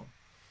zoom them.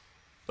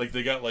 Like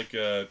they got like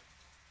a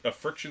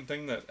friction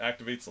thing that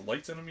activates the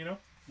lights in them, you know.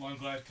 Well, I'm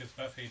glad because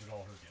Beth hated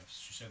all her gifts.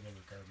 She said they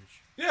were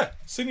garbage. Yeah,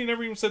 Cindy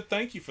never even said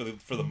thank you for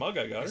the mug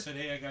I got her. I said,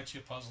 "Hey, I got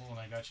you a puzzle, and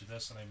I got you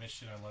this, and I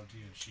missed you, and I loved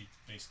you," and she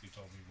basically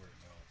told me where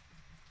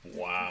to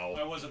go. Wow.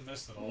 I wasn't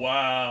missed at all.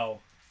 Wow.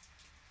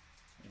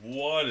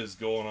 What is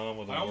going on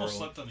with the I world? almost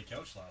slept on the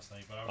couch last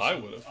night, but I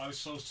would have. I was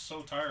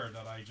so tired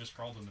that I just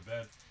crawled into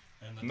bed.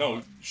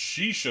 And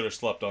she should have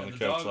slept on the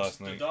couch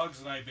last night. The dogs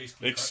and I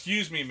basically.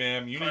 Excuse me,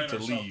 ma'am. You need to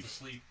leave. To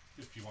sleep,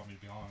 if you want me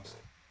to be honest.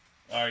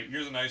 All right,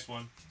 here's a nice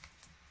one.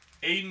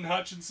 Aiden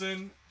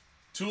Hutchinson,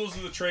 Tools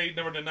of the Trade,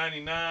 number to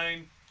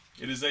 99.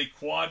 It is a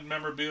quad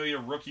memorabilia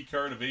rookie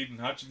card of Aiden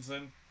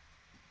Hutchinson.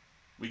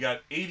 We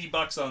got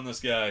 $80 on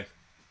this guy.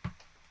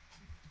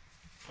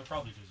 I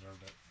probably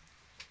deserved it.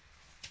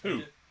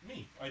 Who?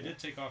 Me. I did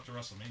take off to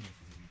WrestleMania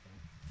for the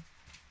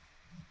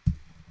weekend.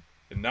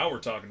 And now we're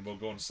talking about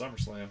going to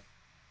SummerSlam.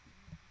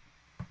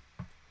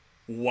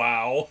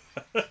 Wow.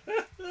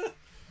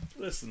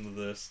 Listen to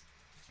this.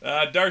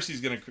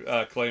 Darcy's going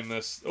to claim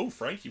this. Oh,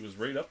 Frankie was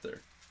right up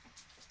there.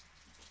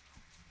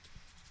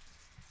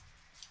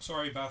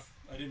 Sorry, Beth.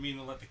 I didn't mean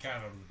to let the cat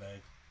out of the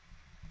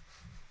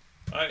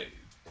bag.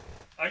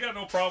 I got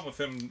no problem with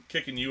him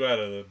kicking you out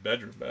of the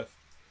bedroom, Beth.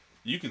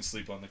 You can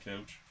sleep on the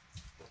couch.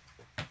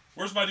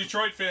 Where's my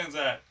Detroit fans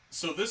at?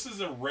 So this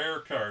is a rare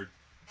card.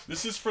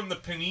 This is from the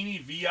Panini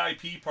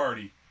VIP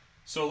party.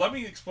 So let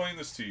me explain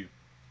this to you.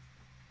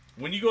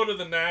 When you go to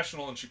the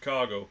National in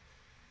Chicago,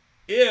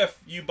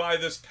 if you buy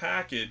this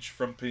package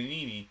from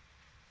Panini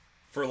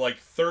for like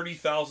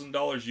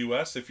 $30,000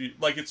 US, if you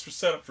like, it's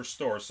set up for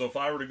stores. So if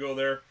I were to go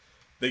there,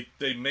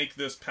 they make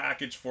this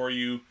package for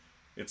you.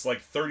 It's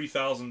like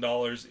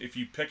 $30,000. If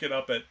you pick it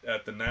up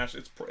at the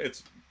National,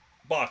 it's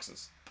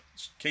boxes,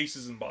 it's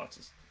cases and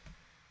boxes.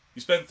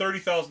 You spend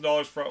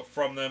 $30,000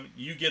 from them,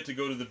 you get to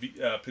go to the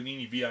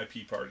Panini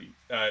VIP party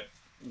at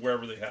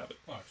wherever they have it.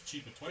 Oh, it's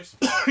cheap at twice.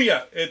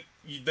 Yeah,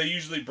 they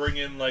usually bring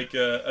in like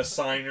a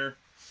signer.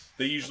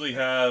 They usually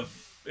have,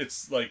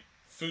 it's like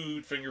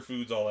food, finger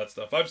foods, all that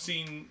stuff.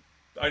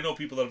 I know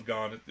people that have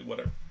gone,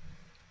 whatever.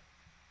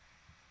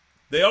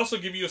 They also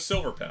give you a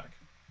silver pack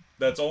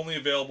that's only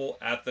available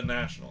at the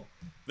National.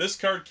 This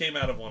card came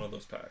out of one of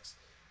those packs.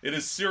 It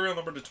is serial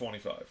number to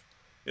 25.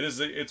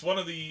 It's one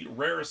of the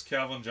rarest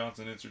Calvin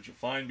Johnson inserts you'll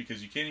find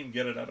because you can't even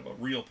get it out of a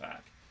real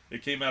pack.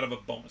 It came out of a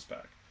bonus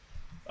pack.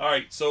 All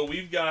right, so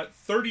we've got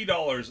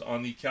 $30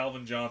 on the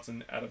Calvin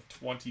Johnson out of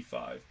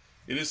 25.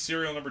 It is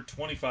serial number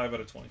 25 out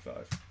of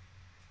 25.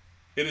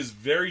 It is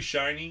very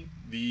shiny.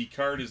 The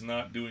card is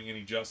not doing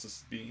any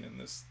justice being on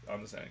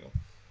this angle.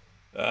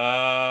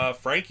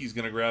 Frankie's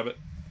gonna grab it.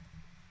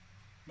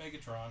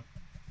 Megatron.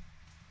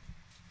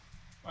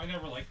 I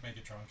never liked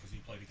Megatron because he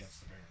played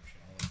against the Bears,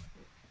 you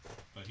know.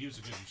 But he was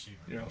a good receiver.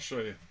 Here, I'll show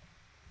you.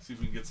 See if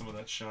we can get some of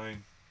that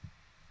shine.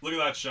 Look at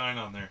that shine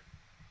on there.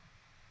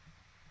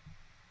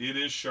 It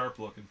is sharp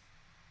looking.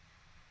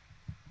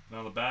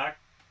 Now the back.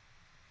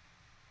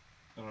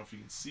 I don't know if you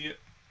can see it.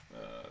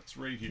 It's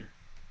right here.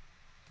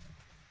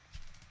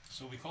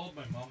 So we called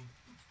my mom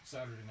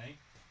Saturday night.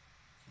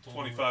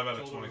 25 out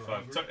of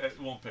 25.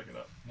 It won't pick it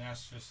up. And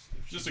asked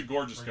just a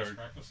gorgeous card.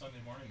 Breakfast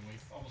Sunday morning. We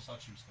almost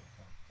thought she was going to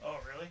come. Oh,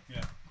 really?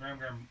 Yeah.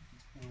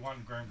 We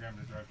wanted Graham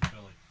to drive to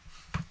Philly.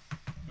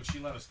 But she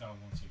let us down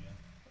once again.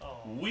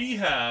 Oh. We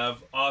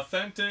have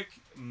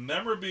authentic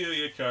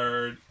memorabilia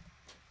card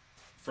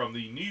from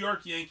the New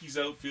York Yankees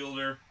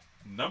outfielder,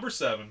 number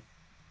 7,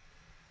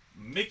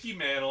 Mickey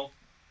Mantle.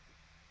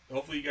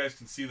 Hopefully you guys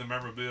can see the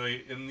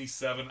memorabilia in the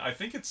 7. I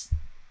think it's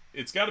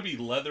got to be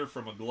leather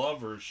from a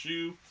glove or a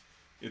shoe.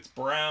 It's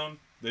brown.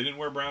 They didn't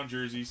wear brown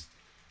jerseys.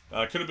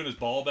 Could have been his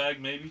ball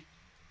bag maybe.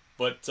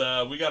 But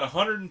we got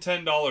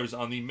 $110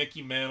 on the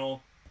Mickey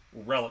Mantle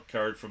relic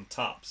card from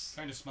Topps.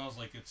 Kind of smells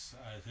like it's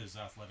his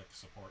athletic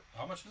support.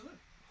 How much is it?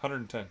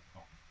 110.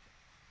 Oh.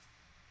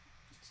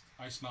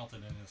 I smelt it,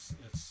 and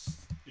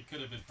it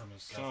could have been from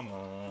his. Come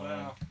on.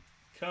 Well,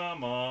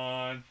 Come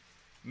on.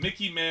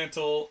 Mickey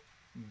Mantle,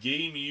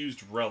 game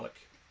used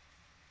relic.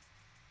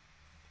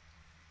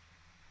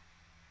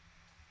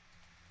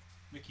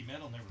 Mickey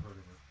Mantle, never heard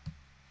of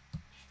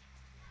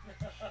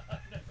her.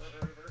 Never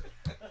heard of her.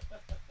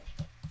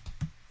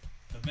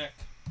 The Mick.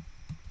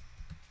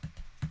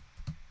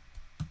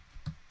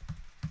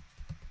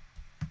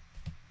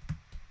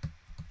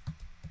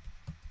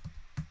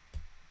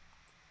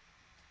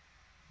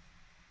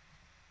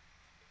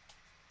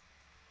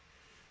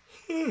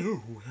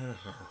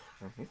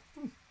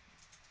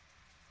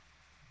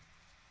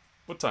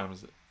 What time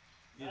is it?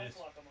 It 9 is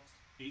o'clock almost.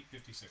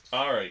 8:56.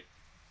 All right.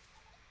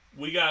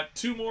 We got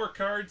 2 more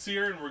cards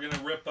here, and we're going to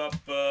rip up...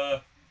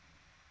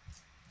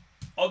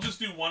 I'll just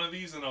do one of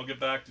these, and I'll get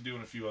back to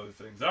doing a few other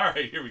things. All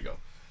right, here we go.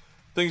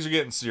 Things are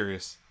getting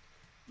serious.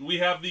 We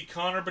have the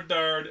Connor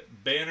Bedard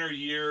Banner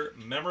Year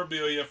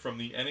memorabilia from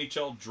the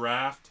NHL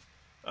Draft.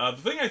 The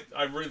thing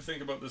I really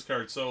think about this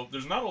card, so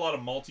there's not a lot of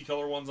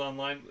multicolor ones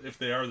online. If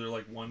they are, they're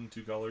like 1,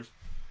 2 colors.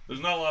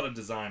 There's not a lot of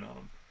design on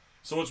them.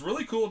 So what's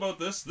really cool about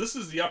this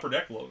is the Upper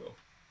Deck logo.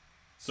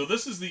 So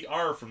this is the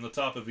R from the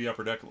top of the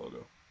Upper Deck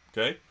logo.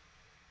 Okay?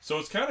 So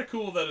it's kind of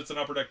cool that it's an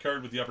Upper Deck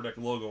card with the Upper Deck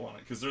logo on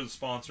it, because they're the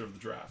sponsor of the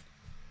draft.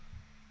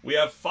 We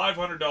have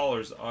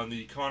 $500 on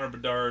the Connor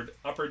Bedard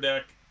Upper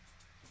Deck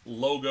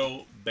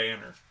logo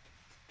banner.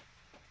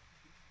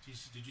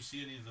 Did you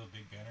see any of the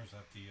big banners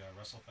at the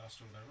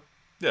WrestleFest or whatever?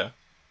 Yeah.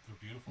 They're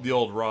beautiful. The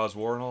old Raw's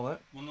War and all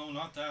that? Well, no,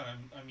 not that.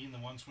 I mean the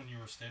ones when you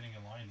were standing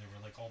in line. They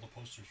were like all the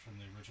posters from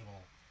the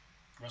original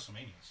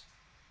WrestleManias.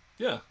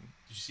 Yeah.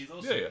 Did you see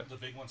those? Yeah, yeah. The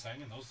big ones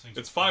hanging. Those things.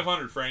 It's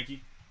 500,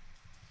 Frankie.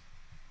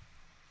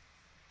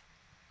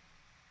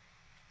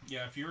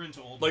 Yeah, if you're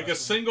into old Like wrestling, a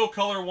single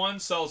color one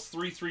sells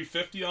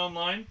 $350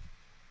 online,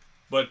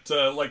 but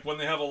like when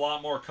they have a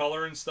lot more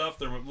color and stuff,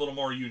 they're a little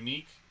more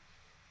unique.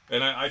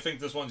 And I think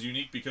this one's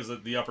unique because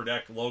of the Upper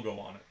Deck logo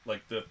on it,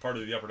 like the part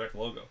of the Upper Deck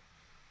logo.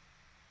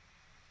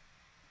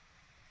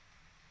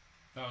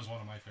 that was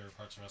one of my favorite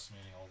parts of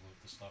WrestleMania. All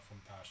the stuff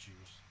from past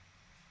years.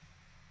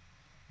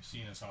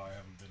 Seeing as how I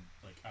haven't been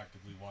like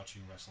actively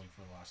watching wrestling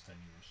for the last 10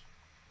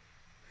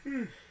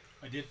 years.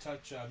 I did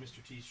touch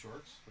Mr. T's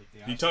shorts. Like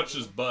He touched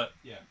his butt.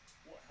 Yeah.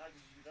 How did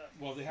you do that?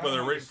 Well, they had Well,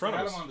 they're them right in front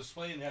they of had us. them on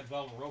display and they had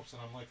velvet ropes,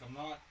 and I'm like, I'm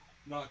not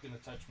gonna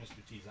touch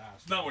Mr. T's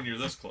ass. Not when you're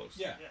this close.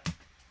 Yeah. Yeah.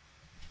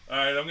 All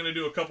right, I'm going to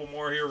do a couple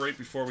more here right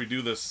before we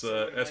do this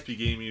SP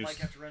game use. Mike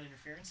have to run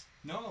interference?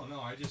 No,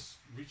 I just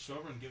reached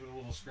over and give it a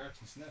little scratch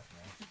and sniff,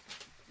 man.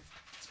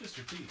 It's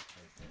Mr. T right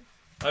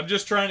there. I'm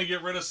just trying to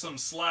get rid of some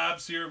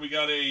slabs here. We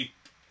got a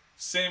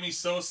Sammy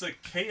Sosa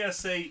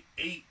KSA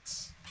 8.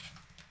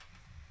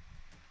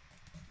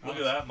 Look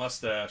at that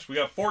mustache. We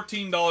got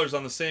 $14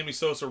 on the Sammy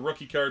Sosa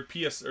rookie card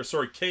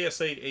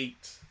KSA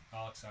 8.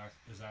 Alex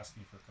is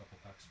asking for a couple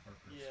packs of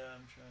Parkhurst. Yeah,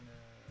 I'm trying to...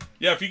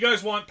 Yeah, if you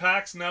guys want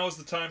packs, now is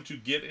the time to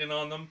get in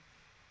on them.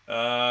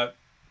 Yeah.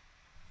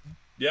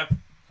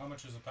 How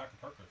much is a pack of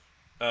Parkhurst?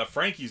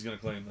 Frankie's going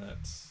to claim that.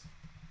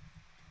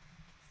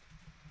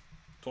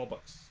 $12.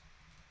 Let's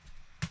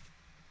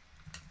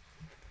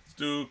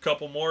do a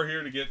couple more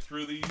here to get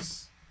through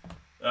these.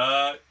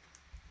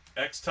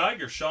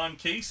 Ex-Tiger, Sean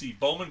Casey,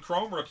 Bowman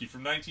Chrome rookie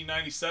from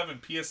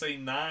 1997, PSA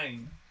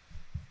 9.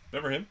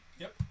 Remember him?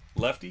 Yep.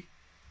 Lefty.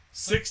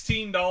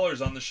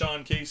 $16 on the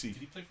Sean Casey. Did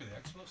he play for the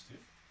Expos too?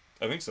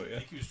 I think so, I yeah.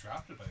 think he was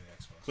drafted by the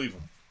Expos.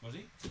 Cleveland. Was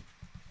he?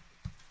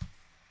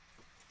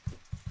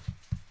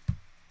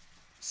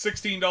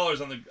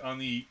 $16 on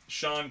the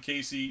Sean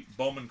Casey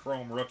Bowman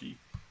Chrome rookie,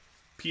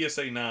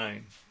 PSA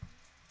 9.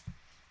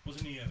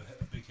 Wasn't he a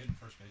big hit in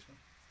first baseman?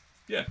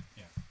 Yeah.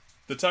 Yeah.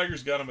 The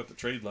Tigers got him at the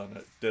trade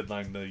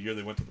deadline the year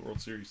they went to the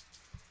World Series.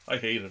 I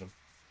hated him.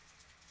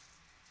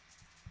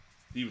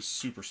 He was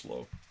super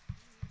slow.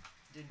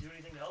 Didn't do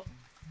anything to help him.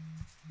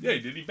 Yeah, he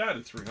did. He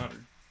batted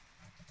 300.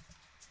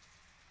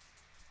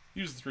 He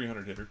was the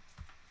 300 hitter.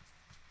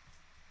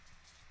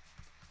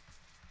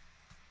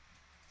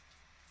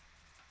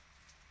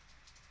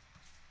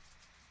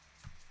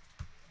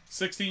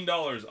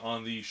 $16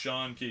 on the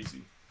Sean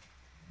Casey.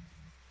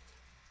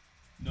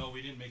 No,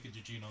 we didn't make it to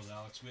Gino's,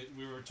 Alex.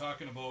 We were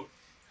talking about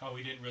how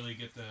we didn't really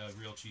get the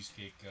real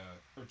cheesecake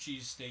or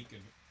cheesesteak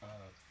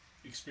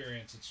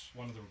experience. It's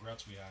one of the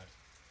regrets we had.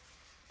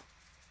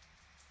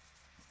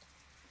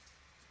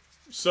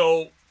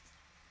 So,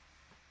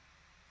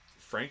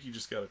 Frankie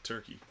just got a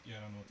turkey. Yeah,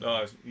 I don't know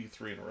what Oh, that I eat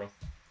 3 in a row.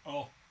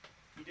 Oh,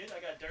 He did? I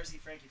got Darcy,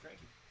 Frankie.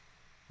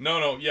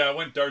 No, yeah, I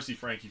went Darcy,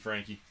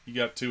 Frankie. He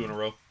got 2 in a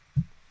row.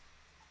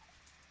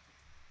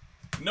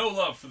 No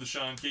love for the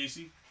Sean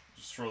Casey.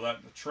 Just throw that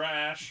in the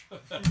trash.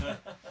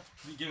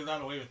 you give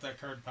that away with that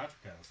card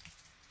Patrick has.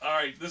 All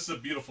right, this is a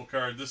beautiful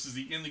card. This is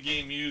the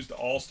in-the-game used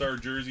All-Star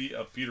jersey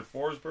of Peter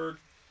Forsberg.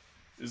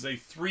 This is a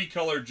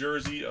 3-color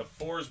jersey of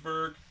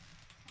Forsberg.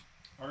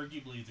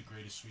 Arguably the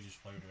greatest Swedish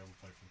player to ever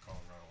play for the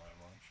Colorado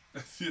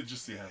Avalanche.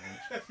 Just the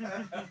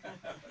Avalanche.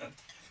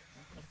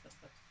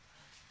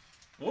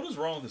 What is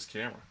wrong with this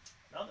camera?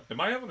 Nothing. Am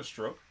I having a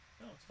stroke?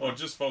 No, it's Oh, fine.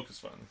 just focus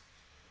finally.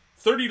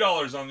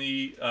 $30 on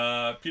the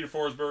Peter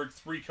Forsberg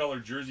 3-color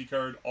jersey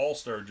card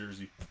All-Star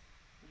jersey.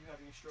 Are you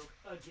having a stroke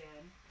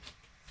again?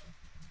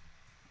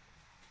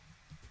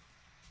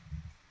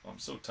 I'm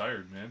so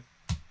tired, man.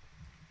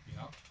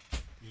 Yeah.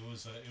 It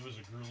was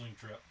a grueling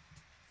trip.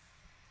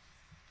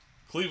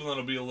 Cleveland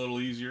will be a little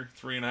easier.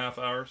 3.5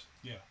 hours.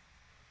 Yeah.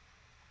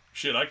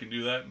 Shit, I can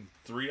do that in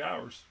 3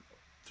 hours.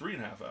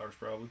 3.5 hours,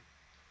 probably.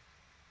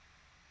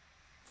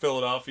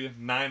 Philadelphia,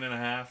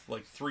 9.5,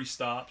 like 3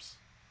 stops.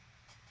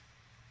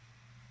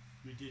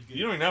 We did get.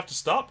 You don't even have to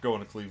stop going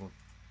to Cleveland.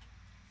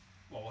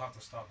 Well, we'll have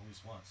to stop at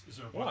least once. Is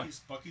there a Why?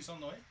 Buc-ee's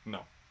on the way? No.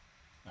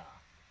 Nah.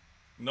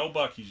 No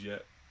Buc-ee's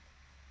yet.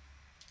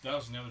 That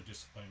was another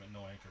disappointment.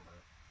 No Anchor Bar.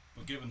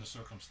 But given the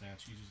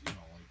circumstance, you just like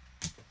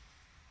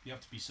you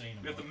have to be sane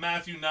We about got the it.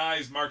 Matthew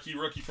Nyes marquee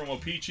rookie from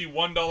Opeachy.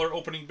 $1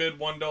 opening bid,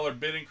 $1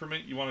 bid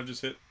increment. You want to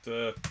just hit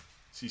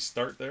see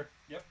start there?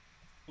 Yep.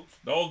 Oops.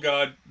 Oh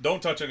God!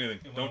 Don't touch anything.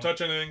 Don't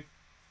touch anything.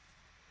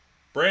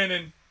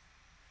 Brandon.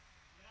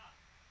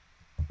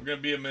 We're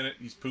gonna be a minute.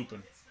 He's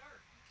pooping.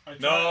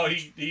 No,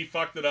 he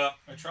fucked it up.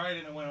 I tried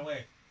and it went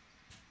away.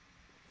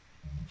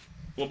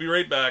 We'll be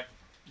right back.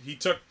 He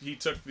took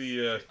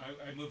the.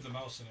 I moved the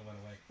mouse and it went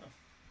away. Oh.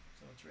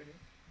 So it's right here.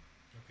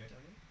 Okay.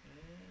 Down here.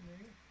 And there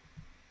you go.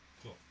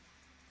 Cool.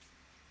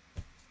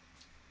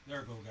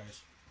 There we go,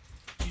 guys.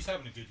 He's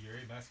having a good year,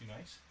 eh? Matthew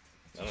Nice.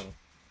 I don't know.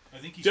 I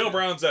think he's Dale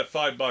Brown's at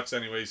 $5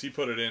 anyways. He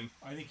put it in.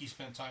 I think he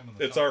spent time on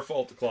the It's our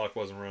fault the clock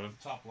wasn't running.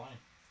 top line.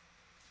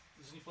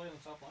 Doesn't he play on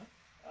the top line?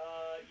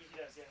 He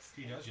does, yes.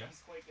 He does, yeah.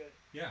 He's quite good.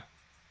 Yeah.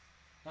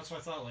 That's why I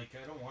thought, like,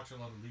 I don't watch a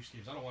lot of Leafs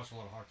games. I don't watch a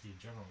lot of hockey in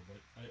general, but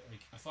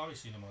I thought I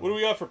seen him on. What do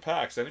we got for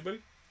packs?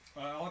 Anybody?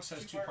 Alex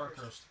has 2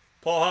 Parkhurst.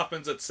 Paul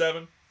Hoffman's at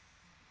 7.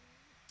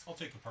 I'll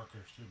take the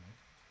Parkhurst too, man.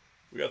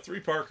 We got 3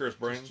 Parkhurst,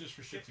 Brandon. Just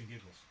for shits and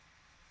giggles.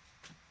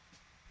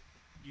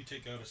 You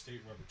take out of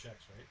state rubber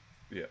checks, right?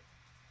 Yeah.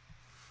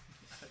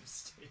 Out of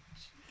stage.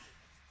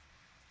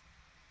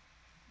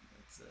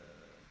 That's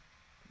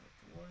not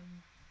the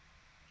one.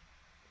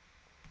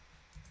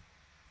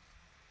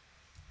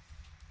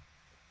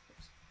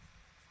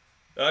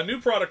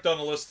 New product on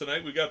the list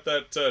tonight. We got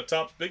that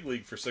Topps Big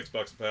League for $6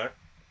 a pack.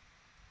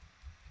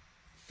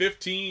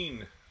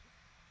 15.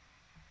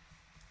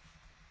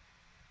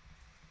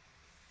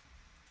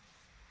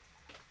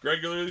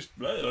 Regularly,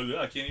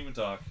 I can't even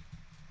talk.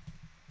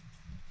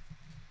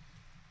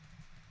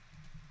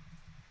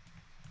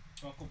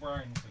 Uncle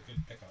Brian was a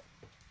good pickup.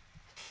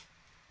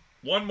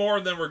 One more,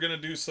 and then we're going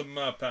to do some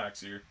packs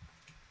here.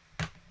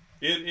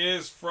 It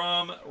is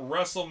from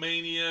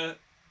Wrestlemania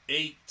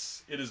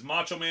 8. It is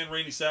Macho Man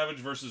Randy Savage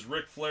versus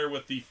Ric Flair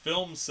with the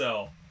film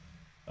cell.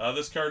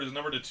 This card is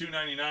numbered to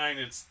 $2.99.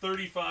 It's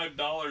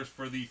 $35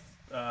 for the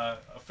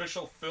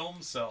official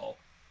film cell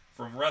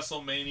from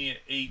Wrestlemania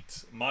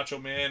 8. Macho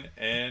Man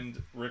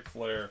and Ric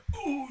Flair.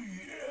 Oh,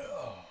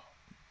 yeah!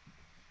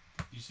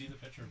 You see the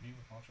picture of me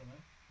with Macho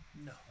Man?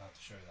 No. I'll have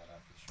to show you that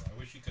after the show. I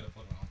wish you could have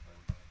put it on for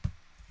everybody.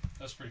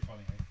 That's pretty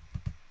funny,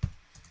 eh?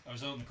 I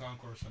was out in the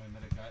concourse and I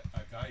met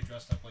a guy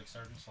dressed up like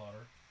Sergeant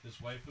Slaughter.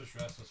 His wife was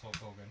dressed as Hulk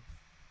Hogan.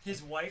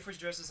 His wife was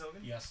dressed as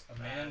Hogan? Yes, a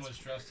man That's was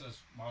dressed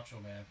as Macho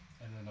Man,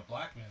 and then a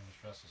black man was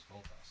dressed as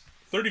Goldust.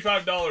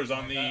 $35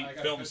 on the I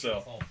got film a picture cell.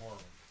 of all 4 of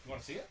them. You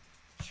want to see it?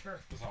 Sure.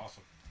 It was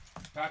awesome.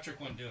 Patrick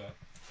wouldn't do it.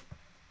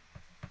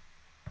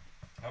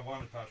 I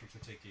wanted Patrick to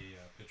take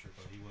a picture,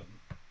 but he wouldn't.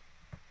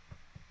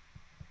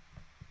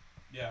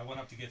 Yeah, I went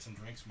up to get some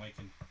drinks. Mike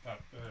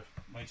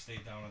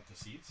stayed down at the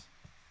seats.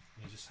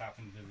 And he just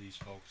happened to these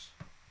folks.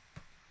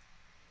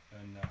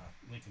 And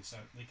Lincoln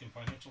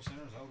Financial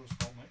Center, is that what it was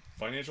called, Mike?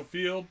 Financial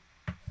Field.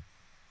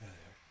 Yeah,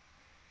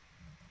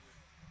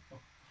 there.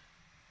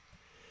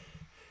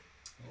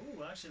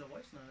 Oh, actually, the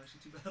wife's not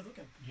actually too bad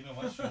looking. You know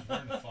what? She was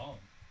wearing a phone.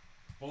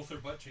 Both her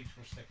butt cheeks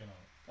were sticking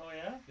out. Oh,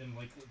 yeah? In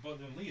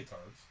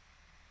leotards.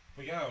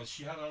 But yeah,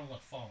 she had on a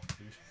phone,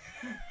 dude.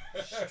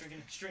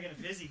 Stringing a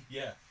fizzy.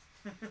 Yeah.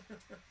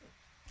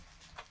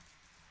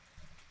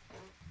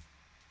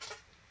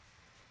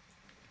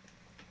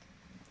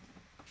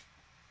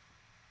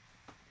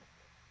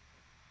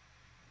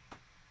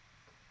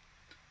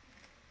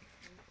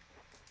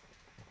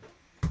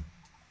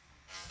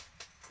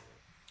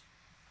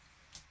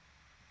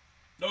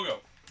 No go.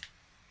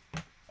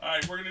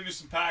 Alright, we're going to do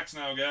some packs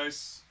now,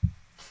 guys.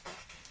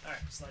 Alright,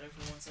 slide out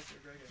for 1 second,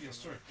 Greg. Yes,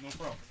 sir. No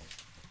problem.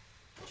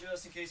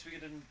 Just in case we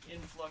get an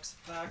influx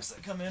of packs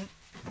that come in.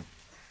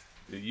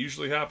 It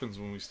usually happens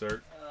when we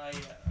start. Yeah.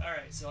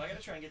 Alright, so I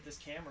gotta try and get this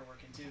camera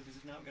working too, because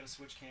if not, we gotta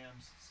switch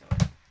cams. So,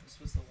 this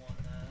was the one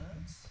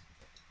that's...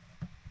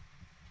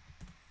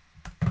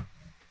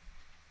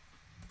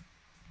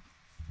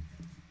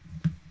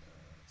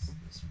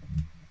 this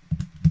one.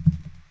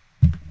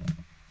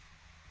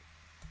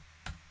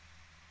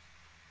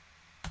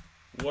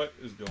 What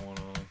is going on?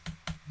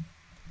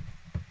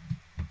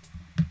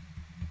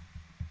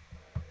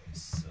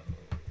 So,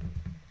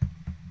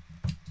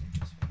 take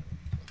this one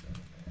and plug that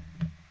in there.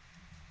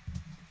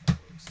 See if that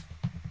works.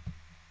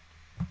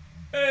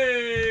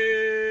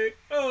 Hey!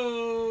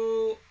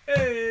 Oh!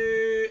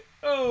 Hey!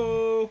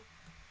 Oh!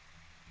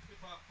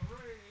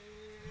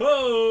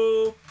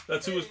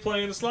 That's who was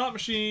playing the slot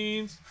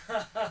machines.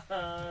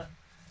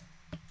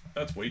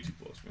 That's way too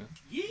close, man.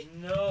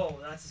 No,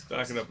 that's as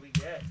close as we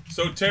get.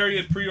 So Terry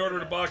had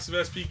pre-ordered a box of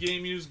SP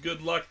Game Use.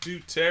 Good luck to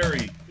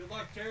Terry. Good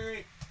luck,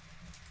 Terry.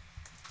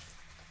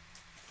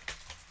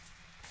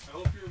 I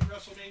hope your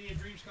WrestleMania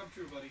dreams come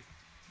true, buddy.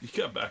 You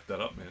gotta back that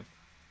up, man.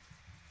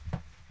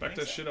 Back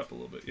that shit up a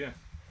little bit, yeah.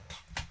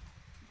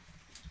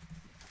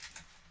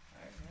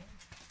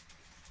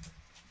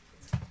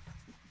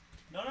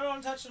 No,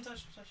 don't touch.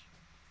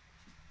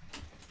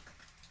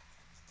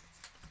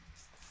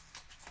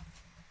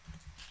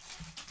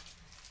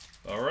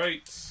 All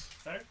right.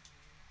 Better?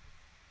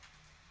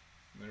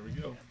 There we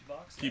go. Empty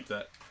box. Keep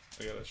that.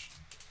 I got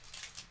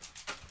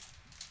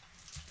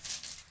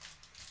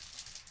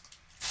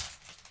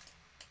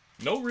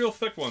no real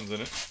thick ones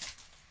in it.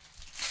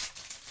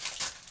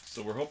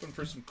 So we're hoping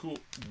for some cool...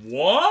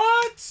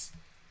 What?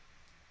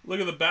 Look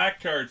at the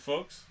back card,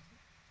 folks.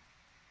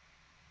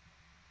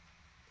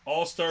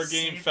 All-Star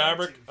Game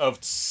fabric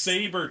of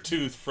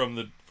Sabretooth from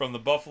the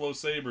Buffalo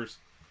Sabres.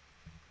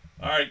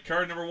 All right,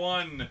 card number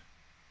 1.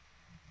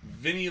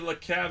 Vinny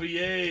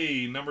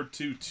LeCavier, number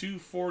 2,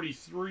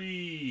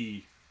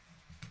 243.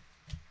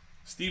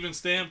 Steven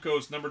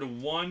Stamkos, number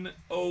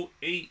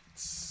 108.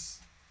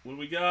 What do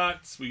we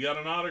got? We got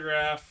an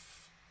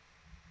autograph.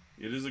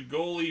 It is a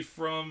goalie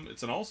from...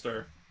 It's an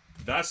all-star.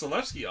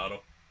 Vasilevsky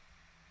auto.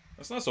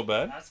 That's not so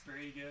bad. That's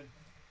pretty good.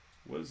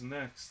 What is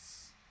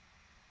next?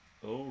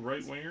 Oh,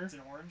 right winger. It's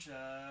an orange.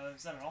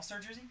 Is that an all-star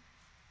jersey?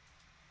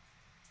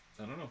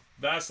 I don't know.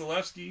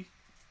 Vasilevsky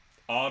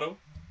auto.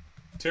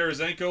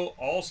 Tarasenko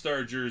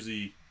all-star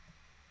jersey.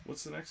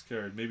 What's the next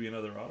card? Maybe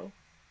another auto?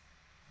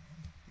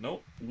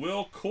 Nope.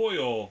 Will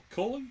Coyle.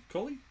 Coley?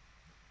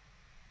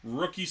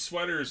 Rookie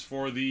sweaters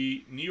for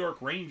the New York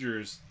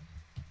Rangers.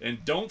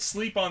 And don't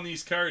sleep on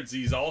these cards.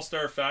 These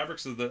all-star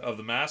fabrics of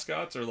the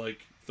mascots are like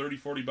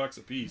 $30-40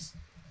 a piece.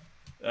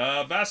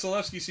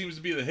 Vasilevsky seems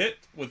to be the hit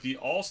with the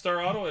all-star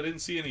auto. I didn't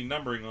see any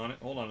numbering on it.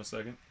 Hold on a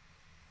second.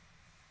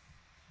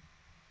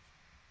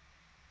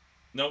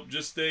 Nope,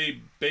 just a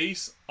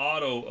base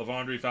auto of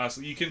Andre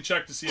Vasilevsky. You can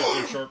check to see if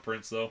they're short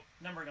prints, though.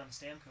 Numbering on the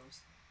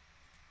Stamkos.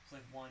 It's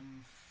like 1...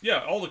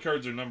 Yeah, all the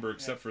cards are numbered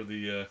except for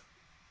the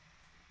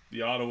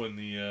auto and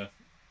the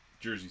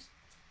jerseys.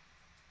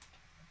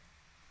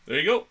 There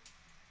you go.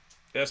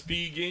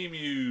 SP Game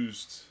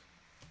Used.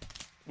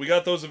 We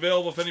got those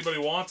available if anybody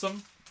wants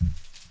them.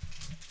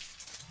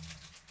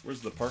 Where's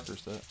the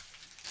Parkhurst at?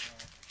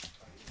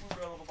 We've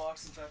got a little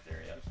box in back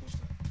there, yeah.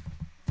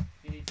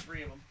 You need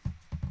 3 of them.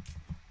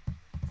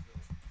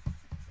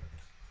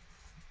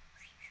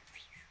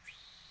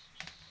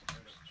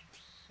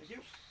 Thank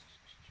you.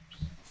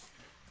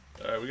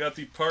 Alright, we got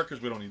the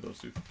Parkhurst. We don't need those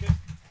two. Okay.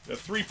 We got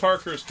 3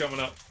 Parkhurst coming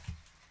up.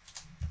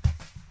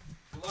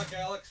 Good luck,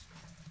 Alex.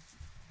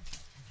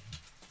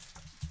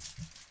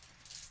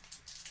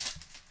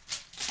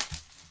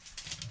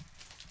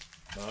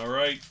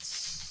 Alright.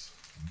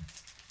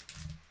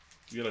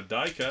 We got a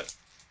die cut.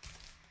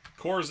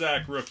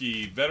 Korzak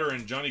rookie.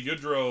 Veteran Johnny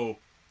Goodrow.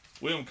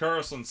 William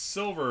Karlsson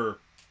silver.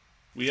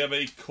 We have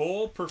a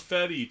Cole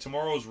Perfetti.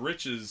 Tomorrow's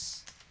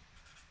Riches.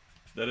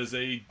 That is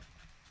a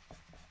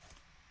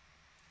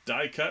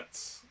die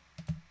cut.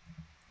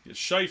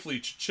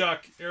 Scheifele,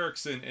 Chuck,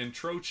 Erickson, and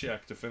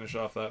Trocheck to finish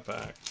off that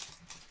pack.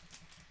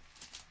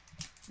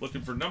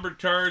 Looking for numbered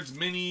cards,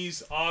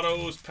 minis,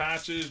 autos,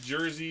 patches,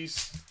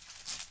 jerseys.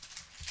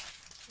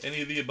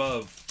 Any of the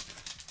above.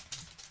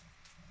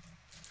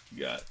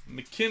 You got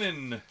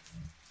McKinnon.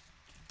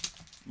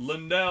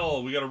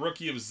 Lindell. We got a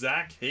rookie of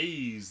Zach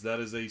Hayes.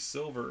 That is a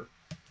silver.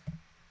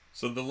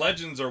 So the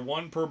legends are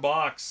 1 per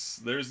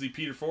box. There's the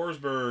Peter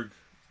Forsberg.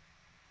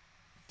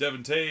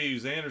 Devin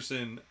Taves,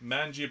 Anderson,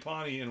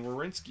 Mangiapane, and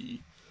Werenski.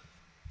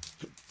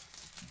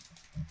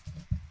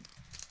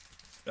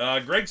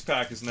 Greg's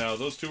pack is now.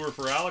 Those 2 are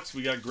for Alex.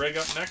 We got Greg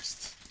up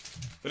next.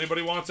 If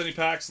anybody wants any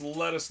packs,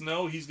 let us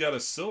know. He's got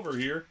a silver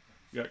here.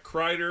 We got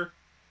Kreider,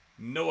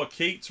 Noah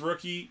Cates,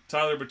 rookie,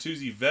 Tyler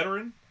Bertuzzi,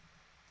 veteran.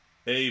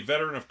 A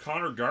veteran of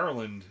Connor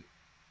Garland.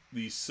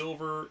 The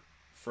silver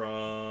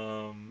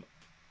from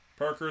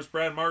Parkhurst,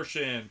 Brad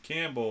Marchand,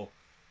 Campbell,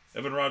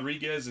 Evan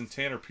Rodriguez, and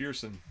Tanner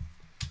Pearson.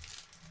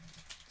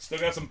 Still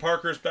got some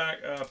Parkhurst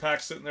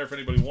packs sitting there if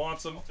anybody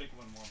wants them. I'll take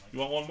one more, Mike. You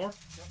want one more?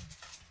 Yep.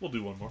 We'll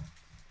do one more.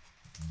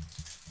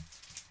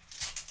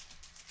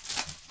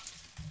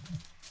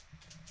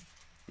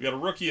 We got a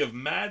rookie of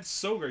Mad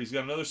Soger. He's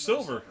got another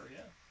silver.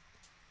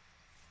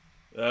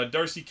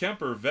 Darcy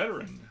Kemper,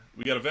 veteran.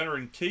 We got a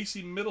veteran,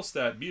 Casey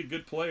Middlestat. Be a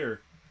good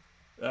player.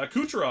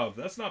 Kucherov.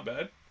 That's not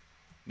bad.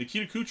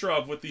 Nikita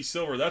Kucherov with the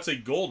silver. That's a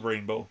gold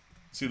rainbow.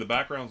 See, the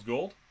background's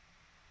gold.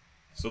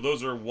 So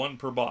those are 1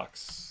 per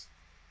box.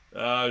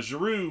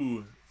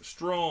 Giroux,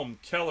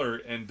 Strome, Keller,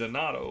 and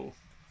Donato.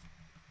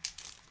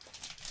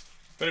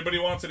 If anybody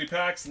wants any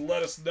packs,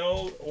 let us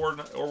know, or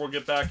we'll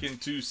get back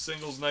into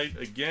singles night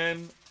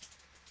again.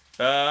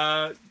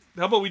 How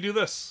about we do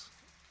this?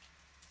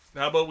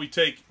 How about we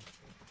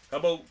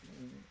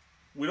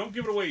don't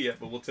give it away yet,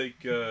 but we'll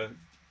take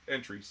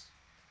entries.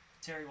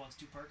 Terry wants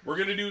 2 Parkhurst. We're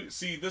gonna do.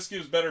 See, this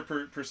gives better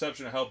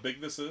perception of how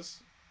big this is.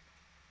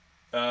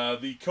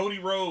 The Cody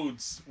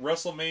Rhodes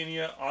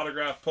WrestleMania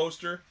autograph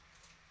poster.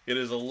 It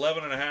is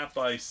 11.5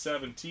 by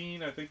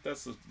 17. I think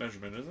that's the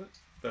measurement, isn't it?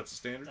 That's the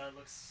standard. That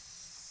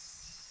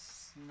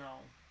looks... No.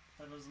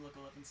 That doesn't look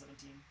 11,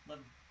 17.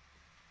 11.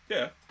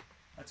 Yeah.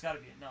 That's got to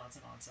be it. No, it's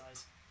an on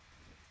size.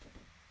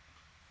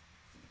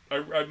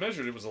 I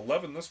measured it was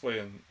 11 this way,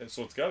 and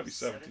so it's got to be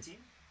 17. 17?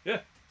 Yeah.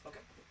 Okay.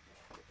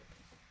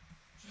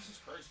 Jesus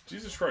Christ.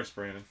 Jesus Christ,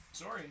 Brandon.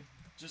 Sorry.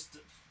 Just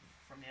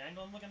from the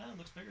angle I'm looking at, it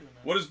looks bigger than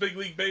that. What is Big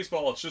League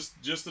Baseball? It's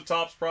just the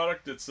Topps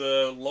product. It's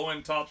a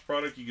low-end Topps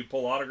product. You can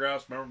pull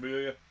autographs,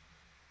 memorabilia,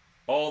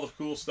 all the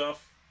cool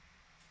stuff.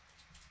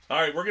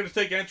 All right, we're going to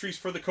take entries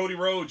for the Cody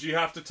Rhodes. You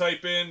have to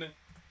type in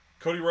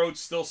Cody Rhodes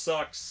still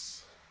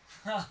sucks.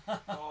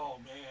 Oh,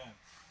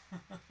 man.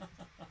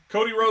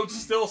 Cody Rhodes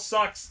still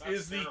sucks That's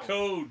is the terrible.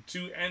 code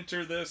to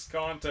enter this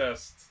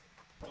contest.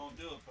 Don't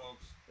do it,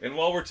 folks. And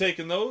while we're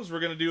taking those, we're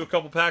going to do a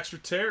couple packs for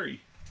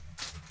Terry.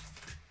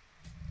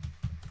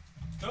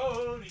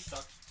 Cody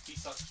sucks. He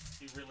sucks.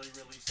 He really,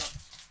 really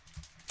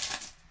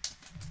sucks.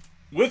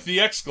 With the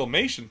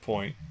exclamation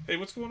point. Hey,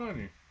 what's going on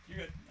here? You're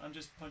good. I'm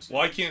just punching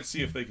Well, I in can't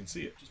see if they can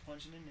see it. Just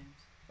punching in names.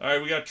 All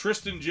right, we got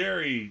Tristan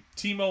Jerry,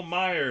 Timo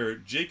Meyer,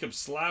 Jacob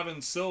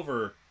Slavin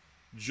Silver,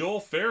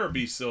 Joel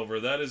Farabee Silver.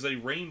 That is a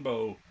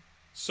rainbow.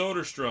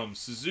 Soderstrom,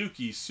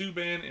 Suzuki,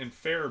 Subban, and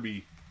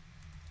Farabee.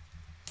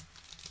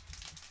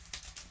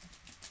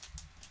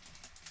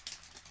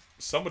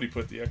 Somebody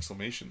put the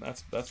exclamation.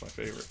 That's my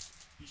favorite.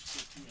 You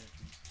should get 2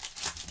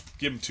 entries.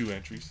 Give him 2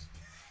 entries.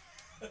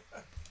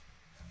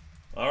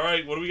 All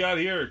right, what do we got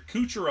here?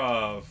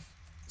 Kucherov,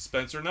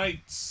 Spencer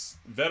Knights,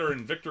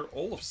 veteran Victor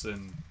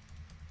Olofsson,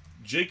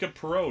 Jacob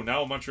Perreault,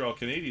 now a Montreal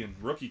Canadian,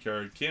 rookie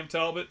card, Cam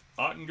Talbot,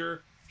 Ottinger,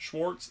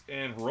 Schwartz,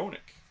 and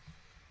Hronik.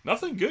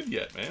 Nothing good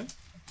yet, man.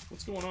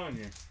 What's going on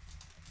here?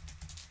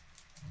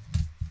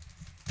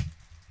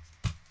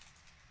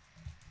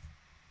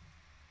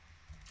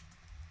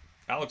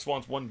 Alex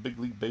wants 1 Big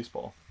League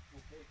Baseball.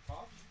 Okay,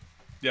 Pops.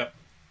 Yep.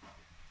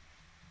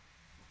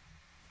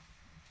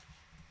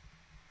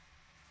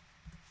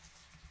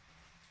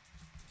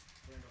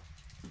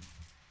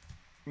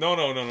 No.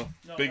 No,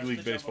 Big that's League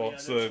the jumbo, Baseball. yeah,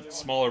 It's that's the the one.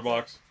 smaller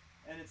box.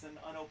 And it's an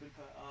unopened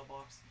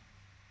box.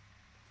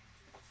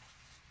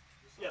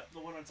 Yeah, the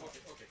one on top.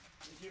 Okay.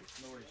 Thank you.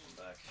 No worries.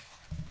 I'm back.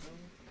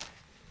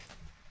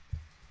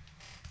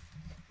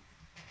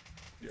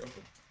 Yeah.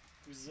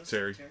 Who's this?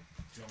 Terry. Do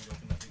you want me to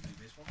open that Big League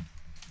Baseball?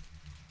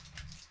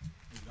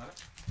 You got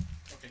it?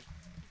 Okay.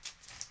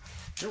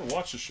 You ever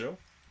watch the show?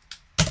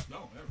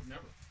 No,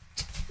 never.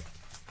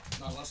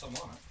 Not unless I'm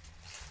on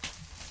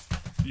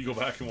it. You go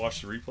back and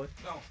watch the replay?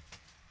 No.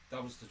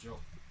 That was the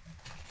joke.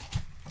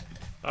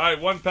 All right,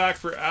 1 pack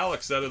for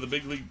Alex out of the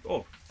Big League.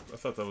 Oh, I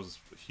thought that was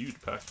a huge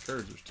pack of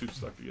cards. There's 2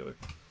 stuck together.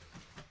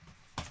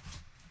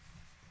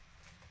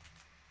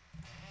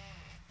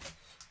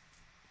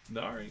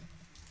 All right.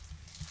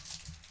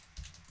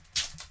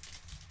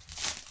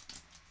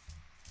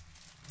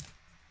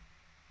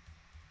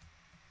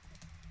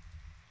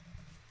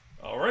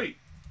 All right.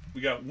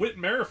 We got Whit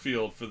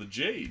Merrifield for the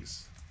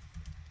Jays.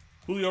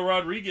 Julio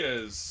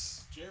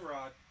Rodriguez.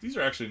 J-Rod. These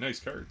are actually nice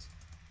cards.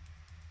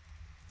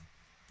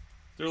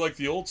 They're like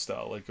the old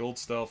style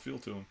feel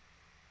to them.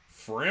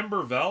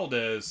 Framber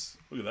Valdez.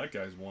 Look at that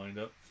guy's wind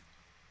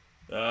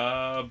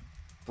up.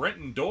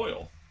 Brenton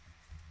Doyle.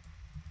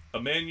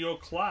 Emmanuel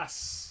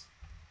Class.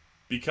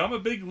 Become a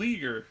big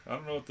leaguer. I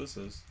don't know what this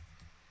is.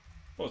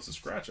 Oh, it's a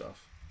scratch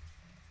off.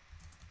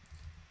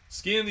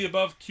 Scan the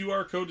above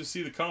QR code to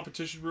see the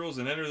competition rules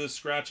and enter this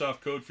scratch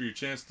off code for your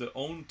chance to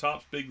own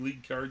Topps Big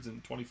League cards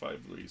in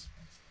 25 leagues.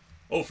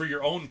 Oh, for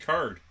your own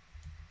card.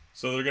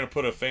 So they're going to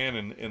put a fan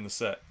in the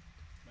set.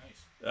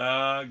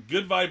 Nice.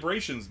 Good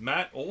Vibrations,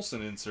 Matt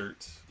Olson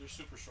insert. They're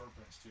super short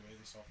prints too, eh?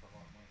 They sell for a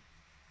lot of money.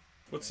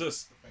 What's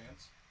this? The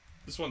fans.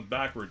 This one's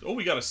backwards. Oh,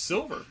 we got a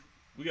silver.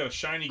 We got a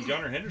shiny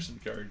Gunnar Henderson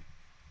card.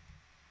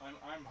 I'm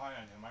high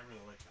on him. I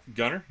really like him.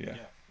 Gunnar? Yeah.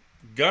 Yeah.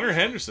 Gunnar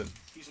Henderson.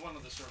 He's one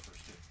of the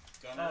surfers too.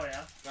 Gunnar, Oh,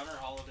 yeah? Gunnar,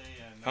 Holiday,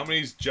 and How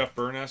many's Jeff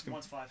Byrne asking?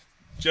 One's 5.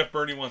 Jeff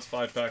Burney wants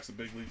 5 packs of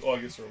Big League. Oh, I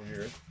guess they're over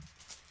here.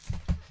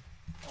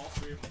 all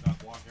 3 of them got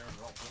blonde hair.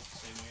 They're all built the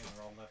same way, and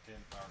they're all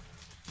left-handed power.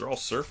 They're all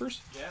surfers?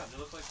 Yeah, they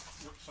look like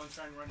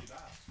Sunshine Randy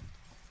Bass.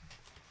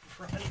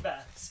 Ronnie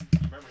Bass.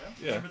 Remember him?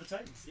 Yeah. Remember the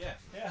Titans? Yeah.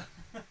 Yeah.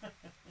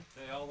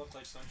 They all look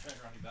like Sunshine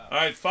Randy Bass. All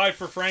right, 5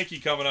 for Frankie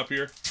coming up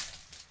here.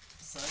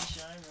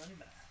 Sunshine Ronnie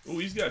Bass. Oh,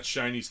 he's got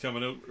shinies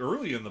coming out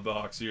early in the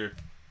box here.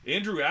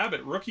 Andrew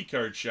Abbott, rookie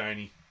card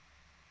shiny.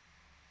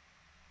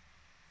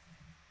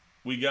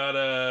 We got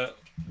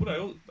did I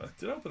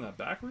open that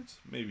backwards?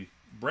 Maybe.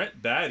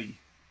 Brent Batty.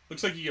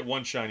 Looks like you get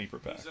 1 shiny per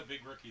pack. He's a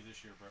big rookie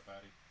this year, Brett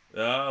Batty.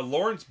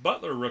 Lawrence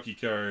Butler rookie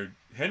card.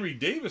 Henry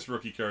Davis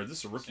rookie card. This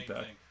is a rookie Same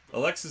pack. thing.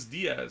 Alexis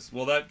Diaz.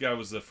 Well, that guy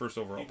was the first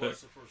overall He pick.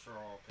 was the first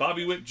overall pick.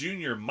 Bobby Witt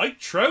Jr. Mike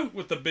Trout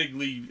with the big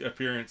league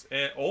appearance.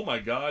 And oh my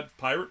God,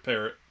 Pirate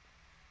Parrot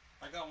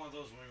I got one of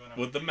those when we went on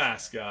with the vacation.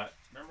 mascot.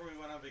 Remember we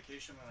went on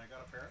vacation and I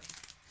got a parrot?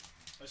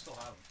 I still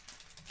have them.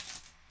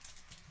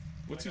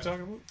 What's he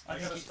talking about? I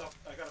got a stuff.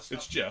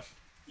 It's Jeff.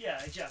 Yeah,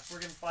 hey, Jeff. We're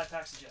getting 5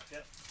 packs of Jeff.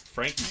 Yep.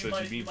 Frankie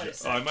said you mean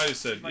Jeff. Oh, I might have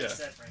said, yeah.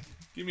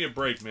 Give me a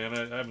break, man.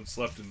 I haven't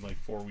slept in like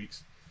 4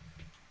 weeks.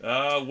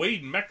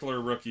 Wade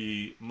Meckler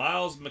rookie.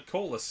 Miles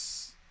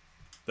McCollus.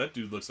 That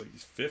dude looks like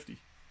he's 50.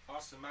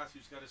 Austin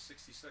Matthews got his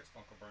 66,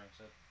 Uncle Brian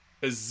said.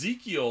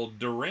 Ezekiel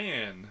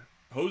Duran.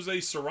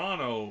 Jose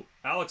Serrano.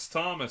 Alex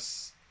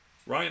Thomas.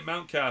 Ryan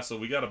Mountcastle.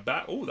 We got a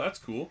bat. Oh, that's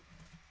cool.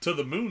 To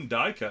the Moon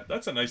die cut.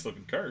 That's a nice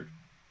looking card.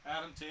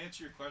 Adam, to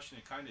answer your question,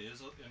 it kind of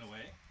is in a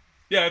way.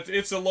 Yeah,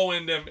 it's a low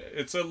end.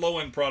 It's a low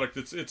end product.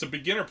 It's a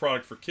beginner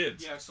product for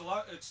kids. Yeah, it's a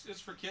lot. It's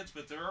for kids,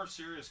 but there are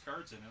serious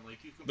cards in it.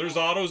 Like you can. There's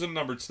autos and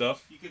numbered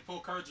stuff. You can pull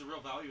cards of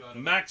real value out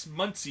of Max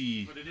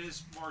Muncy. But it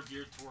is more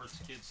geared towards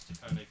kids to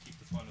kind of keep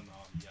the fun in the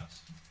hobby.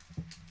 Yes.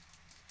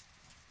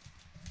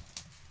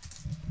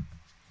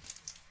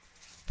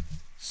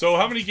 So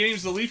how many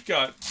games the Leaf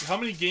got? How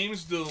many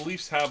games do the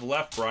Leafs have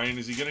left, Brian?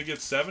 Is he gonna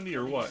get 70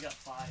 or what? He's got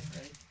 5,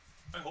 right?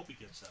 I hope he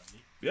gets 70.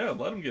 Yeah,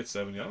 let him get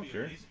 70. I don't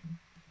care.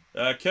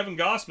 Amazing. Kevin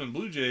Gossman,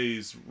 Blue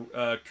Jays.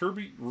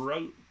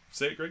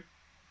 Say it, Greg.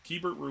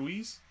 Keibert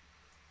Ruiz.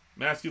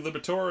 Matthew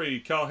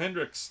Liberatore. Kyle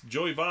Hendricks.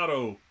 Joey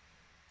Votto.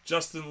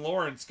 Justin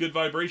Lawrence. Good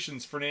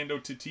Vibrations. Fernando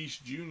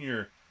Tatis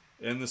Jr.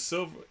 And the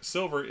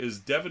silver is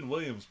Devin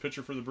Williams,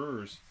 pitcher for the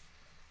Brewers.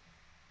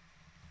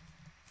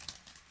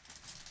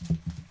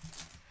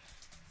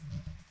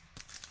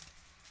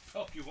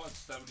 Help you want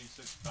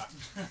 76 packs.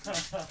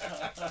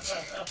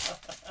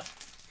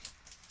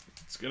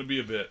 It's gonna be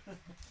a bit.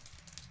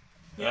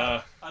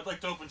 Yeah, I'd like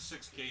to open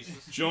 6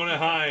 cases. Jonah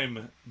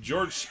Heim,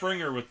 George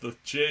Springer with the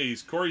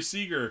Jays, Corey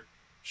Seager,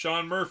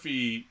 Sean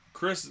Murphy,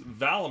 Chris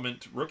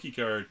Valamant rookie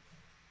card,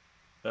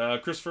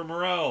 Christopher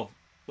Morel.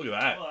 Look at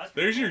that. Oh,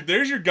 there's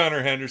your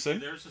Gunnar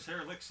Henderson. There's his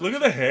hair. Look at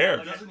the hair.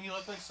 Doesn't he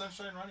look like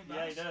Sunshine Ronnie Bass?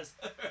 Yeah, he does.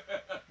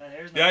 That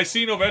hair's Yeah, I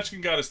seen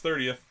Ovechkin got his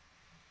 30th.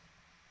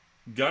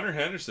 Gunnar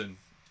Henderson.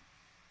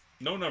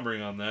 No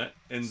numbering on that.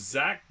 And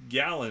Zach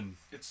Gallen.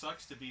 It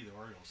sucks to be the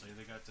Orioles.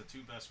 They got the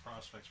 2 best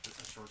prospects for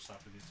the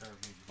shortstop of the entire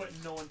major league.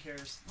 But no one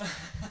cares.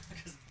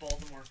 Because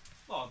Baltimore.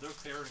 Well, they'll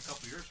care in a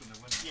couple years when they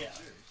win the World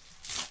Series.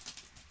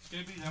 It's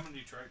going to be them in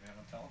Detroit, man.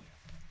 I'm telling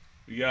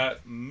you. We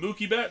got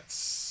Mookie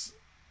Betts.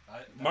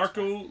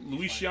 Marco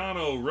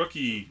Luciano,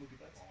 rookie. Oh,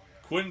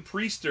 yeah. Quinn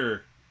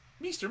Priester.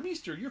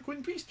 Meester, you're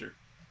Quinn Priester.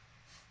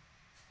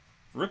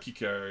 Rookie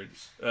card.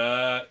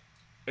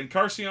 And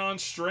Carcion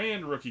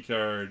Strand, rookie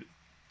card.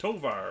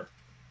 Tovar.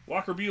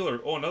 Walker Buehler.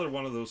 Oh, another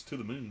one of those to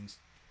the moons.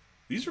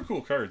 These are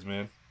cool cards,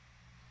 man.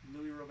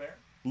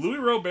 Louis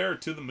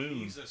Robert to the moon.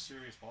 He's a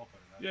serious ball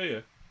player. Yeah.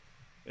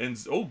 And,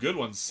 oh, good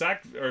one. Sal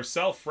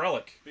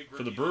Frelick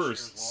for the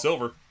Brewers. Well.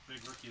 Silver.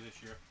 Big rookie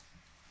this year.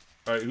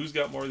 All right, who's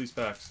got more of these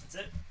packs? That's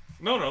it.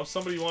 No.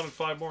 Somebody wanted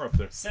 5 more up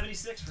there.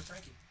 76 for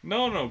Frankie.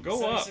 No.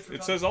 Go up.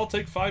 It says I'll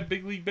take 5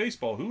 big league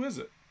baseball. Who is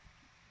it?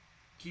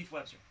 Keith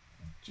Webster.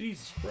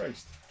 Jesus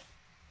Christ.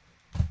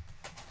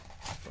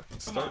 Fucking Come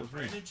start on, with me.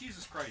 Brandon.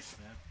 Jesus Christ,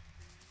 man.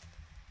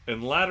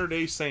 And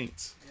Latter-day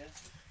Saints. Yeah.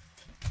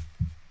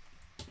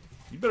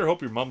 You better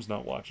hope your mom's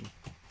not watching.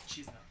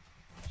 She's not.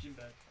 She's in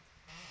bed.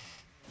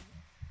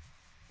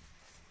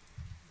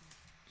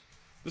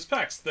 This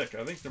pack's thick.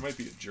 I think there might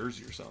be a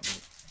jersey or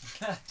something.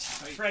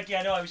 Frankie,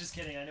 I know. I was just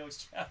kidding. I know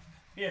it's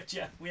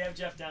Jeff. We have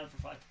Jeff down for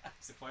 5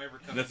 packs. If I ever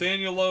come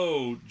Nathaniel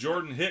Lowe,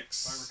 Jordan if I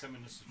Hicks, ever come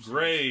into some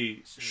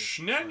Gray,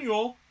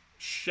 serious-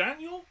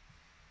 Shaniel,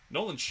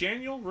 Nolan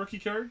Shaniel, rookie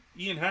card,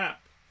 Ian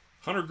Happ,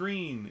 Hunter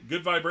Green,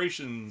 Good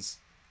Vibrations,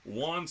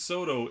 Juan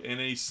Soto, and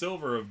a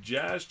silver of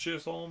Jazz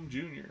Chisholm Jr.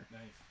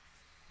 Nice.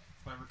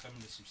 If I ever come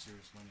into some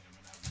serious money, I'm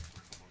going to have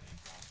my worth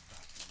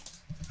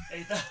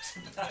about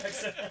 8,000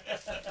 packs.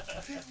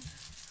 8,000 packs.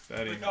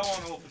 That Like, ain't I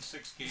want to open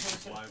 6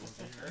 cases live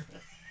over here.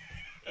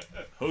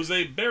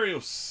 Jose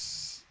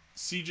Barrios,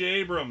 C.J.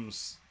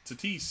 Abrams,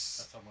 Tatis,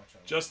 That's how much I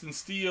want. Justin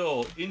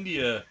Steele,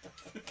 India,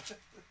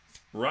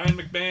 Ryan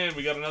McMahon.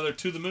 We got another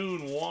to the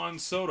moon, Juan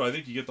Soto. I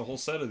think you get the whole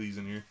set of these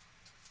in here.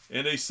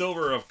 And a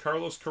silver of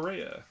Carlos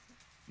Correa.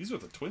 He's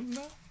with the Twins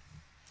now?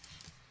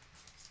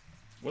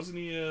 Wasn't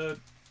he a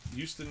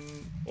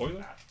Houston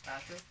Oiler?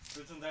 Astro?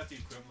 Isn't that the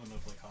equivalent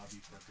of like hobby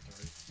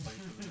purgatory? Playing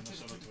for the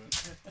Minnesota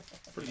Twins.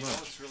 Pretty You much.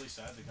 know, it's really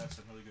sad. They got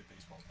some really good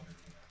baseball players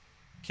in there.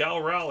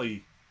 Cal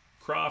Raleigh,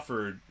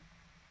 Crawford.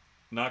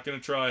 Not going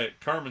to try it.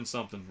 Carmen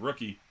something,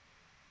 rookie.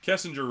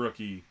 Kessinger,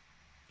 rookie.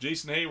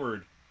 Jason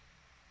Hayward.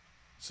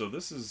 So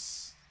this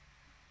is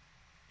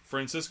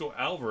Francisco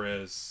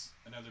Alvarez.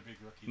 Another big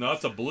rookie. No,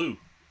 that's a blue.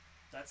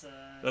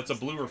 That's a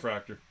blue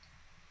refractor.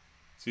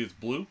 See, it's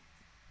blue.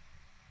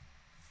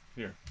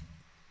 Here.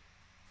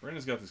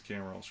 Brandon's got this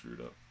camera all screwed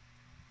up.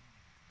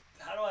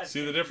 How do I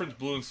See the difference,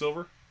 blue and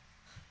silver?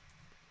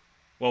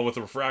 Well, with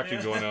the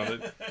refracting going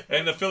on.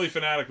 And the Philly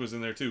Fanatic was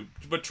in there too.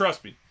 But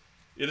trust me,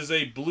 it is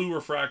a blue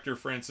refractor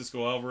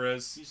Francisco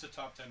Alvarez. He's a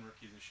top 10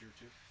 rookie this year,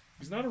 too.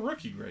 He's not a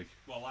rookie, Greg.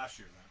 Well, last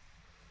year, then.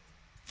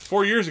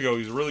 4 years ago, he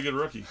was a really good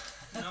rookie.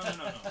 No.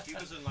 He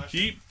was in last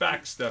year. Keep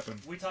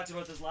backstepping. We talked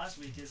about this last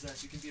week, is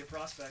that you can be a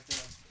prospect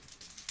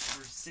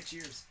for 6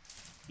 years.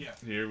 Yeah.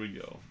 Here we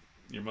go.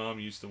 your mom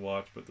used to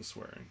watch, but the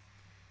swearing.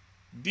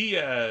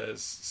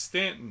 Diaz,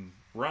 Stanton,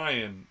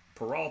 Ryan,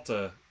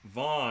 Peralta,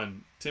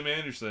 Vaughn, Tim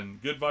Anderson,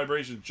 Good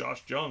Vibrations,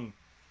 Josh Jung,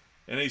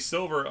 and a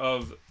silver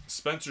of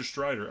Spencer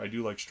Strider. I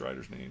do like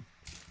Strider's name.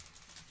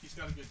 He's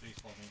got a good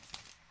baseball name.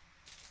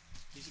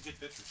 He's a good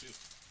pitcher, too.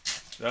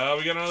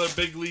 We got another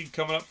big league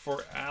coming up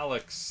for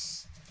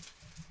Alex.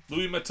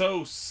 Louis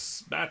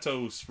Matos,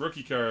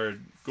 rookie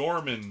card.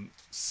 Gorman,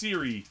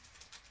 Siri,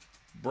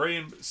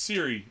 Brian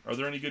Siri. Are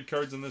there any good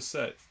cards in this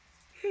set?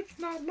 It's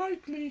not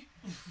likely.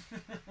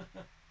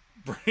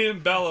 Brian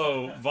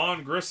Bello,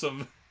 Von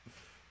Grissom,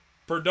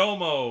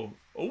 Perdomo.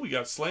 Oh, we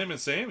got Slam and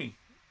Sammy.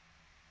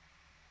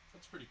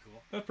 That's pretty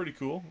cool. That's pretty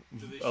cool.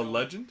 Do they A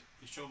legend.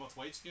 You show him with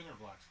white skin or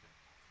black skin?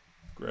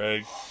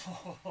 Greg.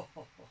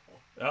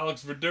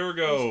 Alex He's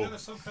Verdugo. got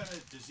some kind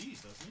of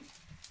disease, doesn't he?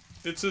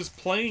 It's his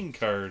playing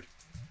card.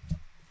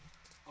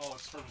 Oh,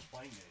 it's from his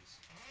playing days.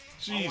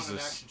 I want an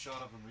Jesus. action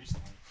shot of him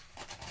recently.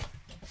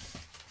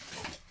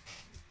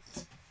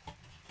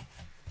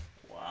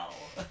 Wow.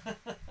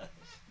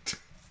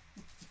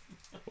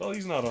 Well,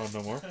 he's not on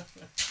no more.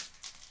 It's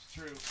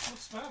true.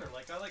 What's the matter?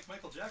 Like, I like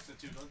Michael Jackson,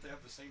 too. Don't they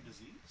have the same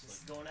disease? This is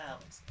Like, going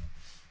Alex.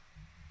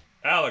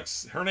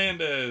 Alex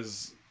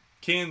Hernandez,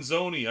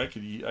 Canzoni. I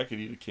could eat a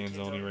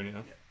Canzoni right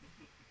now. Yeah.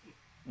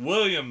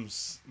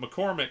 Williams,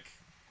 McCormick.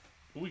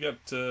 Ooh, we got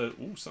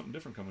something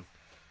different coming.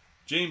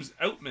 James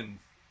Outman,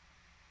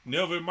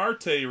 Nova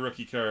Marte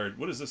rookie card.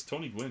 What is this?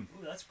 Tony Gwynn.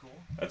 Ooh, that's cool.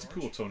 That's a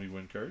Orange. cool Tony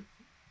Gwynn card.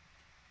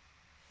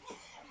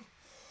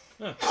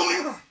 Huh.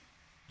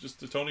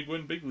 Just a Tony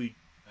Gwynn big league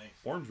nice.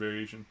 orange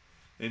variation,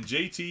 and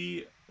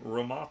JT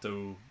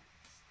Romato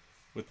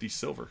with the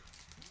silver.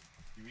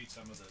 You read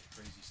some of the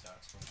crazy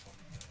stats from Tony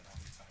and how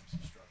many times he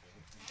struck out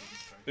and didn't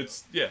strike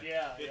It's out.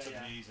 yeah. It's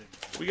amazing.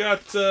 We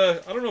got.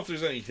 I don't know if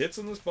there's any hits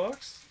in this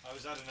box. I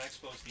was at an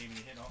Expos game and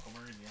he hit Uncle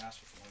Murray in the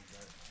ass with the one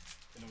drive,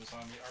 and it was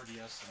on the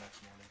RDS the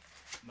next morning.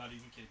 I'm not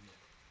even kidding you.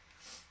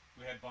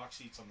 We had box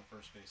seats on the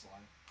first base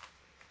line.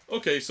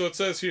 Okay, so it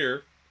says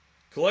here,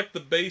 collect the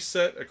base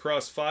set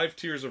across 5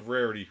 tiers of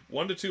rarity.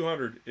 1 to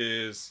 200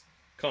 is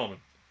common.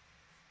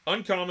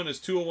 Uncommon is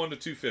 201 to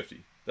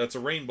 250. That's a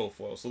rainbow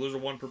foil, so there's a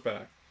 1 per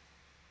pack.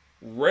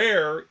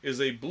 Rare is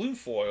a blue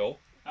foil,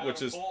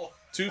 which is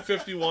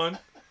 251.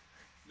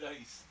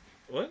 Nice.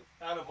 What?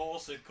 Adam Hole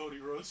said Cody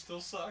Rhodes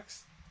still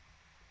sucks.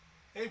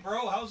 Hey,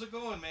 bro, how's it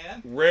going,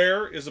 man?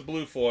 Rare is a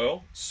blue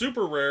foil.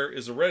 Super rare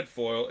is a red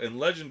foil, and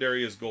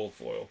legendary is gold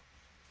foil.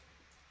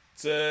 It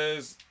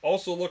says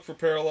also look for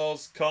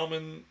parallels.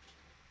 Common.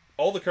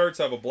 All the cards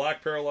have a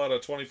black parallel out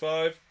of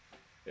 25,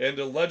 and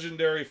a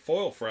legendary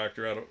foil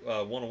fractor out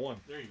of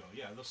 101. There you go.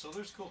 Yeah, so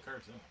there's cool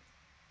cards in it.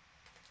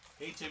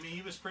 Hey, Timmy,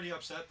 he was pretty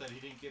upset that he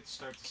didn't get to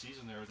start the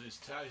season there. His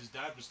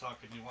dad was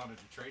talking. He wanted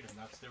to trade him.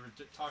 They were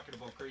talking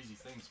about crazy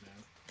things,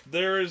 man.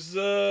 There's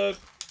 2,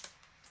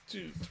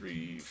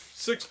 3,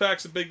 6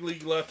 packs of big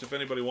league left if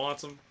anybody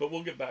wants them, but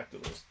we'll get back to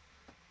those.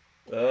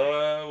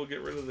 We'll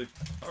get rid of the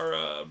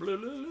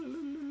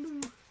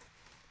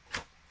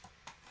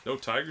no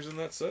tigers in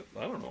that set.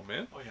 I don't know,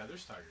 man. Oh yeah,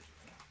 there's tigers in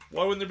there.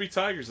 Why wouldn't there be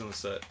tigers in the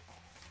set?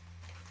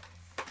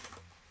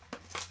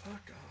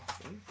 Fuck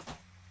off, man.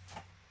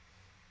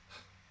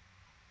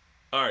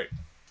 All right,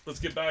 let's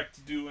get back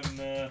to doing.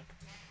 We're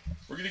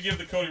gonna give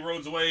the Cody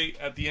Rhodes away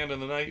at the end of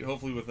the night,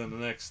 hopefully within the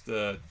next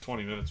 20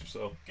 minutes or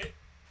so. Okay. I'm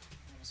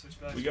gonna switch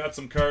back. We got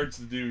some cards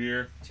to do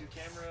here. to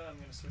camera. I'm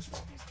gonna switch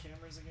with these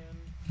cameras again.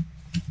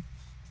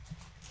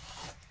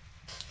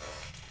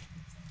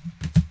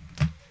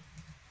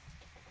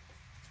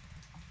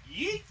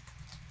 Yeet!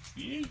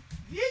 Yeet,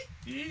 Yeet!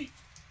 yeet.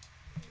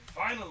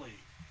 Finally,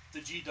 the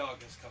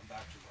G-Dog has come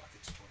back to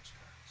Rocket Sports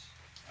Cards.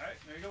 Alright,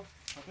 there you go.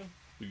 Hop in.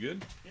 We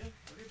good? Yeah,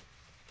 we're good.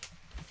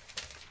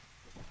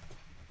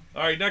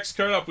 All right, next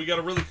card up, we got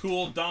a really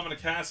cool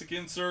Dominic Hasek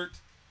insert.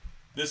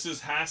 This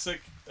is Hasek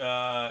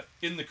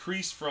in the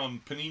crease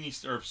from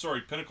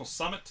Pinnacle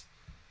Summit.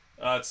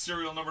 It's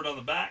serial numbered on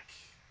the back.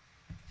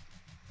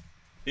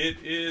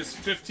 It is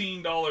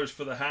 $15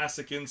 for the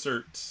Hasek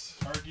insert.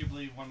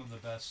 Arguably one of the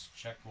best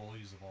Czech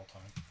goalies of all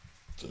time.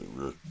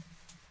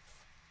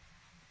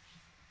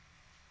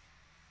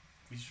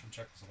 He's from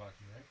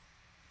Czechoslovakia, right?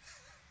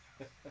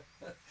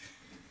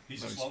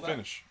 He's No, a he's Slovak?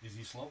 Finnish. Is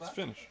he Slovak? It's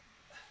Finnish.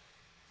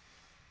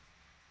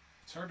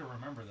 It's hard to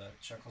remember that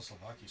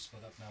Czechoslovakia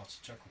split up now. It's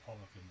the Czech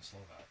Republic and the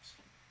Slovaks.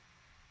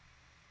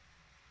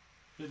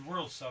 The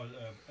world's so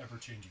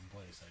ever-changing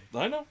place, eh?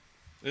 I know.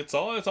 It's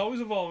always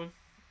evolving.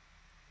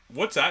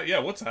 What's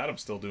Adam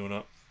still doing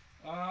up?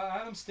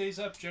 Adam stays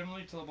up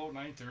generally till about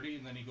 9:30,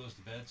 and then he goes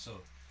to bed.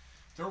 So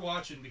they're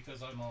watching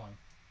because I'm on,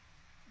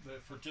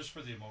 but just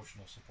for the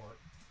emotional support.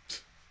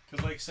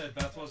 Because, like I said,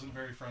 Beth wasn't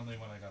very friendly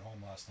when I got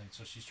home last night,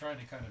 so she's trying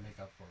to kind of make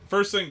up for it.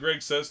 First thing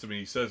Greg says to me,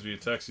 he says via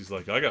text, he's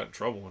like, I got in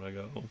trouble when I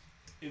got home.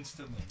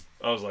 Instantly.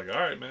 I was like, all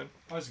right, man.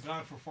 I was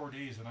gone for 4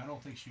 days, and I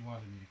don't think she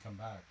wanted me to come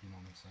back. You know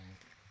what I'm saying?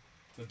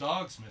 The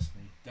dogs missed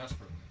me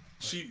desperately.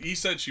 He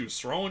said she was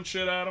throwing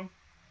shit at him.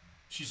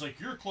 She's like,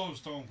 your clothes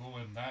don't go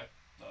in that.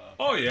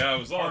 Oh yeah, it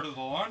was part all. of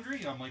the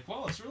laundry. I'm like,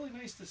 well, it's really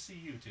nice to see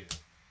you too.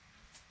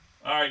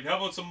 All right, how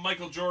about some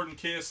Michael Jordan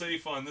KSA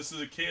fun? This is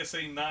a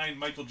KSA 9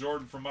 Michael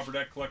Jordan from Upper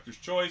Deck Collector's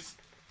Choice.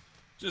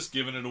 Just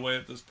giving it away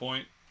at this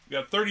point. We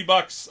got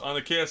 $30 on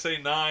the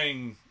KSA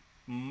 9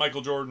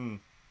 Michael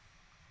Jordan.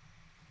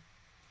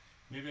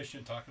 Maybe I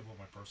shouldn't talk about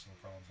my personal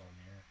problems on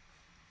the air.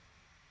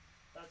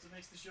 That's what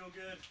makes the show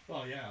good.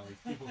 Well, yeah,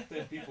 like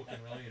people can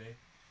relate, eh?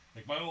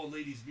 Like my old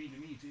lady's mean to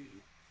me too.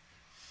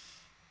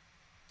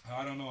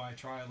 I don't know. I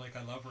try. Like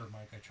I love her,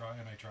 Mike. I try,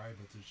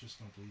 but there's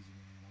just no pleasing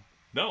me.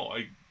 No,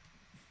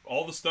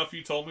 all the stuff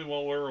you told me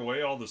while we were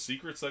away, all the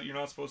secrets that you're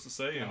not supposed to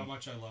say, and how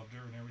much I loved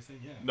her and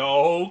everything. Yeah.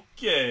 No,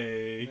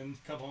 okay. And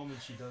come home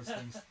and she does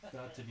things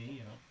that to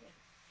me,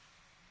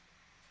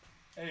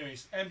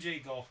 Anyways,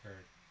 MJ golf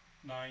card,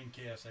 9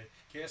 KSA.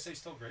 KSA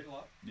still great a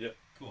lot. Yep.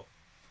 Cool.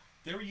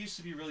 They were used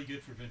to be really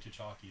good for vintage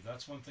hockey.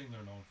 That's one thing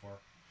they're known for.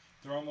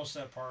 They're almost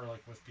at par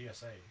like with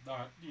PSA.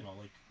 Not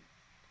like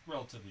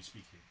relatively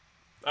speaking.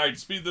 All right, to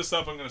speed this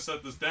up, I'm going to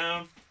set this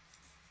down.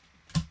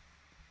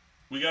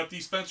 We got the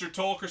Spencer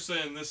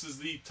Tolkerson. This is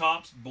the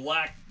Topps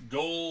Black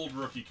Gold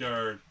rookie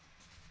card.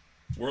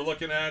 We're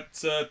looking at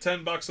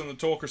 $10 on the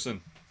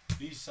Tolkerson.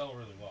 These sell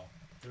really well.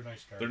 They're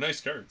nice cards. They're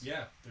nice cards.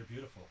 Yeah, they're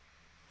beautiful.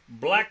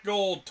 Black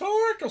Gold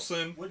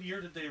Torkelson. What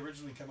year did they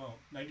originally come out?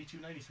 92,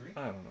 93?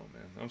 I don't know,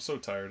 man. I'm so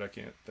tired. I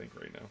can't think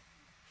right now.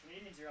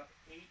 Canadians are up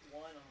 8-1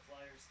 on the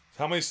Flyers.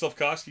 How many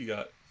Slavkovsky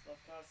got?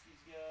 Slavkovsky's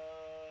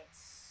got...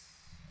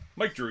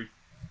 Mike Drury.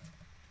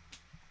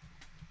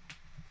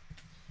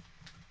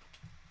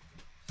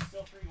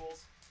 Still 3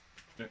 goals.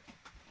 Yeah.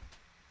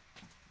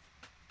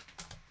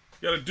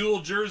 Got a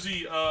dual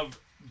jersey of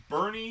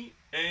Bernie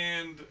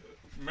and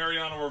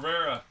Mariano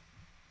Rivera.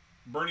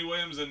 Bernie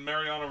Williams and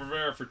Mariano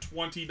Rivera for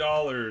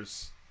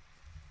 $20.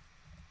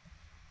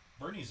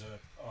 Bernie's a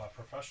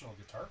professional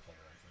guitar player,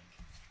 I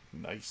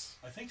think. Nice.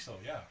 I think so,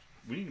 yeah.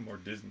 We need more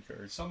Disney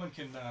cards.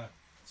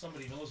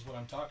 Somebody knows what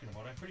I'm talking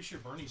about. I'm pretty sure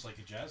Bernie's like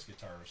a jazz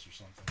guitarist or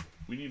something.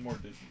 We need more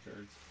Disney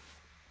cards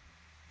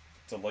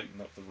to lighten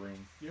up the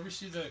room. You ever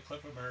see the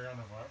clip of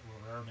Mariano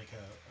Rivera make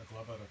a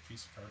glove out of a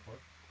piece of cardboard?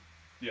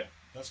 Yeah.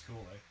 That's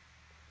cool, eh?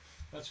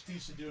 That's what they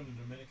used to do in the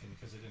Dominican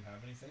because they didn't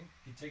have anything.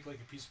 He'd take like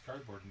a piece of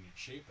cardboard and he'd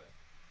shape it.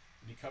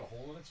 And he'd cut a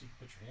hole in it so you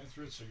could put your hand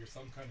through it so your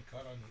thumb kind of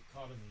caught on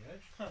the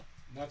edge. Huh.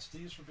 And that's what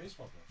they use for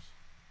baseball gloves.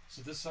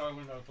 So this is how I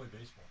learned how to play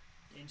baseball.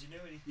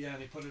 Ingenuity. Yeah,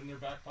 they put it in their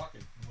back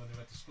pocket when they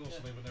went to school so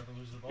they would never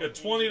lose the ball. Got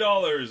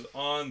 $20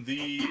 on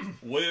the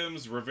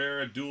Williams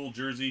Rivera dual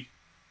jersey.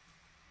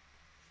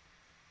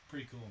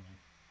 Pretty cool, man.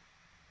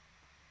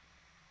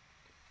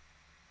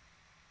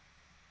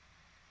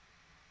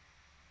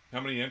 How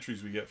many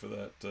entries we get for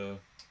that? I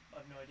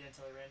have no idea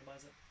until I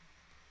randomize it.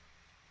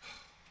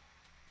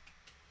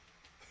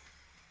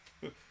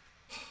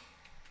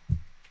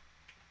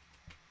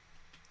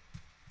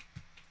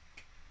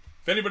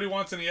 If anybody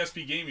wants any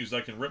SP game use,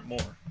 I can rip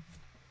more.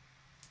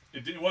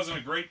 It wasn't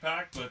a great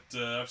pack, but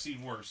I've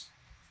seen worse.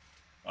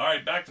 All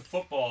right, back to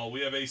football. We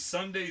have a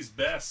Sunday's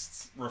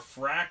Best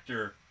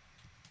refractor.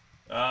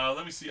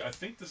 Let me see. I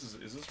think this is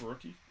this a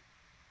rookie?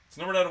 It's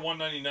numbered out of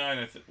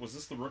 199. Was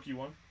this the rookie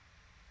one?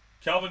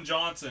 Calvin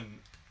Johnson,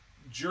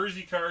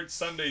 jersey card,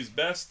 Sunday's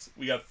Best.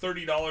 We got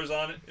 $30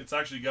 on it. It's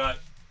actually got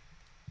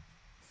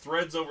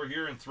threads over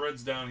here and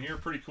threads down here.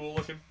 Pretty cool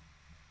looking.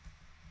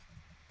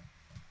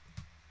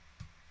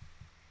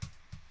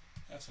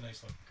 That's a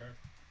nice looking card.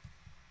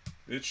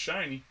 It's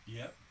shiny.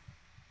 Yep.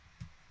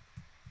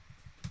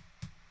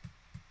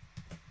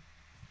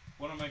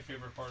 One of my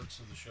favorite parts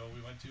of the show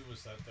we went to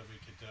was that we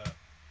could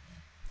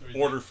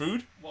order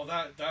food? Well,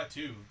 that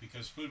too,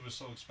 because food was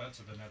so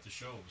expensive and at the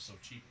show it was so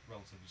cheap,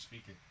 relatively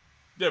speaking.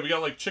 Yeah, we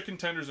got like chicken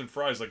tenders and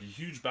fries, like a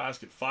huge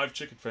basket, 5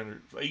 chicken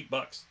tenders,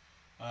 $8.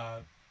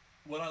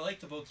 What I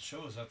liked about the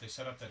show is that they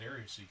set up that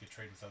area so you could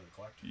trade with other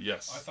collectors.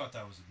 Yes. I thought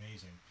that was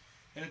amazing.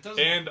 And it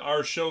doesn't. And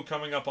our show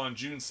coming up on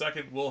June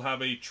 2nd, we'll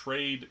have a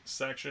trade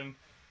section.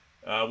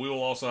 We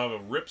will also have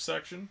a rip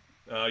section.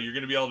 You're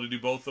going to be able to do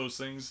both those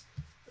things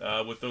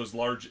with those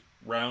large,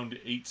 round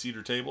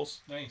 8-seater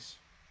tables. Nice.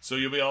 So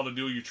you'll be able to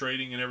do your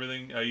trading and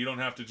everything. You don't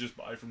have to just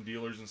buy from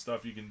dealers and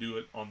stuff. You can do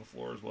it on the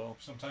floor as well.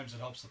 Sometimes it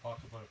helps the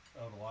pocketbook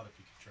out a lot if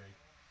you can trade.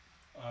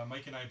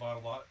 Mike and I bought a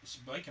lot.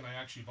 Mike and I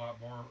actually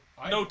bought more.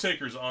 No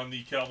takers on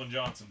the Calvin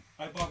Johnson.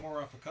 I bought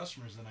more off of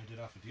customers than I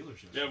did off of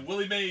dealerships. Yeah,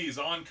 Willie Mays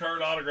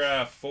on-card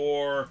autograph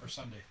for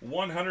Sunday.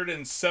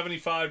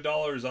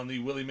 $175 on the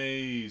Willie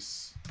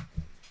Mays.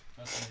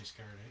 That's a nice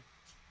card, eh?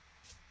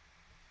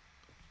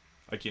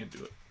 I can't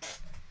do it.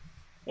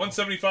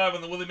 $175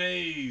 on the Willie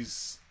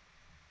Mays.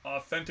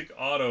 Authentic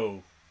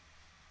auto.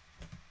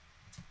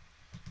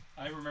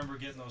 I remember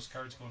getting those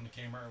cards going to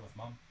Kmart with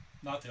Mom.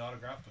 Not the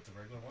autograph, but the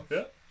regular ones.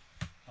 Yeah.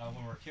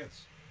 When we were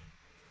kids.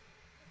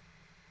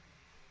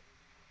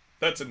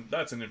 That's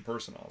an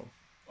in-person auto.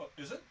 Oh,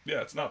 is it?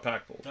 Yeah, it's not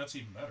pack pulled. That's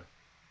even better.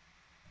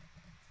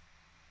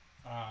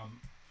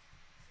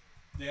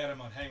 They had them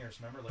on hangers,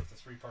 remember? Like the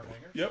 3-part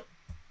hangers? Yep.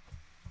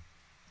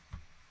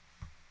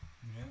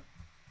 Yeah.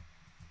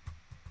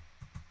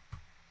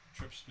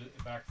 Trips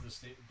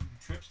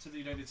to the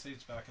United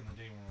States back in the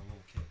day when we were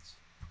little kids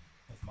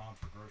with Mom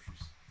for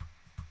groceries.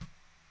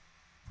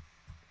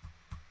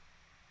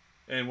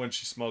 And when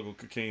she smuggled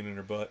cocaine in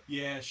her butt.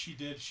 Yeah, she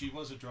did. She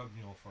was a drug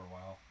mule for a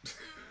while.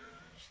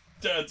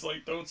 Dad's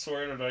like, don't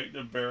swear tonight and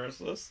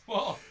embarrass us.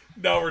 Well,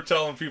 now we're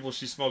telling people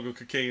she smuggled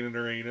cocaine in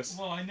her anus.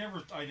 Well, I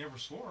never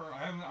swore.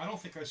 I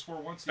don't think I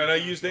swore once. And I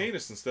used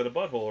anus instead of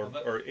butthole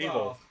or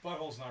a-hole. Well,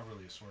 butthole's not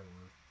really a swear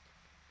word.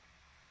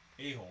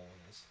 A-hole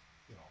is,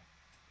 you know.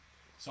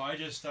 So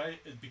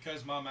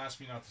because Mom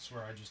asked me not to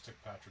swear, I just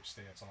took Patrick's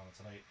stance on it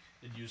tonight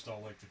and used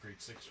all like the grade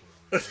 6 swear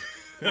words.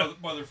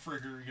 Like, mother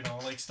frigger, you know,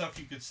 like stuff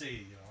you could say,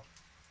 you know.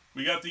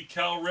 We got the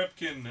Cal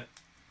Ripken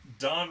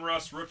Don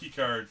Russ rookie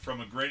card from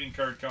a grading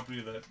card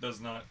company that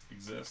does not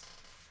exist.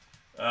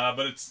 But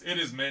it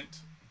is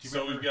mint.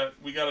 So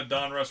we got a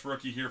Don Russ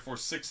rookie here for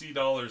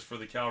 $60 for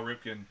the Cal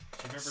Ripken.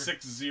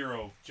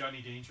 6-0.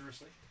 Johnny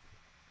Dangerously?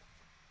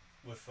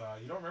 With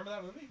you don't remember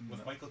that movie?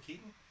 With Michael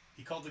Keaton?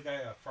 He called the guy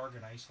a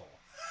fargan ice hole.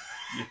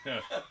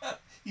 Yeah.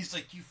 He's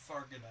like, you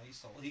fargan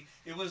ice hole.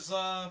 It was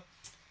what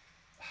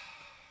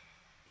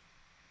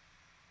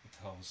the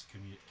hell was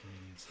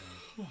comedian's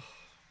name?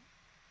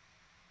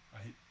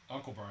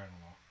 Uncle Brian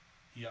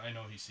will know. I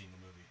know he's seen the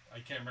movie. I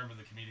can't remember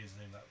the comedian's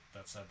name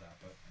that said that,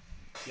 but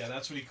yeah,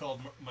 that's what he called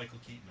Michael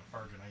Keaton, a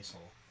fargan ice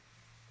hole.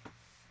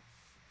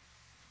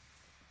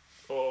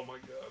 Oh my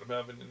god, I'm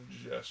having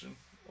indigestion.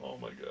 Oh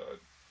my god.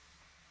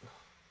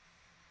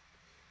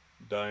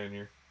 I'm dying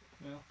here.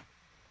 Yeah.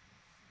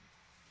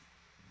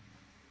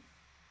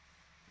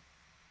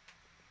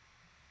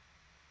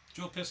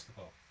 Joe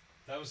Piscopo.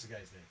 That was the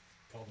guy's name.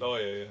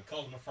 Yeah.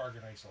 Called him a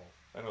fargan ice hole.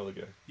 I know the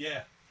guy.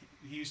 Yeah.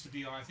 He used to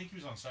be on, I think he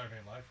was on Saturday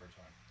Night Live for a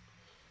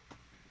time.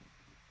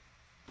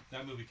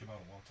 That movie came out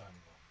a long time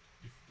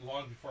ago.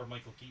 Long before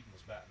Michael Keaton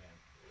was Batman.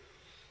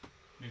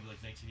 Maybe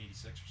like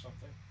 1986 or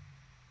something.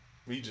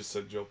 He just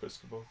said Joe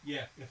Piscopo.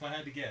 Yeah, if I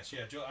had to guess.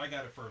 Yeah, Joe, I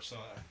got it first.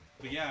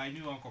 But yeah, I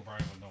knew Uncle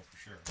Brian would know for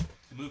sure.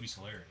 The movie's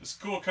hilarious. It's a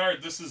cool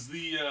card. This is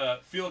the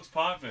Felix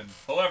Potvin.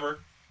 However,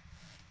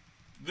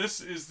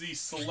 this is the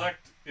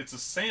select. It's a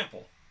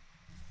sample.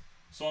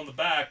 So on the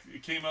back,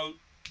 it came out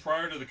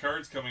prior to the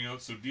cards coming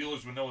out, so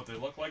dealers would know what they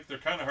look like. They're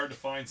kind of hard to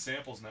find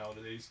samples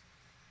nowadays.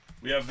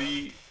 We have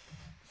the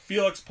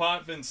Felix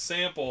Potvin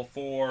sample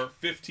for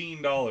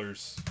 $15.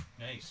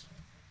 Nice.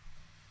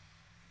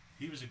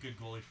 He was a good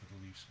goalie for the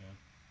Leafs, man.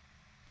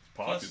 It's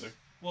popular.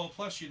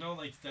 Plus, you know,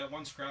 like that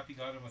one scrap he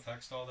got in with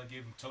Hextall, that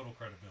gave him total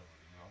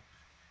credibility, you know.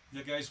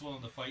 The guy's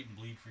willing to fight and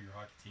bleed for your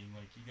hockey team.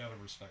 Like, you got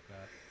to respect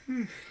that.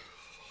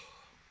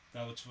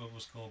 That was what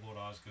was cool about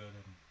Osgood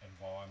and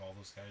Vaughn, all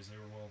those guys. They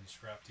were willing to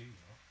scrap too, you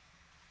know.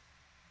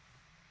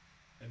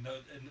 And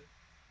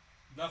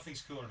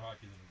nothing's cooler in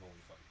hockey than a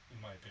goalie fight, in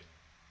my opinion.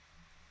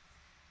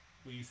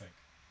 What do you think?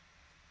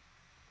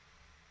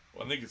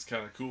 Well, I think it's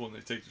kind of cool when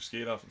they take their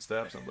skate off and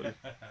stab somebody.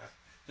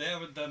 They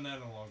haven't done that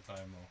in a long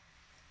time, though.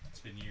 It's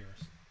been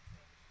years.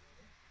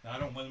 Now,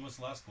 when was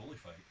the last goalie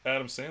fight?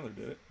 Adam Sandler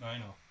did it. I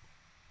know.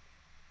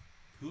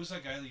 Who was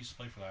that guy that used to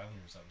play for the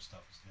Islanders that was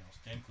tough as nails?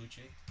 Dan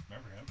Cloutier?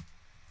 Remember him?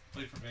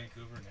 Played for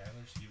Vancouver and the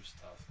Islanders. He was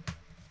tough, man.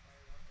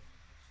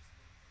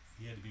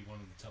 He had to be one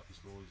of the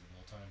toughest goalies of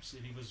all time.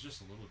 And he was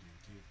just a little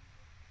dude, too.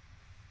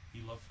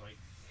 He loved fighting.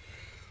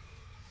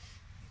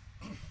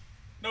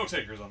 No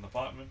takers on the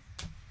Potvin.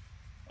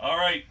 All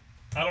right.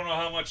 I don't know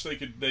how much they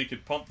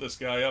could pump this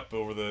guy up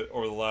over the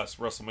last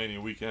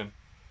WrestleMania weekend.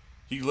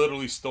 He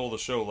literally stole the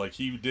show. Like,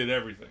 he did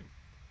everything.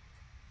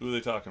 Who are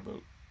they talking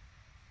about?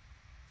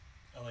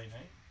 LA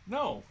Knight?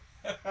 No.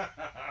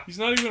 He's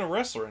not even a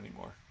wrestler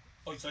anymore.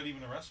 Oh, he's not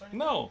even a wrestler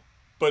anymore? No.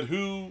 But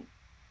who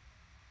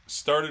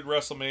started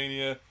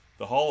WrestleMania,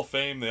 the Hall of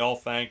Fame, they all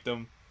thanked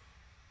him.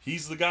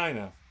 He's the guy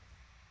now.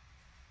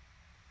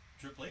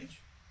 Triple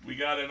H? We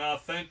got an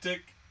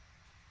authentic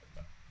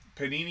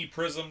Panini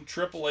Prism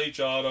Triple H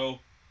auto.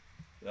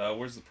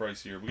 Where's the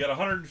price here? We got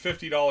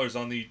 $150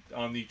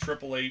 on the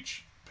Triple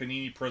H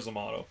Panini Prism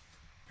auto.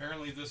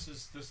 Apparently, this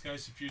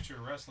guy's the future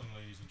of wrestling,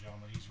 ladies and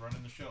gentlemen. He's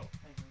running the show,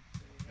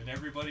 and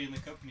everybody in the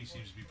company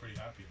seems to be pretty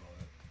happy about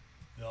it.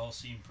 They all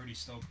seem pretty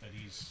stoked that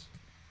he's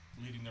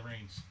leading the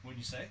reins. Wouldn't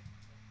you say?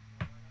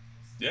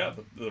 Yeah,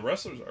 the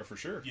wrestlers are for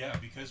sure. Yeah,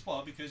 because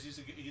he's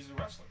a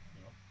wrestler.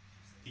 You know,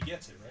 he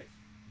gets it right.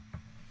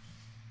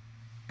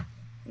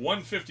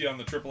 $150 on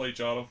the Triple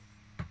H auto.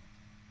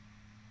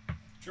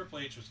 Triple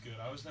H was good.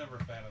 I was never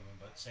a fan of him,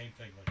 but same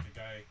thing. Like the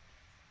guy,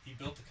 he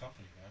built the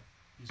company, man.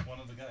 He's one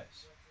of the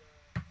guys.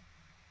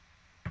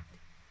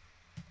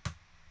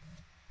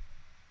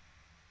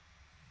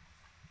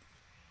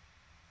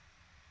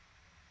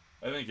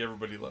 I think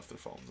everybody left their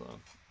phones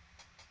on.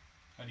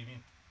 How do you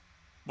mean?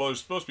 Well, there's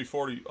supposed to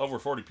be over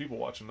 40 people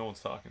watching. No one's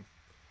talking.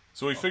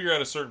 So we figure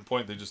at a certain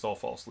point they just all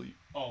fall asleep.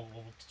 Oh,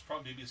 well, it's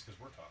probably because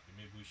we're talking.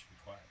 Maybe we should be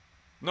quiet.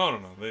 No.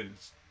 They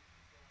just...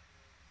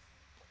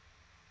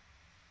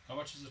 How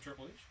much is the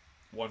Triple H?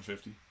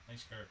 $150.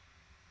 Nice card.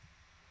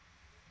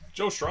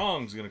 Joe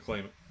Strong's going to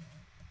claim it.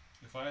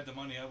 If I had the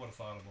money, I would have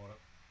thought about it.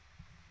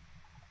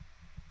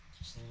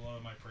 Just a little out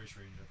of my price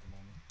range at the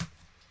moment.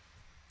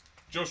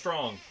 Joe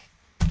Strong.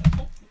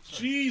 Oh,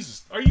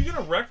 Jesus. Are you going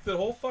to wreck the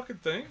whole fucking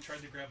thing? I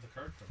tried to grab the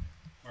card from you.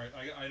 Alright,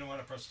 I don't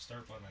want to press the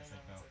start button, I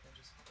think, now.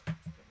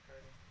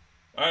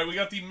 All right, we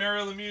got the Mary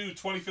Lemieux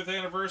 25th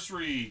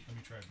anniversary. Let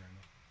me try, Brandon.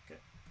 Okay.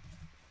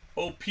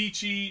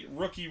 O-Pee-Chee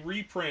rookie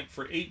reprint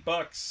for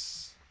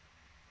 $8.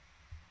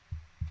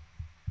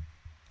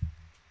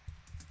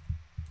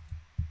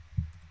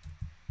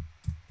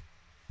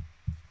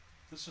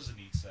 This was a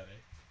neat set, eh?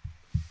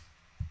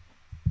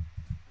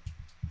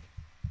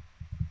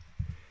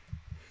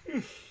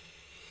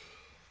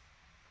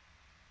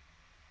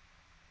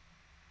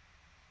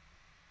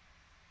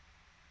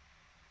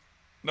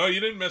 No,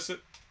 you didn't miss it.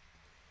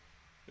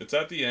 It's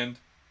at the end.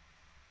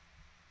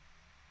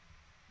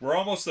 We're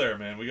almost there,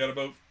 man. We got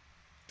about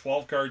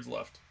 12 cards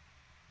left.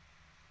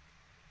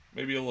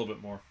 Maybe a little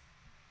bit more.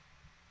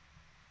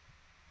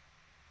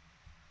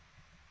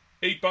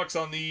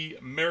 $8 on the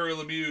Mary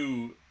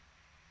Lemieux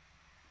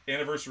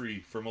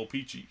anniversary from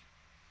O-Pee-Chee.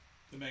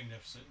 The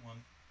magnificent one.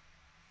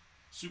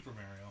 Super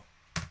Mario.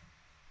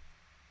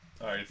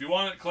 All right, if you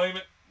want it, claim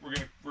it.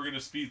 We're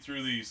gonna speed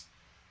through these.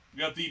 We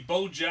got the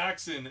Bo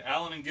Jackson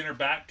Allen and Ginner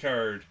bat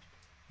card,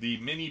 the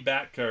mini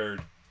bat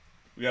card.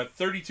 We got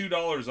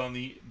 $32 on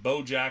the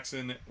Bo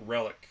Jackson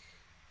relic.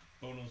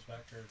 Bono's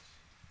back cards.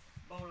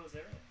 Bono's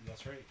there.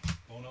 That's right.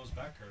 Bono's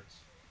back cards.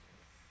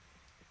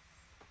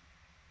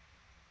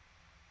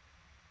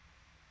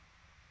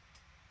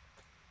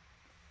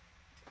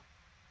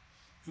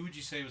 Who would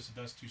you say was the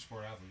best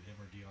two-sport athlete, him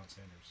or Deion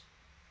Sanders?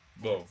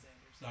 Bo.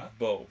 Huh?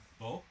 Bo.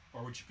 Bo?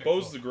 Or would you pick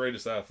Bo's Bo? the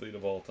greatest athlete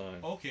of all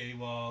time. Okay,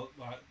 well,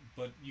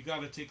 but you got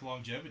to take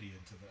longevity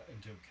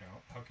into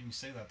account. How can you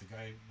say that? The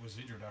guy was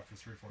injured after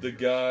 3 or 4 The years.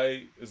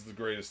 guy is the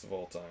greatest of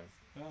all time.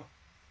 Oh.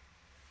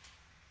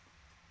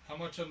 How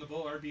much on the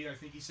Bo RB? I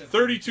think he said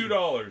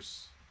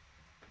 $32.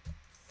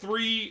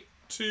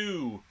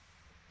 3-2.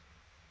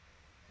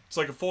 It's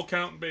like a full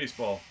count in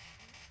baseball.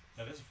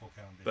 That is a full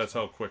count. That's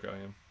how quick I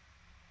am.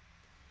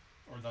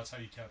 Or that's how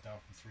you count down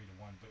from 3 to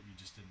 1, but you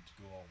just didn't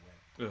go all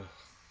the way. Ugh.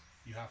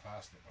 You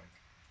half-assed it, Mike.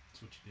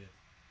 That's what you did.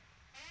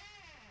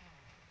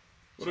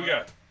 What do we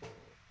got?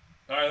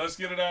 All right, let's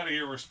get it out of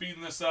here. We're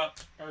speeding this up.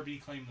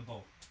 RB claimed the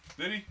Bo.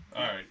 Did he?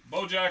 All right.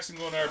 Bo Jackson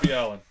going to RB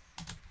Allen.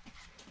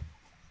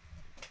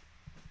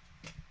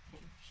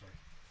 Sorry.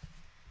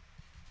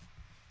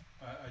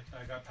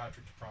 I got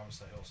Patrick to promise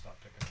that he'll stop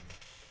picking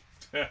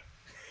on me.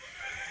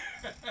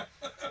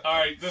 All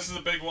right, this is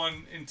a big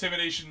one.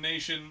 Intimidation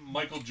Nation,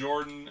 Michael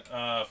Jordan,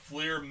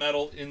 Fleer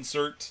Metal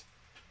insert.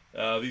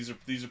 These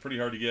are pretty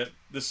hard to get.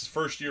 This is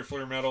first year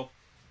Fleer Metal.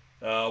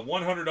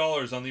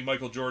 $100 on the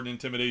Michael Jordan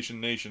Intimidation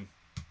Nation.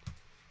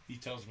 He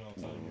tells me all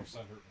the time, your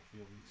son hurt my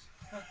feelings.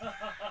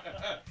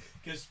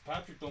 Because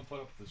Patrick don't put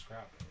up with this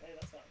crap. Hey,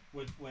 that's fine.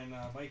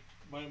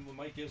 When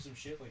Mike gives him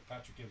shit, like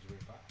Patrick gives it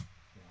right back.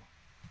 You know,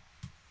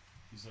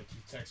 he's like,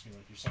 he texts me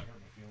like, your son hurt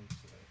my feelings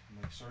today.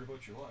 I'm like, sorry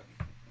about your luck.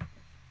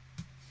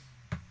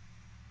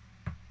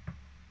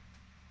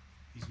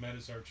 He's met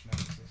his arch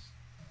nemesis.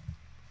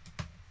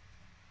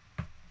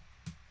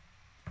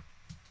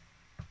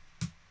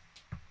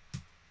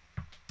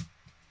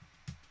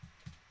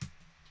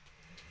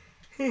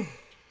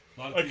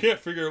 I can't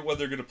figure out when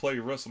they're going to play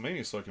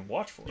WrestleMania so I can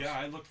watch for us. Yeah,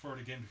 I looked for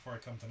it again before I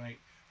come tonight.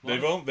 They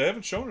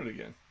haven't shown it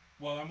again.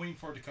 Well, I'm waiting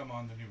for it to come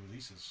on the new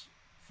releases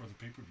for the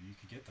pay-per-view. You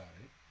could get that,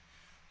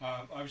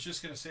 I was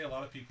just going to say a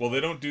lot of people... Well, they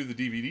don't do the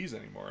DVDs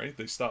anymore, right?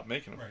 They stopped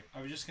making them. Right.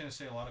 I was just going to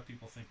say a lot of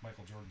people think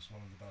Michael Jordan's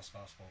one of the best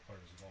basketball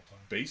players of all time.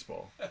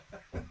 Baseball.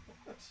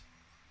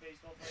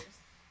 Baseball players.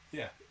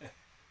 Yeah.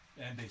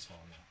 And baseball,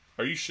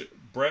 yeah. Are you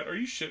Brett, are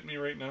you shitting me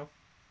right now?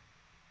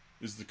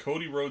 Is the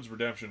Cody Rhodes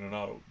redemption an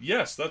auto?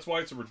 Yes, that's why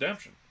it's a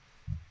redemption.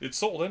 It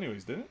sold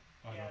anyways, didn't it?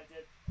 Yeah, I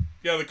did.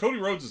 Yeah, the Cody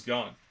Rhodes is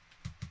gone.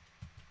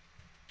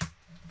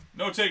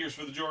 No takers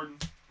for the Jordan.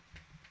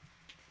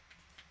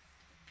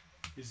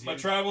 My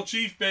tribal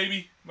chief,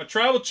 baby. My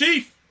tribal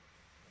chief.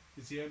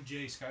 Is the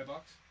MJ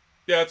Skybox?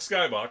 Yeah, it's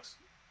Skybox.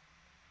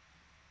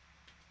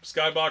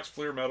 Skybox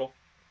Fleer Metal.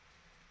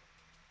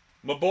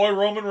 My boy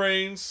Roman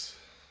Reigns.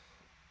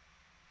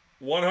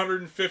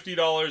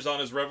 $150 on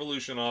his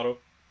Revolution auto.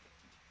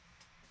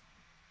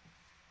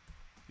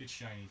 It's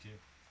shiny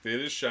too.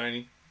 It is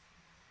shiny.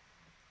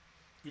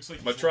 Looks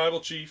like my tribal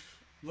chief.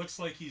 Looks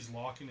like he's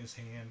locking his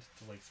hand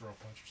to like throw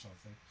a punch or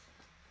something.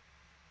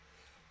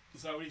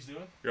 Is that what he's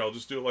doing? Here, I'll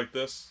just do it like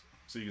this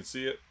so you can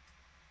see it.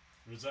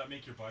 Or does that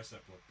make your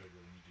bicep look bigger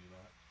when you do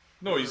that?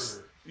 No,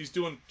 he's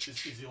doing. Is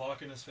he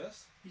locking his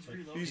fist? He's like,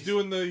 reloading.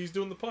 He's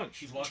doing the punch.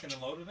 He's locking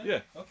and loading it. Yeah.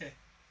 Okay,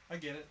 I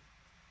get it.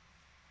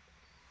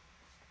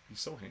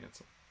 He's so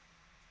handsome.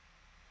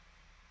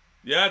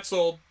 Yeah, it's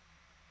sold.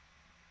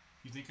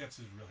 You think that's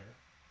his real hair?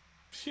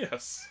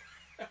 Yes.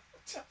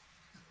 Do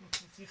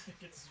you think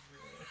it's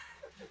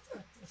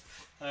really...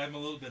 I'm a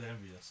little bit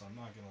envious. I'm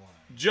not gonna lie.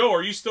 Joe,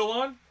 are you still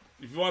on?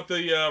 If you want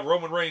the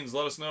Roman Reigns,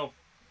 let us know.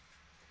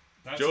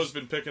 Joe's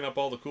been picking up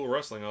all the cool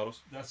wrestling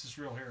autos. That's his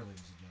real hair,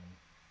 ladies and gentlemen.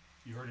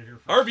 You heard it here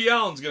first. RB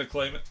Allen's gonna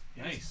claim it.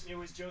 Nice. It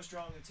was Joe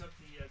Strong who took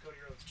the Cody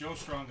Rhodes. Joe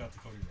Strong got the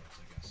Cody Rhodes,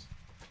 I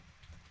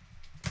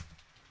guess.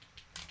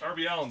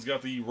 RB Allen's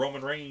got the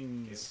Roman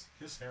Reigns.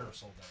 His hair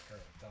sold that card,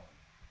 I'm telling you.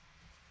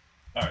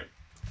 All right,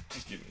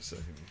 just give me a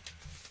second.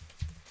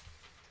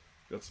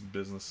 Got some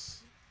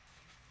business.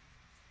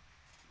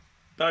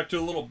 Back to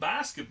a little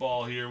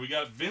basketball here. We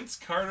got Vince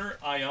Carter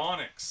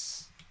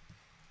Ionics.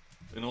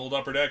 An old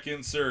Upper Deck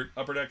insert.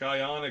 Upper Deck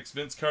Ionics.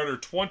 Vince Carter,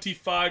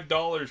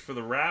 $25 for the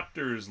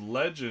Raptors.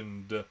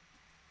 Legend.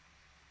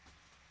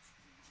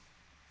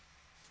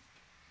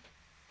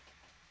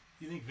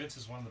 You think Vince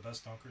is one of the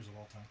best dunkers of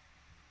all time?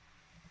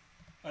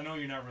 I know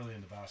you're not really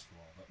into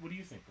basketball, but what do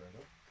you think, Brando?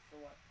 For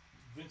what?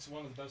 Vince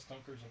one of the best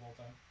dunkers of all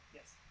time?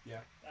 Yes. Yeah.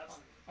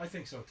 Absolutely. I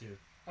think so too.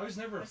 I was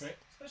never a fan.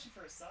 Especially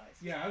for his size.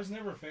 Yeah, I was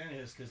never a fan of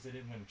his because they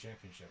didn't win a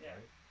championship, Yeah.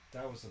 right?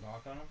 That was the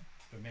knock on him.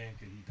 But man,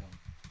 could he dunk.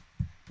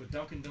 But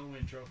dunking don't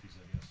win trophies,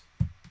 I guess.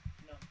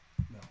 No.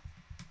 No.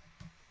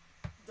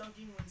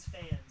 Dunking wins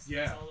fans.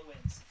 Yeah. That's all it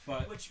wins.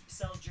 But which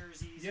sells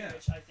jerseys, Yeah.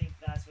 which I think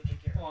that's what they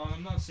care about. well,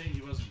 I'm not saying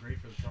he wasn't great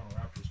for the Toronto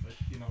Raptors, but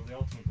you know the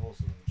ultimate goal is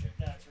to win the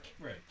championship. That's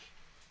right. Right.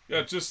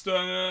 Yeah, just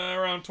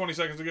around 20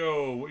 seconds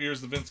ago. What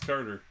year's the Vince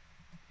Carter?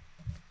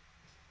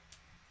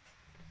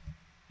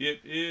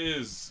 It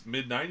is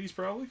mid-90s,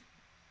 probably?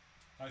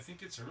 I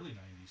think it's early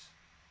 90s.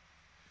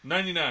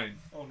 99.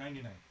 Oh,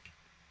 99.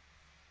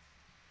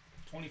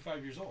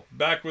 25 years old.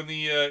 Back when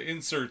the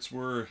inserts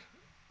were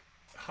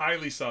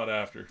highly sought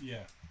after.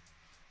 Yeah.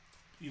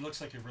 He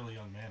looks like a really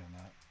young man in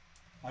that.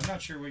 I'm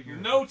not sure what year.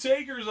 No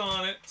takers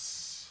on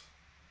it.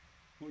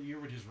 What year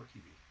would his rookie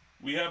be?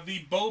 We have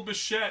the Bo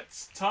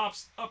Bichette's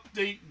Topps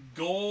Update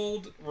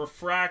Gold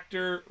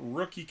Refractor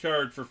Rookie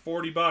Card for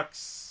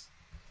 $40.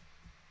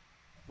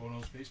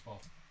 Bono's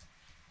baseball.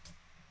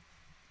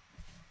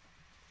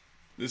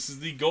 This is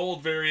the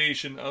gold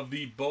variation of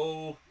the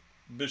Bo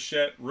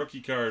Bichette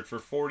Rookie Card for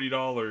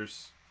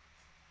 $40.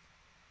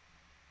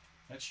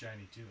 That's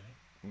shiny too,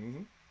 eh?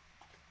 Mm-hmm.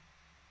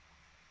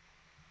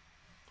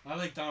 I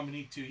like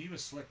Dominique too. He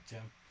was slick,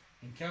 Tim.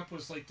 And Kemp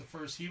was like the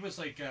first. He was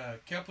like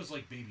Kemp was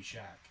like Baby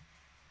Shaq.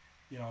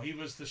 You know, he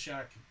was the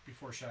Shaq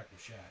before Shaq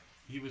was Shaq.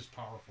 He was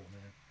powerful,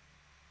 man.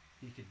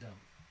 He could dunk.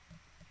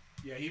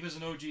 Yeah, he was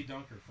an OG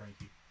dunker,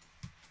 Frankie.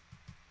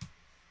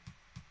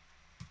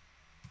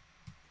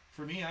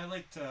 For me, I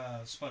liked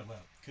Spud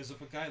Webb because if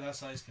a guy that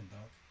size can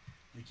dunk,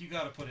 like you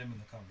got to put him in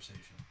the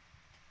conversation.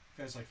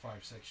 Guy's like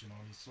 5'6", you know,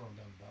 and he's throwing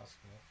down the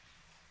basketball.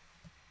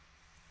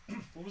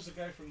 What was the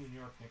guy from the New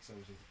York Knicks that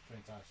was a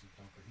fantastic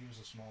dunker? He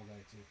was a small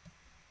guy too.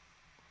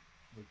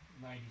 The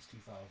 90s,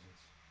 2000s.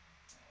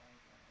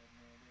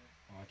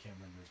 Oh, I can't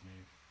remember his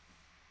name.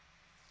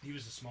 He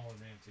was a smaller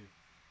man too,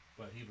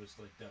 but he was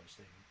like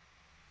devastating.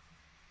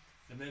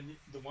 And then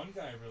the one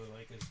guy I really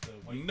like is the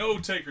white.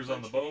 No takers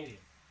on the boat.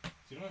 Canadian.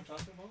 Do you know what I'm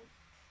talking about?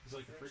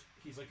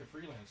 He's like a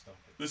freelance dunker.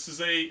 This is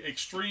a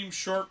extreme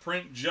short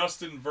print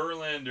Justin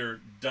Verlander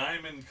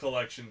Diamond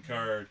Collection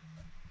card.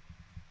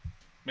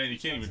 Man, you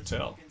can't even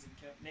tell.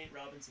 Nate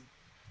Robinson.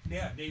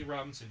 Yeah, Nate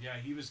Robinson. Yeah,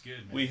 he was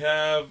good, man. We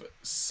have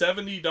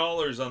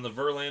 $70 on the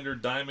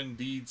Verlander Diamond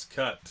Beads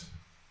cut.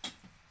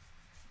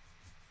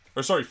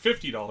 Or sorry,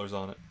 $50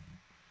 on it.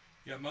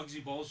 Yeah,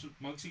 Muggsy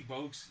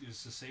Bogues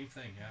is the same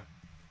thing, yeah.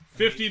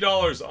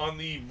 $50 on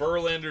the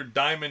Verlander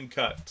Diamond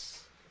cut.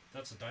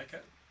 That's a die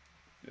cut?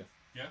 Yeah.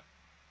 Yeah?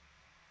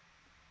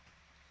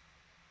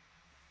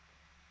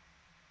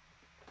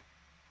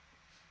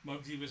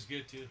 Muggsy was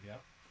good too, yeah.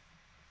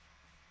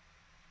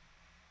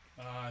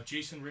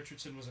 Jason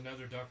Richardson was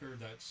another dunker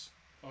that's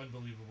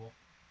unbelievable.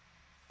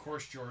 Of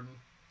course, Jordan.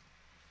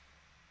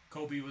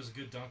 Kobe was a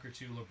good dunker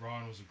too.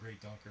 LeBron was a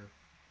great dunker.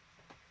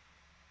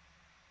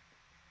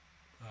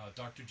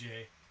 Dr.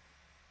 J.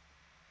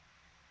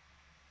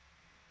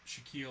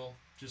 Shaquille,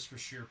 just for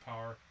sheer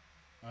power.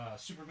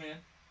 Superman,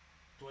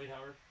 Dwight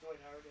Howard. Dwight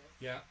Howard,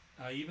 yeah.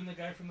 Yeah. Even the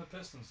guy from the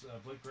Pistons,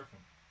 Blake Griffin.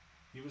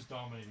 He was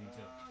dominating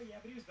too. Yeah,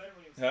 but he was better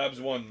when he was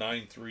Habs won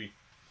 9-3.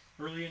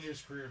 Early in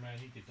his career, man,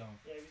 he could dunk.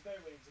 Yeah, he was better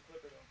when he was a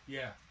Clipper, though.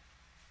 Yeah.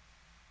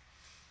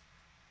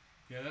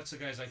 Yeah, that's the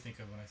guys I think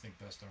of when I think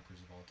best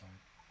dunkers of all time.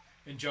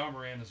 And John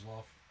Moran as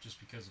well, just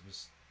because of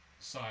his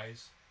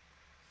size.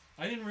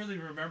 I didn't really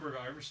remember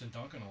Iverson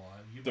dunking a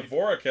lot.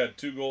 Dvorak had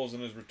 2 goals in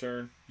his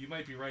return. You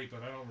might be right,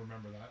 but I don't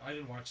remember that. I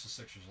didn't watch the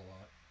Sixers a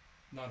lot.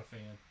 Not a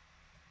fan.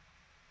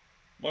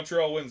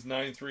 Montreal wins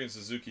 9-3 and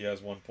Suzuki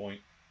has 1 point.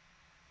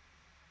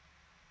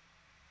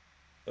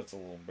 That's a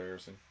little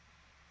embarrassing.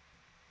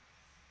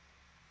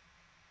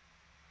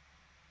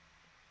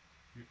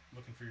 You're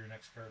looking for your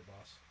next card,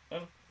 boss. I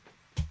know.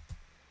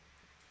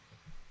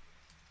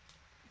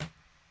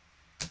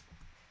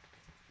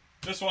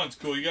 This one's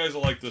cool. You guys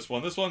will like this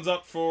one. This one's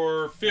up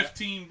for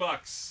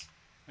 $15.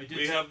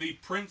 We have the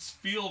Prince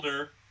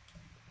Fielder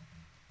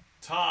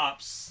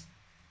Topps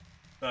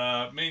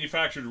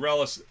manufactured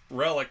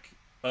relic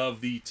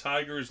of the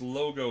Tigers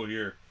logo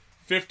here.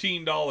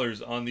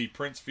 $15 on the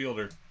Prince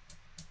Fielder.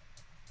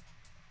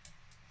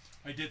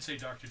 I did say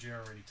Dr. J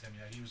already, Tim.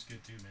 Yeah, he was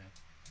good too, man.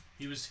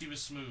 He was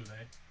smooth,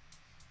 eh?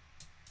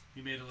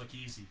 He made it look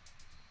easy.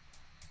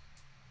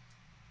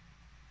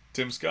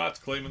 Tim Scott's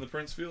claiming the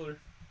Prince Fielder.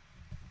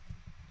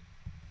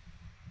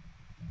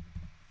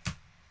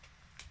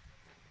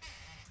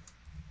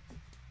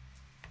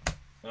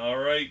 All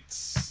right.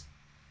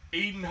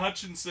 Aiden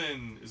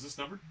Hutchinson. Is this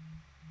numbered?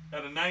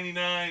 At a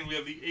 99. We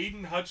have the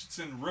Aiden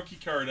Hutchinson rookie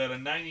card at a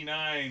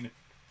 99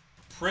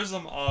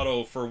 Prism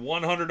Auto for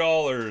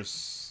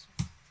 $100.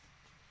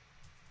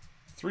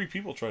 3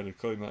 people tried to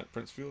claim that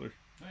Prince Fielder.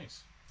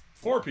 Nice.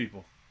 4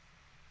 people.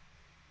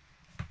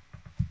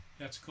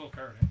 That's a cool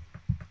card, eh?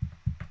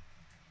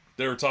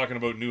 They were talking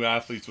about new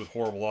athletes with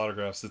horrible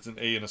autographs. It's an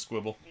A and a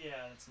squibble.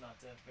 Yeah, it's not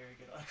a very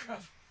good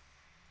autograph.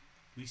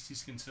 At least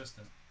he's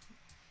consistent.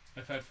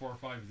 I've had 4 or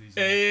 5 of these.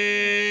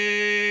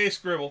 A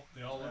scribble.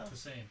 They all look the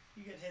same.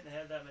 You get hit in the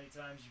head that many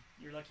times,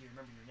 you're lucky you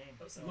remember your name.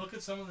 So. Look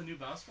at some of the new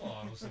basketball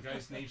autos. The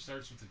guy's name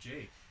starts with a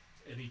J,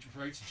 and he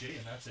writes J,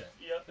 and that's it.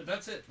 Yep.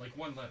 That's it. Like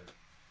one letter.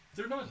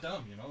 They're not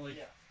dumb, you know. Like,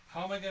 yeah.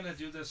 How am I gonna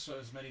do this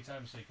as many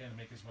times as I can to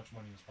make as much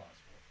money as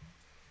possible?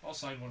 I'll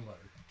sign one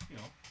letter. You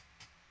know.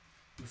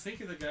 You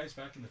think of the guys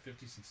back in the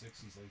 50s and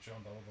 60s, like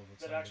John Belleville,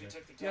 that actually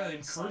took the time in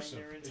to sign cursive.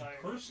 their entire.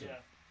 In cursive.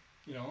 Yeah.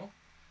 You know,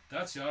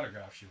 that's the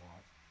autographs you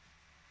want.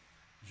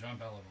 Jean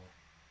Belleville,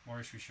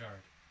 Maurice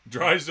Richard,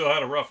 Drysdale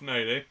had a rough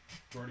night, eh?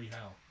 Gordie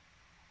Howe.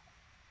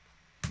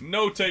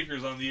 No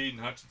takers on the Aiden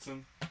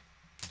Hutchinson.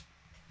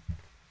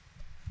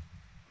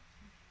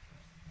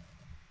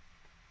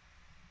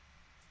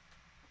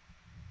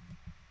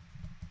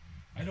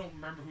 I don't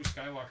remember who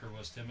Skywalker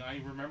was, Tim. I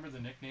remember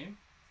the nickname.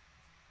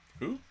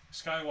 Who?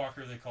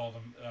 Skywalker, they called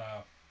him.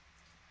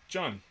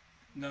 Johnny.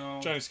 No.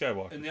 Johnny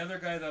Skywalker. And the other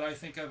guy that I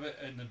think of it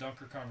in the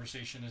dunker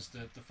conversation is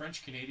the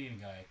French-Canadian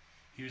guy.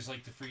 He was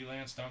like the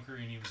freelance dunker,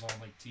 and he was on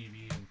like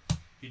TV, and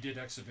he did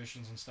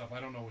exhibitions and stuff. I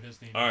don't know what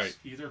his name is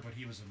either, but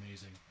he was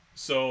amazing.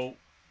 So,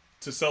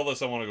 to sell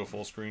this, I want to go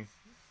full screen,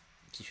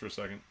 just for a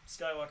second.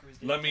 Skywalker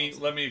was. Let me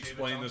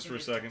explain this for a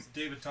second.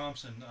 David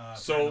Thompson.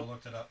 So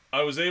looked it up.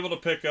 I was able to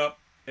pick up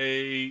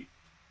a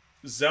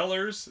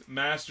Zeller's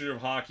Master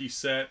of Hockey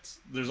set.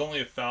 There's only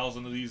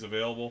 1,000 of these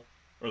available,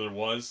 or there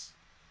was.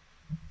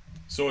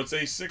 So it's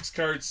a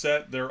 6-card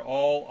set. They're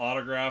all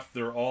autographed.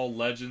 They're all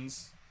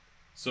legends.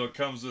 So it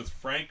comes with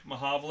Frank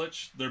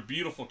Mahovlich. They're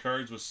beautiful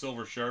cards with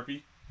silver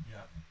Sharpie.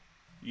 Yeah.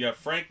 You got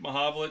Frank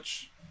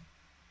Mahovlich,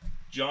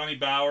 Johnny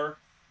Bauer.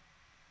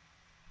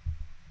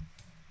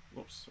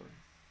 Whoops,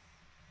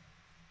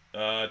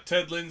 sorry.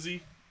 Ted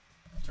Lindsay.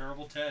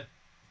 Terrible Ted.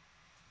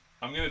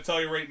 I'm going to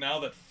tell you right now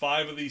that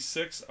 5 of these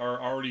 6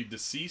 are already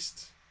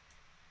deceased.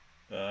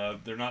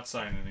 They're not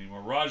signing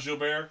anymore. Raj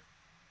Gilbert.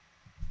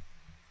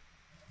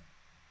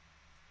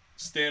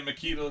 Stan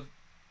Mikita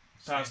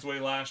passed away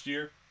last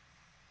year.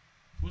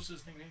 What's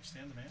his nickname?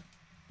 Stan the Man?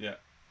 Yeah.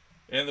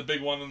 And the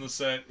big one in the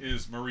set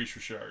is Maurice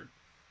Richard.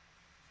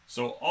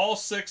 So all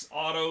 6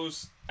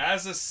 autos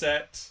as a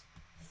set,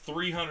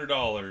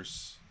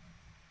 $300.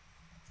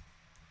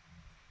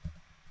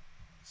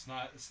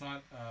 It's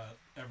not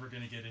ever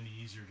going to get any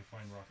easier to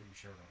find Rocket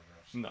Richard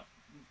autographs. No.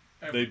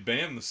 Ever. They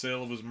banned the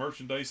sale of his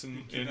merchandise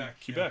in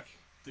Quebec. Yeah.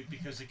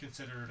 Because they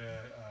consider it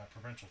a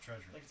provincial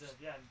treasure. Like I said,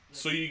 yeah.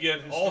 So you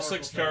get all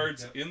 6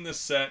 cards in this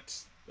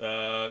set,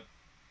 $300.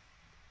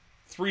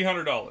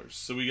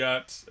 So we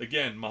got,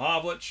 again,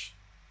 Mahovlich,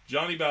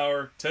 Johnny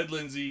Bauer, Ted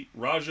Lindsay,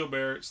 Raj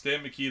Gilbert,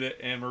 Stan Mikita,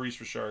 and Maurice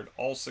Richard.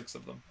 All 6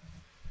 of them.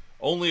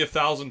 Only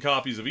 1,000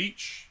 copies of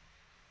each,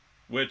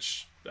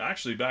 which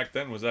actually back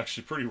then was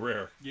actually pretty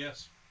rare.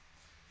 Yes.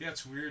 Yeah,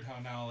 it's weird how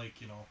now,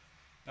 like, you know,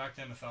 back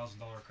then $1,000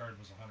 card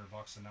was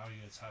 $100, and now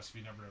it has to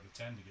be number out of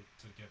 10 to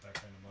get that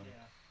kind of money.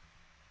 Yeah.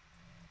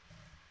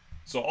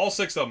 So all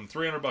 6 of them,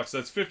 $300.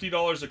 That's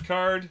 $50 a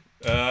card.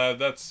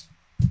 That's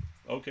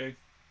okay.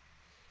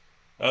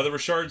 The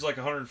Richard's like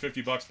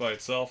 $150 by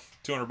itself,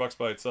 $200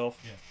 by itself.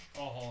 Yeah,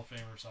 all Hall of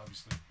Famers,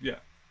 obviously. Yeah.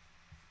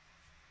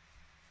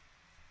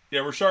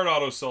 Yeah, Richard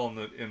autos sell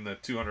in the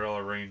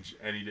 $200 range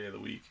any day of the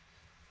week.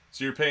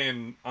 So you're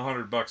paying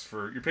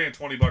 $100 you're paying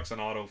 $20 an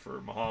auto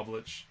for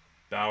Mahovlich,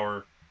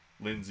 Bauer,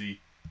 Lindsay,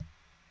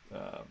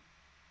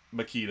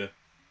 Makita,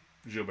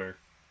 Gilbert.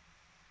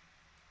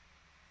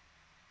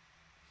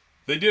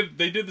 They did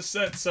the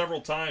set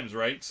several times,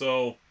 right?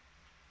 So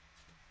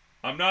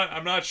I'm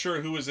not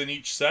sure who was in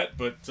each set,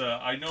 but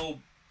I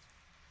know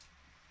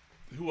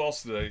who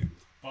else did I.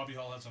 Bobby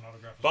Hall has an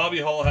autograph. Bobby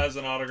Hall has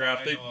an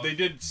autograph. I They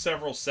did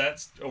several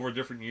sets over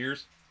different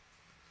years.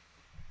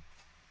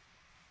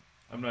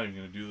 I'm not even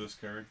going to do this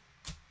card.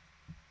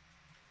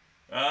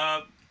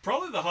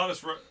 Probably the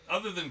hottest,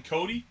 other than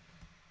Cody,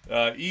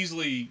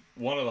 easily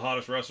one of the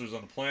hottest wrestlers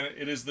on the planet.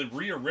 It is the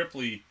Rhea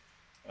Ripley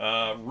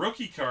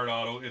rookie card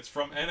auto. It's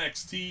from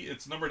NXT.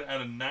 It's numbered at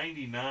a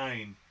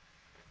 99.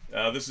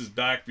 This is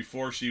back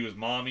before she was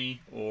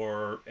Mommy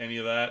or any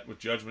of that with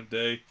Judgment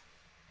Day.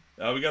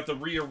 We got the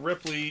Rhea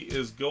Ripley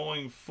is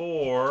going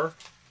for,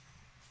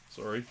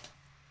 sorry,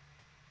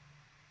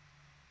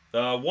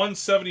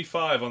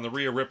 175 on the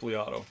Rhea Ripley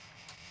auto.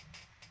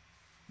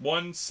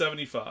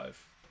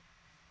 175.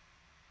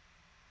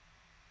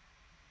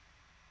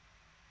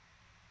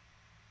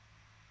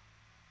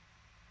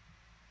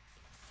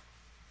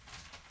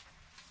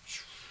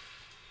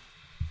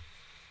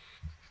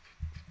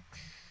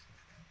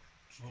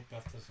 Hope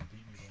Beth doesn't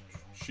beat me when I go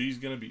home. She's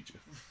gonna beat you.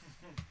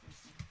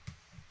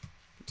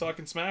 We're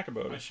talking smack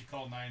about I it. should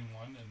call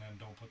 911 and then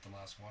don't put the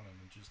last one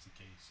in just in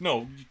case.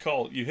 No,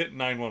 you hit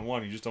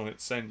 911. You just don't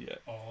hit send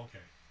yet. Oh,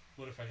 okay.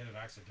 What if I hit it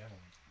accidentally?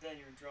 Then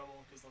you're in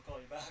trouble because they'll call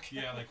you back.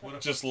 Yeah, like what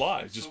if Just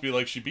lie. Just be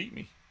like, she beat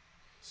me.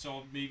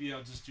 So maybe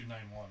I'll just do 9-1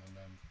 and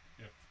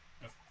then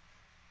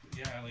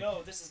yeah, like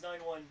No, this is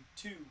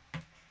 912.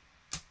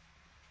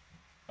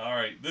 All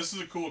right, this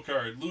is a cool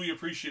card. Louis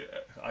Aparicio.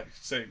 I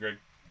say it, Greg.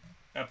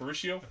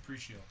 Aparicio.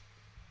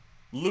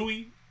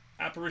 Louis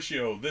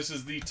Aparicio. This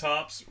is the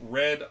Topps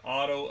red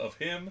auto of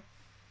him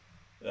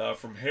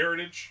from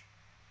Heritage.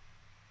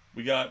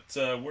 We got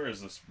where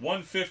is this?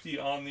 150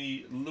 on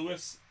the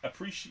Louis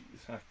Aparicio.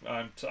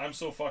 I'm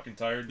so fucking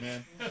tired,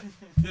 man.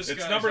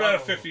 It's numbered out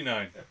of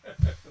 59.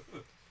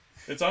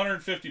 It's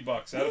 $150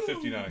 out of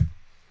 59.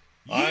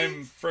 Yeet.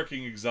 I'm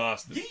freaking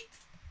exhausted. Yeet.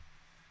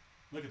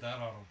 Look at that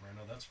auto,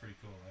 Brando. That's pretty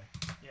cool,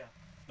 eh? Yeah.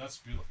 That's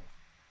beautiful.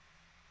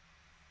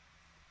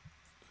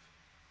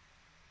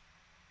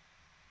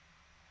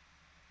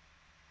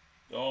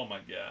 Oh my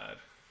god.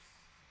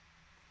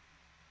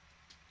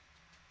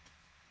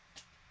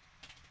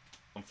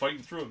 I'm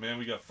fighting through it, man.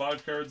 We got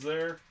 5 cards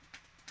there.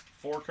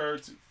 4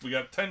 cards. We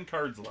got 10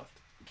 cards left.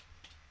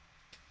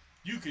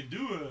 You can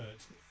do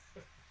it.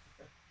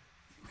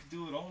 You can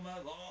do it all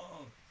night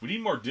long. We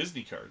need more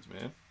Disney cards,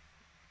 man.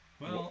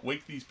 Well,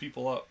 wake these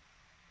people up.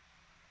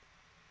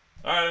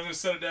 Alright, I'm going to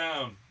set it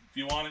down. If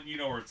you want it, you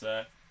know where it's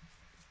at.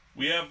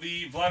 We have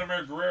the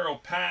Vladimir Guerrero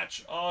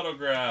patch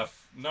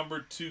autograph, number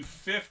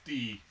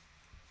 250.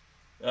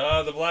 The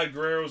Vlad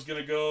Guerrero is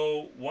going to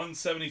go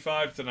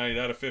 175 tonight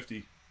out of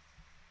 50.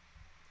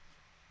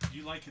 Do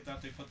you like it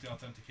that they put the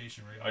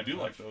authentication rate on I do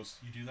the like patch? those.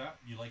 You do that?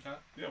 You like that?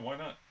 Yeah, why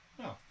not?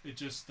 No,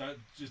 it's just a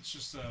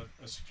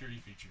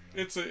security feature. You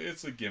know?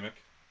 It's a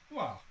gimmick.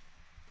 Wow.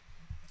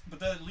 But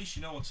then at least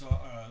you know it's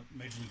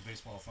Major League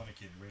Baseball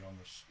authenticated right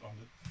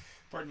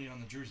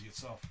on the jersey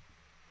itself.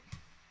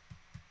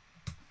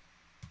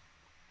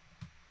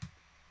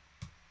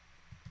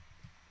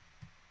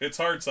 It's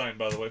hard signed,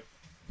 by the way.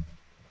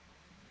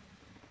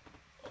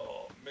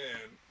 Oh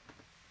man,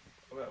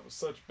 that was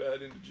such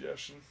bad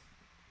indigestion.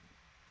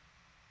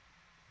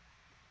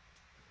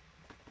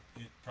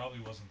 It probably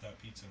wasn't that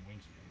pizza and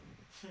wings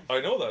you ate.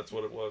 I know that's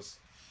what it was.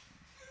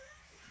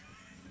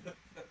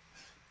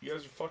 You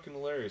guys are fucking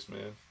hilarious,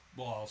 man.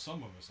 Well,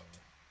 some of us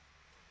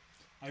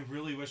are. I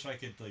really wish I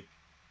could like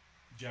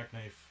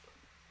jackknife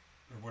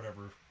or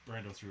whatever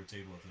Brando threw a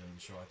table at the end of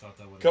the show. I thought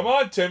that would. Come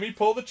on, Timmy,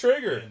 pull the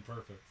trigger. Been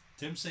perfect.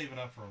 Tim's saving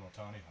up for an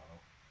Otani auto.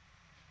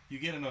 You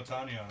get an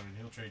Otani auto and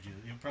he'll trade you.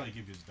 He'll probably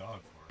give you his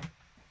dog for it.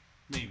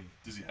 Maybe.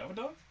 Does he have a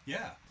dog?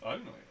 Yeah. I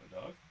didn't know he had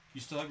a dog.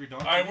 You still have your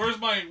dog? All right,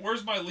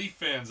 where's my Leaf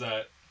fans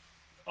at?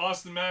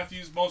 Austin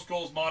Matthews, most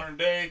goals modern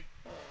day,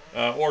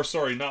 or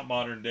sorry, not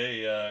modern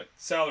day,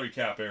 salary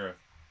cap era.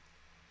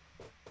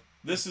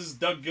 This is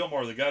Doug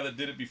Gilmour, the guy that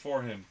did it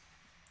before him.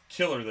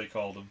 Killer, they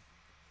called him.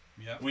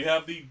 Yeah. We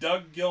have the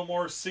Doug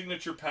Gilmour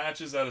signature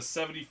patches out of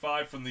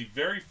 75 from the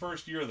very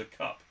first year of the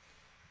Cup.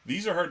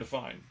 These are hard to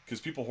find because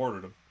people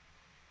hoarded them.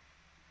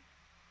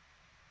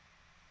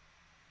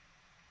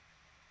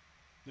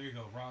 There you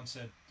go. Ron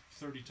said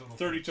 30 total.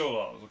 30 total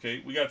dollars.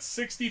 Okay, we got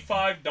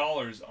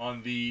 $65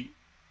 on the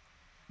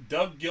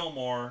Doug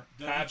Gilmour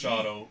patch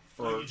auto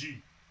for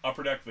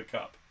Upper Deck of the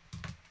Cup.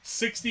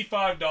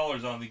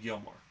 $65 on the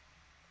Gilmour.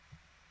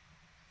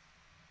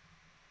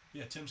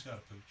 Yeah, Tim's got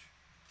a pooch.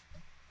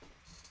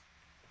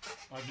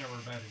 I've never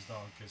met his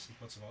dog because he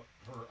puts about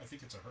her. I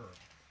think it's a her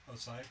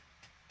outside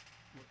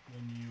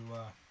when you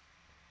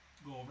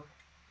go over.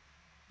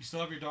 You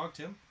still have your dog,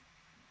 Tim?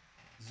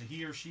 Is it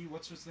he or she?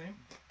 What's his name?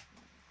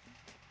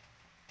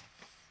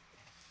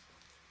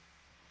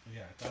 But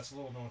yeah, that's a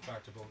little known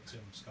fact about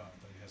Tim Scott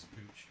that he has a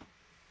pooch.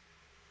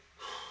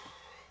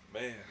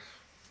 Man.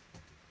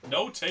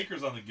 No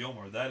takers on the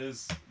Gilmour. That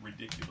is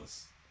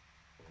ridiculous.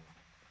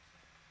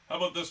 How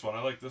about this one?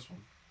 I like this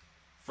one.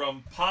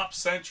 From Pop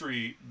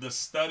Century, the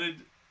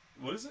studded...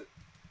 What is it?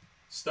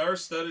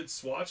 Star-studded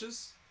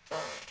swatches?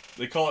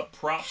 They call it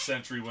Prop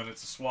Century when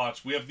it's a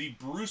swatch. We have the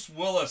Bruce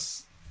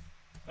Willis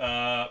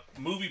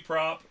movie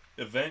prop,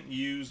 event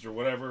used, or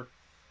whatever.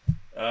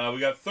 We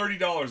got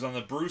 $30 on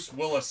the Bruce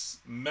Willis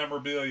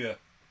memorabilia.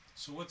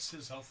 So what's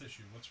his health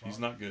issue? What's wrong? He's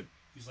not good.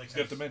 He's like He's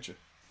got dementia.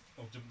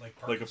 Oh,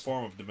 Like a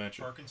form of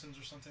dementia. Parkinson's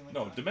or something like that?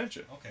 that? No,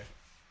 dementia. Okay.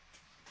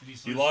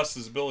 He lost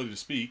his ability to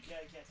speak. Yeah,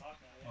 he can't talk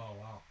now. Yeah. Oh,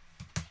 wow.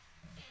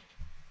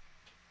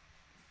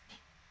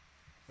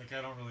 Like,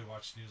 I don't really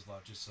watch news a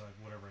lot, just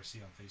whatever I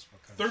see on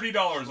Facebook.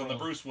 $30 on the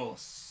Bruce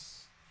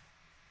Willis.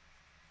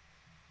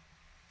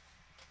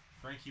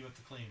 Frankie with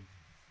the clean.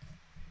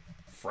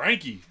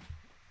 Frankie.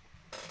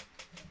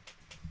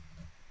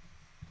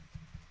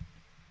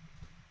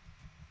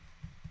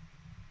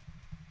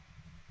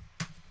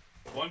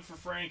 One for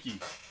Frankie.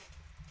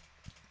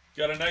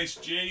 Got a nice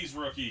Jays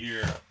rookie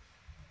here.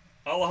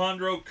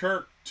 Alejandro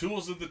Kirk,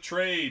 Tools of the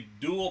Trade,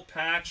 dual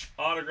patch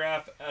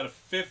autograph out of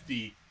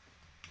 50.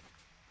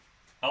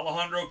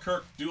 Alejandro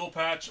Kirk, dual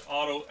patch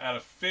auto out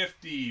of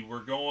 50. We're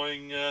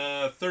going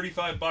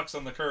 $35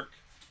 on the Kirk.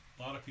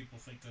 A lot of people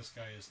think this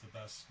guy is the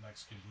best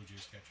Mexican Blue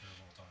Jays catcher of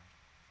all time.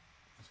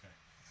 This guy.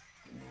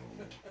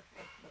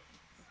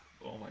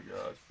 Oh my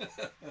God.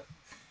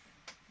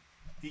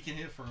 He can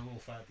hit for a little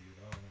fat dude.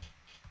 I don't know.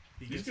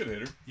 He's a good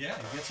hitter. Yeah,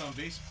 he gets on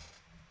base.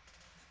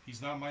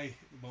 He's not my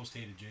most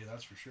hated Jay,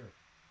 that's for sure.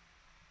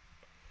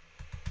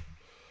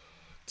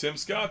 Tim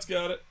Scott's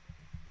got it.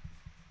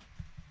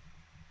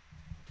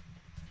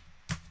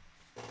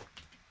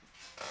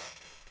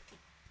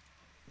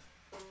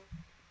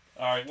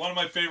 All right, one of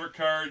my favorite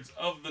cards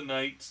of the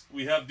night.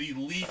 We have the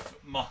Leaf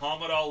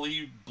Muhammad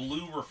Ali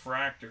Blue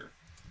Refractor.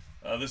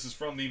 This is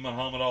from the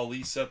Muhammad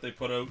Ali set they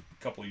put out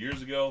a couple of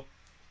years ago.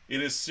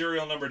 It is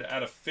serial numbered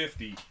out of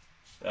 50.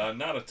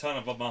 Not a ton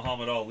of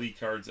Muhammad Ali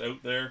cards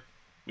out there.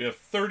 We have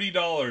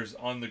 $30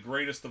 on the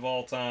greatest of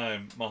all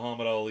time,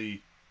 Muhammad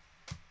Ali.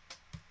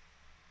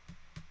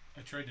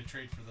 I tried to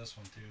trade for this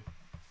one too.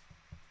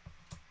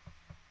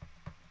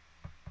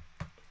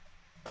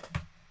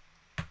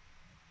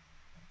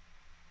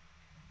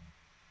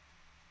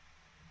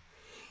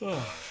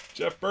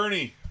 Jeff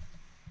Burney.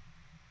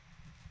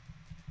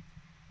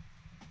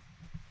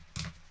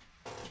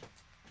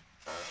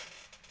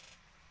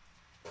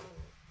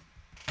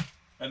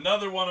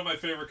 Another one of my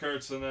favorite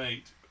cards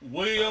tonight.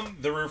 William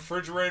the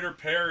Refrigerator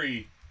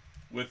Perry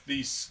with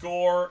the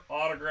score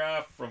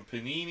autograph from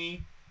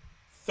Panini.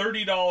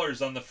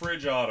 $30 on the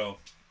fridge auto.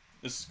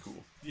 This is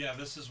cool. Yeah,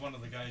 this is one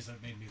of the guys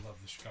that made me love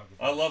the Chicago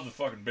Bears. I love the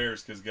fucking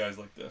Bears because guys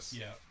like this.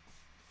 Yeah.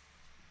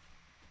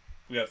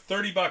 We got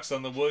 $30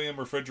 on the William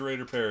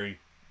Refrigerator Perry.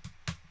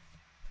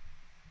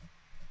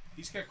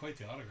 He's got quite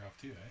the autograph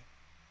too,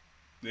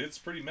 eh? It's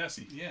pretty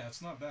messy. Yeah,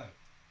 it's not bad.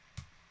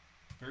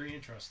 Very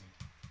interesting.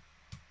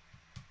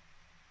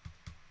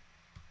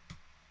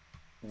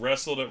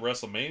 Wrestled at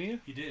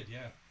Wrestlemania? He did,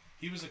 yeah.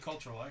 He was a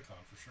cultural icon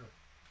for sure.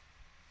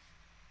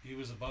 He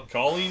was above.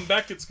 Colleen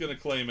Beckett's gonna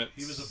claim it.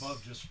 He was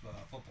above just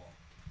football.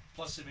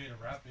 Plus, he made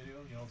a rap video.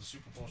 You know, the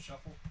Super Bowl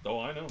Shuffle. Oh,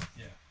 I know.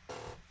 Yeah.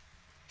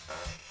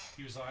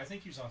 He was. I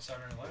think he was on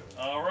Saturday Night Live.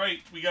 All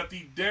right, we got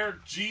the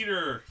Derek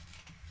Jeter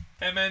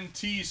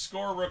MNT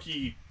score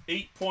rookie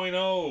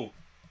 8.0.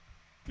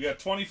 We got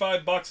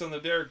 $25 on the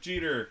Derek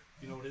Jeter.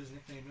 You know what his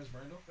nickname is,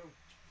 Brando? Oh,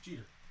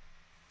 Jeter.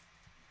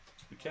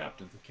 The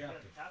captain. The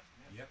captain. Yeah.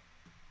 Yep.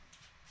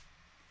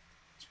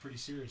 It's pretty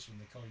serious when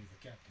they call you the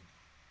captain.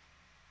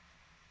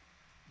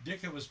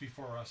 Dicka was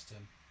before us,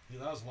 Tim. Yeah,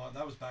 that was long.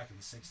 That was back in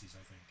the '60s,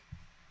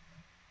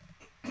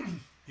 I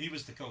think. He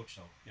was the coach,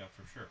 though. Yeah,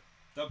 for sure.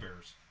 The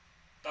Bears.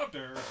 The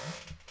Bears.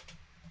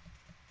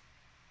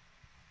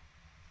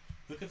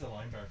 Look at the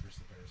linebackers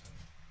the Bears have.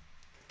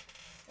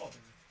 Oh,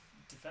 they're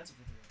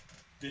defensively,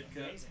 they're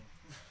Ditka, amazing.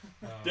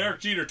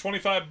 Derek Jeter,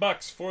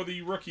 $25 for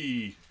the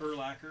rookie.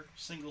 Urlacher,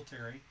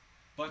 Singletary.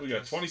 But We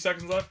got 20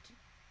 seconds left.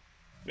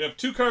 We have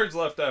 2 cards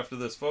left after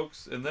this,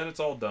 folks, and then it's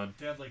all done.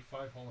 They had like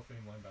 5 Hall of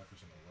Fame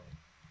linebackers in a row.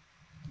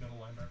 Middle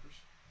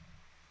linebackers.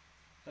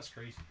 That's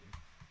crazy, dude.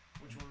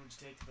 Which one would you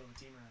take to build a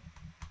team around?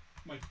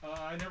 Mike,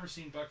 I never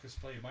seen Buckus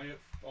play. My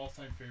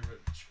all-time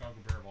favorite Chicago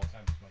Bear of all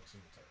time is Mike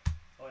Singletary.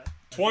 Oh, yeah?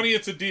 20,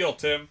 it's a deal,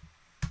 Tim.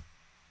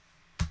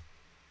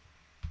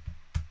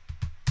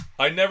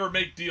 I never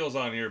make deals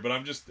on here, but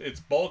it's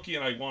bulky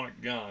and I want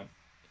it gone.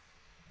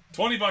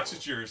 $20,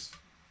 it's yours.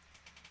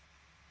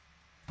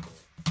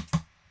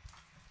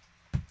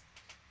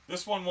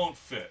 This one won't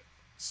fit,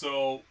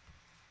 so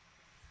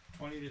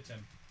 20 to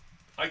 10.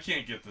 I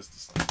can't get this to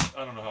stop.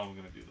 I don't know how I'm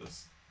going to do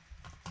this.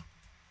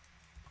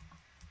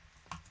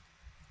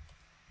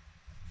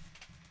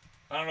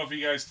 I don't know if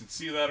you guys can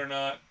see that or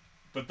not,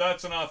 but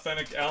that's an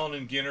authentic Allen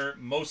and Ginner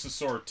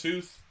Mosasaur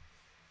tooth.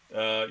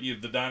 You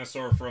have the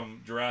dinosaur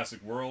from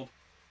Jurassic World.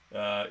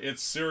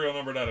 It's serial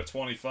numbered out of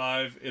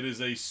 25. It is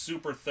a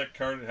super thick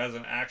card. It has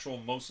an actual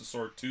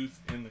Mosasaur tooth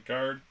in the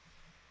card.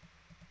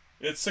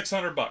 It's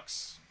 $600. I'll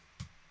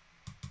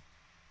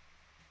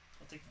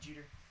take the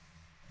Jeter.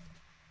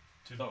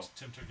 Tim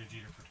took a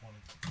Jeter for 20.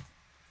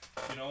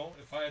 You know,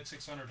 if I had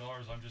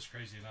 $600, I'm just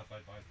crazy enough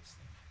I'd buy this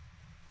thing.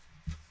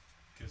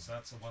 Because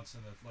that's a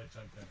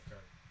once-in-a-lifetime kind of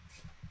card.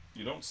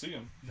 You don't see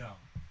them. No.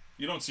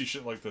 You don't see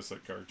shit like this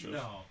at card shows.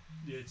 No.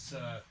 It's,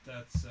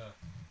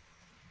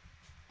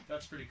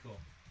 that's pretty cool.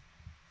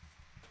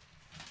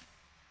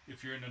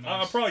 If you're in a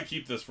I'll probably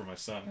keep this for my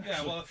son.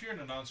 Yeah, well, if you're in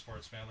a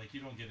non-sports, man, like, you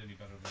don't get any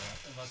better than that.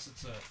 Unless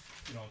it's a,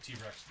 T-Rex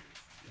dude.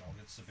 You know,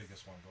 it's the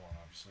biggest one going,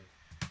 obviously.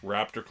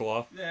 Raptor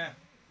claw. Yeah.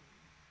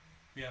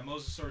 Yeah,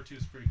 Mosasaur 2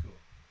 is pretty cool.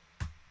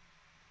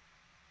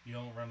 You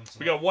don't run into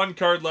We got 1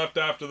 card left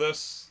after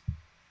this.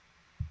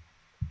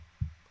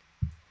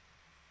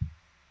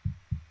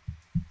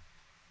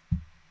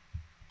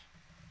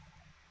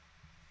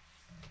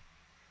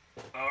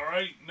 All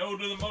right, no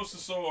to the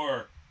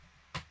Mosasaur.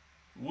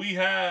 We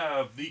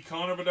have the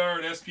Connor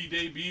Bedard SP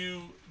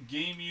debut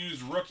game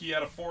used rookie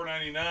out of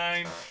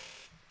 $4.99.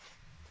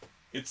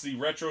 It's the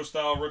retro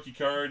style rookie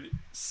card.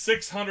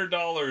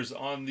 $600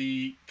 on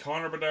the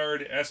Connor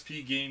Bedard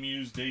SP game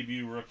used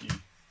debut rookie.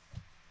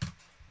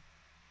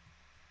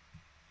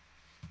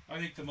 I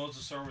think the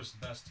Mosasaur was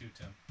the best too,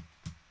 Tim.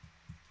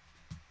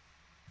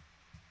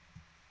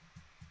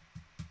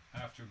 I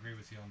have to agree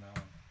with you on that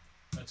one.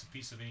 That's a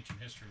piece of ancient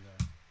history there.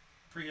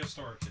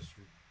 Prehistoric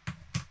history.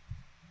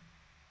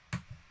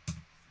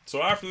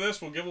 So after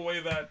this, we'll give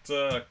away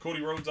that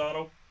Cody Rhodes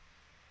auto.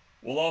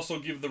 We'll also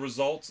give the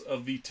results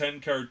of the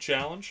 10-card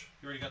challenge.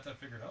 You already got that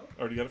figured out?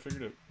 Already got it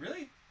figured out.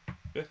 Really?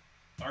 Yeah.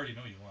 I already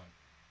know you won.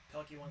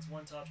 Pelkey wants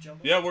one top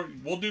jumbo. Yeah,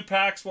 we'll do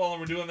packs while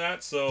we're doing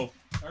that, so...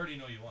 I already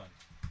know you won.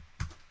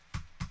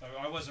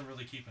 I wasn't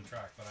really keeping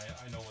track, but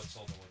I know what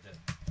sold and what didn't.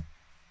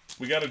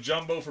 We got a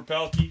jumbo for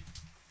Pelkey.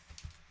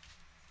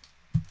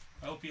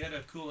 I hope you had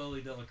a cool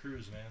Ellie De La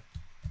Cruz,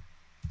 man.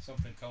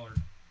 Something colored.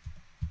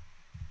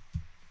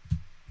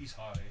 He's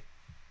hot,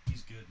 eh?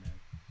 He's good,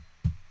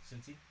 man.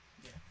 Cincy?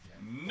 Yeah.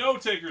 No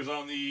takers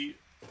on the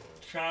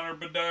Connor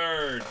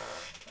Bedard.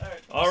 Alright.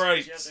 All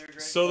right. Yeah, they're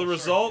great. So the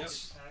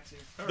results,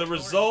 Yep. the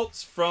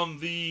results from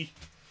the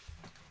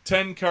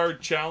 10-card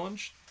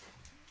challenge.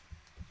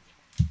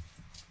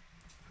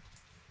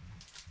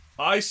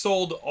 I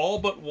sold all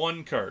but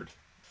one card,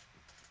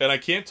 and I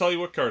can't tell you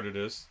what card it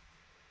is.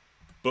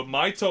 But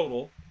my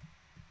total,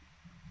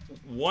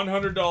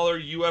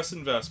 $100 U.S.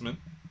 investment.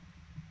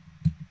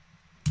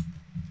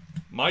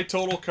 My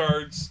total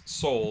cards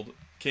sold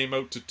came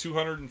out to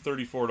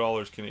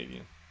 $234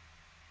 Canadian,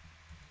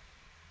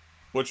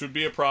 which would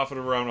be a profit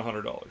of around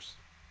 $100,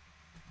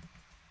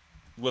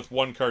 with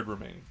one card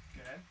remaining.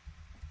 Okay.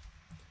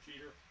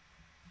 Cheater.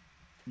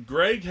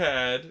 Greg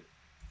had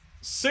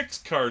 6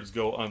 cards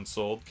go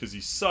unsold because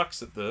he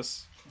sucks at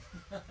this.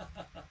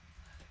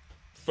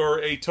 For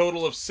a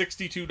total of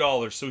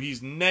 $62, so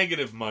he's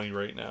negative money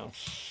right now.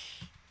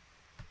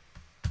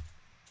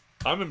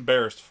 I'm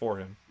embarrassed for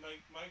him.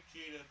 Mike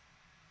cheated.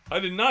 I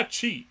did not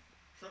cheat.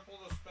 Triple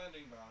the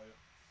spending value.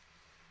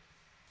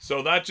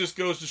 So that just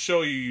goes to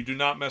show you do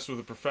not mess with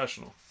a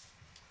professional.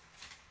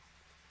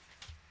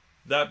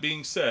 That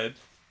being said,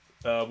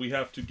 we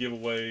have to give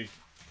away...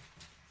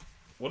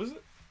 What is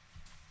it?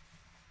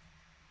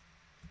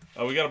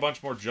 Oh, we got a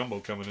bunch more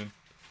jumbo coming in.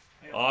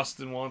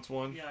 Austin wants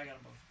one. Yeah, I got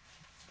them both.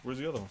 Where's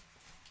the other one?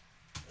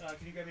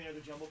 Can you grab me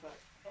another jumbo pack?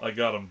 I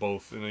got them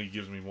both, and then he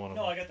gives me one of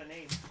No, them. I got the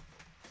name.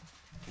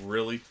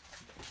 Really? There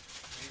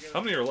you go.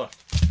 How many are left?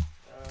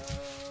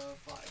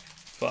 5.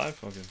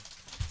 5? Okay.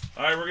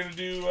 Alright, we're going to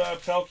do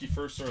Pelkey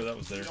first. Sorry, that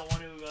was there. You don't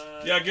want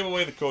to... Yeah, give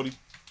away the Cody.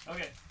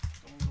 Okay.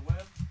 Go over the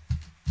web.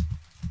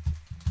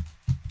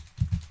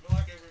 Good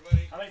luck,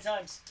 everybody. How many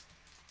times?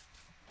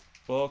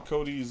 Well,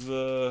 Cody's...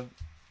 40.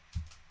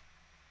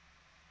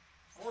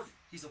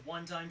 He's a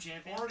one-time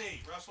champion.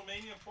 40.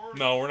 WrestleMania 40.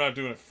 No, we're not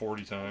doing it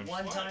 40 times.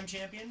 One-time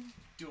champion.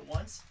 Do it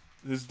once.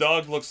 His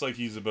dog looks like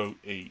he's about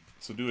 8,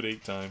 so do it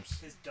 8 times.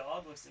 His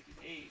dog looks like he's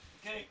 8.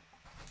 Okay.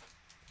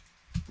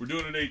 We're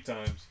doing it 8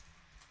 times.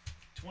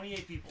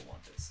 28 people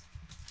want this.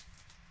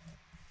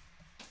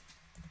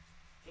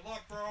 Good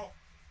luck, bro.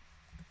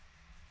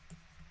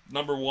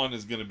 Number 1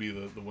 is going to be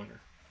the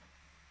winner.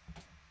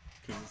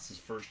 Because it's his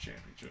first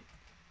championship.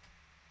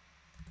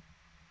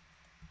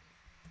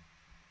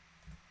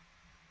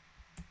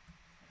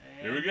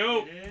 Here we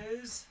go.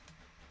 It is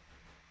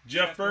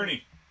Jeff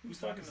Burney. Who's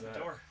Who the fuck knocking is at the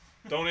that? door?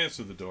 Don't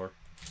answer the door.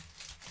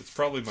 It's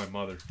probably my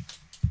mother.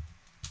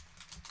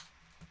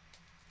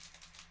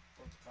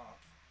 Or the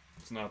cops.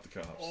 It's not the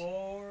cops.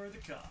 Or the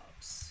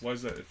cops. Why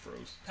is that? It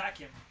froze. Pack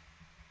him.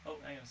 Oh,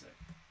 hang on a sec.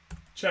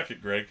 Check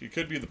it, Greg. It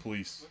could be the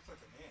police. Looks like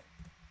a man.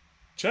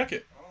 Check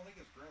it. I don't think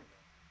it's Grim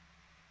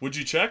though. Would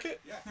you check it?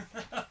 Yeah.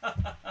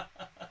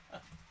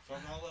 So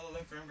I'm not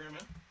letting Grim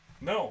in?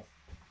 No.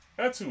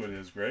 That's who it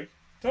is, Greg.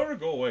 Tell her to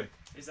go away.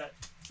 Is that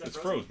It's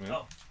frozen? froze, man.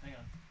 Oh, hang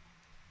on.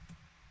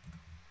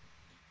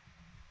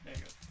 There you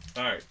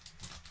go. All right.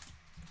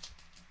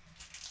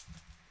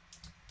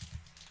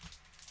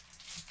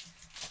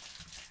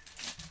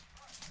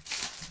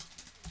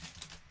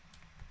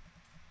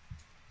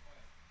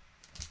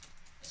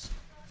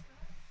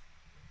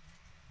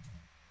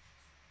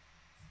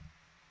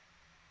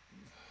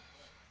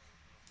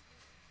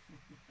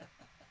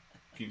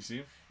 Can you see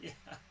him? Yeah.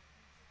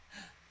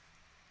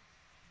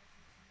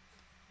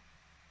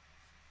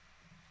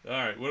 All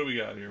right, what do we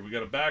got here? We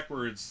got a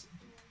backwards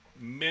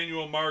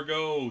Manuel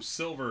Margot,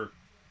 silver.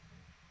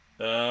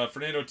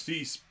 Fernando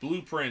Tatis,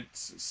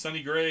 blueprints.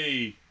 Sonny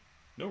Gray.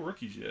 No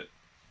rookies yet.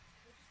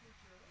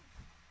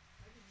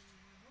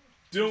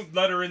 Don't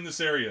let her in this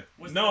area.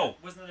 No.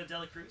 Wasn't it a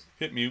Dela Cruz?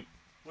 Hit mute.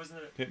 Wasn't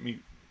it? Hit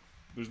mute.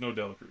 There's no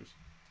Dela Cruz.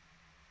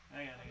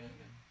 Hang on.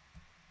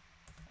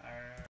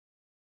 Alright.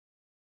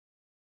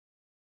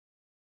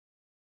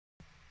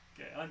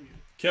 Okay,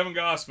 unmuted. Kevin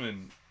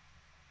Gossman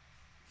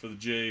for the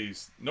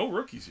Jays. No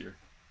rookies here.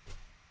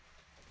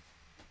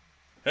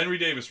 Henry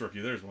Davis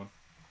rookie. There's one.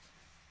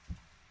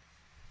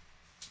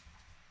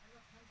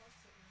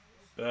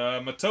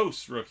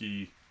 Matos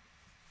rookie.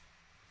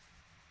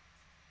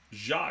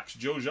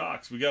 Joe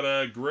Jacques. We got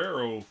a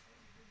Guerrero.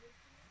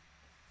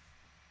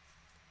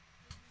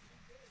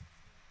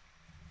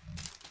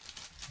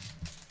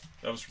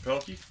 That was for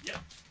Pelkey? Yeah.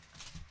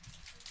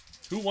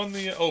 Who won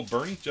the... Oh,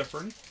 Bernie? Jeff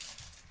Bernie?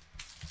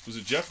 Was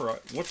it Jeff or...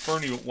 What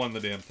Bernie won the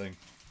damn thing?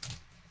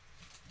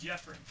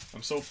 Jeffrey.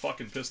 I'm so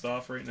fucking pissed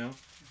off right now.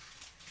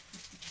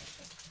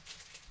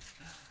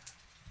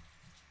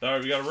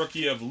 Alright, we got a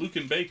rookie of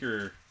Lucan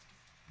Baker.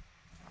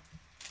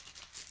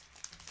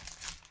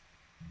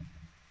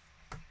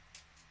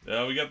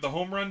 We got the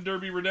Home Run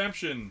Derby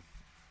Redemption.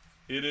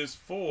 It is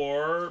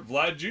for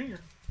Vlad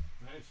Jr.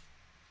 Nice.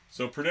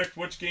 So predict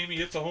which game he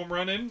hits a home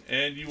run in,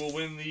 and you will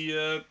win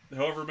the,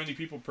 however many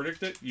people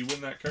predict it, you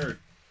win that card.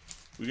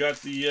 We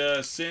got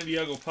the San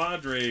Diego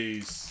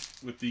Padres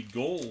with the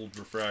gold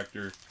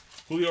refractor.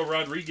 Julio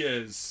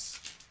Rodriguez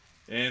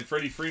and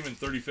Freddie Freeman,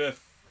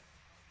 35th.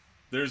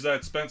 There's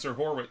that Spencer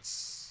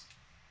Horwitz.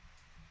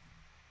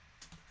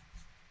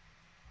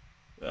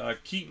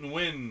 Keaton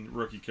Wynn,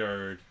 rookie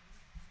card.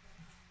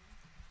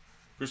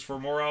 Christopher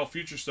Morel,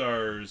 Future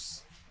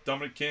Stars.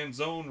 Dominic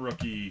Canzone,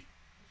 rookie.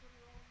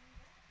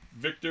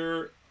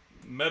 Victor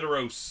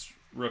Medeiros,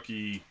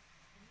 rookie.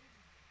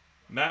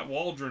 Matt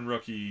Waldron,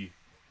 rookie.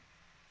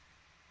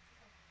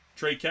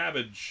 Trey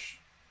Cabbage.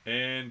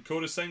 And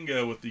Kota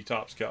Senga with the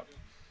Topps Cup.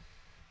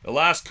 The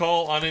last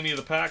call on any of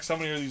the packs. How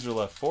many of these are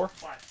left? 4?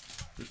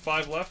 5. There's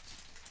 5 left.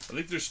 I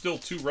think there's still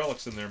 2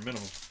 relics in there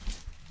minimum.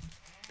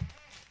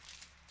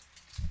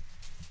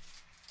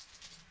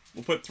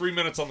 We'll put 3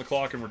 minutes on the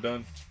clock and we're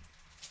done.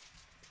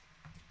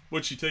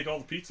 Would she take all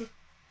the pizza?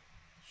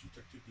 She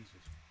took 2 pieces.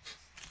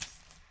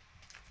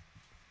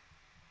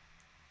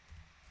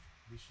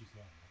 At least she's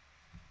gone.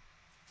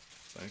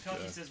 Thank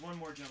Pelkey you. says one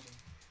more jumbo.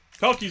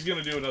 Pelkey's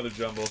going to do another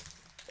jumbo.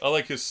 I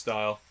like his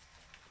style.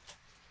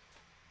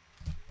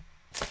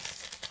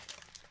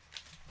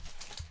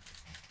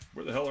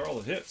 Where the hell are all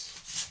the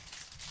hits?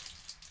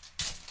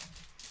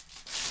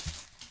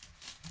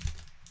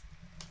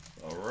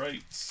 All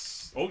right.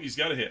 Oh, he's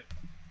got a hit.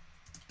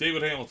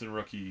 David Hamilton,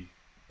 rookie.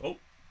 Oh,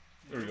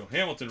 there we go.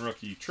 Hamilton,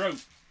 rookie.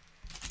 Trout.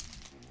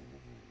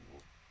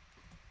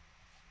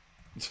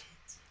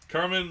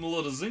 Carmen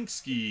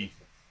Mlodzinski,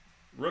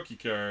 rookie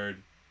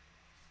card.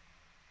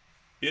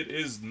 It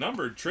is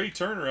numbered. Trey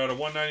Turner out of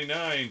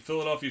 199.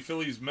 Philadelphia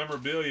Phillies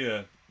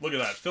memorabilia. Look at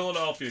that.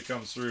 Philadelphia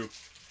comes through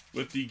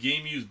with the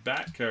game used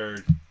bat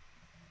card.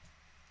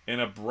 And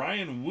a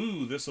Brian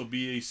Wu. This will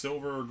be a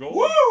silver or gold.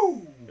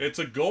 Woo! It's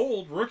a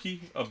gold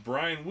rookie of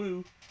Brian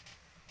Wu.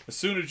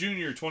 Asuna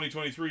Jr.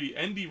 2023.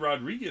 Endy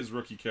Rodriguez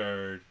rookie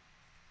card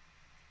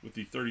with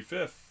the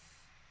 35th.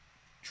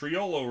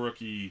 Triolo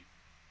rookie.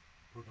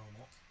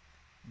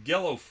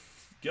 Geloff.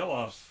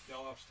 Geloff's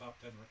top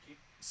 10 rookie.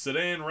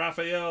 Sedan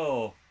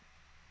Raphael.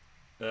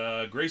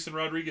 Grayson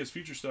Rodriguez,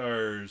 Future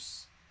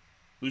Stars.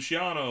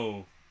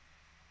 Luciano.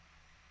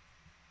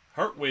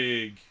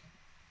 Hartwig.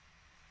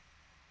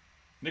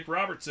 Nick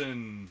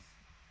Robertson.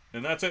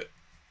 And that's it.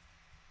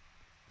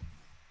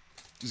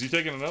 Is he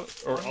taking another?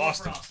 Or One more for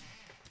Austin? Austin.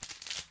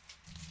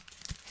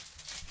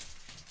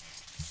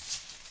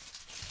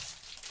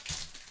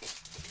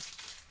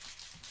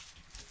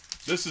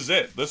 This is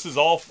it. This is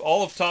all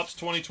of Topps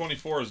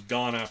 2024 is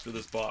gone after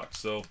this box.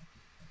 So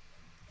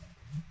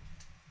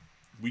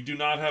we do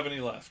not have any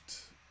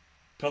left.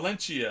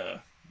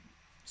 Palencia.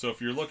 So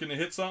if you're looking to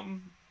hit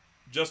something,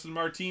 Justin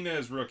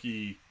Martinez,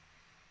 rookie.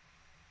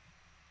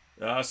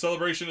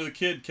 Celebration of the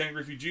Kid, Ken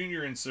Griffey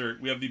Jr.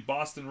 insert. We have the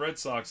Boston Red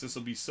Sox. This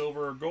will be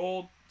silver or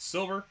gold.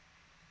 Silver.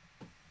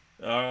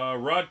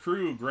 Rod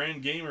Crew,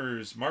 Grand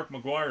Gamers. Mark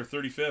McGuire,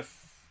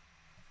 35th.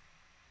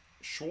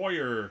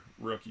 Schwoyer,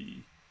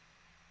 rookie.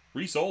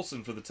 Reese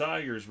Olson for the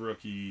Tigers,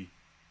 rookie.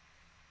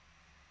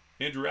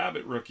 Andrew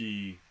Abbott,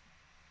 rookie.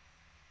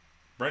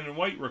 Brendan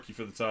White, rookie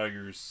for the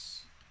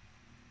Tigers.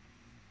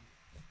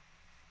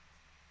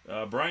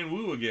 Brian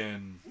Wu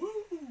again. Woo!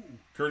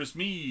 Curtis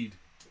Mead.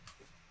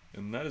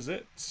 And that is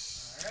it.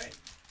 All right.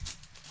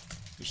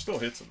 There's still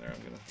hits in there.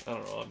 I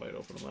don't know. I might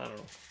open them. I don't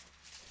know.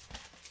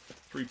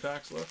 3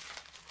 packs left.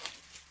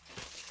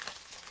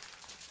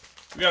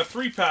 We got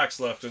 3 packs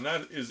left, and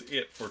that is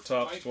it for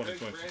Topps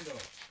 2020.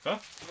 Huh?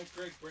 Mike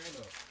Craig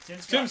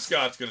Brando. Tim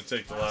Scott's going to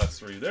take the last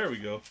 3. There we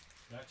go.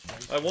 That's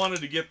shyster. I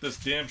wanted to get this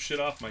damn shit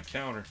off my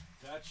counter.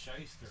 That's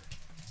shyster.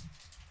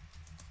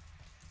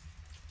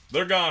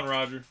 They're gone,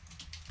 Roger.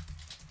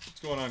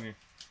 What's going on here?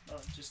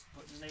 Just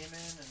putting his name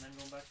in and then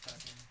going back to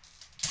packing.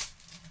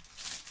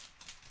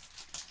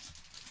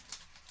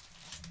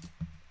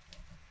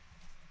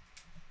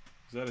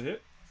 Is that a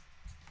hit?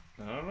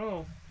 I don't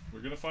know. We're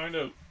going to find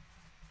out.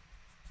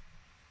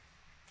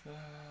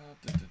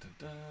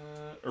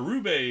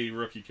 Arube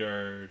rookie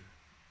card.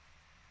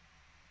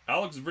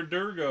 Alex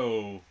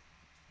Verdugo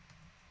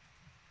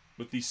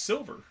with the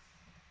silver.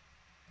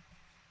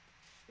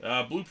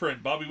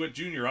 Blueprint, Bobby Witt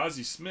Jr.,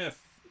 Ozzie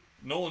Smith,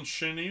 Nolan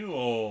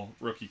Cheneuil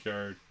rookie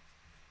card.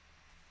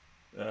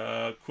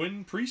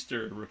 Quinn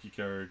Priester rookie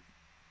card.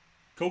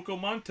 Coco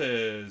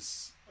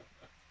Montes.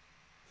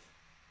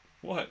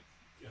 What?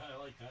 Yeah, I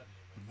like that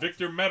name. Man.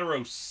 Victor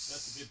Medeiros.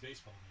 That's a good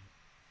baseball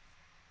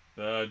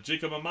name.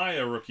 Jacob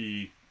Amaya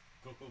rookie.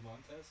 Coco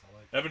Montes, I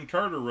like that. Evan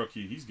Carter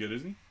rookie. He's good,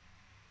 isn't he?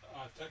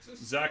 Texas?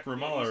 Zach Yeah,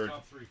 Remillard. he's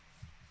top 3.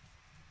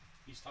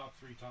 He's top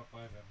 3, top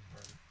 5, Evan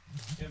Carter.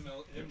 Him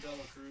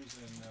Dela Cruz,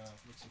 and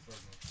what's the third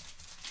one?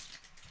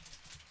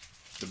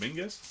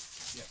 Dominguez?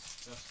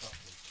 Yes, that's top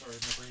 3. Sorry,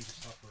 my brain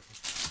just stopped working.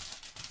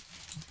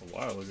 A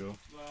while ago.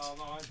 Well,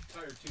 no, I'm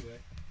tired too,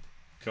 eh?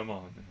 Come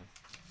on now.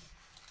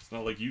 It's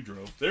not like you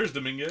drove. There's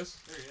Dominguez.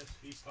 There he is.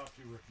 He's top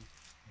 2 rookie.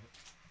 Yep.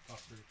 Top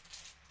 3.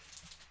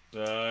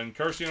 And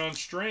Carcion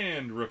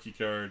Strand rookie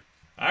card.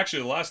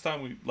 Actually, the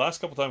last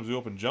couple times we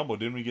opened Jumbo,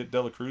 didn't we get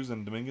Dela Cruz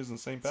and Dominguez in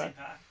the same pack? Same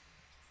pack.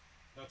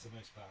 That's a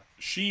nice pack.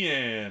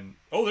 Sheehan.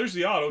 Oh, there's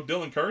the auto.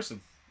 Dylan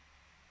Carson.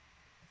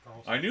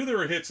 Carlson. I knew there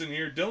were hits in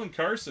here. Dylan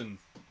Carson.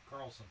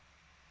 Carlson.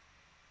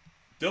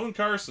 Dylan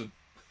Carson.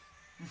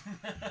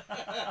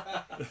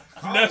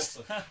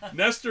 Carlson.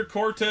 Nestor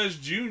Cortez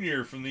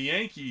Jr. from the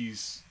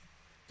Yankees.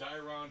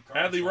 Dyron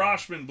Carlson. Adley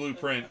Rashman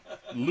blueprint.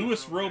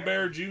 Louis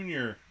Robert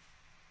Jr.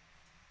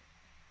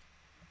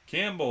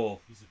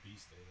 Campbell. He's a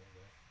beast,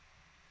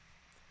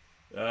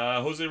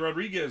 though. Jose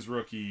Rodriguez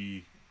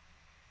rookie.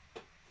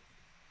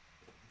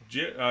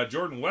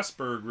 Jordan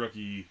Westberg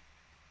rookie.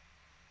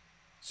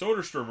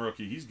 Soderstrom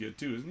rookie. He's good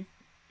too, isn't he?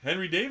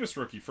 Henry Davis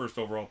rookie, first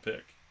overall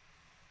pick.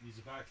 He's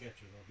a back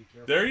catcher, though. Be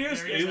careful. There he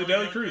is. There he is, The Dela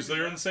Dela Cruz, Cruz.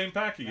 They're yeah. in the same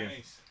pack again.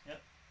 Nice.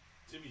 Yep.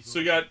 Timmy's So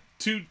you got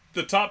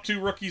the top two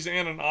rookies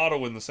and an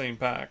auto in the same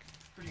pack.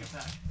 Pretty good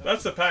pack.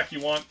 That's the pack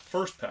you want,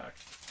 first pack.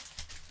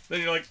 Then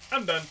you're like,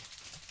 I'm done.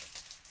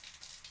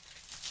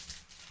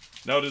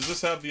 Now, does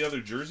this have the other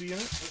jersey in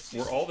it?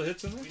 Were all the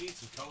hits in We there? need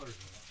some colors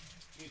in it.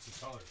 We need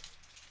some colors.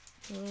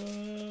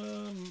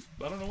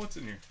 I don't know what's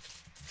in here.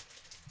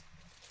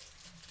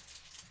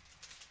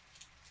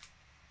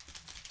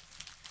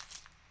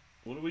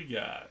 What do we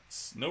got?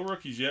 No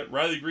rookies yet.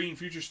 Riley Green,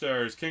 Future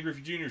Stars. Ken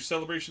Griffey Jr.,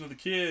 Celebration of the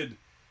Kid.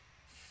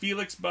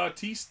 Felix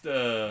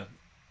Bautista,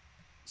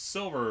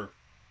 Silver.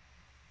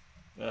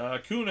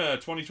 Acuna,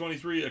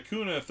 2023.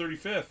 Acuna,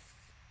 35th.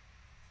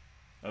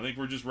 I think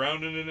we're just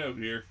rounding it out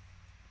here.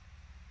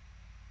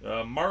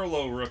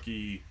 Marlowe,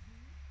 rookie.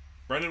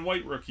 Brendan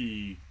White,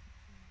 rookie.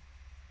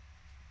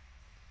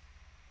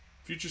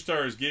 Future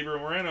Stars, Gabriel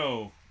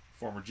Moreno,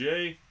 former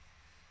J.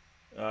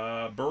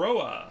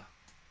 Baroa.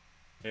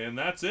 And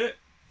that's it.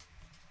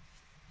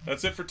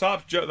 That's it for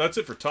Topps. That's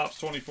it for Topps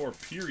 24,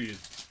 period.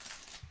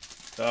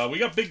 We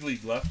got Big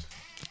League left.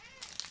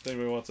 If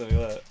anybody wants any of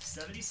that.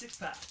 76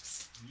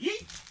 packs.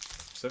 Yeet!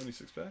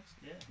 76 packs?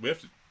 Yeah. We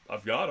have to.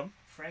 I've got them.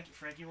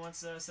 Frankie wants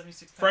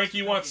 76 packs.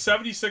 Frankie for wants Pelkey.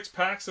 76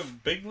 packs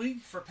of Big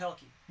League? For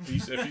Pelkey.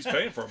 If he's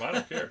paying for them, I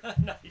don't care.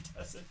 No, he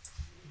doesn't.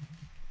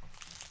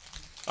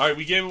 All right,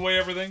 we gave away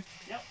everything.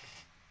 Yep.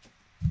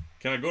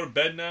 Can I go to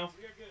bed now?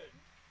 We are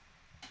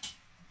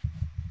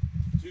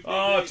good.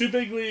 Oh, two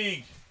Big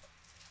League.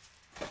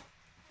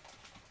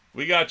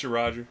 We got you,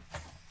 Roger.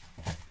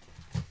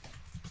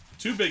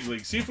 Two Big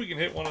League. See if we can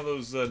hit one of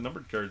those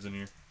numbered cards in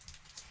here.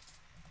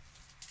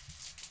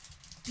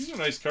 These are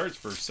nice cards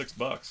for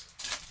 $6.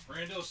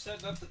 Brando's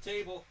setting up the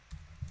table.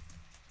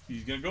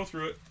 He's gonna go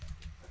through it.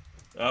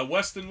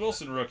 Weston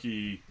Wilson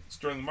rookie,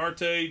 Sterling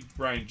Marte,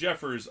 Brian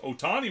Jeffers,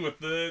 Ohtani with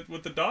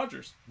the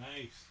Dodgers.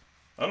 Nice.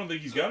 I don't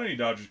think he's got any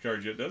Dodgers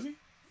cards yet, does he?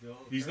 No,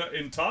 He's not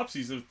in Topps.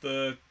 He's with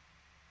the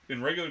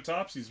in regular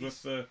Topps. He's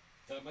with the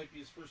That might be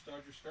his first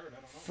Dodgers card. I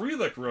don't know.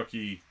 Frelick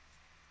rookie.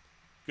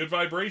 Good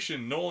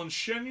vibration. Nolan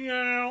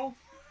Chenyal.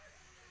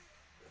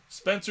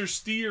 Spencer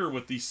Steer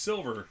with the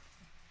silver.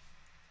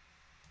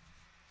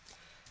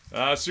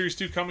 Series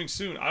 2 coming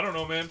soon. I don't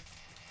know, man.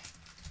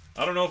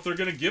 I don't know if they're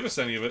going to give us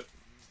any of it.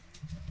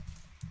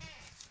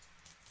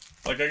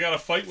 Like, I got to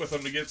fight with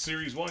them to get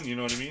Series 1, you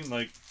know what I mean?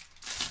 Like,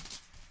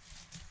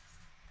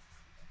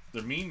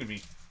 they're mean to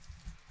me.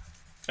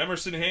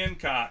 Emerson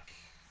Hancock.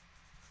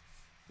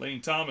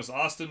 Lane Thomas.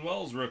 Austin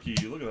Wells rookie.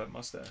 Look at that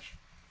mustache.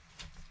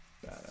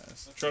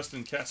 Badass.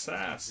 Trustin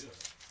Casas.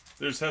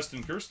 There's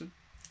Heston Kirsten.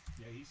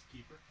 Yeah, he's a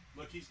keeper.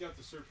 Look, he's got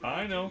the surfer.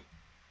 I know.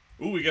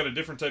 Ooh, we got a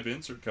different type of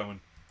insert coming.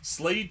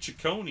 Slade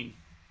Ciccone.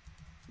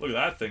 Look at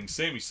that thing.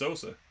 Sammy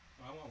Sosa.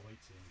 I want white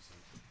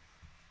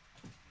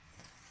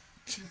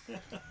Sammy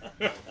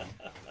Sosa.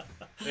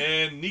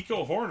 And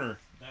Nico Horner.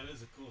 That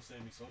is a cool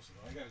Sammy Sosa,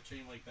 though. I got a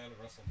chain like that at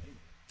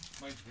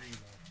WrestleMania. Mine's green,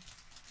 though.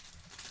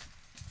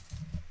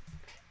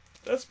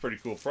 That's a pretty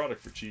cool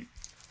product for cheap.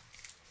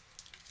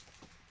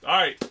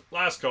 Alright,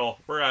 last call.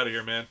 We're out of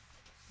here, man.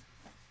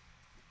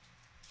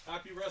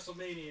 Happy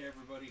WrestleMania,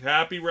 everybody.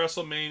 Happy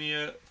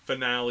WrestleMania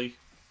finale.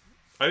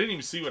 I didn't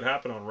even see what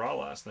happened on Raw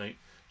last night.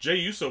 Jey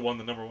Uso won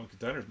the #1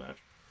 contenders match.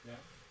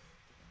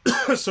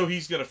 Yeah. So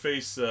he's going to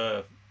face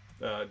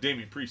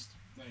Damian Priest.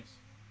 Nice.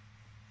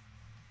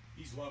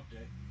 He's loved, eh?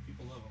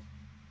 People love him.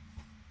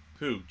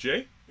 Who?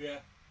 Jay? Yeah.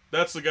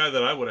 That's the guy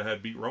that I would have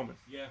had beat Roman.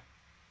 Yeah.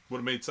 Would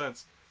have made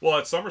sense. Well,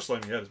 at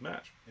SummerSlam, he had his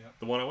match. Yeah.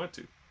 The one I went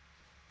to.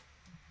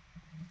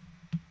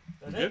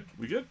 That's We it? good?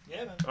 We good?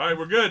 Yeah, man. All right,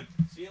 we're good.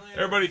 See you later.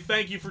 Everybody,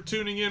 thank you for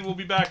tuning in. We'll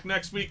be back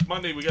next week,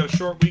 Monday. We got a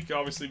short week.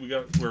 Obviously,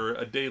 we're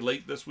a day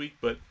late this week,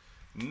 but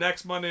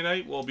next Monday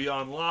night we'll be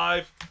on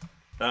live.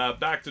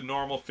 Back to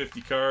normal,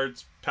 50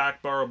 cards.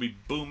 Pack bar will be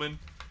booming.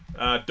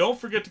 Don't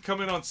forget to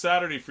come in on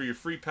Saturday for your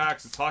free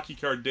packs. It's Hockey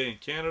Card Day in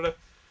Canada.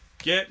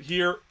 Get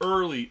here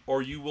early,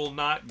 or you will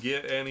not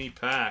get any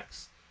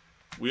packs.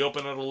 We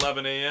open at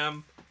 11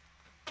 a.m.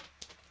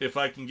 If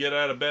I can get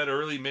out of bed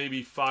early,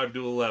 maybe 5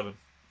 to 11.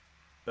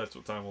 That's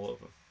what time we'll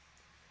open.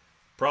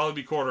 Probably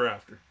be quarter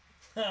after.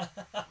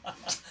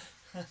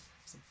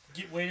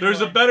 Wait in There's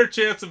a line. better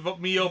chance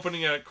of me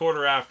opening at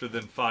quarter after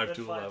than 5 Then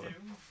to 5 11.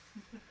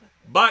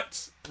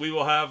 But we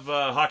will have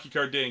Hockey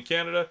Card Day in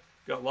Canada.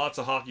 Got lots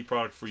of hockey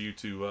product for you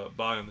to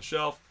buy on the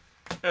shelf.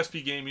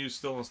 SP Game Use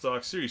still in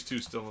stock. Series 2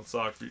 still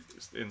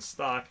in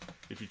stock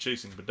if you're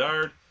chasing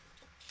Bedard.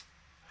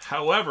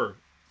 However,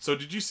 so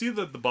did you see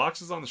the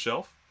boxes on the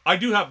shelf? I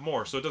do have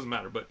more, so it doesn't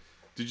matter. But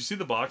did you see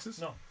the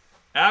boxes? No.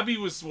 Abby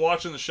was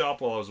watching the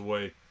shop while I was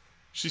away.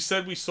 She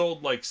said we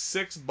sold like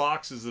 6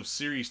 boxes of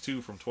Series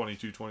 2 from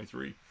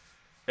 22-23.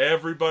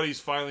 Everybody's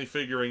finally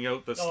figuring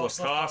out that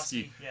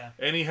Slafkovsky. Yeah.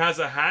 And he has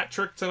a hat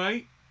trick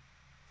tonight.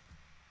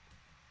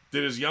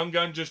 Did his young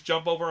gun just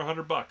jump over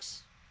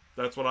 $100?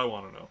 That's what I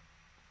want to know.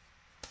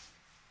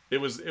 It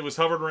was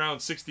hovered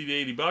around 60 to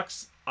 80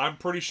 bucks. I'm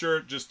pretty sure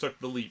it just took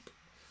the leap.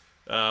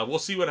 We'll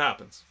see what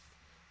happens.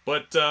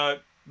 But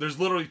there's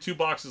literally 2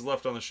 boxes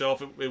left on the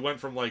shelf. It went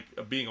from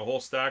like being a whole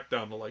stack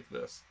down to like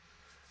this.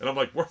 And I'm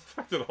like, where the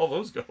fuck did all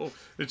those go?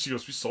 And she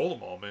goes, we sold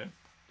them all, man.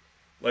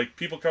 Like,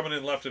 people coming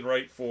in left and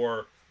right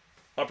for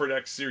Upper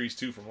Deck Series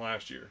 2 from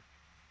last year.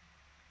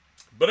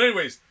 But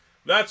anyways,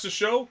 that's the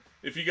show.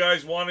 If you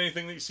guys want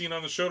anything that you've seen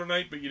on the show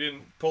tonight, but you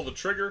didn't pull the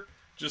trigger,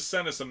 just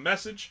send us a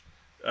message.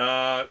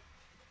 Greg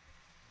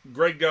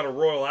got a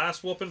royal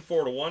ass whooping,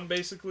 4-1,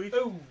 basically.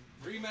 Oh,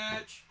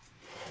 Rematch.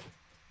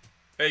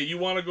 Hey, you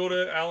want to go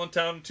to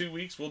Allentown in 2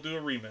 weeks? We'll do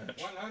a rematch.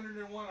 100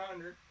 and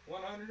 100.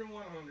 100 and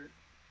 100.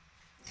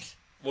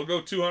 We'll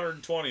go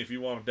 220 if you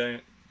want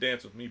to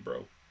dance with me,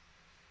 bro.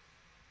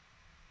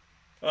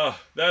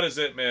 That is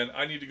it, man.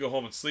 I need to go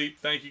home and sleep.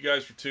 Thank you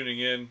guys for tuning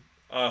in.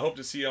 Hope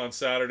to see you on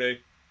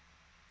Saturday.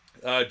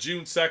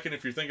 June 2nd,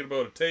 if you're thinking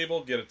about a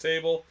table, get a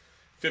table.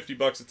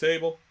 $50 a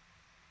table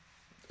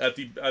at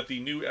the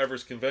new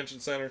Everest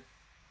Convention Center.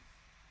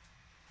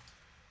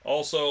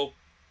 Also,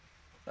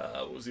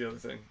 what was the other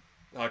thing?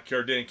 Hockey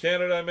Card Day in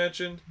Canada I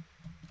mentioned.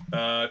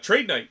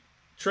 Trade night.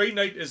 Trade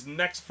night is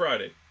next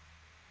Friday.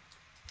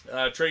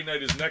 Trade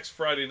night is next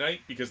Friday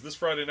night because this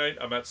Friday night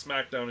I'm at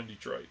SmackDown in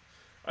Detroit.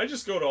 I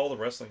just go to all the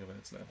wrestling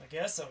events now. I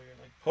guess so. You're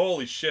like,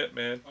 Holy shit,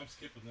 man. I'm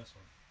skipping this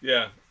one.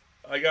 Yeah.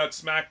 I got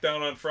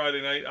SmackDown on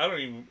Friday night.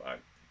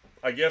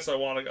 I guess I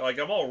want to, like,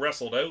 I'm all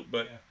wrestled out,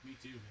 but Yeah, me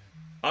too, man.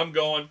 I'm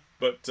going.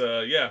 But,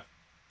 yeah.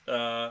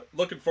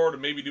 Looking forward to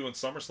maybe doing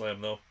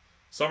SummerSlam, though.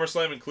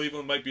 SummerSlam in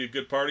Cleveland might be a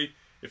good party.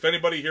 If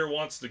anybody here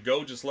wants to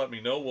go, just let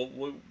me know.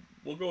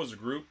 We'll go as a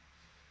group.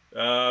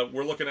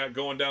 We're looking at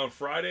going down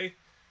Friday.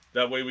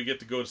 That way we get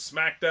to go to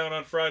SmackDown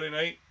on Friday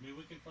night. Maybe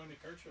we can find a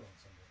card show on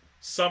Sunday.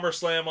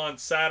 SummerSlam on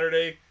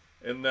Saturday.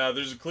 And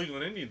there's a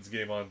Cleveland Indians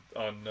game on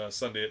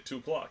Sunday at 2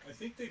 o'clock. I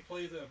think they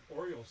play the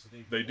Orioles the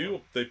day They before.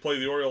 do. They play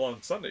the Oriole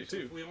on Sunday, So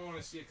too. if we want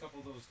to see a couple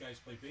of those guys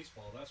play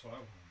baseball, that's what I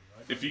want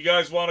to do. If you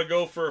guys want to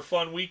go for a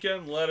fun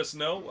weekend, let us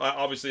know.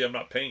 Obviously, I'm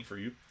not paying for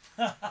you.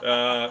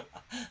 I'm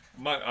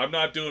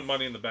not doing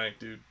Money in the Bank,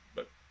 dude.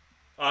 But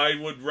I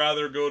would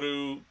rather go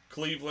to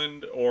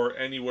Cleveland or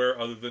anywhere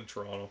other than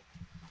Toronto.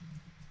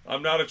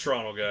 I'm not a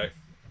Toronto guy.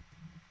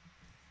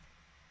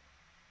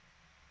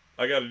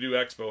 I got to do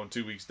Expo in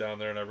 2 weeks down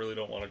there, and I really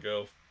don't want to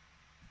go.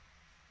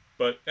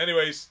 But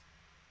anyways,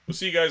 we'll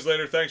see you guys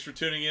later. Thanks for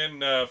tuning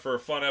in for a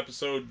fun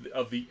episode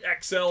of the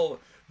XL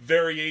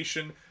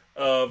variation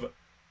of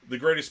the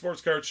greatest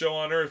sports card show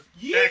on earth.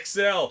 Yeet!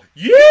 XL.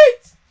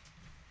 Yeet!